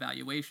moral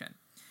evaluation.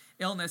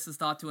 Illness is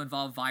thought to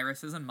involve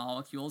viruses and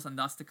molecules, and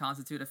thus to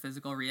constitute a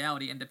physical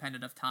reality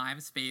independent of time,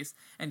 space,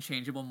 and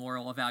changeable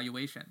moral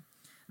evaluation.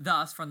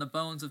 Thus, from the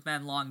bones of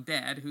men long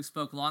dead, who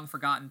spoke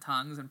long-forgotten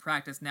tongues and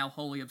practiced now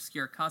wholly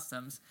obscure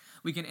customs,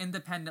 we can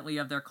independently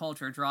of their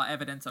culture draw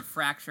evidence of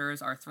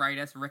fractures,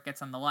 arthritis,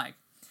 rickets, and the like.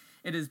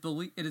 It is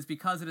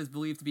because it is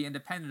believed to be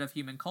independent of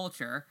human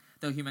culture,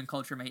 though human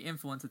culture may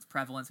influence its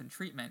prevalence and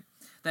treatment,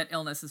 that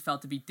illness is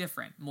felt to be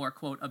different, more,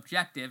 quote,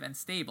 objective and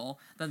stable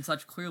than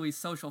such clearly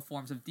social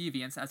forms of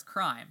deviance as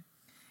crime.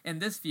 In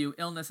this view,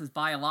 illness is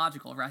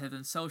biological rather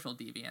than social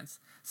deviance,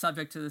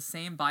 subject to the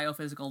same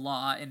biophysical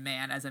law in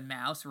man as in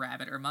mouse,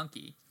 rabbit, or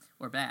monkey,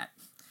 or bat.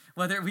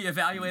 Whether we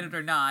evaluate it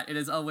or not, it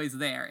is always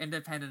there,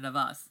 independent of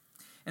us.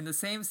 In the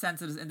same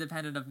sense, it is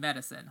independent of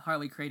medicine,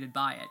 hardly created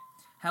by it.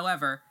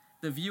 However,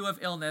 the view of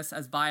illness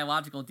as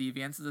biological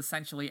deviance is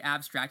essentially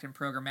abstract and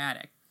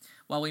programmatic.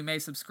 While we may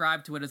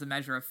subscribe to it as a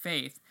measure of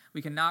faith,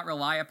 we cannot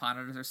rely upon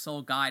it as our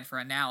sole guide for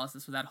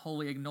analysis without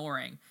wholly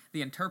ignoring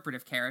the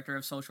interpretive character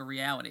of social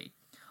reality.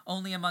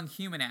 Only among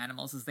human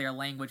animals is there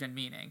language and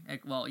meaning.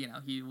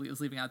 He was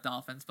leaving out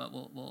dolphins, but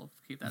we'll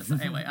keep that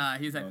aside. Anyway,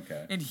 he said,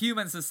 okay. In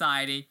human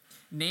society,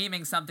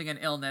 naming something an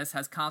illness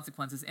has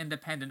consequences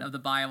independent of the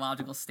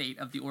biological state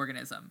of the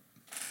organism.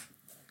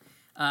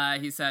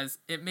 He says,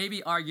 it may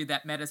be argued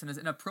that medicine is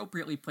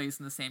inappropriately placed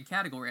in the same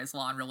category as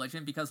law and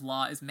religion because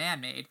law is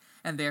man-made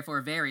and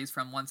therefore varies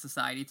from one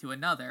society to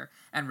another,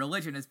 and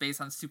religion is based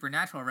on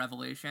supernatural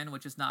revelation,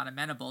 which is not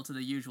amenable to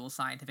the usual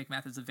scientific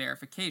methods of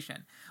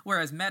verification,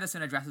 whereas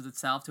medicine addresses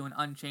itself to an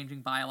unchanging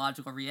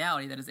biological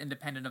reality that is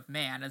independent of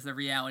man as the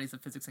realities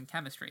of physics and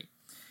chemistry.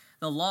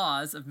 The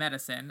laws of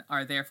medicine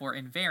are therefore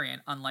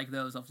invariant, unlike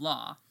those of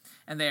law,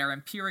 and they are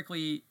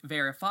empirically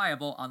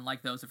verifiable,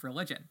 unlike those of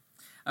religion.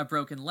 A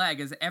broken leg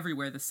is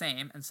everywhere the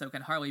same, and so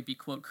can hardly be,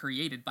 quote,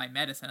 created by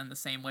medicine in the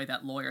same way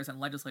that lawyers and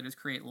legislators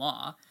create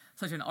law.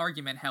 Such an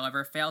argument,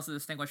 however, fails to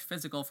distinguish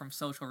physical from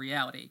social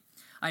reality.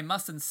 I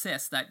must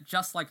insist that,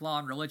 just like law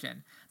and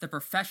religion, the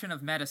profession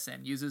of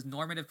medicine uses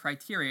normative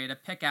criteria to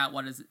pick out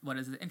what is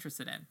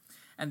interested in,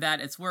 and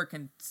that its work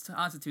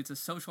constitutes a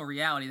social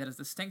reality that is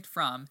distinct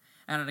from,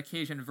 and on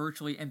occasion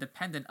virtually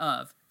independent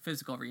of,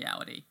 physical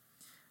reality.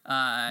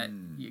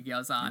 He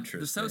goes on.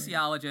 The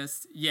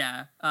sociologist,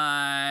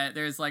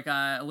 there's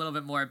a little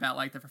bit more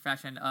about the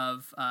profession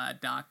of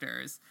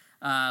doctors,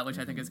 which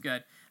I think is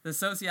good. The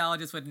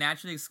sociologist would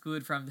naturally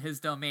exclude from his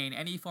domain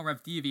any form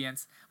of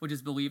deviance which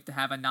is believed to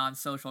have a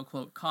non-social,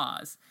 quote,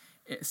 cause.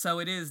 So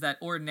it is that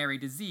ordinary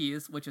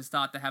disease, which is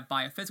thought to have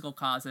biophysical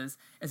causes,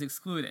 is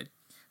excluded.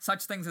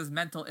 Such things as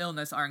mental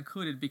illness are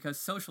included because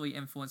socially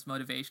influenced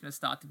motivation is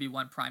thought to be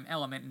one prime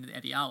element in the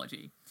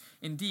etiology.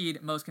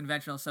 Indeed, most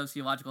conventional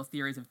sociological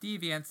theories of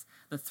deviance,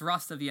 the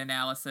thrust of the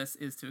analysis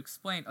is to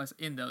explain,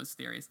 in those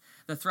theories,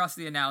 the thrust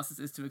of the analysis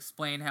is to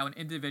explain how an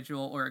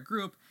individual or a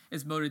group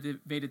is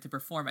motivated to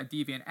perform a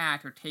deviant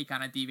act or take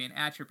on a deviant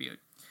attribute.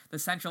 The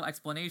central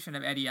explanation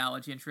of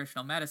etiology in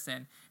traditional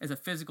medicine is a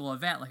physical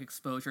event like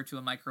exposure to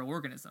a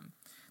microorganism.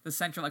 The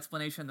central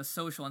explanation in the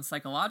social and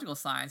psychological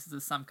sciences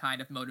is some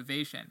kind of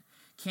motivation.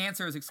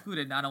 Cancer is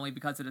excluded not only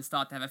because it is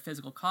thought to have a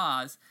physical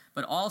cause,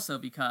 but also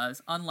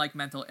because, unlike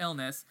mental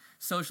illness,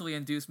 socially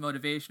induced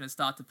motivation is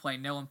thought to play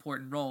no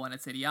important role in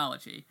its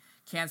etiology.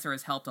 Cancer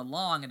is helped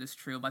along, it is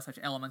true, by such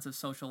elements of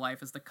social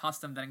life as the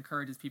custom that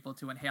encourages people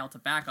to inhale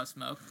tobacco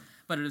smoke,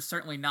 but it is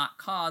certainly not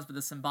caused by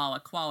the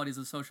symbolic qualities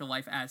of social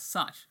life as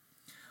such.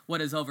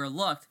 What is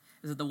overlooked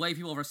is that the way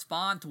people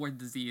respond toward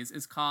the disease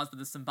is caused by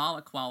the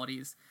symbolic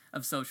qualities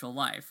of social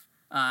life.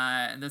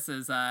 And this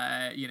is,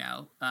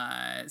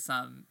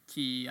 some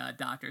key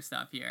doctor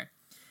stuff here.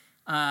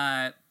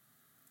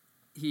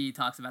 He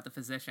talks about the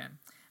physician.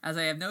 As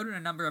I have noted in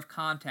a number of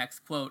contexts,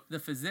 quote, the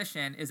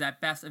physician is at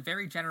best a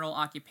very general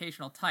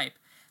occupational type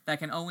that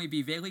can only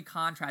be vaguely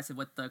contrasted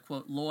with the,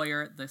 quote,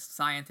 lawyer, the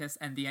scientist,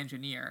 and the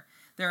engineer.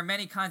 There are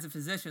many kinds of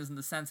physicians in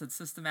the sense that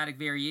systematic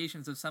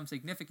variations of some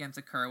significance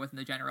occur within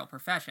the general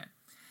profession.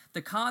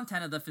 The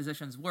content of the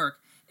physician's work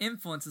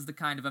influences the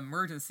kind of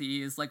emergency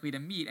he is likely to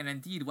meet, and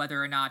indeed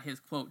whether or not his,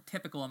 quote,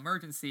 typical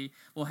emergency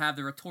will have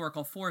the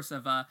rhetorical force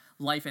of a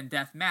life and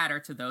death matter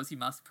to those he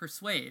must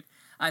persuade.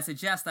 I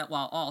suggest that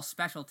while all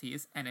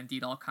specialties, and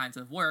indeed all kinds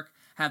of work,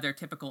 have their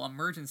typical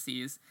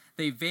emergencies,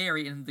 they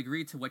vary in the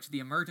degree to which the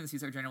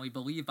emergencies are generally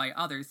believed by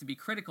others to be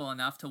critical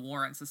enough to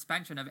warrant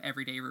suspension of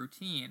everyday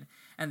routine,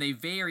 and they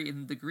vary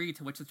in the degree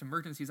to which such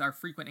emergencies are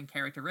frequent and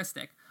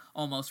characteristic,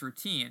 almost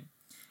routine.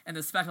 In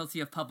the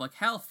specialty of public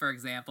health, for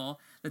example,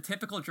 the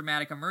typical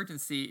dramatic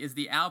emergency is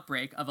the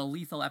outbreak of a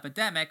lethal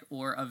epidemic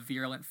or of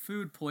virulent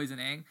food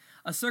poisoning,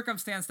 a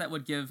circumstance that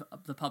would give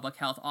the public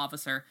health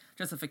officer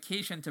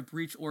justification to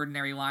breach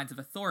ordinary lines of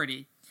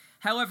authority.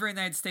 However, in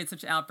the United States,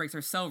 such outbreaks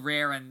are so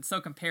rare and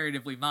so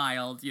comparatively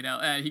mild,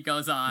 he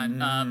goes on,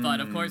 but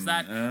of course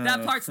that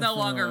part's no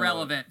longer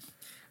relevant.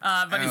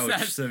 But he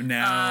says... So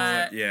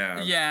now,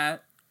 Yeah.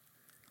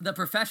 The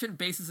profession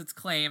bases its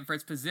claim for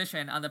its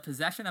position on the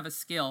possession of a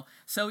skill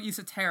so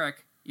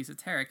esoteric,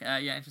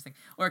 interesting,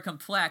 or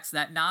complex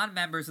that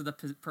non-members of the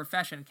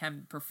profession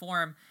can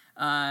perform,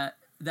 that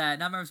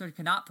non-members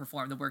cannot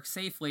perform the work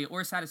safely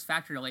or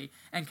satisfactorily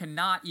and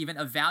cannot even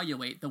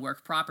evaluate the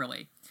work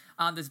properly.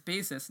 On this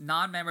basis,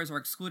 non-members are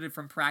excluded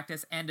from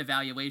practice and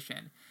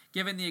evaluation.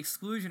 Given the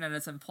exclusion and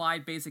its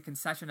implied basic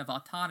concession of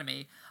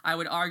autonomy, I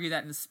would argue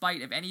that in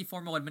spite of any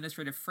formal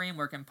administrative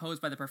framework imposed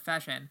by the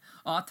profession,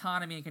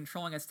 autonomy in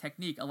controlling its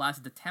technique allows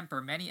it to temper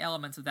many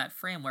elements of that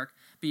framework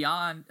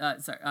beyond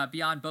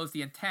both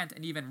the intent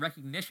and even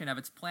recognition of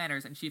its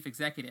planners and chief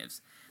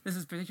executives. This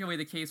is particularly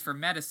the case for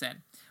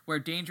medicine, where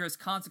dangerous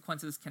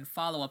consequences can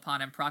follow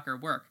upon improper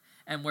work,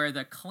 and where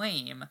the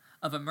claim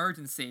of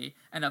emergency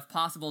and of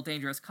possible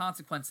dangerous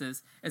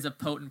consequences is a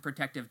potent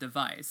protective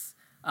device.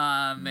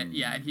 And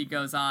he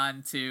goes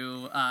on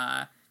to,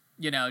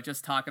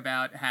 just talk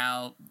about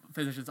how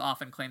physicians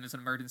often claim there's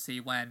an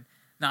emergency when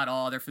not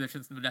all other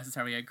physicians would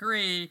necessarily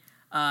agree.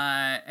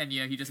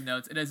 He just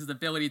notes it is his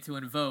ability to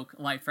invoke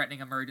life-threatening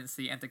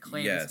emergency and to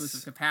claim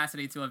exclusive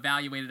capacity to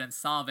evaluate it and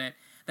solve it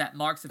that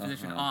marks the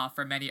physician off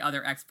from many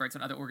other experts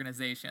and other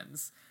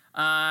organizations.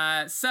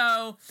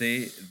 So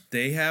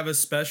they have a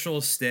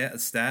special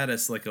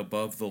status like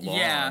above the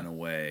law in a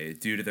way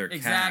due to their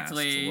caste,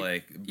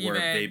 like where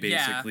they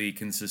basically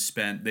can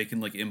suspend, they can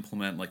like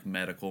implement like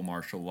medical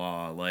martial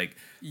law, like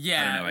I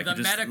don't know, I can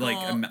just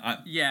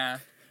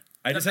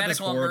I just had this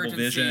horrible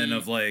vision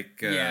of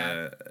like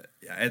I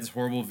had this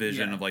horrible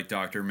vision of like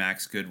Dr.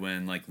 Max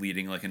Goodwin like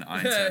leading like an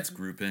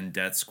Einsatzgruppen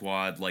death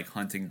squad, like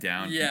hunting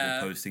down people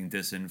posting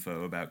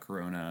disinfo about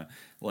Corona,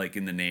 like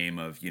in the name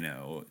of,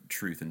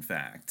 truth and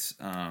fact,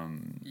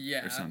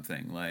 or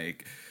something.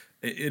 Like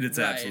it's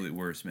absolute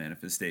worst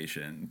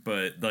manifestation.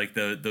 But like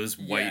those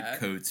white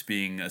coats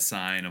being a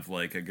sign of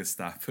like a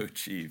Gestapo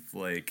chief,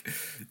 like,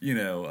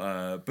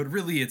 but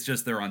really it's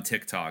just they're on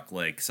TikTok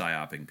like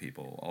psyoping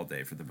people all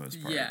day for the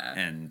most part. Yeah.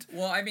 And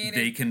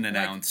they can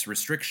announce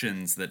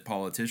restrictions that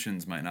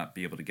politicians might not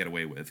be able to get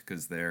away with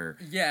because they're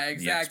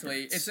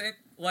exactly.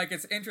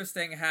 It's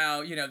interesting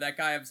how, that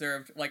guy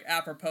observed, like,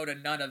 apropos to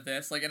none of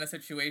this, like in a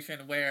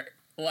situation where,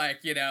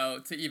 like,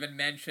 to even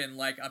mention,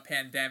 like, a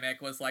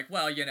pandemic was like,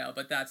 well,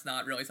 but that's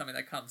not really something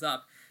that comes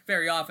up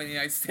very often in the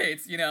United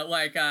States,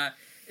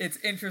 it's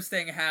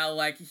interesting how,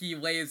 like, he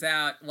lays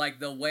out, like,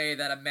 the way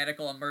that a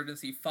medical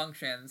emergency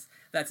functions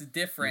that's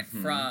different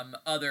from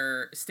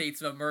other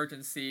states of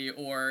emergency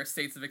or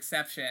states of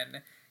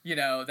exception,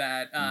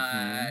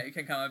 that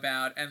can come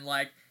about, and,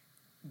 like,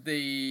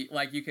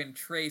 you can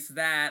trace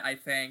that, I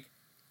think,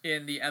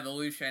 in the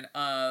evolution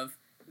of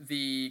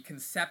the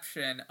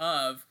conception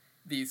of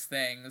these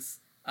things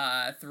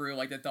through,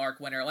 like, the Dark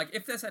Winter. Like,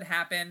 if this had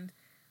happened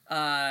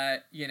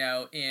you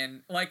know,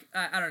 in like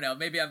I don't know,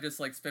 maybe I'm just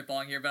like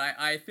spitballing here, but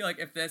I feel like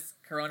if this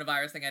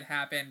coronavirus thing had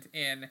happened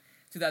in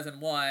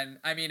 2001,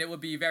 I mean, it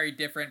would be very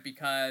different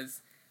because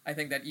I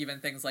think that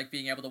even things like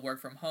being able to work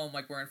from home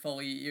like weren't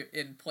fully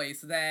in place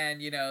then.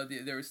 You know,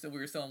 we were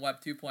still in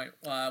Web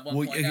 2.1.0.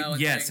 Well,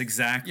 yes,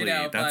 exactly. You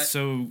know, that's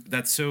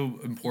so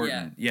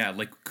important. Yeah,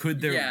 like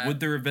would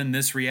there have been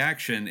this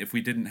reaction if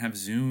we didn't have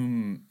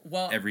Zoom,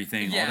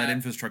 everything, all that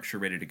infrastructure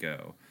ready to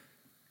go?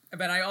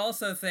 But I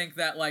also think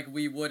that, like,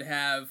 we would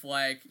have,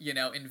 like, you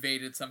know,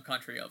 invaded some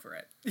country over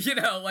it. You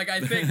know, like, I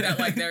think that,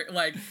 like,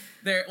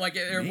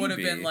 there would have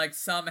been, like,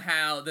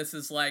 somehow this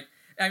is, like,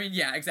 I mean,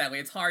 yeah, exactly.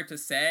 It's hard to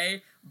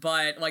say,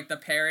 but, like, the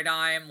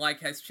paradigm, like,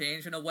 has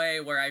changed in a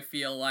way where I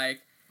feel like,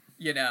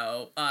 you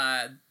know,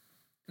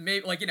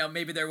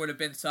 maybe there would have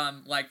been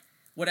some, like,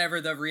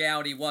 whatever the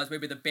reality was,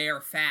 maybe the bare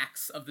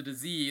facts of the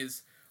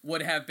disease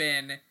would have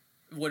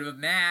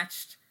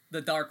matched the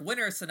Dark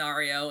Winter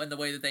scenario in the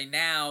way that they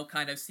now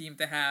kind of seem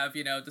to have,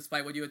 you know,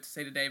 despite what you would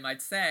say today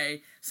might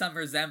say, some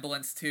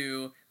resemblance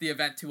to the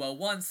Event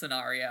 201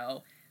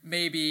 scenario.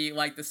 Maybe,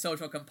 like, the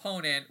social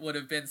component would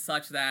have been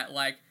such that,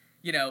 like,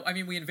 you know, I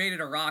mean, we invaded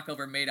Iraq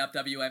over made-up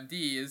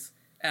WMDs,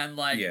 and,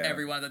 like,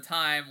 everyone at the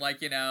time,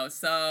 like, you know,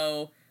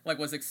 so, like,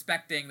 was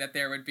expecting that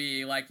there would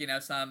be, like, you know,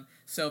 some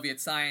Soviet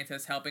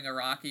scientists helping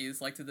Iraqis,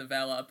 like, to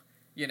develop,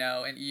 you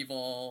know, an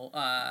evil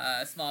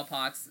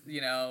smallpox, you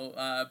know,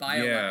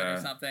 bioweapon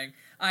or something.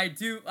 I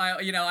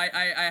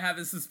have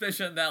a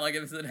suspicion that, like,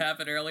 if this had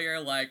happened earlier,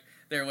 like,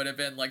 there would have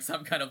been, like,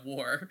 some kind of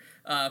war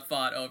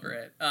fought over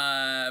it.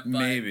 But,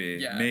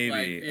 maybe.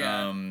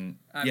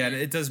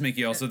 It does make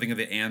you also think of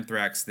the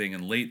anthrax thing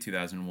in late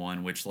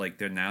 2001, which, like,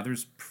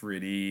 there's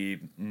pretty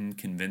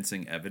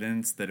convincing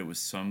evidence that it was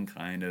some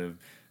kind of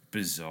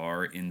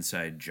bizarre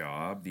inside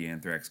job. The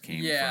anthrax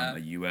came from a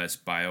U.S.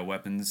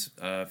 bioweapons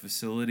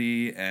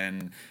facility,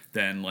 and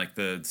then, like,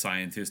 the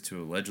scientist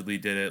who allegedly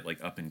did it,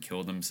 like, up and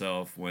killed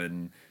himself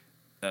when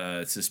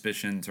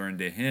suspicion turned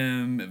to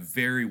him.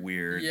 Very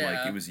weird.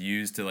 Like, it was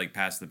used to, like,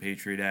 pass the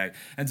Patriot Act,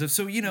 and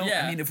so you know,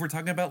 I mean, if we're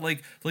talking about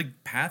like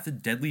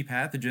deadly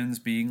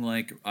pathogens being,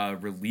 like,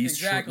 released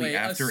shortly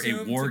after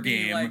a war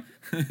game, like,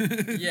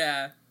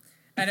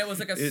 and it was,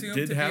 like,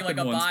 assumed to be, like,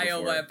 a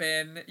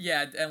bioweapon,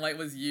 and, like,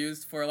 was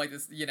used for, like,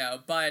 this, you know,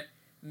 but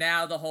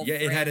now the whole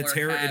it had a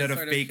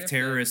fake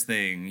terrorist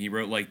thing. He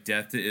wrote, like,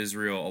 "Death to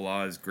Israel,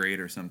 Allah is great"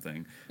 or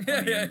something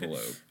on the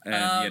envelope,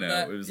 and you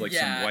know, it was like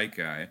some white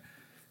guy.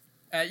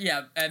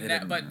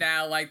 But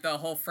now, like, the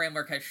whole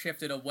framework has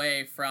shifted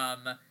away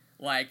from,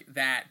 like,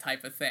 that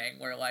type of thing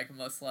where, like,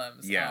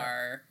 Muslims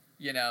are,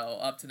 you know,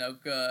 up to no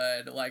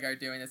good, like, are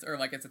doing this, or,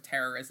 like, it's a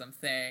terrorism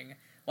thing,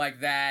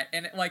 like that,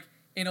 and, like,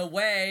 in a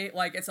way,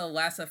 like, it's a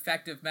less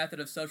effective method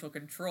of social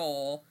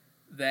control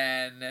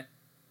than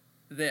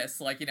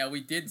this. Like, you know,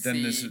 we did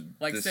see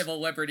civil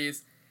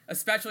liberties,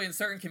 especially in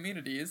certain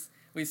communities.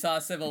 We saw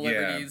civil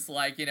liberties,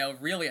 like, you know,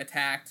 really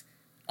attacked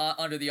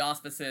under the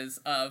auspices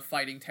of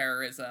fighting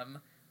terrorism,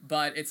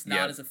 but it's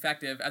not as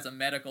effective as a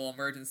medical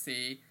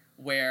emergency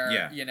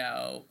where, you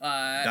know...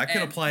 that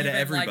can apply to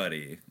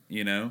everybody, like,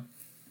 you know?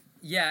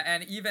 Yeah,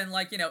 and even,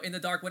 like, you know, in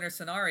the Dark Winter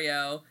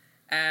scenario...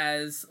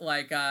 As,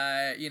 like,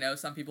 you know,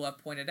 some people have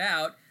pointed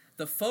out,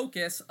 the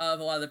focus of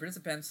a lot of the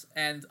participants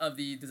and of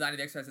the design of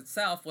the exercise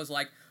itself was,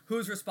 like,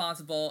 who's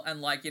responsible and,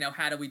 like, you know,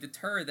 how do we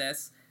deter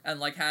this and,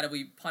 like, how do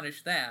we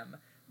punish them?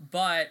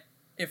 But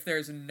if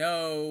there's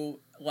no,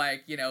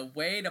 like, you know,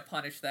 way to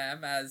punish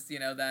them, as, you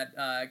know, that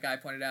guy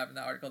pointed out in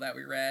the article that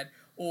we read,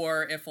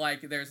 or if,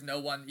 like, there's no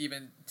one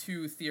even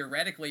to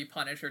theoretically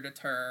punish or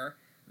deter,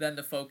 then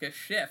the focus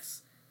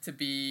shifts to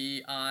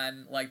be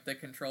on, like, the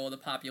control of the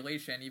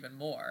population even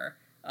more.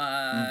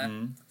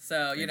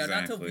 So, you know,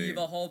 not to weave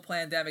a whole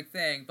pandemic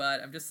thing,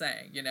 but I'm just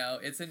saying, you know,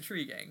 it's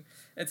intriguing.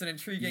 It's an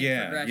intriguing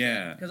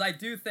progression. Because I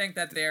do think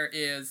that there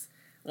is,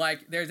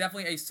 like, there's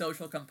definitely a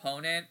social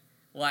component,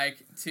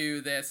 like,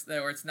 to this,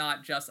 where it's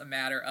not just a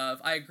matter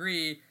of, I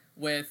agree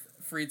with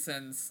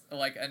Friedson's,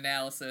 like,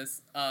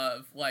 analysis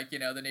of, like, you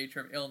know, the nature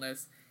of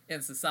illness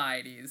in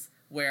societies,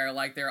 where,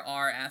 like, there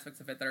are aspects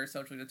of it that are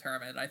socially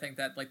determined. I think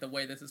that, like, the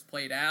way this is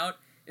played out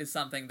is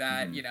something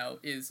that, you know,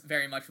 is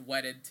very much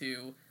wedded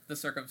to the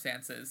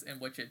circumstances in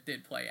which it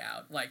did play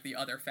out, like the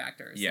other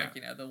factors, like,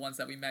 you know, the ones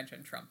that we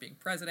mentioned, Trump being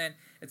president,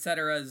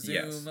 etc.,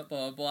 Zoom, blah,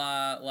 blah,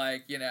 blah,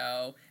 like, you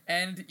know,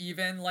 and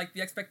even, like,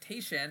 the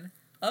expectation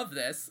of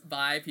this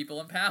by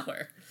people in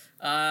power.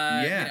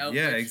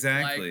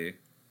 Exactly.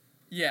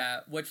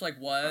 Like, which, like,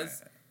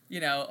 was... you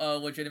know, a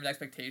legitimate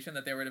expectation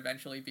that there would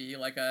eventually be,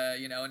 like, a,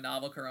 you know, a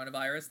novel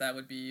coronavirus that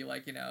would be,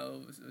 like, you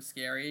know,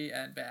 scary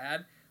and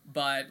bad.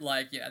 But,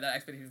 like, yeah, that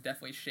expectation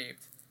definitely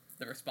shaped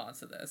the response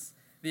to this.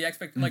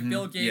 Like,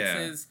 Bill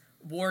Gates'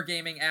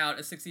 wargaming out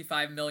of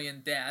 65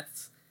 million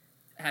deaths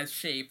has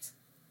shaped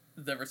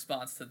the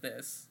response to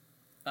this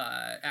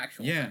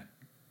actual thing.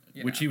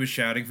 Which he was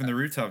shouting from the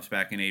rooftops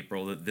back in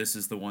April that this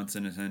is the once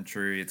in a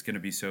century, it's going to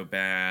be so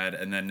bad,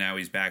 and then now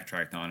he's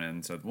backtracked on it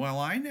and said, well,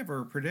 I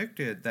never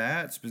predicted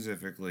that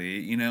specifically,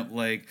 you know,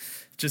 like,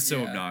 just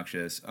so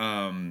obnoxious.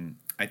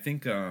 I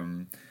think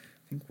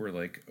think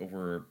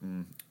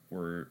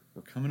we're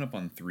coming up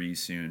on 3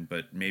 soon,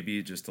 but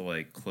maybe just to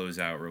like close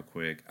out real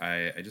quick,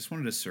 I just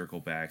wanted to circle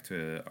back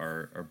to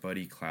our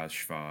buddy Klaus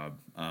Schwab.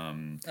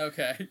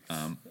 Okay.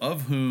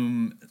 Of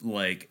whom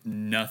like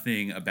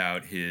nothing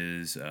about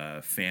his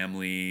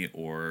family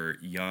or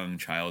young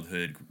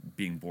childhood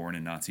being born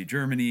in Nazi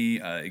Germany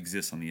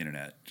exists on the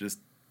internet. Just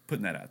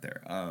putting that out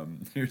there.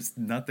 There's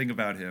nothing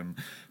about him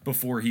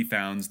before he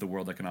founds the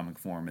World Economic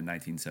Forum in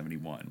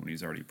 1971 when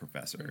he's already a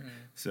professor.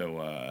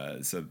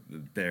 Mm-hmm. So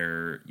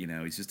there,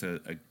 he's just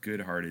a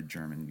good-hearted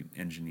German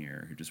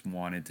engineer who just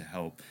wanted to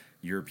help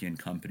European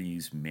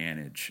companies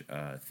manage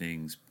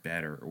things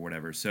better or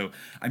whatever. So,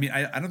 I mean,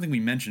 I don't think we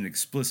mentioned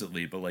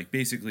explicitly, but like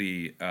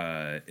basically,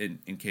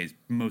 in case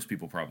most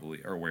people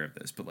probably are aware of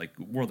this, but like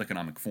World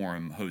Economic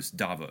Forum hosts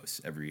Davos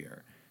every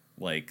year.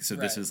 Like, so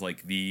this is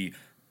like the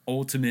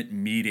ultimate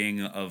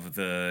meeting of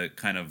the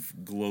kind of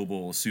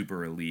global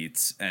super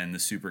elites and the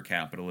super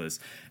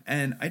capitalists.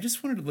 And I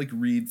just wanted to like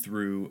read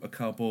through a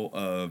couple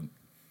of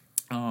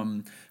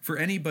for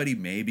anybody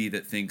maybe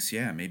that thinks,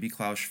 maybe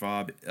Klaus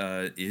Schwab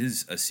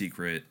is a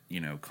secret,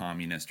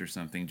 communist or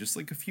something, just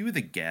like a few of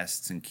the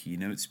guests and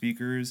keynote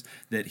speakers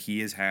that he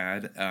has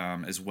had,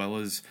 as well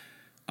as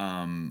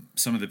some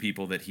of the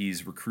people that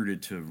he's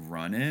recruited to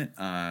run it,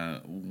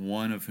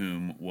 one of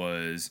whom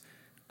was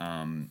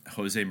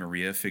Jose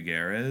Maria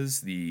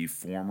Figueres, the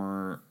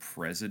former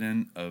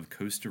president of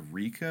Costa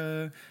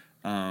Rica,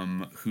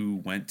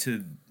 who went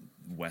to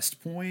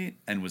West Point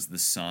and was the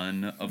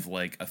son of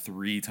like a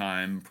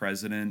 3-time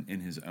president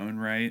in his own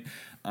right,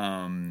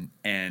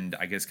 and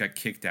I guess got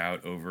kicked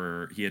out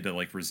he had to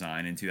like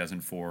resign in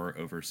 2004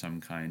 over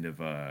some kind of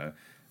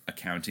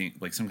accounting,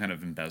 like some kind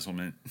of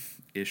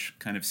embezzlement-ish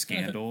kind of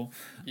scandal.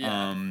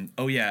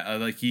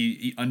 Like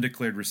he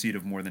undeclared receipt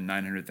of more than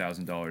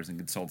 $900,000 in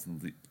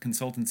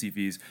consultancy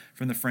fees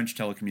from the French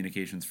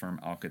telecommunications firm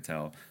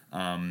Alcatel,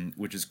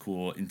 which is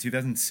cool. In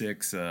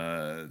 2006,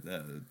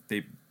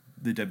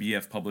 the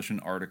WEF published an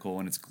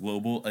article in its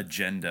Global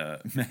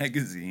Agenda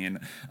magazine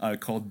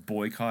called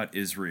Boycott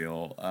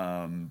Israel,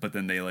 but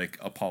then they like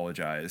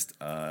apologized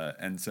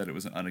and said it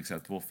was an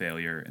unacceptable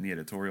failure in the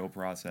editorial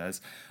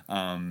process.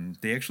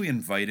 They actually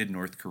invited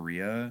North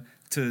Korea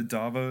to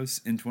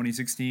Davos in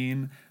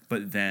 2016,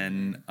 but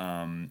then,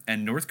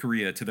 and North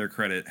Korea, to their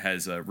credit,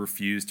 has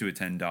refused to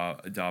attend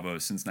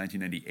Davos since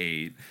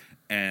 1998.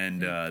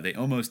 And they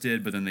almost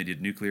did, but then they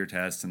did nuclear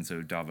tests, and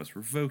so Davos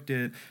revoked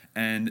it.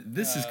 And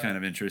this is kind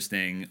of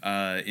interesting.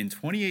 In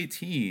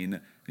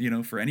 2018,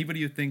 for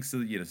anybody who thinks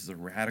that this is a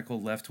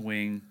radical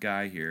left-wing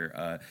guy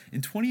here,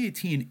 in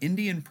 2018,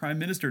 Indian Prime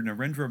Minister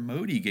Narendra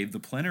Modi gave the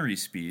plenary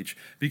speech,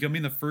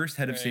 becoming the first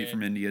head of state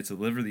from India to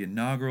deliver the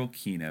inaugural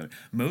keynote.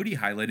 Modi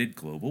highlighted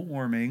global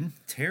warming,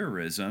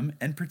 terrorism,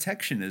 and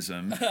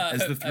protectionism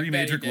as the 3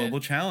 major global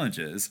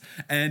challenges.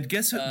 And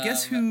guess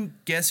who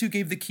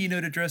gave the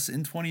keynote address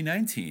in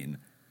 2019?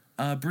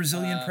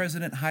 Brazilian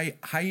President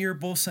Jair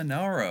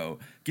Bolsonaro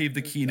gave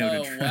the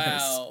keynote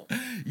address.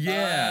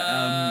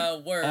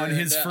 Wow. On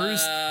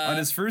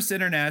his first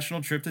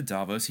international trip to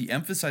Davos, he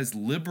emphasized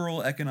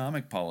liberal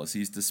economic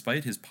policies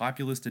despite his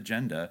populist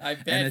agenda,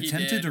 and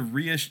attempted to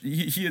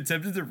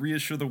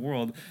reassure the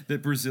world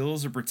that Brazil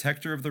is a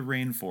protector of the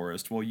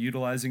rainforest while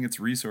utilizing its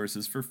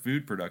resources for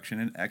food production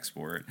and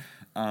export.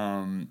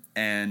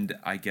 And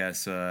I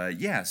guess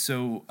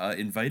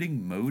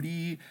inviting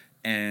Modi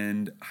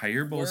and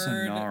Jair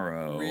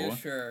Bolsonaro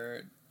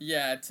reassured,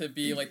 to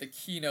be like the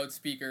keynote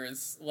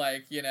speakers,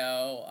 like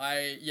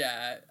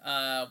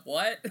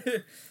what?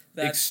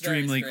 That's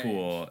extremely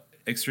cool.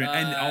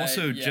 And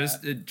also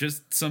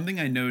just something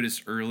I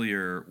noticed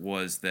earlier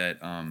was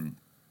that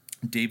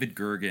David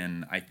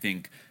Gergen, I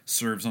think,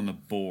 serves on the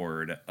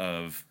board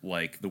of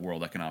like the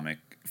World Economic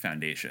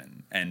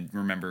Foundation, and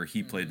remember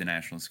he played the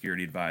National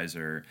Security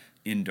Advisor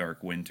in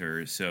Dark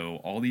Winter. So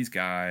all these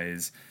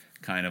guys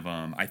kind of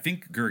I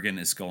think Gergen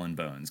is Skull and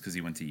Bones because he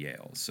went to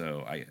Yale,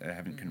 so I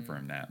haven't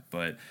confirmed that,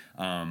 but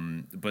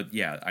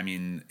yeah, I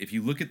mean, if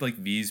you look at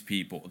like these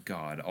people,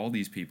 all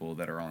these people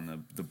that are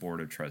on the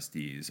board of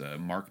trustees,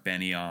 Mark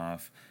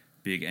Benioff,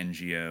 big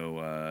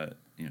NGO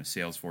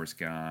Salesforce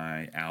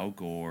guy, Al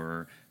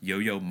Gore,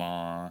 Yo-Yo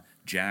Ma,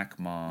 Jack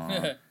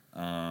Ma,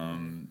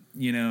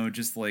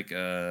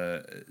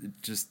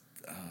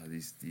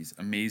 these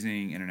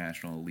amazing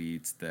international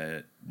elites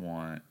that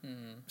want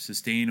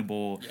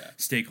sustainable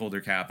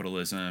stakeholder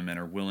capitalism and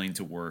are willing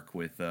to work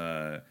with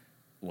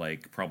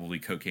like probably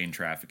cocaine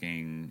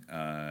trafficking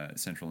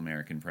Central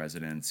American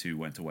presidents who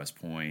went to West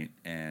Point,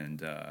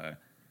 and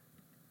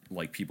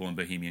like people in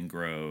Bohemian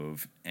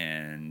Grove,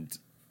 and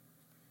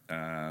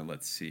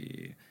let's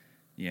see,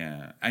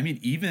 I mean,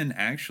 even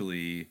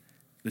actually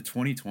the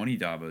 2020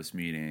 Davos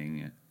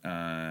meeting,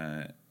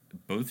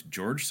 both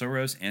George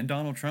Soros and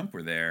Donald Trump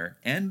were there,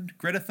 and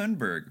Greta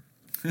Thunberg.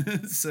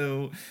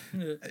 So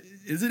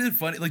isn't it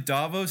funny? Like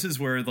Davos is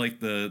where like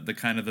the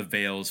kind of the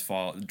veils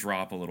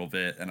drop a little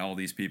bit, and all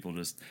these people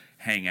just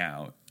hang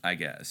out, I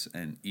guess,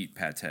 and eat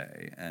pate,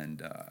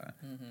 and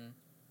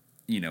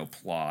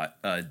plot.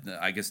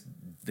 I guess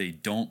they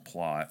don't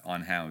plot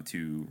on how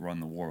to run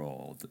the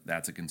world.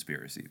 That's a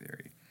conspiracy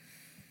theory.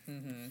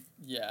 Mm-hmm.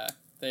 Yeah.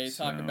 They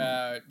talk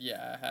about,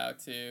 how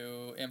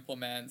to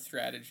implement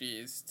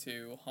strategies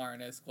to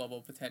harness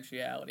global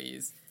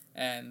potentialities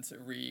and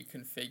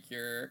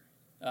reconfigure,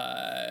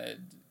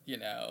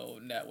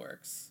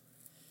 networks.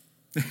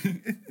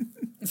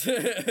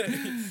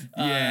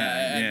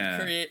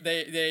 Create.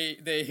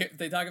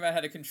 They talk about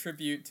how to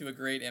contribute to a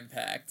great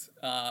impact.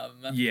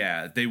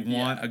 They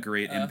want a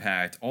great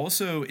impact.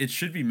 Also, it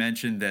should be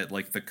mentioned that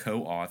like the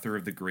co-author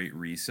of the Great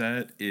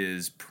Reset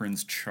is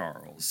Prince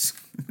Charles,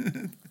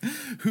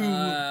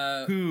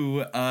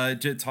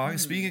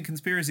 speaking of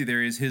conspiracy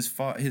theories, his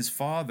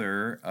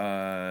father,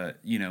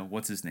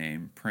 what's his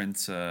name,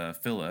 Prince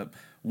Philip,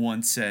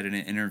 once said in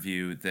an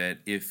interview that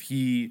if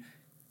he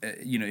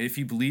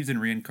believed in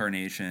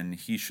reincarnation,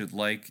 he should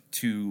like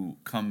to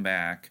come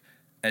back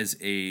as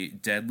a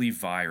deadly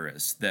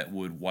virus that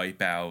would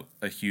wipe out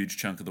a huge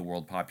chunk of the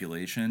world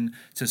population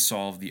to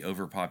solve the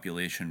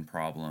overpopulation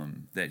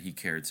problem that he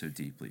cared so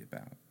deeply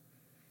about.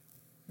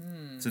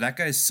 So that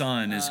guy's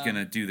son is going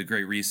to do the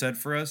Great Reset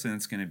for us, and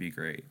it's going to be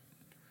great.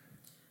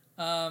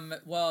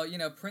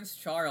 Prince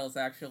Charles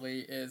actually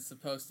is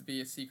supposed to be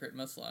a secret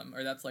Muslim,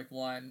 or that's like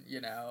one,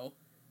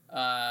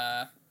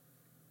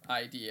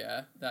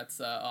 idea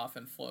that's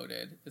often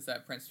floated, is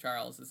that Prince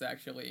Charles is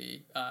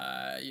actually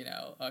a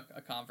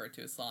convert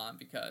to Islam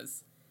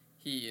because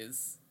he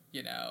is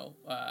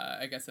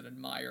I guess an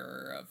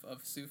admirer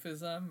of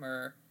Sufism,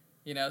 or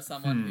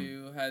someone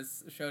who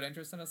has showed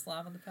interest in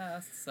Islam in the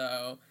past.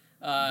 So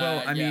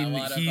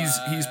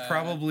he's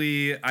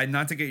probably,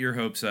 not to get your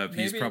hopes up,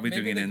 he's probably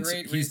doing an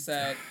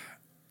reset.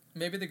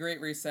 Maybe the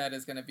Great Reset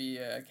is going to be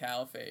a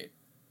caliphate.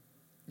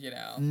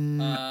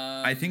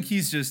 I think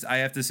I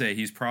have to say,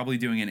 he's probably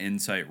doing an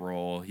insight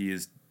role. He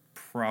is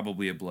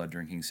probably a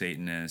blood-drinking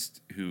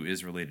Satanist who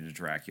is related to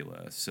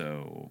Dracula,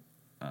 so...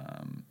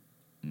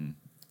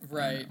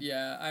 Right,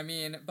 yeah. I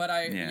mean, but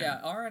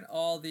aren't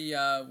all the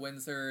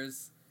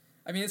Windsors...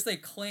 I mean, they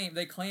claim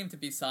to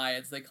be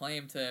Sayyids, they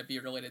claim to be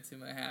related to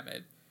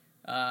Muhammad.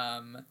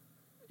 I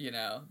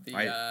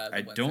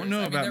don't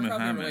know about they're Muhammad. They're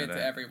probably related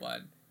to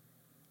everyone.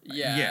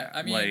 Yeah,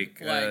 I mean,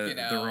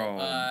 they're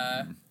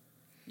all...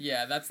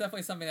 Yeah, that's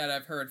definitely something that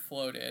I've heard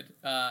floated,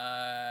 but,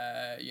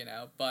 I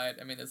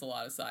mean, there's a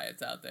lot of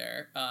Sayyids out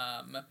there,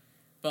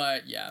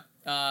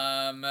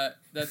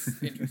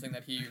 that's interesting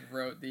that he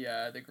wrote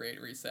the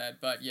Great Reset,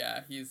 but,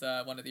 he's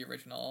one of the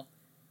original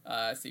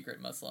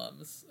secret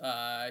Muslims,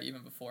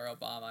 even before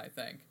Obama, I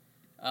think.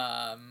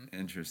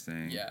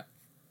 Interesting. Yeah.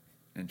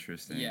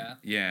 Interesting. Yeah.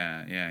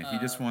 Yeah. He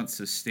just wants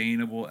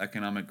sustainable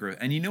economic growth.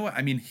 And you know what?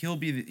 I mean,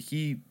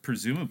 he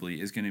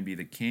presumably is going to be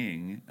the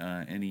king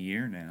in a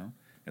year now.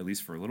 At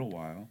least for a little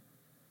while.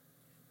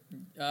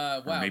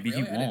 Wow, or maybe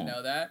really? he won't. I didn't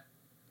know that.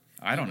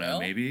 I don't know.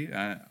 Maybe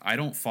I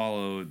don't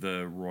follow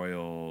the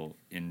royal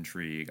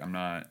intrigue. I'm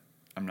not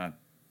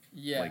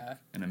like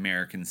an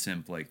American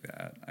simp like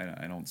that.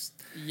 I don't.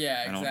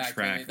 Yeah, exactly. I don't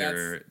track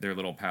their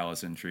little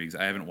palace intrigues.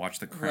 I haven't watched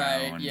The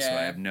Crown, so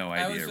I have no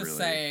idea. I was just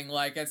saying,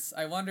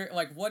 I wonder,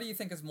 what do you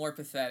think is more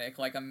pathetic?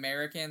 Like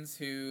Americans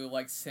who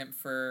simp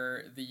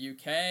for the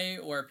UK,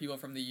 or people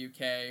from the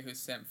UK who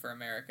simp for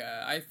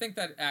America? I think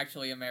that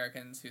actually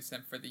Americans who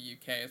simp for the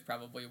UK is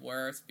probably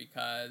worse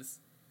because,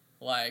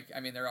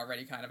 they're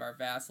already kind of our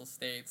vassal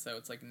state, so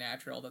it's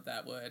natural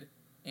that would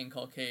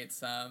inculcate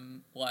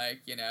some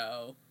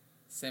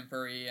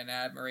simpery and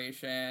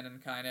admiration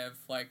and kind of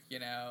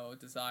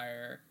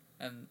desire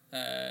and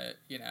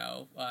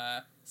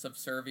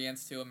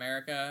subservience to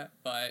America,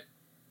 but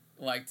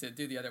to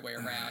do the other way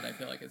around, I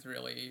feel like is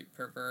really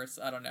perverse.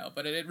 I don't know,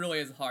 but it really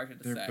is hard to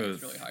say.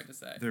 It's really hard to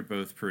say. They're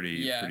both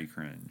pretty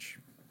cringe,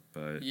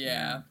 but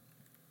yeah.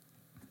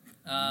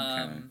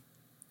 Okay.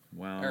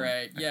 Well, all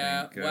right.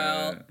 Yeah.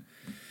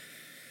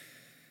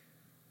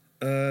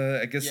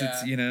 I guess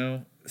it's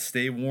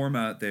stay warm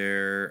out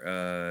there.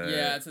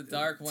 It's a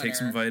dark winter. Take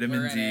some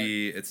vitamin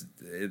D.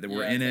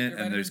 We're in it,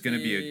 and there's going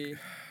to be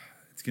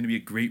it's going to be a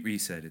great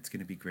reset. It's going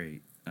to be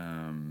great.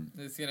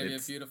 It's going to be a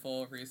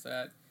beautiful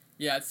reset.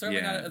 Yeah, it's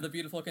certainly not the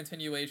beautiful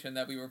continuation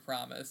that we were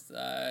promised.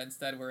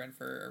 Instead, we're in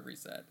for a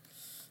reset.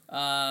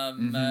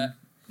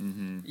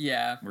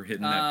 Yeah, we're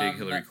hitting that big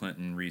Hillary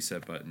Clinton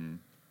reset button.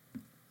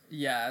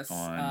 Yes.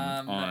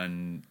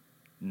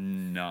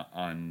 Not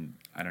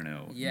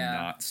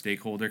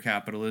stakeholder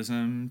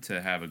capitalism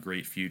to have a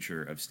great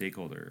future of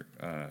stakeholder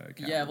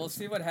capitalism. Yeah, we'll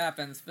see what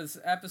happens. This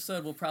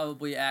episode will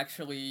probably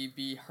actually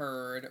be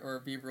heard or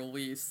be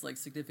released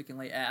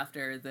significantly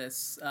after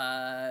this,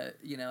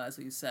 as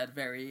we said,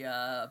 very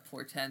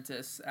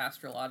portentous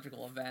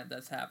astrological event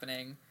that's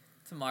happening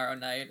tomorrow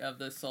night of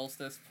the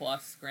Solstice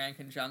plus Grand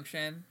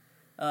Conjunction.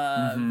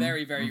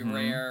 Very, very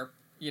rare,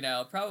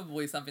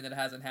 probably something that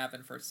hasn't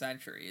happened for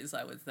centuries,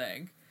 I would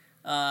think.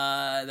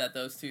 That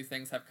those two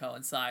things have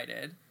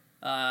coincided.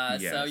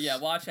 Yes. So yeah,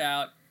 watch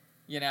out.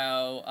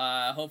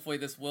 Hopefully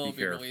this will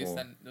be released,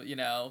 and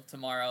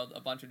tomorrow a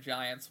bunch of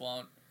giants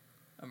won't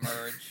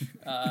emerge.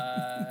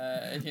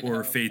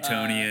 Or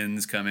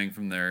Phaetonians coming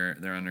from their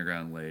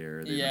underground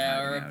layer.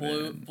 Or a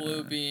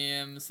blue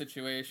beam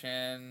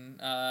situation.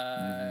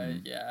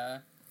 Yeah.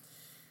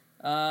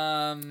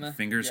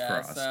 Fingers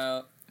crossed.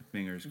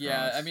 Fingers crossed.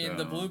 Yeah, I mean,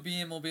 the blue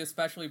beam will be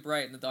especially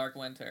bright in the dark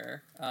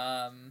winter.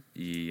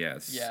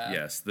 Yes.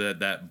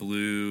 That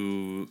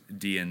blue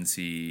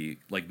DNC,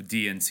 like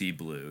DNC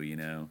blue,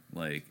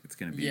 like it's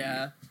gonna be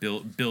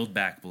build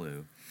back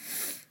blue.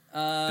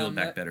 Build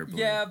back better blue.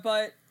 Yeah,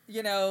 but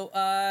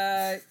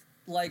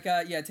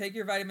take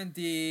your vitamin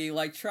D.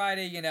 Like, try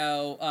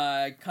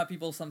to cut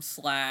people some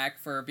slack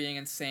for being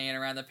insane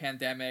around the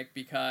pandemic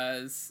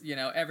because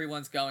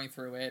everyone's going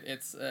through it.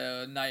 It's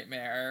a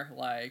nightmare.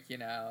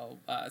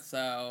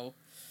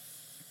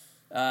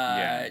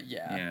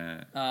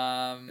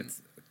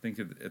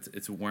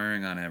 It's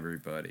wearing on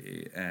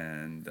everybody,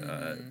 and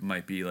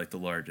might be like the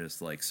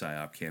largest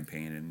PSYOP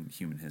campaign in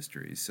human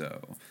history.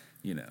 So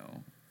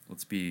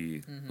let's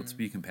be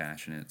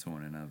compassionate to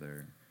one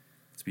another.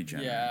 Let's be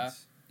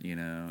generous.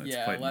 It's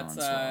quite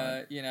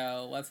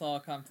let's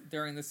all come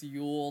during this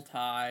Yule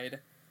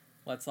tide.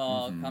 Let's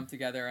all come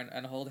together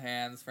and hold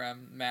hands,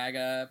 from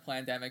MAGA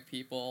pandemic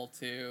people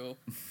to,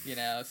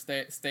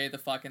 stay the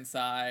fuck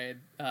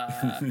inside,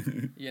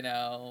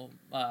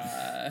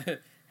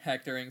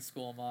 hectoring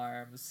school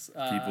marms.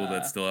 People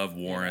that still have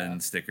Warren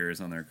stickers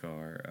on their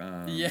car.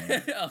 Oh,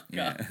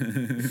 God.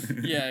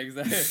 Yeah,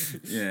 exactly.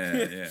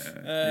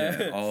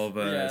 Yeah. All of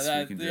us,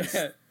 we can just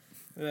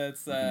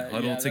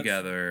huddle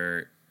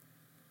together.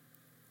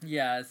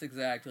 Yes,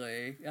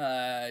 exactly.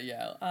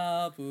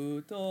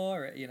 Abu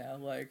Dore,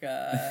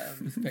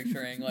 I'm just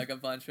picturing, a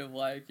bunch of,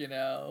 MAGA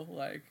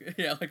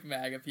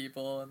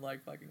people and,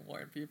 fucking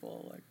Warren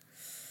people,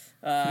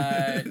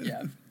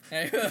 yeah.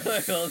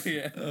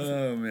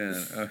 Oh,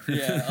 man.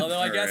 Yeah, although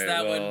I guess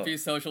that wouldn't be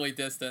socially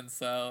distanced,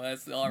 so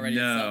that's already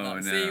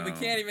something. See, we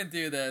can't even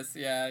do this,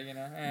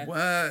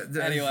 What?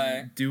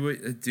 Anyway. Do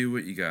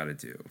what you gotta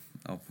do.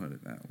 I'll put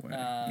it that way,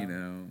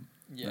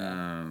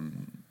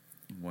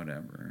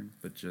 whatever,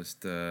 but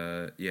just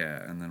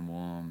and then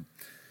we'll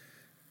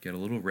get a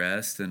little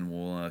rest, and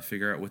we'll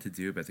figure out what to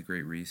do about the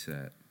Great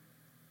Reset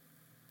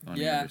on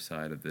the other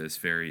side of this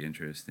very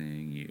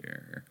interesting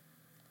year.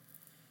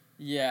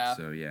 Yeah.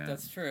 So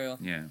that's true.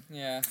 Yeah.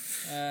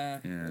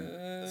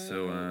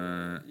 So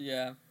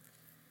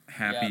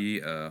happy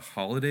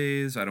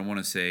holidays. I don't want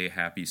to say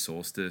happy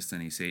solstice to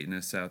any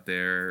Satanists out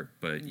there,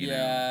 but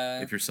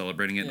if you're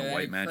celebrating it in a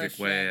white magic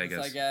way, I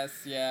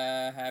guess.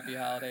 Happy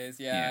holidays.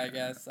 I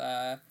guess.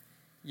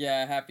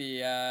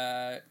 Happy.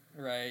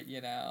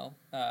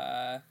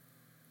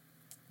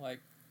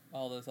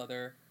 All those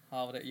other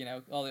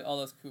holiday. All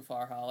those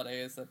kuffar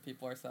holidays that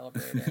people are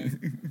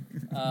celebrating.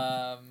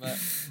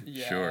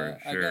 Sure.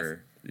 I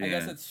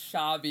guess it's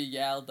Shabi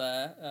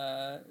Yalda.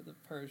 The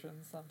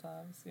Persians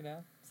sometimes,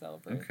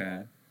 celebrate.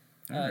 Okay.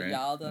 Right.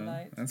 Yalda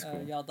night. That's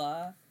cool.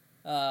 Yalda.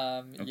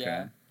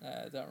 Okay.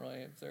 I don't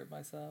really observe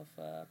myself,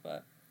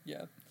 but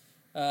yeah.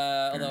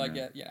 Although I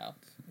get, I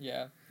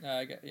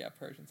get,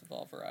 Persians of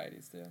all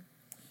varieties too.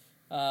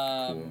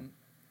 Cool.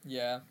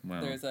 Yeah.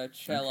 Well, there's a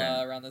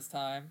Chela around this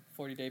time,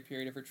 40-day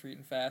period of retreat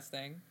and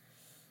fasting.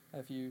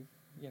 If you're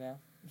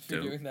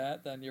doing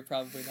that, then you're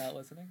probably not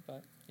listening,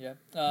 but yeah.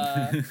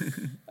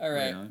 All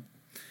right.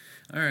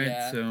 All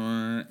right, so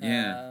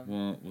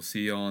we'll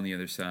see y'all on the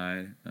other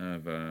side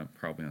of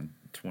probably on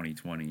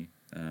 2020.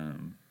 Or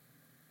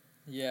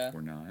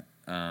not.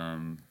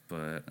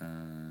 But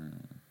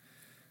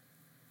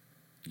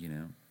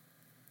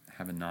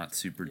have a not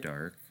super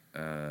dark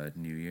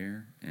New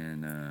Year,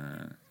 and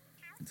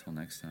until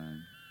next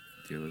time,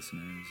 dear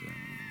listeners,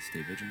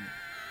 stay vigilant.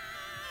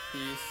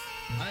 Peace.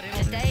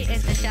 Today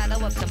is the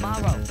shadow of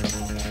tomorrow.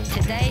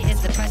 Today is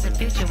the present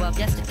future of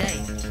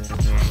yesterday.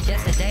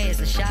 Yesterday is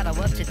the shadow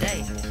of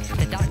today.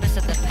 The darkness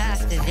of the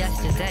past is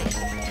yesterday,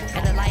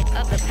 and the light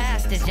of the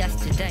past is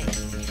yesterday.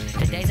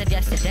 The days of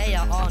yesterday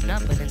are all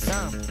numbered in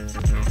some.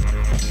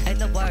 And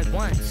the word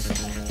once,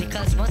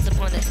 because once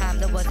upon a time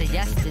there was a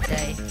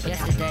yesterday.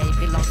 Yesterday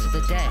belongs to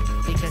the dead,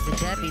 because the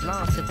dead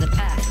belongs to the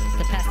past.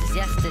 The past is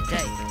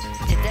yesterday.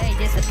 Today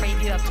is a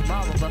preview of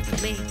tomorrow, but for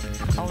me,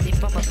 only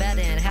from a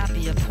better and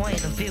happier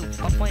point of view.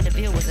 My point of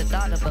view is the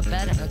thought of a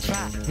better and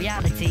try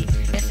reality.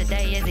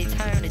 Yesterday is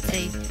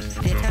eternity.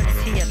 The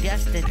eternity of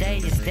yesterday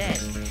is dead.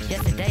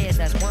 Yesterday is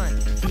as one.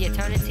 The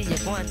eternity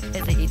of one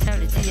is the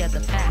eternity of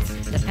the past.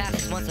 The past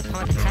is once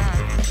upon a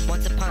time.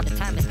 Once upon a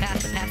time is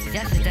past. The past is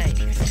yesterday.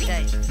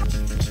 Day.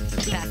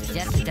 The past is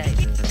yesterday.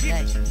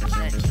 Day.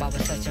 While we're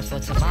searching for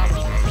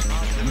tomorrow.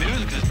 The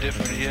music is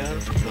different here.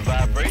 The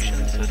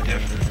vibrations are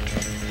different.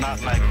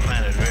 Not like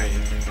Planet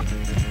Rave.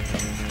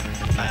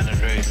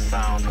 Planet Rave's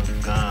sound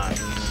of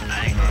guns,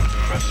 anger,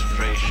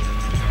 frustration.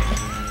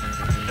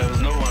 There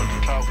was no one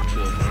to talk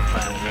to on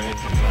Planet Rave,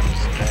 you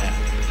understand.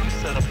 We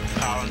set up a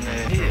colony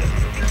here.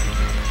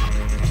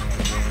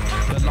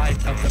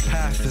 light of the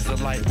past is a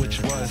light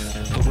which was.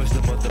 The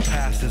wisdom of the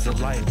past is a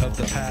light of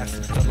the past.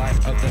 The light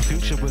of the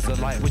future was a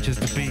light which is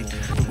to be.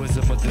 The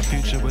wisdom of the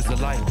future was the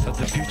light of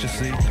the future,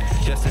 see.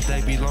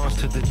 Yesterday belongs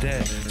to the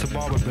dead.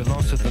 Tomorrow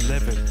belongs to the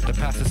living. The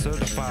past is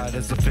certified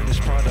as a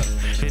finished product.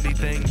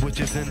 Anything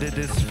which is ended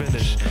is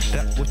finished.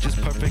 That which is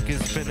perfect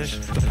is finished.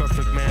 The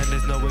perfect man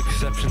is no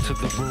exception to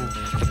the rule.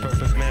 The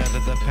perfect man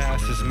of the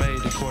past is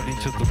made according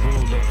to the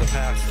rule of the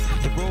past.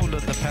 The rule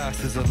of the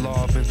past is a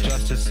law of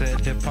injustice and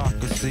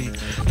hypocrisy.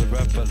 The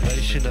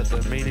revelation of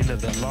the meaning of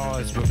the law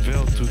is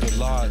revealed through the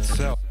law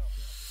itself.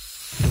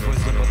 The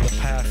wisdom of the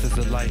past is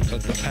the light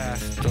of the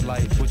past. The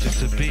light which is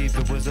to be.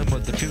 The wisdom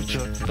of the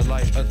future. The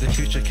light of the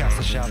future casts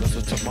the shadows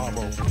of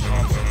tomorrow.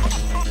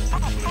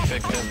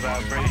 Effective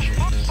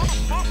vibrations.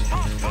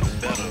 For the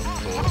better, of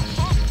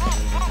course.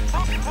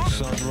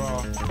 Sun Ra.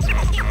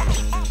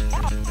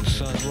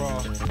 Sun Ra.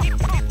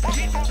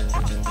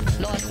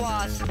 Lord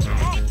Quas.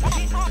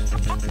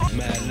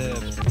 Mad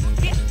Lib.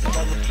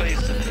 Another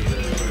place in the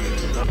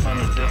universe. Up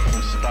under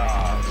different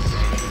stars.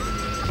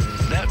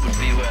 That would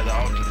be where the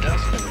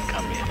ultra-dust